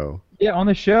show. Yeah, on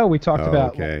the show we talked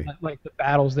about okay. like the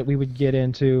battles that we would get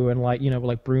into, and like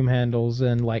like broom handles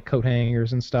and like coat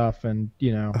hangers and stuff, and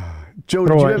Joe,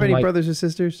 did you have any brothers or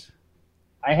sisters?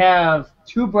 I have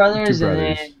 2 brothers, Two and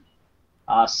brothers. then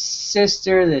a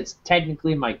sister that's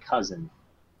technically my cousin.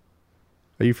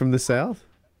 Are you from the South?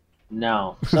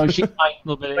 No, so she's my,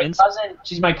 Little bit of my ins- cousin.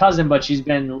 She's my cousin, but she's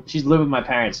lived with my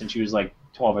parents since she was like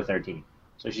 12 or 13.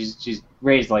 So she's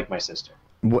raised like my sister.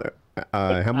 What?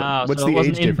 How much? What's so the it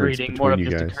wasn't age difference inbreeding, more between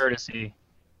of you just guys? a courtesy.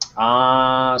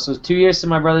 So 2 years to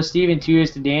my brother Steve and 2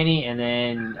 years to Danny, and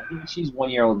then I think she's 1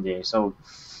 year older than Danny, so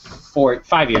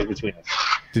 5 years between us.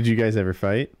 Did you guys ever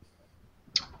fight?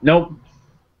 Nope.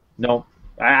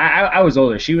 I was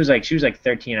older. She was like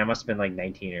 13. I must have been like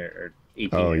 19 or 18.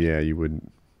 Oh yeah, you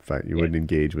wouldn't fight. You wouldn't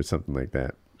engage with something like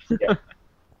that.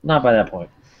 Not by that point.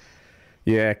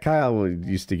 Yeah, Kyle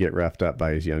used to get roughed up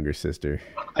by his younger sister.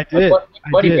 I did.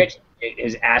 My buddy I did. Rich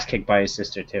is ass kicked by his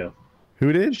sister too.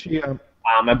 Who did? She,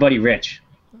 My buddy Rich.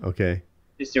 Okay.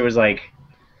 Sister was like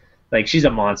she's a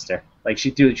monster. Like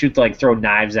she'd like throw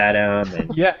knives at him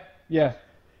and yeah.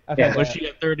 I Yeah. thought Was that. she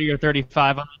a 30 or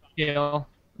 35 on the scale?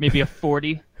 Maybe a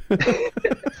 40?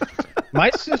 My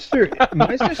sister's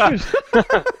my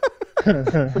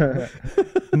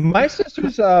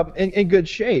sister's in good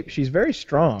shape. She's very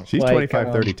strong. She's like,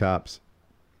 25, 30 tops.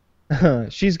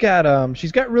 she's got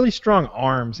really strong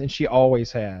arms, and she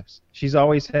always has. She's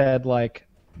always had like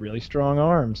really strong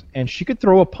arms, and she could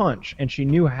throw a punch, and she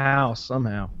knew how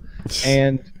somehow.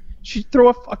 And she'd throw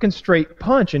a fucking straight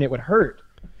punch, and it would hurt.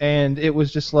 And it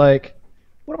was just like,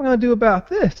 what am I gonna do about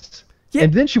this? Yeah.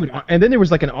 And then and then there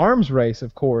was like an arms race,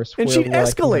 of course. And where, she'd like,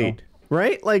 escalate,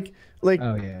 right? Like,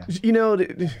 oh yeah. she'd Go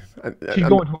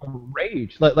into a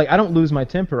rage. Like I don't lose my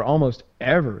temper almost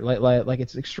ever. Like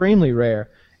it's extremely rare.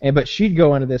 But she'd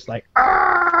go into this like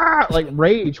like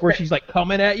rage where she's like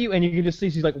coming at you, and you can just see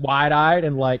she's like wide-eyed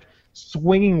and like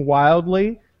swinging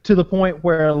wildly to the point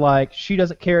where like she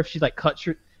doesn't care if she like cuts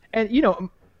your. And you know,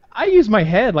 I use my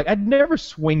head. Like I'd never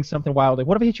swing something wildly.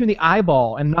 What if I hit you in the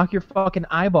eyeball and knock your fucking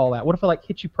eyeball out? What if I like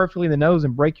hit you perfectly in the nose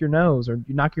and break your nose, or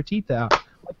you knock your teeth out?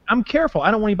 Like, I'm careful.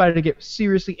 I don't want anybody to get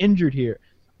seriously injured here.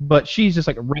 But she's just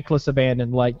like reckless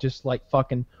abandon, like just like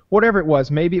fucking whatever it was.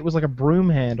 Maybe it was like a broom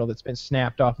handle that's been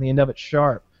snapped off and the end of it's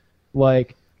sharp.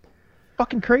 Like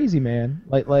fucking crazy, man.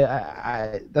 Like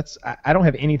I don't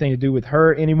have anything to do with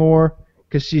her anymore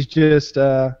because she's just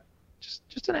an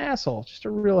asshole, just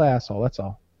a real asshole. That's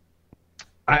all.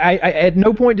 I at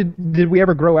no point did we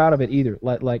ever grow out of it either.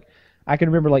 Like I can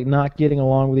remember like not getting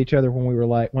along with each other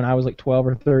when I was like 12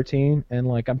 or 13, and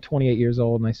like I'm 28 years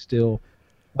old and I still.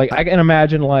 Like I can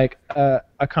imagine like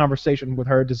a conversation with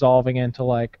her dissolving into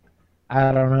like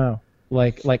I don't know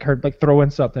like her like throwing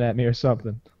something at me or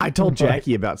something. I told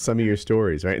Jackie about some of your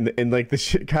stories, right? And like the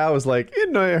shit, Kyle was like,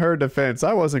 in her defense,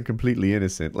 I wasn't completely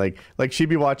innocent. Like she'd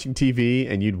be watching TV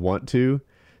and you'd want to,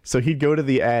 so he'd go to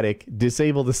the attic,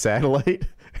 disable the satellite,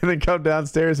 and then come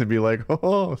downstairs and be like,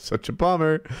 oh, such a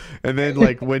bummer. And then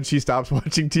like when she stops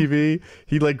watching TV,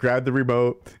 he'd like grab the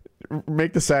remote,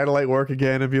 make the satellite work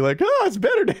again, and be like, oh, it's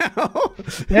better now.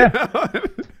 Yeah.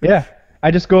 Yeah. I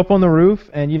just go up on the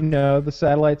roof, and you know the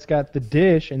satellite's got the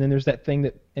dish, and then there's that thing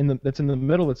that's in the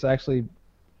middle that's actually,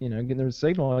 you know, getting the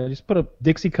signal. I just put a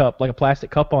Dixie cup, like a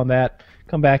plastic cup, on that.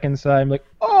 Come back inside. I'm like,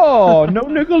 oh, no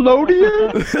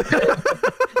Nickelodeon.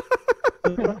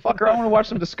 Fucker, I want to watch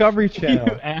some Discovery Channel.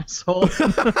 You asshole.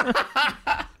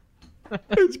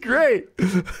 It's great.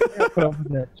 Yeah, put up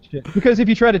with that shit. Because if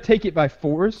you try to take it by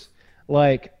force,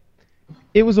 like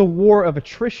it was a war of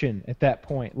attrition at that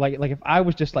point. Like if I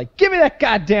was just like, give me that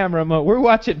goddamn remote. We're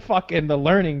watching fucking the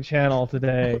Learning Channel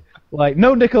today. Like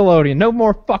no Nickelodeon, no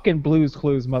more fucking Blue's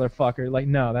Clues, motherfucker. Like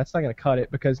no, that's not gonna cut it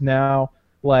because now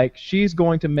like she's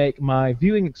going to make my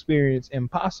viewing experience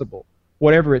impossible.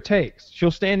 Whatever it takes.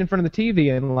 She'll stand in front of the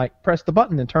TV and like press the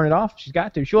button and turn it off if she's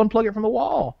got to. She'll unplug it from the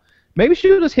wall. Maybe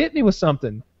she'll just hit me with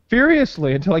something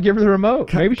furiously until I give her the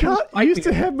remote. Maybe she'll just I used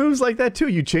to have moves like that too.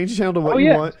 You change the channel to what you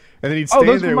want, and then he'd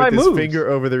stand there with his finger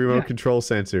over the remote control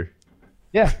sensor.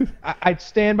 Yeah, I'd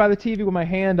stand by the TV with my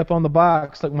hand up on the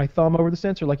box, like my thumb over the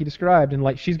sensor, like you described, and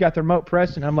like she's got the remote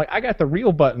pressed, and I'm like, I got the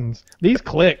real buttons. These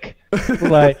click,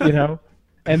 like you know.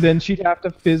 And then she'd have to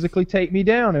physically take me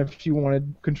down if she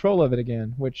wanted control of it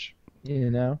again, which you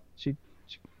know she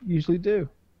usually do.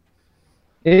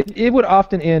 It would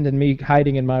often end in me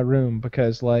hiding in my room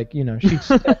because, like, you know, she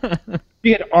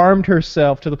had armed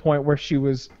herself to the point where she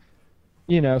was,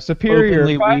 you know, superior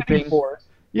Openly fighting weeping. force.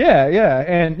 Yeah, yeah,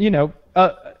 and you know,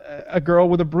 a girl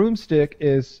with a broomstick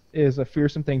is a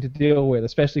fearsome thing to deal with,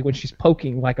 especially when she's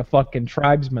poking like a fucking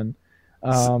tribesman.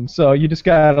 So you just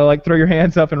gotta like throw your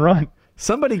hands up and run.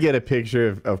 Somebody get a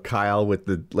picture of Kyle with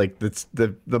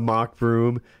the mock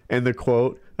broom and the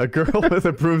quote, "A girl with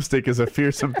a broomstick is a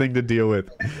fearsome thing to deal with."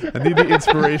 I need the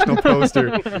inspirational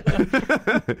poster.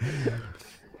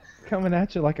 Coming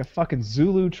at you like a fucking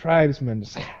Zulu tribesman.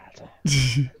 But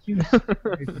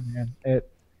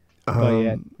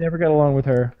yeah, never got along with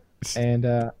her.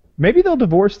 And maybe they'll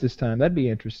divorce this time. That'd be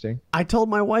interesting. I told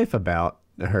my wife about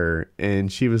her,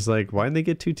 and she was like, "Why didn't they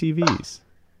get 2 TVs?"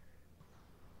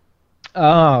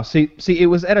 Oh, see, it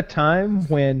was at a time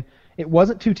when it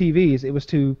wasn't 2 TVs, it was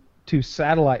two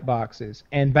satellite boxes.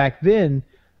 And back then,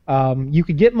 you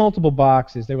could get multiple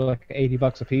boxes. They were like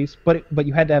 $80 a piece, but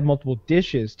you had to have multiple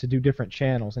dishes to do different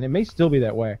channels, and it may still be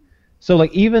that way. So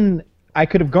like even I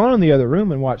could have gone in the other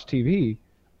room and watched TV,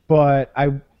 but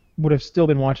I would have still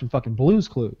been watching fucking Blue's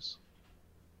Clues.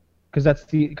 Because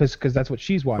that's what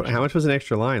she's watching. How much was an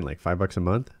extra line? Like $5 a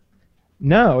month?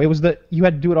 No, it was that you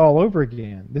had to do it all over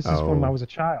again. This is when I was a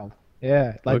child.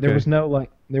 Yeah, like there was no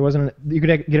there wasn't. You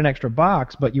could get an extra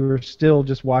box, but you were still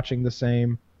just watching the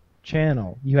same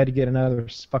channel. You had to get another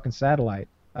fucking satellite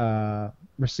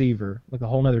receiver, like a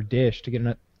whole other dish to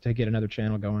get another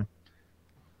channel going.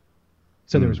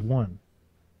 So there was one,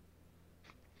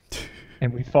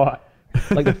 and we fought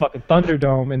like the fucking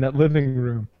Thunderdome in that living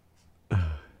room.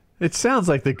 It sounds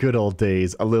like the good old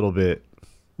days a little bit.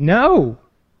 No,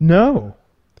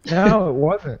 it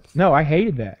wasn't. No, I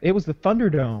hated that. It was the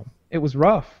Thunderdome. It was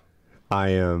rough.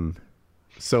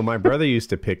 So my brother used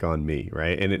to pick on me,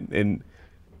 right? And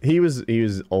he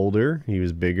was older, he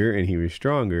was bigger, and he was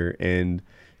stronger. And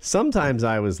sometimes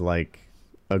I was like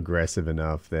aggressive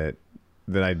enough that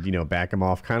I'd back him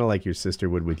off, kind of like your sister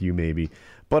would with you, maybe.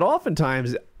 But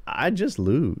oftentimes I'd just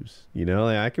lose.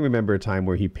 Like, I can remember a time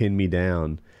where he pinned me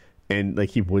down. and like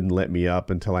he wouldn't let me up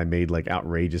until I made like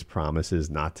outrageous promises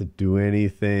not to do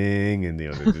anything, and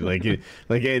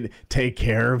take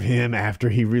care of him after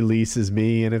he releases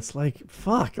me, and it's like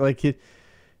fuck, like it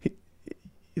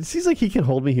seems like he can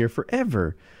hold me here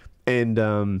forever. And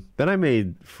then I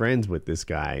made friends with this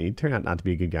guy. He turned out not to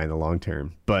be a good guy in the long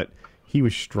term, but he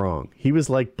was strong. He was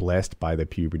like blessed by the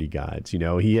puberty gods. You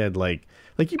know, he had like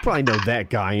you probably know that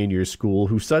guy in your school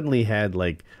who suddenly had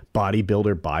like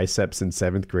bodybuilder biceps in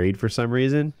 7th grade for some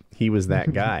reason. He was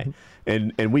that guy.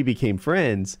 and we became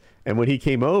friends. And when he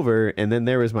came over, and then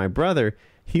there was my brother,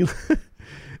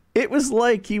 it was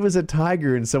like he was a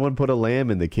tiger and someone put a lamb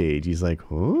in the cage. He's like,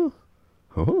 huh?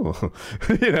 Oh,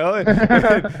 you know,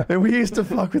 and we used to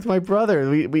fuck with my brother.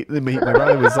 My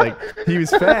brother was like, he was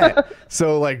fat,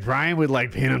 so like Brian would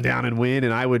like pin him down and win,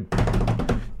 and I would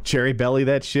cherry belly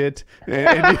that shit.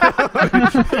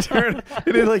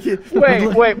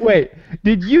 Wait.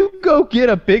 Did you go get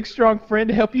a big strong friend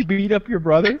to help you beat up your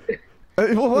brother?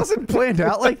 It wasn't planned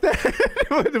out like that.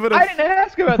 I didn't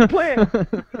ask about the plan.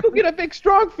 Go get a big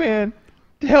strong fan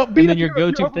to help beat and then up your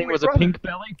go-to thing was brother. a pink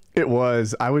belly? It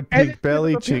was. I would And pink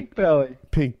belly, pink belly,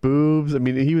 pink boobs. I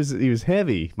mean, he was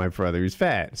heavy, my brother. He was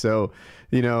fat. So,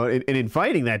 you know, and in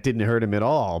fighting that didn't hurt him at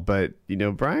all. But, you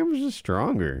know, Brian was just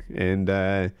stronger. And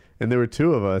there were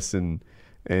two of us, and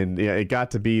yeah, it got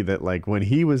to be that like when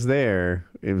he was there,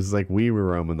 it was like we were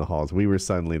roaming the halls. We were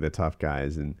suddenly the tough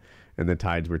guys, and the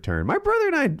tides were turned. My brother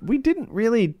and I, we didn't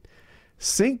really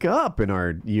sync up in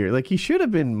our year. Like he should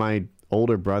have been my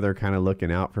older brother, kind of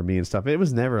looking out for me and stuff. It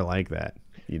was never like that,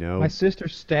 you know. My sister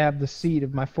stabbed the seat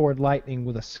of my Ford Lightning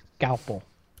with a scalpel.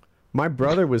 My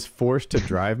brother was forced to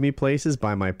drive me places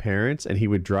by my parents, and he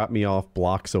would drop me off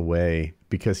blocks away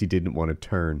because he didn't want to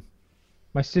turn.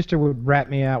 My sister would rat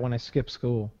me out when I skipped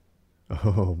school.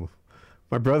 Oh,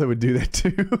 my brother would do that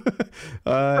too.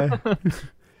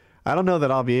 I don't know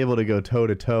that I'll be able to go toe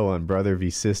to toe on brother v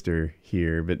sister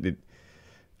here, but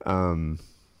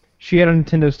she had a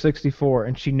Nintendo 64,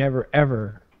 and she never,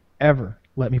 ever, ever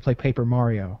let me play Paper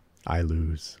Mario. I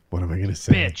lose. What am I gonna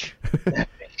say? Bitch.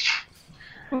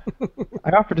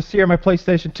 I offered to see her my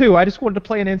PlayStation 2. I just wanted to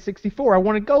play an N64. I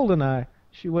wanted GoldenEye.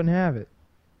 She wouldn't have it.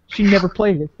 She never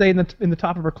played it. It stayed in the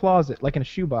top of her closet, like in a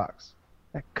shoebox.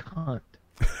 That cunt.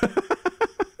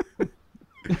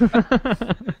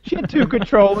 She had two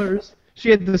controllers. She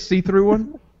had the see-through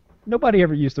one. Nobody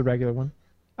ever used the regular one.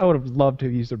 I would have loved to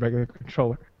have used the regular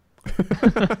controller.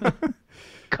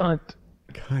 Cunt.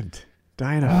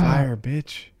 Die in a fire,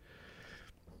 bitch.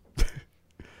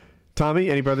 Tommy,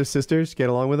 any brothers, sisters? Get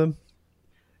along with them?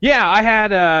 Yeah, I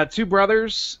had 2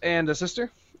 brothers and a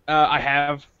sister. I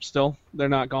have still. They're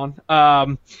not gone.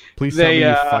 Please tell me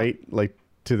you fight like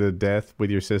to the death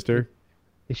with your sister.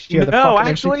 Is she the No,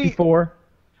 fucking actually, N64?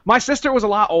 My sister was a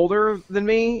lot older than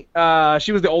me.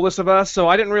 She was the oldest of us, so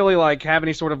I didn't really like have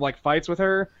any sort of like fights with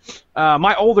her.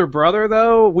 My older brother,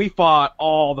 though, we fought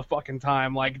all the fucking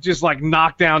time, like just like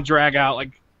knock down, drag out,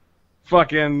 like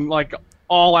fucking like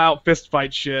all out fist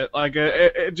fight shit. Like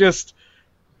it just.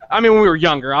 I mean, when we were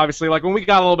younger, obviously, like when we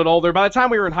got a little bit older, by the time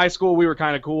we were in high school, we were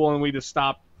kind of cool and we just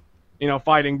stopped,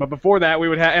 fighting. But before that, we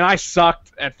would have, and I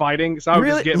sucked at fighting, so I would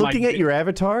just get looking at your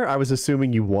avatar, I was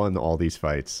assuming you won all these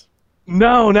fights.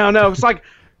 No. It's like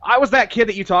I was that kid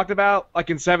that you talked about, like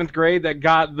in 7th grade, that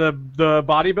got the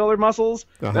bodybuilder muscles,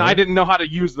 and I didn't know how to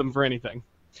use them for anything.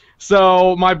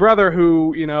 So my brother,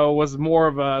 who was more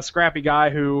of a scrappy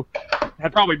guy who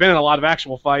had probably been in a lot of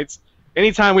actual fights,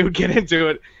 anytime we would get into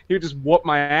it, he would just whoop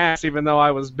my ass, even though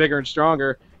I was bigger and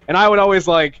stronger. And I would always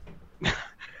like,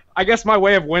 I guess my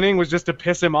way of winning was just to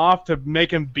piss him off, to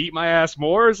make him beat my ass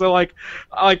more. So like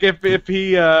if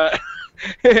he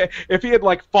if he had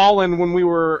like fallen when we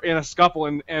were in a scuffle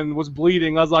and was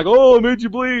bleeding, I was like, oh, I made you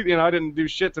bleed. I didn't do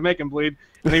shit to make him bleed,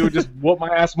 and he would just whoop my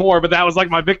ass more. But that was like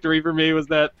my victory for me, was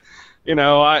that,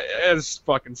 it's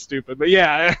fucking stupid. But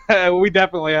yeah, we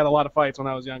definitely had a lot of fights when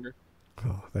I was younger.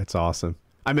 Oh, that's awesome.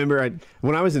 I remember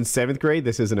when I was in 7th grade,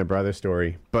 this isn't a brother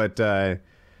story, but I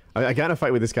got in a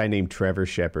fight with this guy named Trevor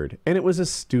Shepard, and it was a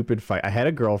stupid fight. I had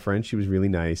a girlfriend. She was really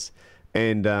nice,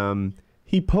 and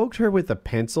he poked her with a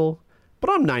pencil, but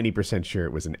I'm 90% sure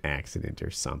it was an accident or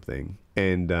something.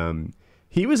 And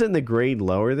he was in the grade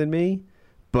lower than me,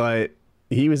 but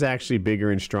he was actually bigger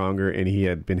and stronger, and he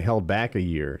had been held back a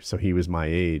year, so he was my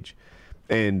age.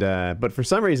 And but for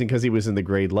some reason, because he was in the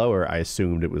grade lower, I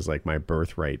assumed it was like my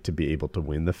birthright to be able to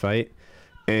win the fight.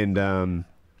 And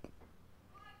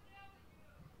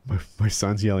my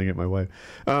son's yelling at my wife.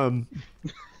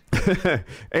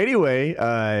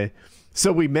 Anyway,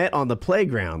 so we met on the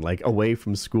playground, like away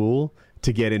from school,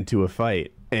 to get into a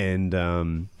fight. And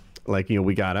like, you know,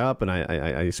 we got up and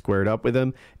I squared up with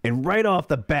him, and right off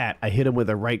the bat I hit him with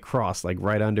a right cross, like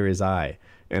right under his eye,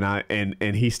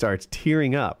 and he starts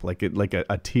tearing up, like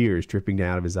a tear is dripping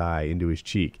down out of his eye into his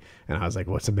cheek, and I was like,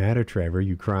 "What's the matter, Trevor?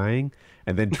 You crying?"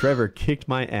 And then Trevor kicked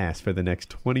my ass for the next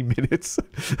 20 minutes.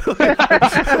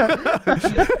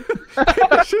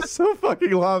 It's just so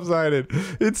fucking lopsided.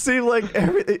 It seemed like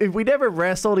if we never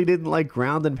wrestled, he didn't like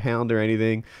ground and pound or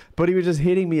anything, but he was just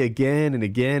hitting me again and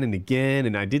again and again,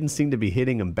 and I didn't seem to be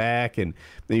hitting him back. And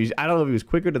I don't know if he was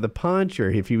quicker to the punch or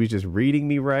if he was just reading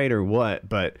me right or what,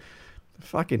 but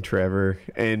fucking Trevor.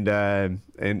 And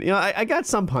you know, I got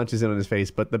some punches in on his face,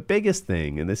 but the biggest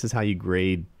thing, and this is how you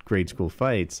grade grade school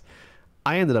fights,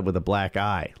 I ended up with a black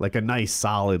eye, like a nice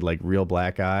solid, like real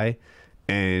black eye,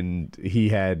 and he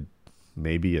had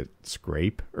maybe a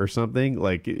scrape or something.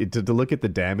 Like to look at the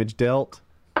damage dealt,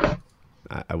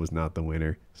 I was not the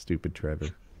winner. Stupid Trevor.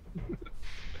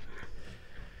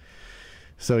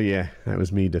 So yeah, that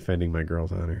was me defending my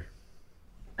girl's honor.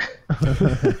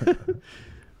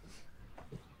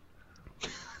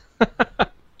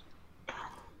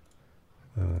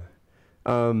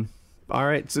 All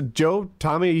right. So Joe,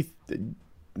 Tommy, did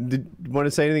you want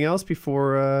to say anything else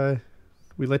before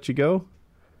we let you go?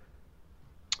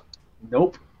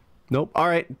 Nope. All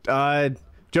right.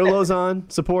 Joe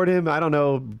Lozon, support him. I don't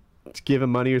know, give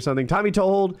him money or something. Tommy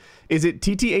Tohold, is it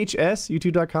TTHS?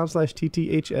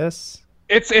 YouTube.com/TTHS?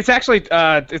 It's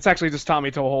actually just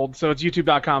Tommy Tohold. So it's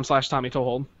youtube.com/Tommy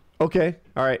Tohold. Okay.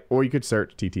 All right. Or you could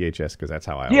search TTHS because that's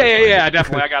how I always Yeah. find it.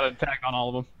 Definitely. I got a tag on all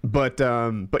of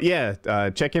them. But yeah,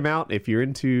 check him out if you're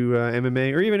into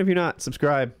MMA, or even if you're not,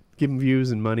 subscribe. Give him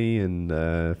views and money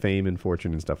and fame and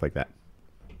fortune and stuff like that.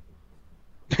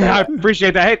 I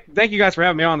appreciate that. Hey, thank you guys for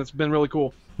having me on. It's been really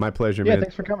cool. My pleasure, Yeah, man.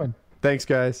 thanks for coming. Thanks,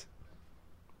 guys.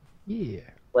 Yeah.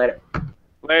 Later.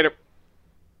 Later.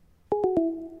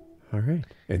 All right.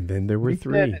 And then there were He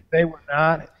three. said that they were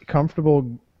not comfortable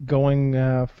going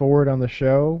forward on the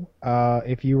show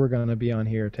if you were going to be on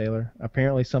here, Taylor.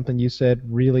 Apparently something you said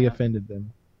really offended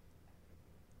them.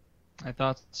 I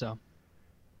thought so.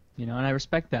 You know, and I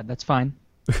respect that. That's fine.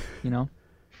 You know.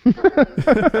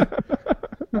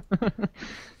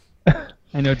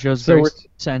 I know Joe's So very we're-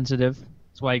 sensitive.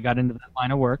 That's why he got into that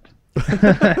line of work.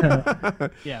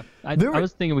 Yeah, I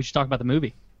was thinking we should talk about the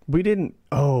movie. We didn't.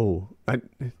 Oh,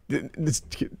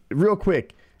 real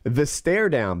quick. The stare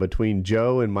down between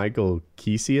Joe and Michael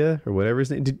Kesia, or whatever his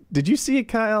name. Did you see it,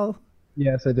 Kyle?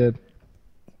 Yes, I did.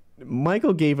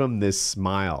 Michael gave him this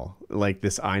smile, like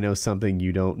this "I know something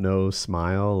you don't know"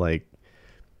 smile. Like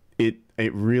it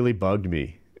really bugged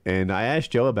me. And I asked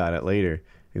Joe about it later.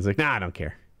 He's like, "Nah, I don't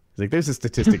care." He's like, "There's a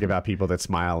statistic about people that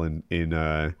smile in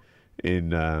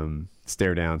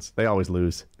stare downs. They always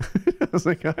lose." I was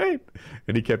like, "All right,"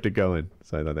 and he kept it going.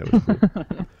 So I thought that was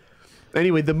cool.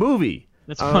 Anyway, the movie.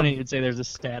 That's funny. You'd say there's a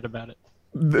stat about it.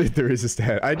 There is a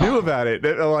stat. I knew about it.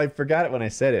 Well, I forgot it when I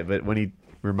said it, but when he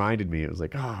reminded me, it was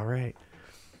like, "Oh, all right."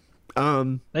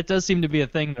 That does seem to be a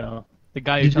thing, though. The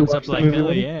guy who Did you comes watch up the like, movie?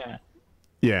 "Oh yeah."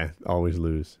 Yeah, always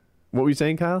lose. What were you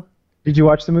saying, Kyle? Did you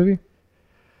watch the movie?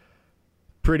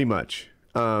 Pretty much.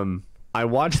 I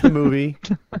watched the movie.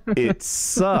 It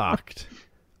sucked.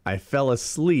 I fell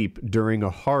asleep during a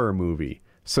horror movie.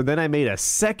 So then I made a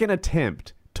second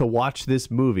attempt to watch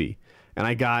this movie. And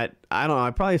I don't know,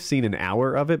 I probably have seen an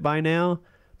hour of it by now,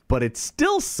 but it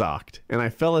still sucked. And I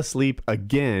fell asleep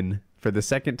again for the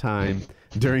second time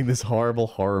during this horrible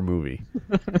horror movie.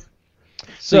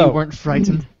 So you weren't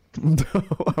frightened?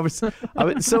 No, so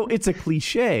it's a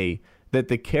cliche that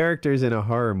the characters in a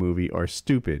horror movie are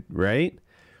stupid, right?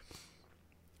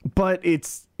 But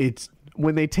it's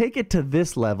when they take it to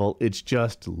this level, it's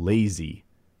just lazy,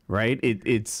 right?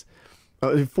 It's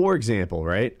for example,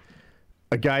 right?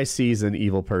 A guy sees an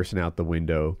evil person out the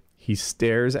window. He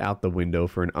stares out the window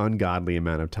for an ungodly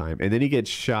amount of time, and then he gets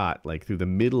shot like through the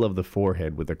middle of the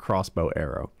forehead with a crossbow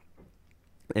arrow.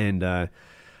 And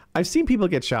I've seen people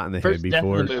get shot in the First head death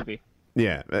before. of the movie.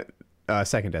 Yeah,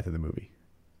 second death of the movie,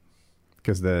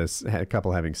 because the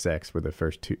couple having sex were the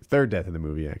third death of the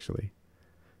movie actually.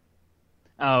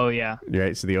 Oh yeah,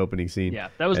 Right, so the opening scene. yeah.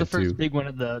 That was the had first two- big one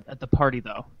at the party,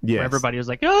 though. Yes. Where everybody was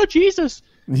like, "Oh Jesus!"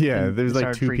 Yeah, And there's they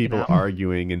like started two freaking people out.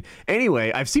 arguing, and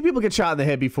anyway, I've seen people get shot in the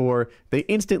head before. They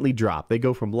instantly drop. They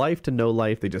go from life to no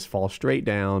life. They just fall straight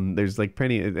down. There's like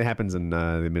plenty. It happens in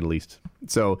the Middle East.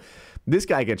 So this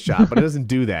guy gets shot, but it doesn't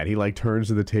do that. He like turns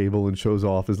to the table and shows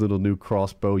off his little new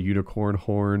crossbow unicorn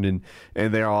horn,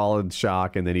 and they're all in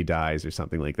shock, and then he dies or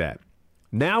something like that.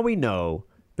 Now we know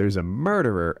there's a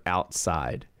murderer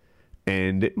outside.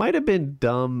 And it might have been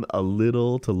dumb a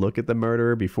little to look at the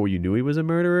murderer before you knew he was a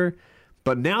murderer,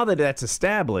 But now that that's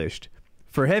established,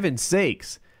 for heaven's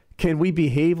sakes, can we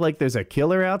behave like there's a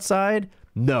killer outside?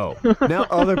 No. Now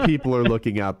other people are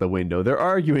looking out the window. They're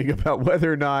arguing about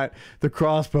whether or not the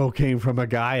crossbow came from a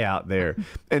guy out there.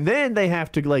 And then they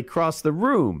have to like cross the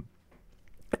room.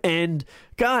 And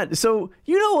God, so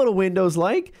you know what a window's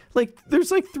like? Like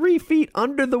there's like 3 feet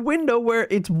under the window where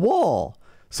it's wall.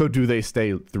 So do they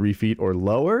stay 3 feet or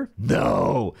lower?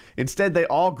 No. Instead, they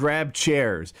all grab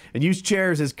chairs and use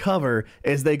chairs as cover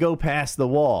as they go past the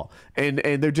wall. And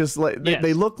they're just like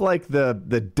they look like the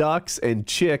ducks and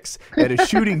chicks at a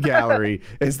shooting gallery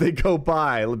as they go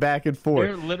by back and forth.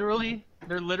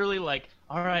 They're literally like,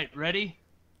 all right, ready,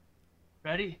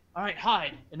 all right,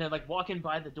 hide, and they're like walking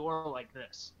by the door like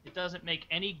this. It doesn't make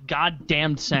any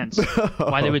goddamn sense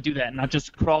why they would do that and not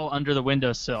just crawl under the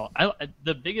windowsill.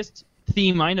 The biggest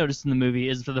theme I noticed in the movie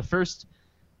is for the first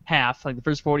half, like the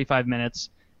first 45 minutes,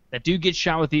 that dude gets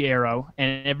shot with the arrow,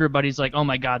 and everybody's like, "Oh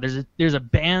my God, there's a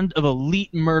band of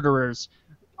elite murderers,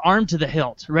 armed to the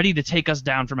hilt, ready to take us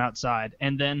down from outside."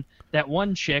 And then that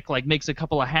one chick like makes a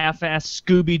couple of half-ass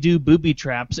Scooby-Doo booby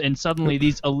traps, and suddenly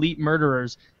these elite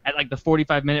murderers at like the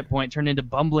 45-minute point turn into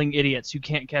bumbling idiots who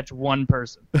can't catch one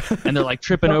person, and they're like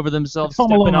tripping over themselves,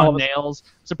 stepping on nails.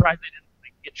 Surprised they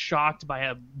didn't get shocked by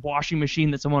a washing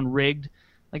machine that someone rigged.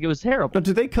 Like, it was terrible. But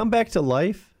did they come back to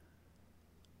life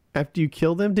after you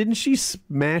kill them? Didn't she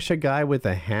smash a guy with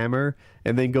a hammer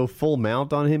and then go full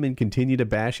mount on him and continue to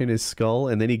bash in his skull,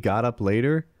 and then he got up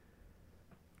later?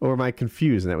 Or am I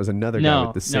confused and that was another guy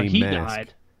with the same he mask?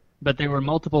 died. But there were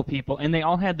multiple people, and they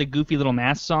all had the goofy little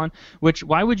masks on, which,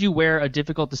 why would you wear a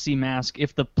difficult-to-see mask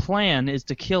if the plan is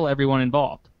to kill everyone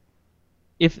involved?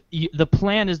 If the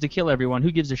plan is to kill everyone, who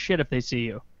gives a shit if they see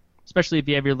you? Especially if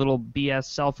you have your little BS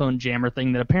cell phone jammer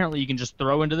thing that apparently you can just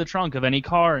throw into the trunk of any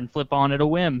car and flip on at a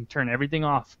whim, turn everything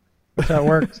off. That's how it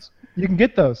works. You can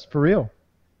get those, for real.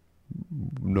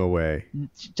 No way.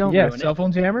 Don't Yeah, ruin cell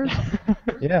phone jammers?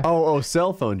 Yeah. Oh,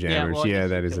 cell phone jammers. well, I Yeah, guess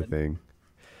that you is a could. thing.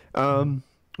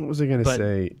 What was I going to But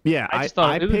say? Yeah, I just thought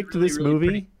I it was picked really, this really movie.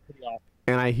 pretty awesome.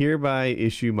 And I hereby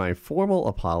issue my formal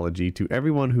apology to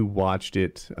everyone who watched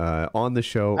it on the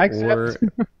show I or accept.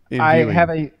 in I viewing. have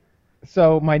a.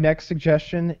 So my next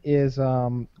suggestion is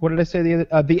what did I say the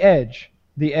other? The Edge.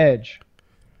 The Edge.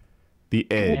 The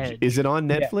Edge. Edge. Is it on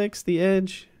Netflix, The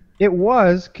Edge? It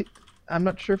was. I'm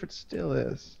not sure if it still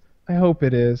is. I hope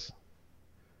it is.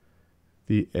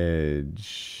 The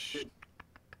Edge.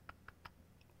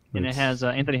 And it has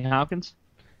Anthony Hopkins.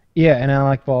 Yeah, and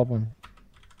Alec Baldwin.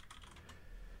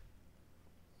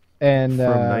 And From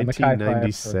Mekhi Phifer.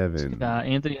 1997.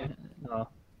 Anthony.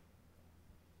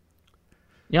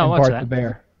 Yeah, I'll And watch Bart that. the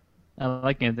Bear. I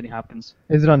like Anthony Hopkins.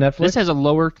 Is it on Netflix? This has a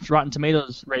lower Rotten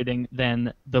Tomatoes rating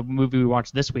than the movie we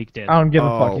watched this week did. I don't give a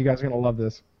Oh. fuck. You guys are gonna love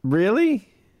this. Really?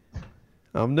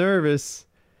 I'm nervous.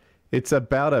 It's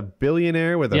about a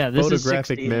billionaire with a Yeah, this is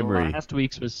photographic 60. memory. Last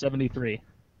week's was 73.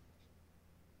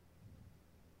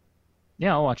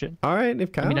 Yeah, I'll watch it. All right,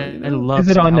 if Kyle, I mean, you I know, love Is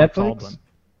it on Alec Netflix? Baldwin.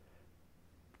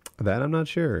 that I'm not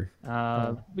sure.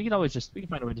 We can always we can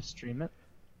find a way to stream it.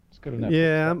 Let's go to Netflix.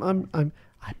 Yeah,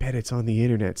 I bet it's on the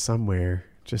internet somewhere.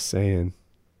 Just saying.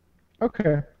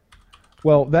 Okay.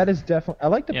 Well, that is definitely. I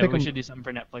like to Yeah, pick we 'em- should do something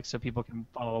for Netflix so people can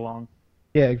follow along.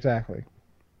 Yeah, exactly.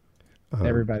 Um,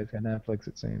 Everybody's got Netflix,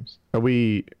 it seems. Are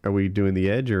we doing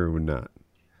The Edge or we're not?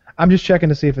 I'm just checking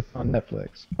to see if it's on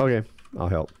Netflix. Okay, I'll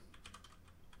help.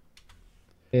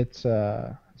 It's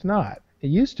not. It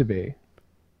used to be.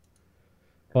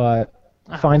 But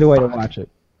Ah, find a way to fuck. watch it.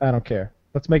 I don't care.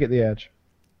 Let's make it The Edge.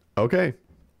 Okay.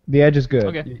 The Edge is good.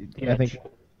 Okay, The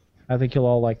I think you'll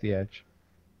all like The Edge.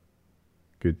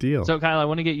 Good deal. So, Kyle, I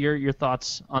want to get your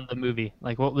thoughts on the movie.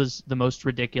 Like, what was the most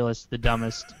ridiculous, the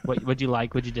dumbest? What'd you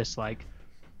like? What'd you dislike?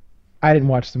 I didn't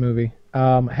watch the movie.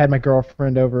 Had my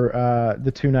girlfriend over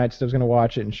the 2 nights that I was going to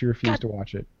watch it, and she refused to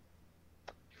watch it.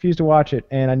 Refused to watch it,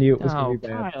 and I knew it was going to be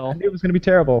bad. Kyle. I knew it was going to be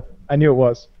terrible. I knew it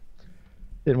was.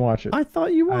 Didn't watch it. I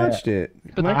thought you watched it.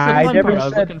 But that's I the fun never part. I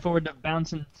was said- looking forward to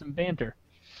bouncing some banter.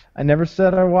 I never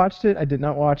said I watched it. I did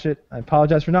not watch it. I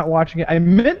apologize for not watching it. I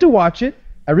meant to watch it.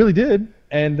 I really did.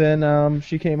 And then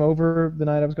she came over the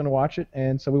night I was going to watch it,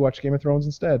 and so we watched Game of Thrones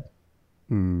instead.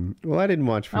 Well, I didn't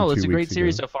watch from Oh, 2 it's a great weeks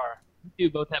series ago. so far. You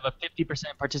both have a 50%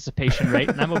 participation rate,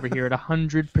 and I'm over here at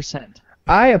 100%.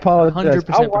 I apologize. 100%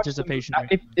 I'll watch participation the-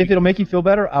 rate. if it'll make you feel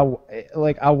better, I'll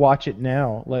watch it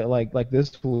now, like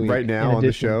this week. Right now in on the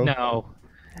addition. show? No.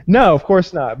 No, of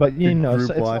course not. But you Could know, group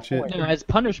so it's watch no it? point. No, as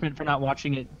punishment for not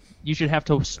watching it, you should have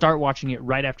to start watching it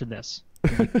right after this.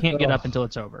 You can't get up until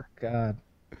it's over. God.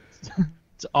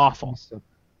 It's awful.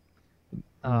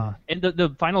 And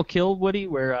the final kill, Woody,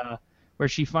 where where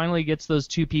she finally gets those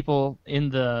two people in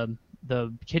the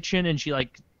kitchen, and she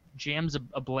like jams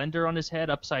a blender on his head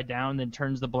upside down, then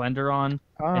turns the blender on,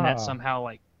 and that somehow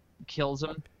like kills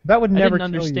him. That would never I kill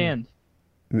didn't understand.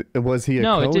 Was he a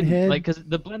No, it cone didn't. head? Like, because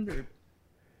the blender.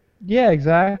 Yeah,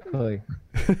 exactly.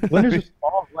 Blenders are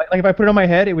small. Like if I put it on my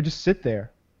head, it would just sit there.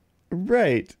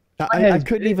 Right. My I head's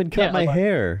couldn't big. even cut Yeah, my like-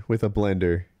 hair with a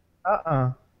blender.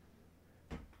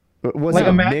 Was Like it a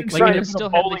imagine mixer? trying Like, to it put still a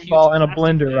had the bowling huge ball in a plastic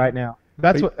blender thing. right now.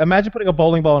 That's what. Imagine putting a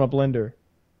bowling ball in a blender.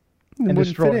 It and wouldn't fit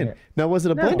destroying in. it. Now, was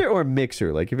it a No. blender or a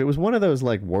mixer? Like, if it was one of those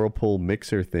like Whirlpool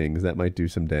mixer things, that might do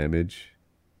some damage.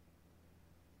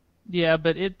 Yeah,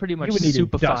 but it pretty much would need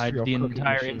soupified industrial the cooking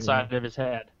entire machinery. inside of his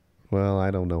head. Well,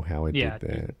 I don't know how it Yeah, did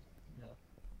that.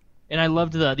 And I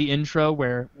loved the intro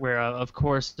where of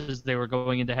course as they were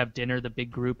going in to have dinner, the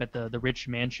big group at the rich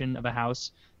mansion of a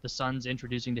house, the son's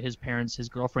introducing to his parents, his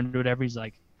girlfriend or whatever. He's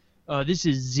like, this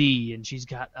is Z, and she's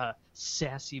got a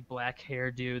sassy black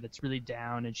hairdo that's really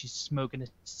down, and she's smoking a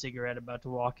cigarette about to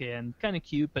walk in. Kind of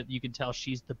cute, but you can tell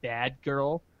she's the bad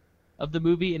girl of the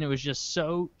movie, and it was just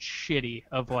so shitty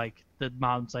of like the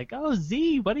mom's like, oh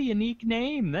Z, what a unique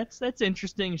name. That's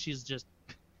interesting. And she's just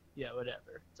yeah,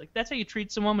 whatever. It's like that's how you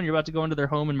treat someone when you're about to go into their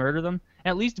home and murder them.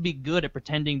 At least be good at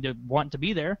pretending to want to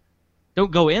be there.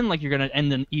 Don't go in like you're gonna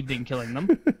end the evening killing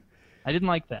them. I didn't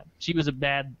like that. She was a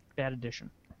bad addition.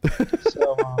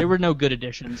 So, There were no good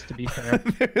additions, to be fair.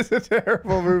 It was a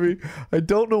terrible movie. I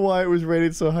don't know why it was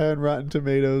rated so high on Rotten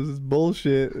Tomatoes. It's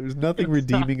bullshit. There was nothing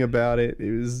redeeming about it.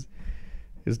 It was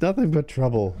nothing but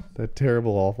trouble. That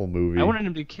terrible, awful movie. I wanted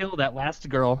him to kill that last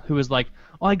girl who was like,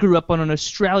 oh, I grew up on an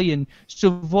Australian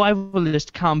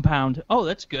survivalist compound. Oh,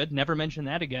 that's good. Never mention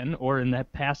that again. Or in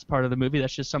that past part of the movie,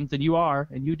 that's just something you are,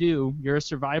 and you do. You're a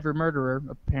survivor murderer,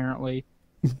 apparently.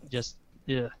 Just,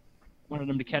 yeah. Wanted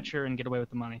him to catch her and get away with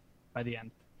the money by the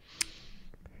end.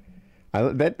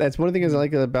 That's one of the things I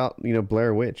like about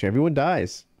Blair Witch. Everyone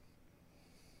dies.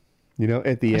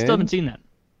 At the I end. still haven't seen that.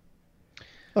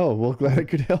 Oh well, glad I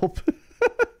could help.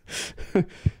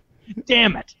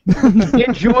 Damn it!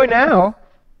 enjoy now.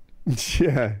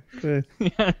 Yeah.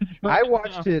 I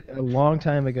watched it a long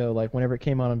time ago, like whenever it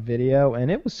came out on video,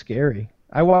 and it was scary.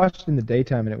 I watched it in the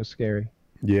daytime, and it was scary.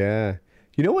 Yeah.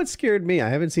 You know what scared me? I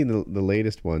haven't seen the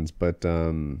latest ones, but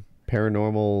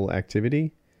Paranormal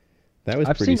Activity. That was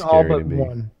I've pretty seen scary all but to me.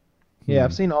 one. Yeah,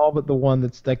 I've seen all but the one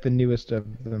that's like the newest of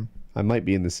them. I might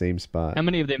be in the same spot. How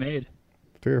many have they made?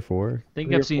 3 or 4. I think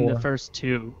Three or I've seen the four. first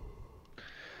 2.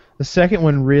 The second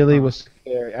one really was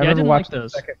scary. I remember didn't like watching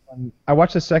those. the second one. I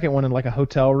watched the second one in like a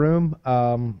hotel room. I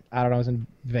don't know, I was in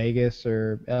Vegas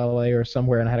or LA or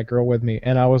somewhere, and I had a girl with me,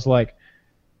 and I was like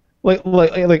I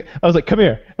was like, come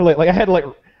here. Like I had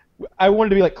I wanted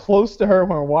to be like close to her when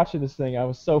we were watching this thing. I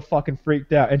was so fucking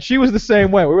freaked out, and she was the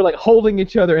same way. We were like holding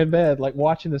each other in bed, like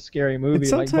watching this scary movie.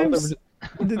 And Like, both of sometimes us-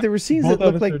 there were scenes both that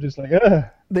of looked us like were just like, ugh.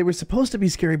 they were supposed to be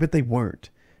scary, but they weren't.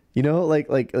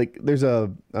 Like there's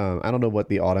a I don't know what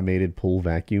the automated pool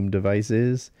vacuum device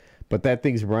is, but that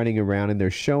thing's running around and they're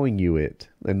showing you it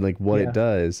and like what Yeah. it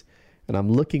does. And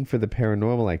I'm looking for the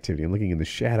Paranormal Activity. I'm looking in the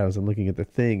shadows. I'm looking at the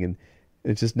thing, and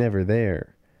it's just never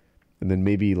there. And then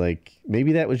maybe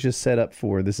that was just set up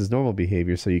for this is normal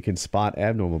behavior, so you can spot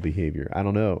abnormal behavior. I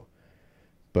don't know,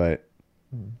 but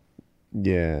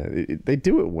yeah, they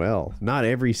do it well. Not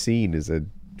every scene is a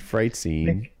fright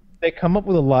scene. They come up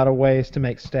with a lot of ways to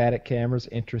make static cameras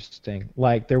interesting.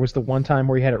 Like there was the one time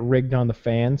where you had it rigged on the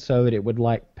fan so that it would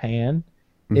like pan.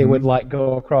 It would like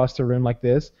go across the room like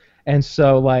this. And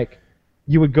so like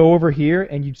you would go over here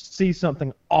and you'd see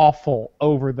something awful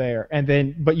over there,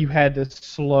 but you had to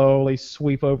slowly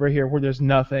sweep over here where there's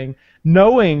nothing,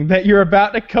 knowing that you're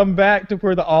about to come back to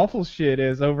where the awful shit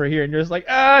is over here, and you're just like,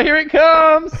 here it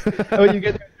comes. And when you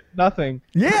get there, there's nothing.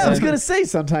 Yeah, I was gonna say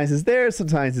sometimes it's there,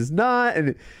 sometimes it's not,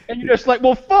 and And you're just like,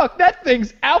 well, fuck, that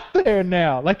thing's out there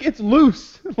now. Like, it's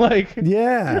loose. Like,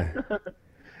 yeah,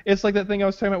 it's like that thing I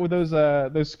was talking about with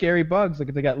those scary bugs. Like,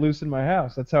 if they got loose in my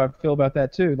house. That's how I feel about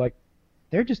that, too. Like,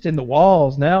 they're just in the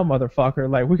walls now, motherfucker.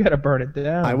 Like, we got to burn it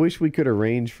down. I wish we could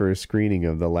arrange for a screening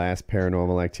of the last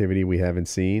Paranormal Activity we haven't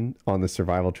seen on the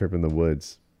survival trip in the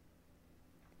woods.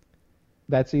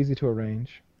 That's easy to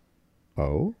arrange.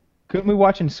 Oh, Couldn't we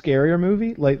watch a scarier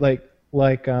movie? Like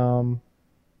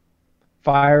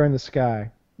Fire in the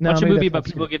Sky. No, Watch a maybe movie that's about not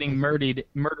people scary. getting murdered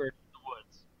in the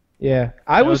woods. Yeah.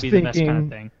 That would be the best kind of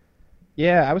thing.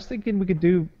 Yeah, I was thinking we could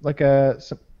do like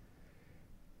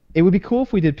it would be cool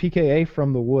if we did PKA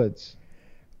from the woods.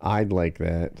 I'd like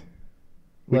that.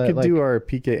 We Like- could do our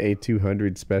PKA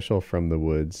 200 special from the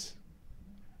woods.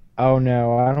 Oh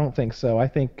no, I don't think so. I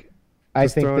think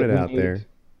Just that throwing it we out there.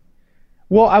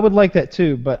 Well, I would like that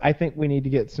too, but I think we need to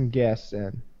get some guests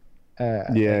in.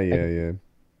 Yeah.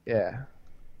 Yeah.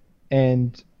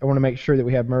 And I want to make sure that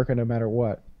we have Mirka no matter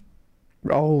what.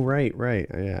 Oh, right.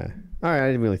 Yeah. All right, I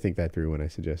didn't really think that through when I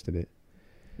suggested it.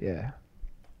 Yeah.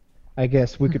 I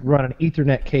guess we could run an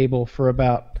Ethernet cable for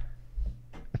about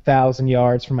 1,000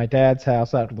 yards from my dad's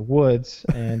house out to the woods,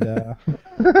 and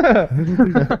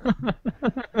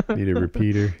Need a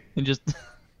repeater. And just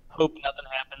hope nothing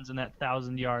happens in that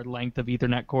 1,000-yard length of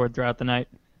Ethernet cord throughout the night.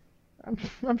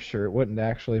 I'm sure it wouldn't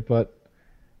actually, but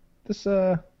this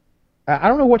I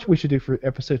don't know what we should do for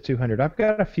episode 200. I've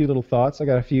got a few little thoughts. I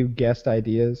got a few guest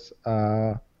ideas.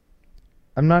 I'm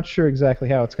not sure exactly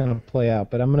how it's going to play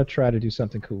out, but I'm going to try to do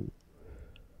something cool.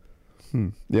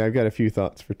 Yeah, I've got a few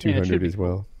thoughts for Yeah, it 200 should be as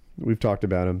well. We've talked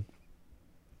about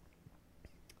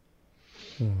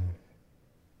them.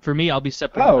 For me, I'll be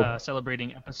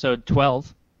celebrating episode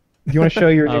 12 Do you want to show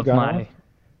your new of gun?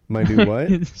 My new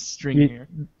what? string You- here.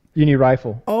 Your new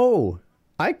rifle. Oh,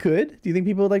 I could. Do you think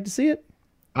people would like to see it?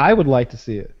 I would like to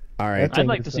see it. All right. That's- I'd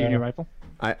like to see your new rifle.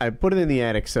 I put it in the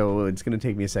attic, so it's going to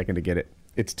take me a second to get it.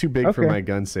 It's too big for Okay. my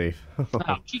gun safe.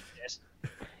 Oh, Jesus.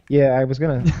 Yeah, I was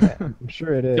gonna. I'm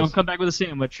sure it is. Don't come back with a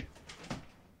sandwich.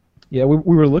 Yeah,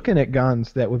 we were looking at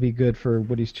guns that would be good for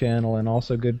Woody's channel and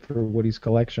also good for Woody's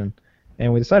collection,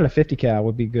 and we decided a 50 cal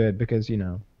would be good because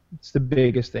it's the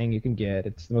biggest thing you can get.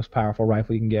 It's the most powerful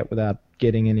rifle you can get without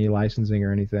getting any licensing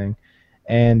or anything,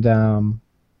 and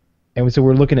so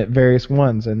we're looking at various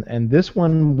ones, and this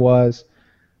one was.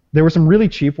 There were some really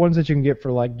cheap ones that you can get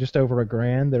for like just over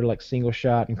 $1,000. They're like single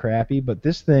shot and crappy, but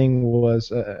this thing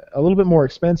was a little bit more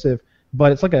expensive.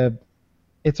 But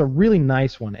it's a really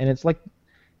nice one, and it's like,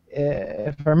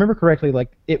 if I remember correctly,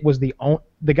 like it was the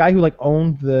guy who like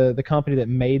owned the company that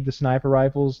made the sniper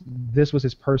rifles. This was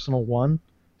his personal one,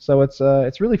 so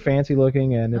it's really fancy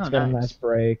looking, and it's got a nice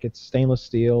break. It's stainless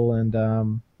steel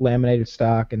and laminated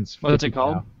stock, and it's What's it 50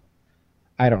 cal. called?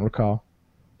 I don't recall.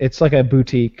 It's like a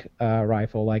boutique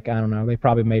rifle. Like, I don't know, they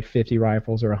probably made 50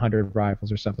 rifles or 100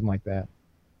 rifles or something like that,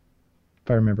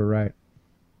 if I remember right.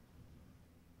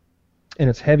 And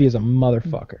it's heavy as a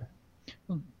motherfucker.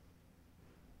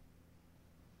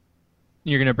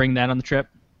 You're going to bring that on the trip?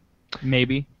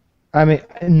 Maybe. I mean,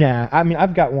 nah. I mean,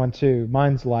 I've got one too.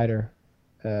 Mine's lighter,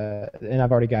 and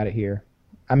I've already got it here.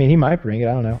 I mean, he might bring it.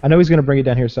 I don't know. I know he's going to bring it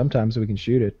down here sometime so we can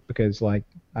shoot it because, like,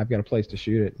 I've got a place to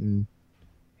shoot it, and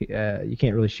you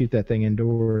can't really shoot that thing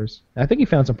indoors. I think he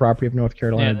found some property of North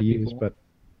Carolina to that'd be use, cool. but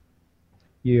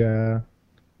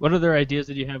What other ideas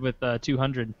did you have with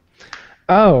 200?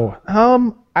 Oh,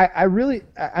 I really,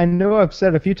 I know I've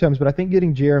said it a few times, but I think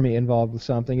getting Jeremy involved with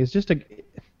something is just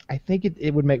I think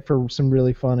it would make for some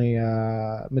really funny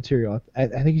material. I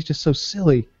think he's just so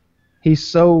silly. He's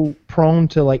so prone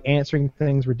to like answering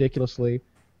things ridiculously.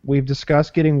 We've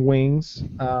discussed getting wings,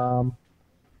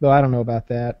 though I don't know about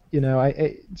that.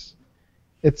 It's.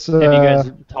 Have you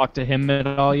guys talked to him at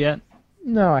all yet?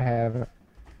 No, I haven't.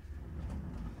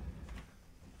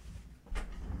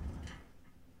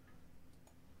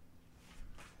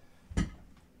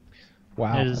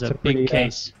 Wow, It is that's a big pretty,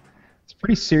 case. it's a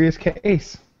pretty serious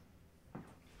case.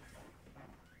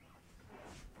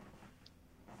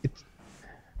 It's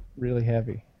really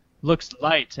heavy. Looks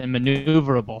light and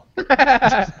maneuverable.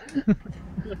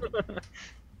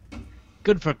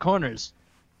 Good for corners.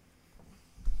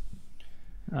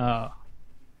 Oh.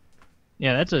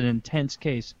 Yeah, that's an intense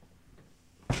case.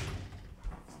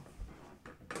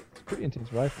 Pretty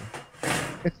intense rifle.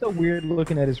 It's so weird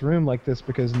looking at his room like this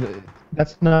because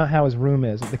that's not how his room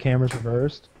is. The camera's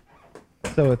reversed,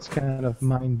 so it's kind of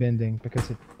mind-bending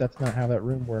because that's not how that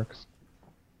room works.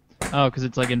 Oh, because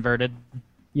it's like inverted.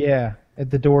 Yeah,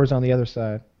 the door's on the other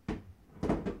side.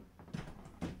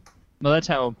 Well, that's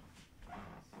how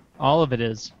all of it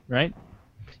is, right?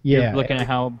 Yeah. You're looking at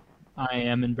how I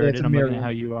am it's inverted. a I'm looking mirror. at how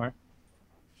you are.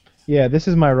 Yeah, this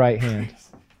is my right hand.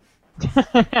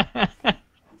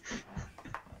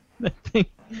 That thing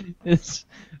is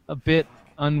a bit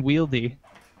unwieldy.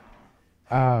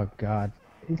 Oh God.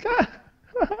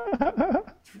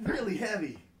 Really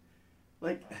heavy.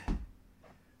 Like.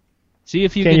 See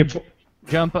if you Can can you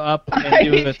jump up and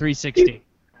do a 360.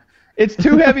 It's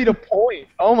too heavy to point.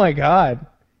 Oh my God.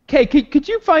 Okay, could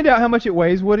you find out how much it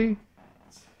weighs, Woody?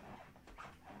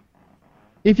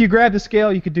 If you grab the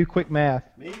scale, you could do quick math.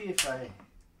 Maybe if I.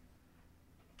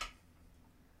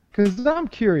 Because I'm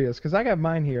curious, because I got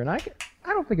mine here, and I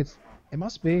don't think it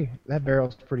must be. That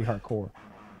barrel's pretty hardcore.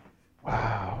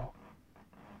 Wow.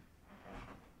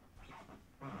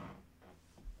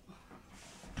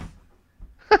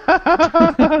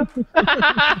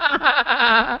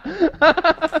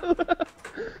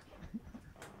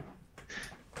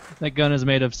 That gun is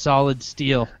made of solid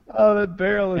steel Oh, that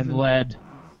barrel is and lead.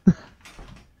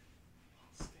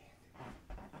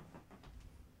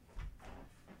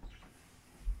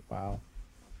 wow.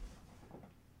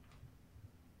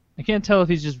 I can't tell if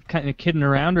he's just kind of kidding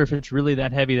around or if it's really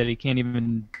that heavy that he can't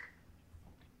even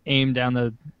aim down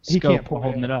the He scope can't while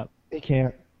holding it up. He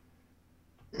can't.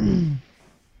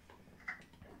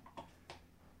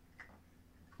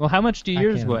 Well, how much do I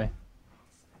yours can't. weigh?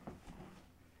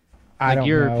 I Like don't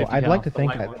your know. 50 I'd like to cal,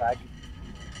 think the light that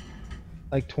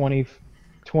I like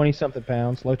 20 something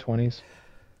pounds, low 20s.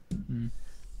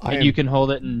 And you can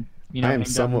hold it and I aim am down.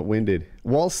 somewhat winded.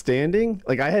 While standing,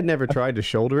 like I had never tried to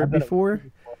shoulder it before.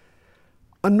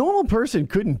 A normal person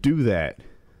couldn't do that.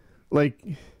 Like,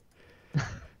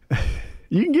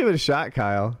 you can give it a shot,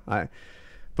 Kyle.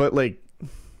 But like,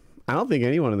 I don't think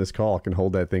anyone on this call can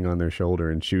hold that thing on their shoulder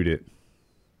and shoot it.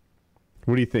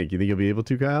 What do you think? You think you'll be able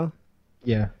to, Kyle?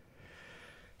 Yeah.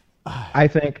 I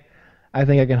think I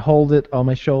can hold it on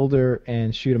my shoulder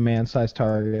and shoot a man-sized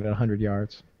target at 100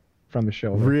 yards from the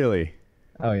shoulder. Really?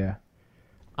 Oh yeah.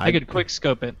 I could quick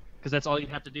scope it because that's all you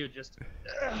have to do. Just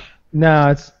No,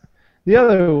 it's the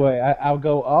other way. I'll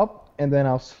go up and then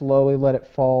I'll slowly let it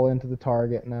fall into the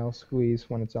target and I'll squeeze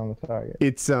when it's on the target.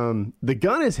 It's the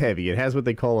gun is heavy. It has what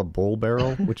they call a bull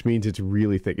barrel, which means it's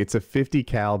really thick. It's a 50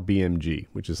 cal BMG,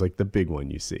 which is like the big one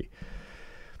you see.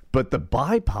 But the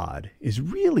bipod is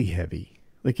really heavy.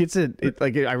 Like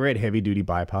like I read heavy duty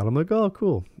bipod. I'm like, oh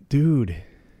cool, dude,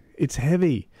 it's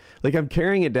heavy. Like I'm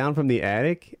carrying it down from the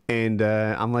attic, and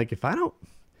I'm like, I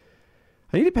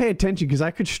need to pay attention because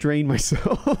I could strain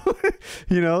myself.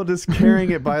 Just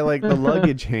carrying it by like the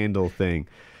luggage handle thing.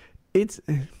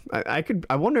 I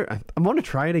want to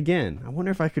try it again. I wonder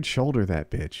if I could shoulder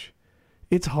that bitch.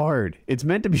 It's hard. It's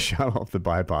meant to be shot off the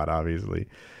bipod, obviously.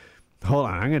 Hold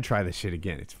on, I'm gonna try this shit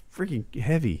again. It's freaking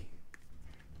heavy.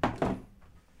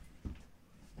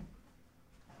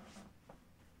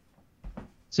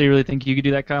 so you really think you could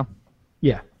do that, Kyle?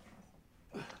 Yeah.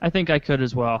 I think I could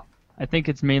as well. I think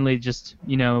it's mainly just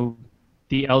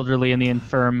the elderly and the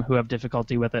infirm who have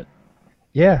difficulty with it.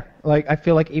 Yeah. Like I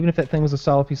feel like even if that thing was a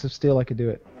solid piece of steel, I could do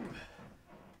it.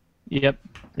 Yep.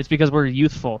 It's because we're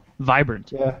youthful,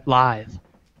 vibrant, Yeah. live.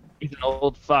 He's an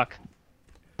old fuck.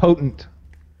 Potent.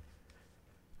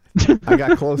 I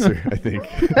got closer, I think.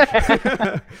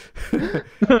 I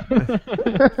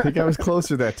think I was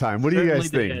closer that time. What do you guys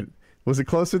Certainly think? did. Was it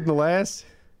closer than the last?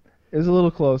 It was a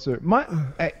little closer.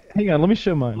 Hang on, let me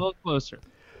show A mine. little closer.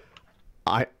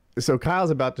 So Kyle's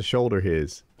about to shoulder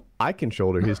his. I can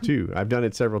shoulder his too. I've done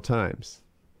it several times.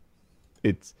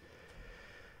 It's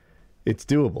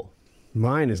doable.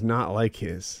 Mine is not like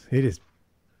his. It is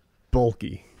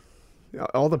bulky.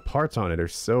 All the parts on it are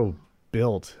so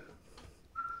built.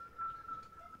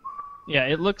 Yeah,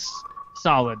 it looks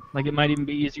solid. Like it might even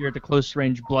be easier to close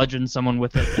range bludgeon someone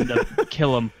with it than to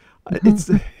kill them It's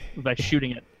by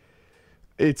shooting it.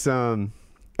 It's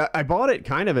I bought it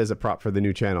kind of as a prop for the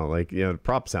new channel. Like, the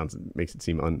prop makes it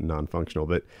seem non-functional,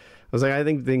 but I was like, I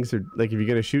think things are like, if you're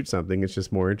gonna shoot something, it's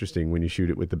just more interesting when you shoot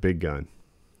it with the big gun.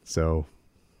 So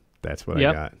that's what Yep.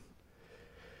 I got.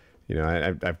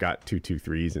 I've got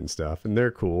 223s and stuff, and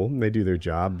they're cool and they do their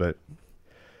job, but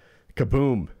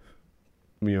kaboom!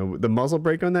 The muzzle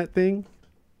brake on that thing,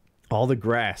 all the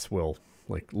grass will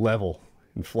like level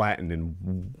and flatten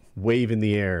and wave in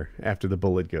the air after the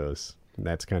bullet goes. And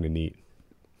that's kind of neat.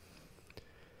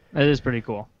 That is pretty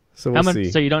cool. So we'll see.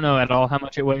 So you don't know at all how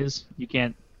much it weighs? You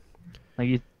can't.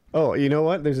 Oh, you know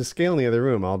what? There's a scale in the other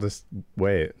room. I'll just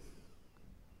weigh it.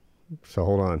 So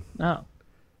hold on. Oh.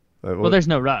 Well, there's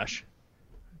no rush.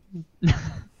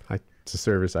 It's a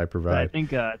service I But I provide.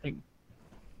 think I think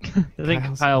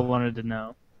Kyle's- Kyle wanted to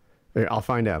know. Here, I'll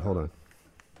find out. Hold on.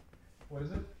 What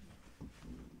is it?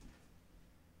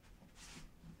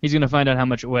 He's gonna find out how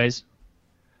much it weighs.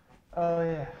 Oh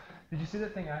yeah. Did you see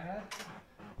that thing I had?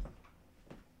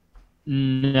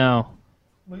 No.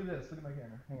 Look at this. Look at my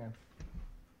camera. Hang on.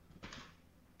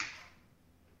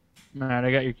 All right,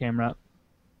 I got your camera up.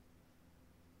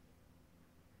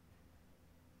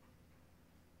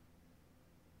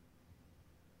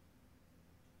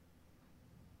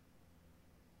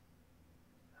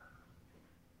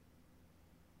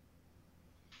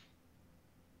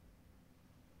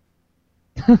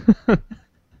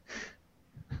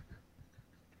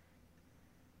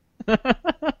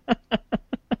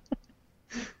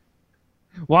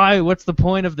 Why? What's the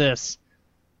point of this?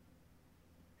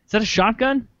 Is that a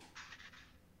shotgun?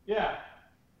 Yeah.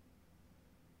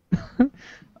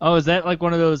 Oh, is that like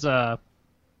one of those that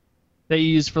you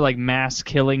use for like mass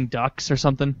killing ducks or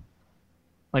something?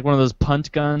 Like one of those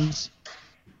punt guns?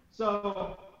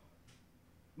 So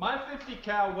My 50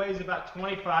 cal weighs about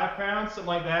 25 pounds, something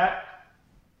like that.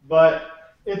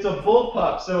 But it's a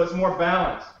bullpup, so it's more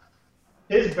balanced.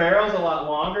 His barrel's a lot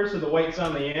longer, so the weight's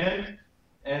on the end.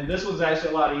 And this one's actually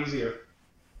a lot easier.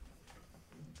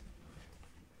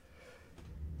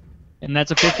 And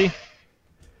that's a 50?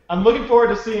 I'm looking forward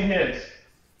to seeing his.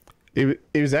 It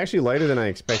was actually lighter than I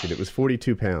expected. It was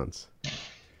 42 pounds.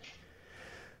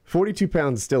 42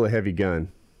 pounds is still a heavy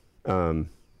gun.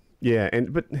 Yeah,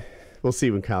 but we'll see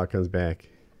when Kyle comes back.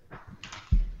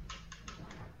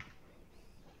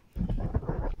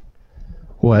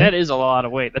 What? That is a lot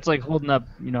of weight. That's like holding up,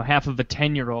 half of a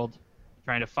 10-year-old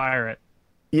trying to fire it.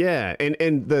 Yeah,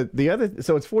 and the other,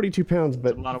 so it's 42 pounds, but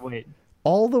That's a lot of weight.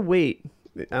 all the weight,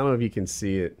 I don't know if you can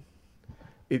see it.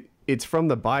 It's from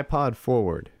the bipod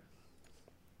forward.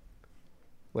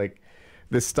 Like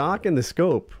the stock and the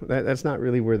scope, that's not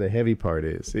really where the heavy part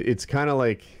is. It's kind of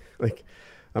like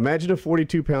imagine a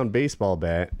 42-pound baseball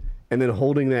bat and then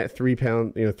holding that 3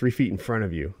 pound, 3 feet in front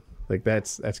of you. Like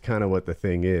that's kind of what the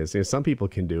thing is. Some people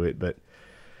can do it, but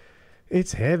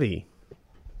it's heavy.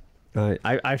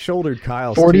 I shouldered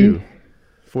Kyle's 40? too.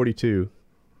 42.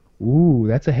 Ooh,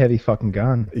 that's a heavy fucking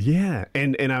gun. Yeah,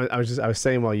 and I was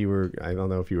saying while you were, I don't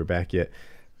know if you were back yet,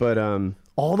 but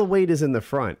all the weight is in the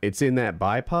front. It's in that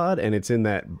bipod and it's in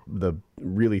the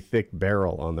really thick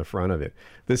barrel on the front of it.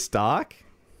 The stock,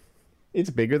 it's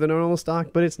bigger than a normal stock,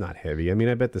 but it's not heavy. I mean,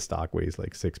 I bet the stock weighs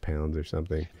like 6 pounds or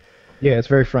something. Yeah, it's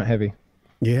very front heavy.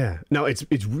 Yeah, no,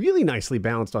 it's really nicely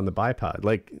balanced on the bipod.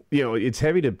 Like, it's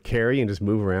heavy to carry and just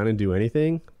move around and do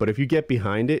anything. But if you get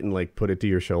behind it and like put it to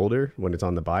your shoulder when it's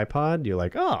on the bipod, you're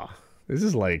like, oh, this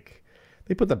is like,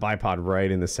 they put the bipod right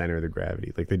in the center of the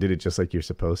gravity. Like they did it just like you're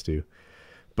supposed to.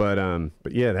 But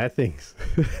yeah, that thing's,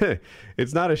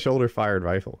 it's not a shoulder fired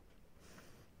rifle.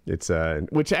 It's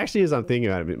which actually, as I'm thinking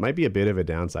about it might be a bit of a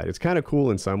downside. It's kind of cool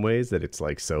in some ways that it's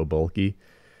like so bulky,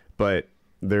 but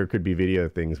there could be video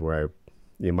things where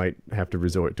you might have to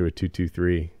resort to a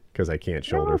 223 because I can't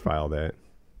shoulder file that.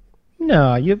 No,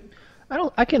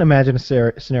 I can't imagine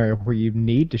a scenario where you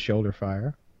need to shoulder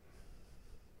fire.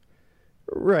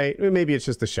 Right. Maybe it's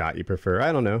just the shot you prefer.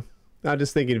 I don't know. I'm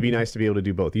just thinking it'd be nice to be able to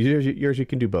do both. Yours you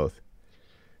can do both.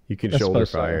 You can shoulder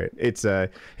fire it. It's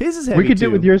his is heavy We could do too.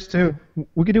 it with yours too.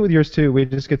 We could do it with yours too. We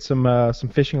just get some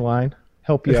fishing line,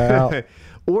 help you out.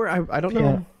 Or I don't know.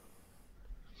 Yeah.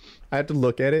 I have to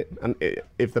look at it.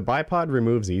 If the bipod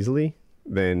removes easily,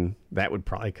 then that would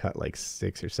probably cut like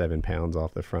 6 or 7 pounds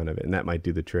off the front of it, and that might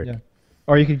do the trick. Yeah.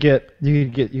 Or you could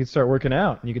start working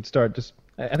out. And you could start just.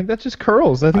 I think that's just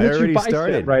curls. I think that's already your bicep,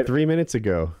 started right? 3 minutes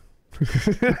ago.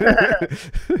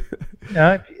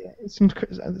 Yeah,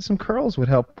 some curls would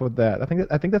help with that. I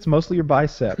think that's mostly your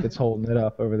bicep that's holding it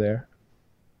up over there.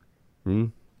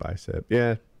 Bicep.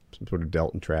 Yeah, some sort of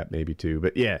Delton trap maybe too.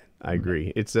 But yeah, I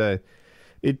agree. It's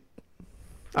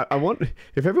I want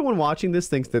if everyone watching this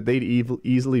thinks that they'd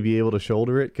easily be able to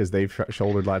shoulder it because they've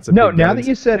shouldered lots of. No, big now guns, that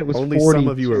you said it was only 42. some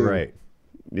of you are right.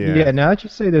 Yeah. Yeah, now that you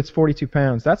say that it's 42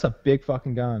 pounds, that's a big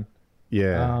fucking gun.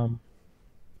 Yeah.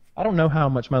 I don't know how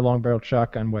much my long-barreled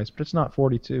shotgun weighs, but it's not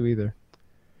 42 either.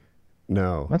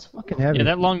 No. That's fucking heavy. Yeah,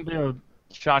 that long-barreled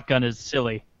shotgun is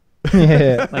silly.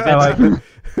 Yeah, Like I like it.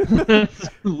 That's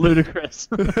ludicrous.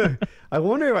 I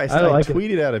wonder if I like it.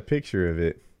 tweeted out a picture of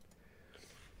it.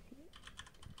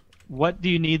 What do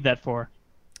you need that for?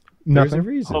 There's a Nothing.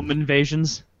 reason. Home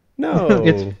invasions? No.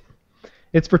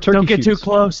 It's for turkey Don't get too shoots.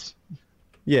 close.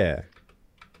 Yeah.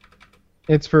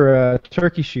 It's for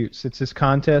turkey shoots. It's this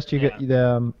contest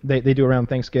Yeah. they do around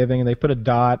Thanksgiving, and they put a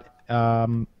dot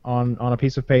on a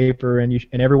piece of paper, and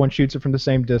everyone shoots it from the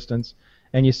same distance,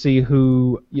 and you see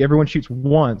everyone shoots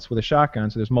once with a shotgun,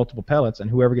 so there's multiple pellets, and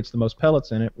whoever gets the most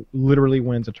pellets in it literally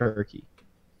wins a turkey.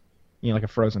 Like a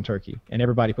frozen turkey, and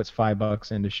everybody puts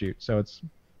 $5 in to shoot, so it's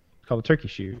called a turkey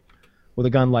shoot. With a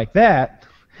gun like that,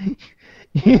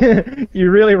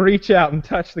 you really reach out and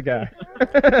touch the guy.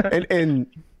 and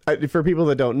for people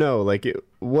that don't know,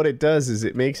 what it does is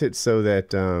it makes it so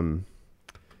that on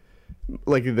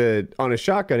a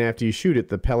shotgun after you shoot it,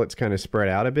 the pellets kind of spread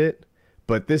out a bit.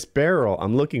 But this barrel,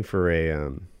 I'm looking for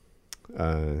a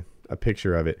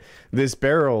picture of it. This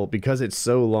barrel, because it's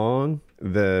so long,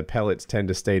 the pellets tend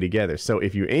to stay together. So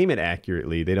if you aim it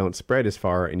accurately, they don't spread as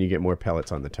far, and you get more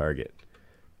pellets on the target.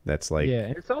 That's like Yeah,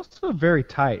 and it's also very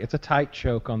tight. It's a tight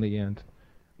choke on the end.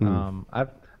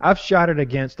 I've shot it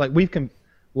against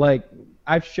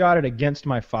I've shot it against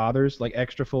my father's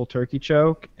extra full turkey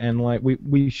choke, and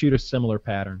we shoot a similar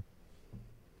pattern.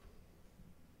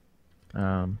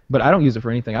 But I don't use it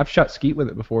for anything. I've shot skeet with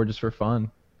it before just for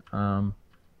fun.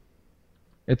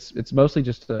 It's mostly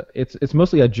just it's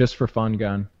mostly a just for fun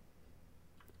gun.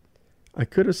 I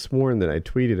could have sworn that I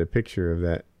tweeted a picture of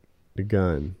that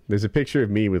gun. There's a picture of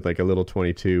me with like a little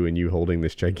 22 and you holding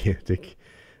this gigantic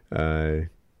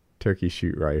turkey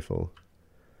shoot rifle.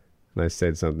 And I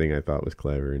said something I thought was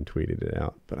clever and tweeted it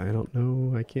out, but I don't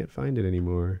know. I can't find it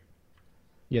anymore.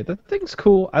 Yeah, that thing's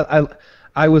cool.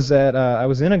 I was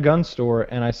in a gun store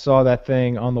and I saw that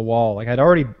thing on the wall. Like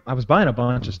I was buying a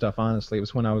bunch of stuff. Honestly, it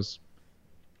was when I was,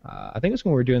 I think it was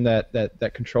when we were doing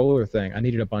that controller thing. I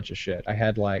needed a bunch of shit. I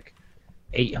had like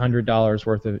 $800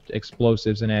 worth of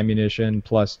explosives and ammunition,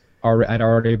 plus I'd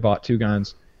already bought 2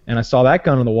 guns. And I saw that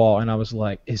gun on the wall and I was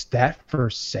like, "Is that for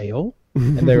sale?"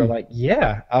 And they were like,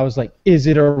 "Yeah." I was like, "Is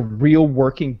it a real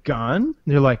working gun?" And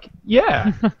they're like,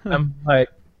 "Yeah." I'm like,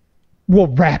 "Well,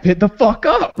 wrap it the fuck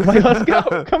up. Like, let's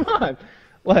go. Come on."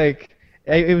 Like,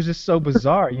 it was just so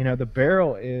bizarre. You know, the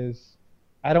barrel is,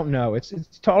 I don't know. It's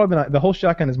taller than the whole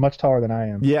shotgun is much taller than I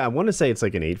am. Yeah, I want to say it's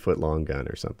like an 8-foot long gun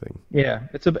or something. Yeah,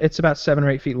 it's about 7 or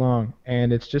 8 feet long,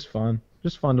 and it's just fun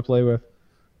to play with.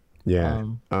 Yeah.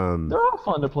 They're all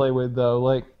fun to play with, though.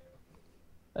 Like,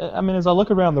 I mean, as I look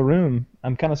around the room,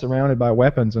 I'm kind of surrounded by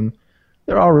weapons, and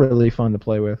they're all really fun to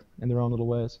play with in their own little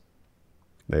ways.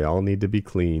 They all need to be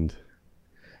cleaned.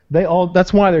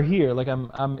 That's why they're here. Like,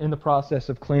 I'm in the process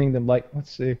of cleaning them. Like, let's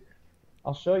see.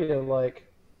 I'll show you,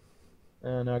 like,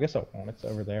 no, I guess I won't. It's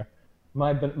over there.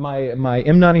 My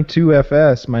M92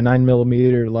 FS, my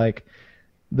 9mm, like,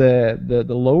 the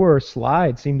lower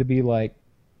slide seemed to be, like,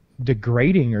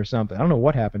 degrading or something. I don't know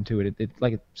what happened to it. It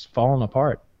like it's falling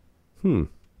apart. I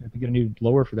have to get a new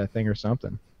blower for that thing or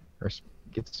something, or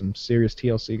get some serious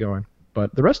TLC going.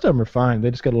 But the rest of them are fine. They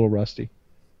just got a little rusty.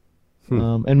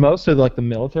 And most of like the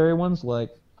military ones, like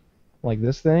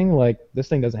this thing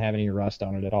doesn't have any rust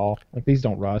on it at all. Like these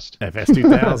don't rust.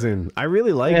 FS2000. I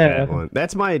really like that one.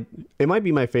 It might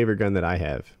be my favorite gun that I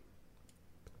have.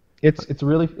 It's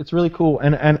really cool.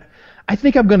 And I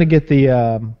think I'm gonna get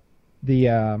the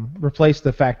replace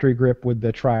the factory grip with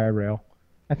the tri-rail.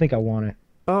 I think I want it.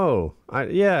 Oh,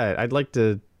 I'd like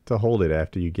to hold it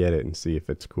after you get it and see if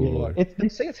it's cool. Yeah, they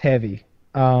say it's heavy,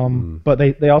 but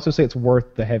they also say it's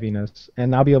worth the heaviness.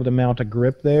 And I'll be able to mount a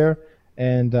grip there,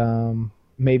 and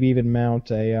maybe even mount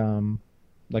a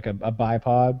like a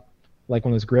bipod, like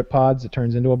one of those grip pods that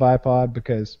turns into a bipod,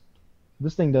 because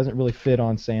this thing doesn't really fit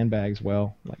on sandbags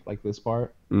well, like this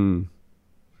part.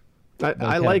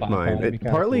 I like mine,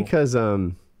 partly because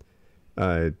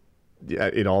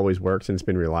it always works and it's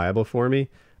been reliable for me.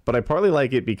 But I partly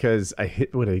like it because I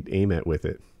hit what I aim at with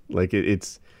it. Like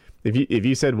it's if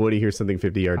you said, "Woody, here's something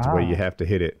 50 yards away," you have to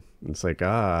hit it. It's like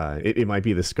it might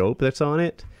be the scope that's on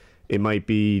it. It might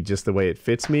be just the way it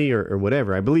fits me or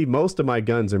whatever. I believe most of my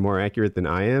guns are more accurate than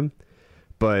I am,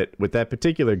 but with that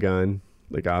particular gun,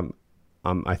 like I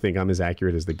think I'm as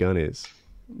accurate as the gun is,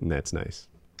 and that's nice.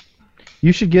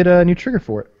 You should get a new trigger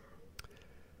for it.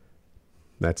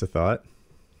 That's a thought.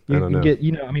 I don't know.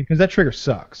 Because that trigger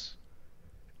sucks.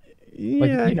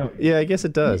 Yeah, yeah, I guess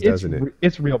it does, doesn't it?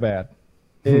 It's real bad.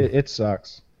 It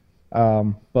sucks.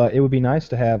 But it would be nice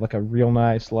to have like a real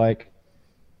nice, like,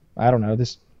 I don't know,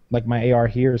 this, like my AR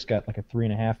here has got like a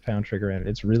 3.5-pound trigger in it.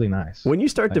 It's really nice. When you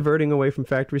start diverting away from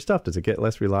factory stuff, does it get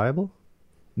less reliable?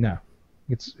 No,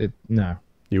 no.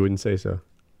 You wouldn't say so.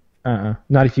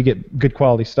 Not if you get good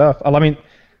quality stuff. I mean,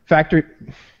 factory.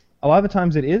 A lot of the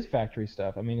times it is factory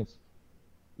stuff. I mean, it's,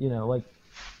 like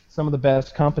some of the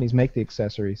best companies make the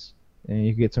accessories, and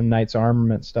you can get some Knights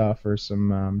Armament stuff or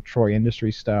some Troy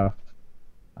Industries stuff.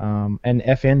 And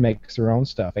FN makes their own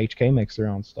stuff. HK makes their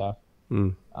own stuff.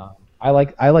 I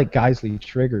like Geisley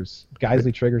triggers.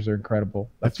 Geisley triggers are incredible.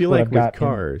 I feel like with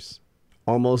cars,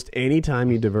 almost any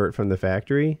time you divert from the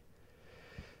factory,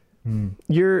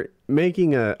 you're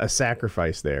making a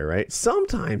sacrifice there, right?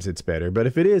 Sometimes it's better, but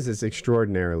if it is, it's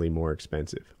extraordinarily more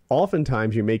expensive.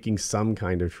 Oftentimes you're making some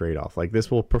kind of trade-off. Like this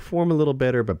will perform a little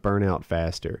better but burn out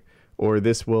faster. Or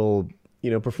this will,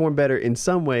 perform better in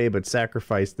some way but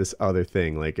sacrifice this other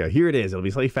thing. Like here it is. It'll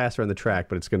be slightly faster on the track,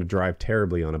 but it's going to drive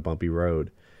terribly on a bumpy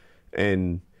road.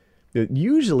 And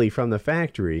usually from the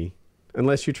factory,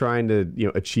 unless you're trying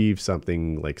to, achieve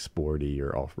something like sporty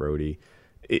or off-roady,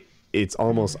 it's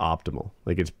almost optimal.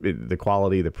 Like it's the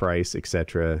quality, the price,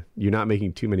 etc. You're not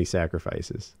making too many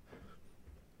sacrifices.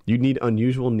 You need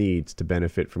unusual needs to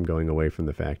benefit from going away from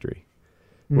the factory.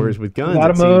 Whereas with guns,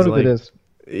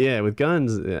 with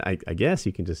guns, I guess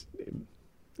you can just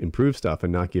improve stuff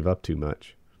and not give up too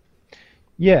much.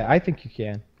 Yeah, I think you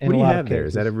can. What do you have there?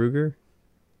 Is that a Ruger?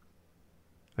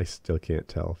 I still can't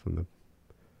tell from the...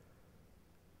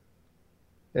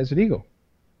 Desert Eagle.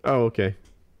 Oh, okay.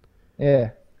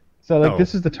 Yeah. So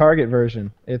this is the Target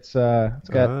version. It's got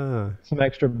some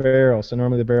extra barrel. So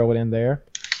normally the barrel would end there.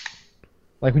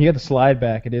 Like when you get the slide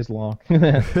back, it is long.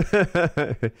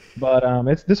 But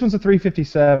this one's a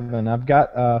 357. I've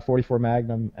got 44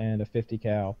 Magnum and a 50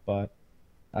 cal, but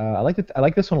I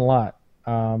like this one a lot.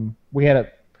 We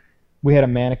had a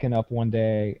mannequin up one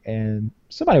day, and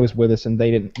somebody was with us, and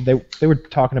they were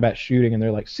talking about shooting, and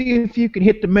they're like, see if you can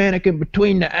hit the mannequin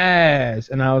between the eyes.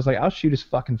 And I was like, I'll shoot his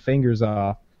fucking fingers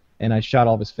off, and I shot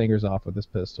all of his fingers off with this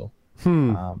pistol.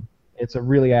 It's a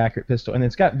really accurate pistol, and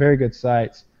it's got very good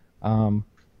sights.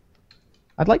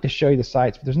 I'd like to show you the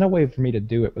sights, but there's no way for me to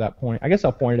do it without pointing. I guess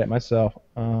I'll point it at myself.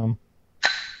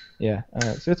 Yeah,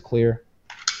 so it's clear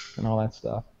and all that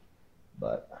stuff.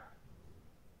 But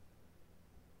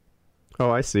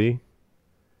Oh, I see.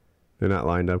 They're not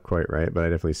lined up quite right, but I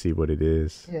definitely see what it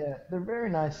is. yeah, they're very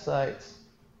nice sights,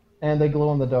 and they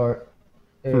glow in the dark.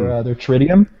 They're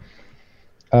tritium.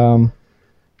 So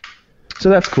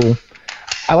that's cool.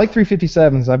 I like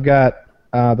 357s. I've got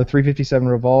the 357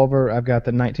 revolver. I've got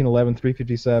the 1911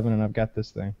 357, and I've got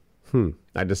this thing.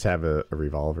 I just have a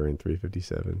revolver in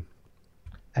 357.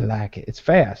 I like it. It's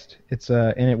fast. It's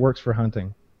and it works for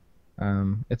hunting.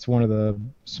 It's one of the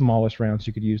smallest rounds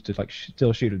you could use to like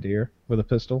still shoot a deer with a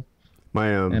pistol.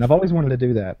 And I've always wanted to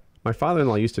do that. My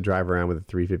father-in-law used to drive around with a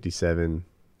 357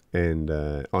 and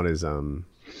on his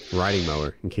riding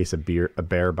mower in case a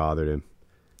bear bothered him.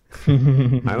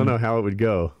 I don't know how it would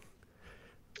go.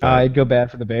 It'd go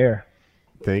bad for the bear.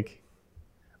 Think?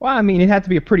 Well, I mean, it had to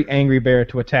be a pretty angry bear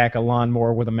to attack a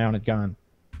lawnmower with a mounted gun.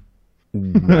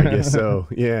 I guess so.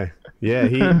 Yeah.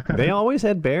 They always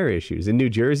had bear issues. In New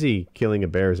Jersey, killing a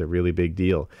bear is a really big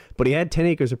deal. But he had 10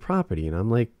 acres of property, and I'm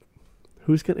like,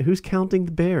 who's counting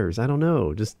the bears? I don't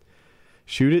know. Just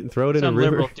shoot it and throw it in a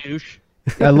river. Liberal douche.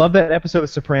 I love that episode of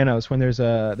Sopranos when there's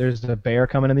a bear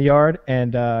coming in the yard,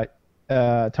 and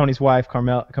Tony's wife,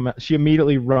 Carmel, she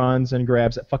immediately runs and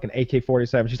grabs that fucking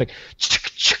AK-47. She's like,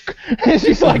 and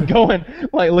she's like going,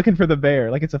 like looking for the bear,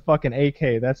 like it's a fucking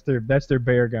AK. That's their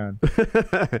bear gun.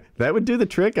 That would do the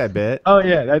trick, I bet. Oh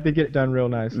yeah, that would get it done real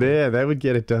nice. Yeah, that would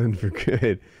get it done for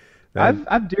good.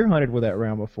 I've deer hunted with that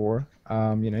round before.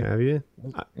 You know. Have you?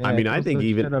 Yeah, I mean, I think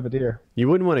even shit of a deer. You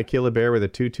wouldn't want to kill a bear with a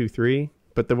 223,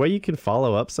 but the way you can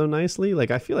follow up so nicely,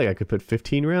 like I feel like I could put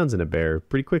 15 rounds in a bear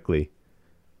pretty quickly.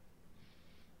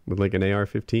 With like an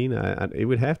AR-15, it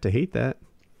would have to hate that.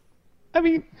 I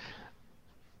mean,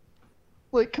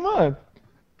 like, come on,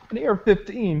 an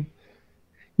AR-15.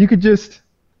 You could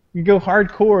go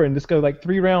hardcore and just go like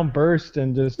 3-round burst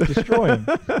and just destroy him.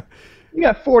 You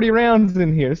got 40 rounds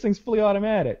in here. This thing's fully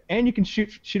automatic, and you can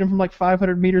shoot them from like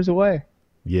 500 meters away.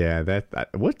 Yeah, that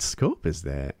what scope is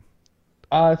that?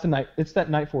 It's that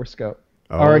Night Force scope,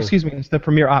 Oh. or excuse me, it's the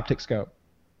Premier Optic scope.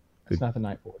 It's not the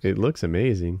Night Force. It looks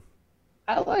amazing.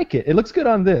 I like it. It looks good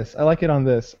on this. I like it on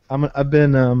this. I've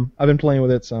been playing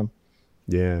with it some.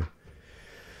 Yeah.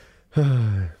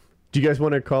 Do you guys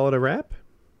want to call it a wrap?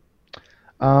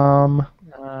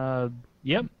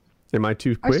 Yep. Am I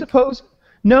too quick? I suppose.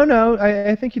 No.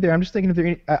 I think you're there. I'm just thinking if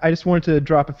there. I just wanted to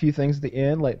drop a few things at the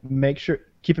end. Like,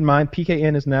 keep in mind,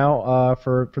 PKN is now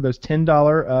for those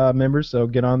 $10 members. So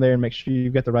get on there and make sure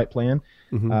you've got the right plan.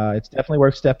 Mm-hmm. It's definitely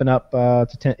worth stepping up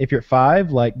to 10. If you're at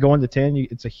 5, like going to 10,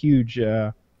 it's a huge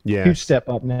step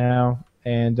up now.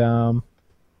 And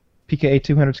PKA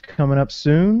 200 is coming up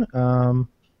soon.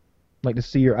 Like to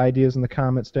see your ideas in the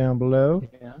comments down below.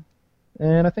 Yeah.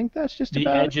 And I think that's just The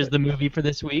about Edge is the movie for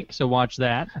this week, so watch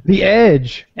that. The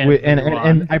Edge, and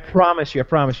Everyone. I promise you,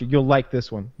 you'll like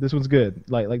this one. This one's good.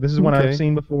 Like this is one Okay. I've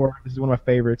seen before. This is one of my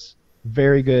favorites.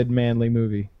 Very good, manly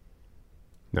movie.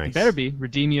 Nice. It better be.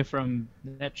 Redeem you from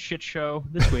that shit show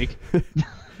this week.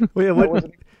 Well, yeah,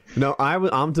 what? No,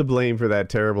 I'm to blame for that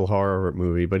terrible horror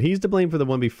movie, but he's to blame for the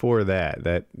one before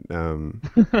that.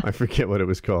 I forget what it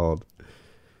was called,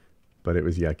 but it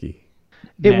was yucky.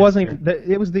 It wasn't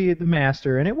even. It was the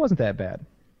Master, and it wasn't that bad.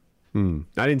 I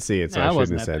didn't see it, so No, I it shouldn't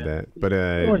wasn't have that said bad. that. But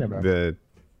Wasn't bad. the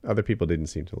other people didn't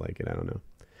seem to like it. I don't know.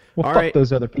 Well, All fuck right.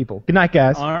 those other people. Good night,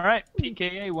 guys. All right,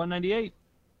 PKA 198.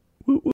 Woo, woo.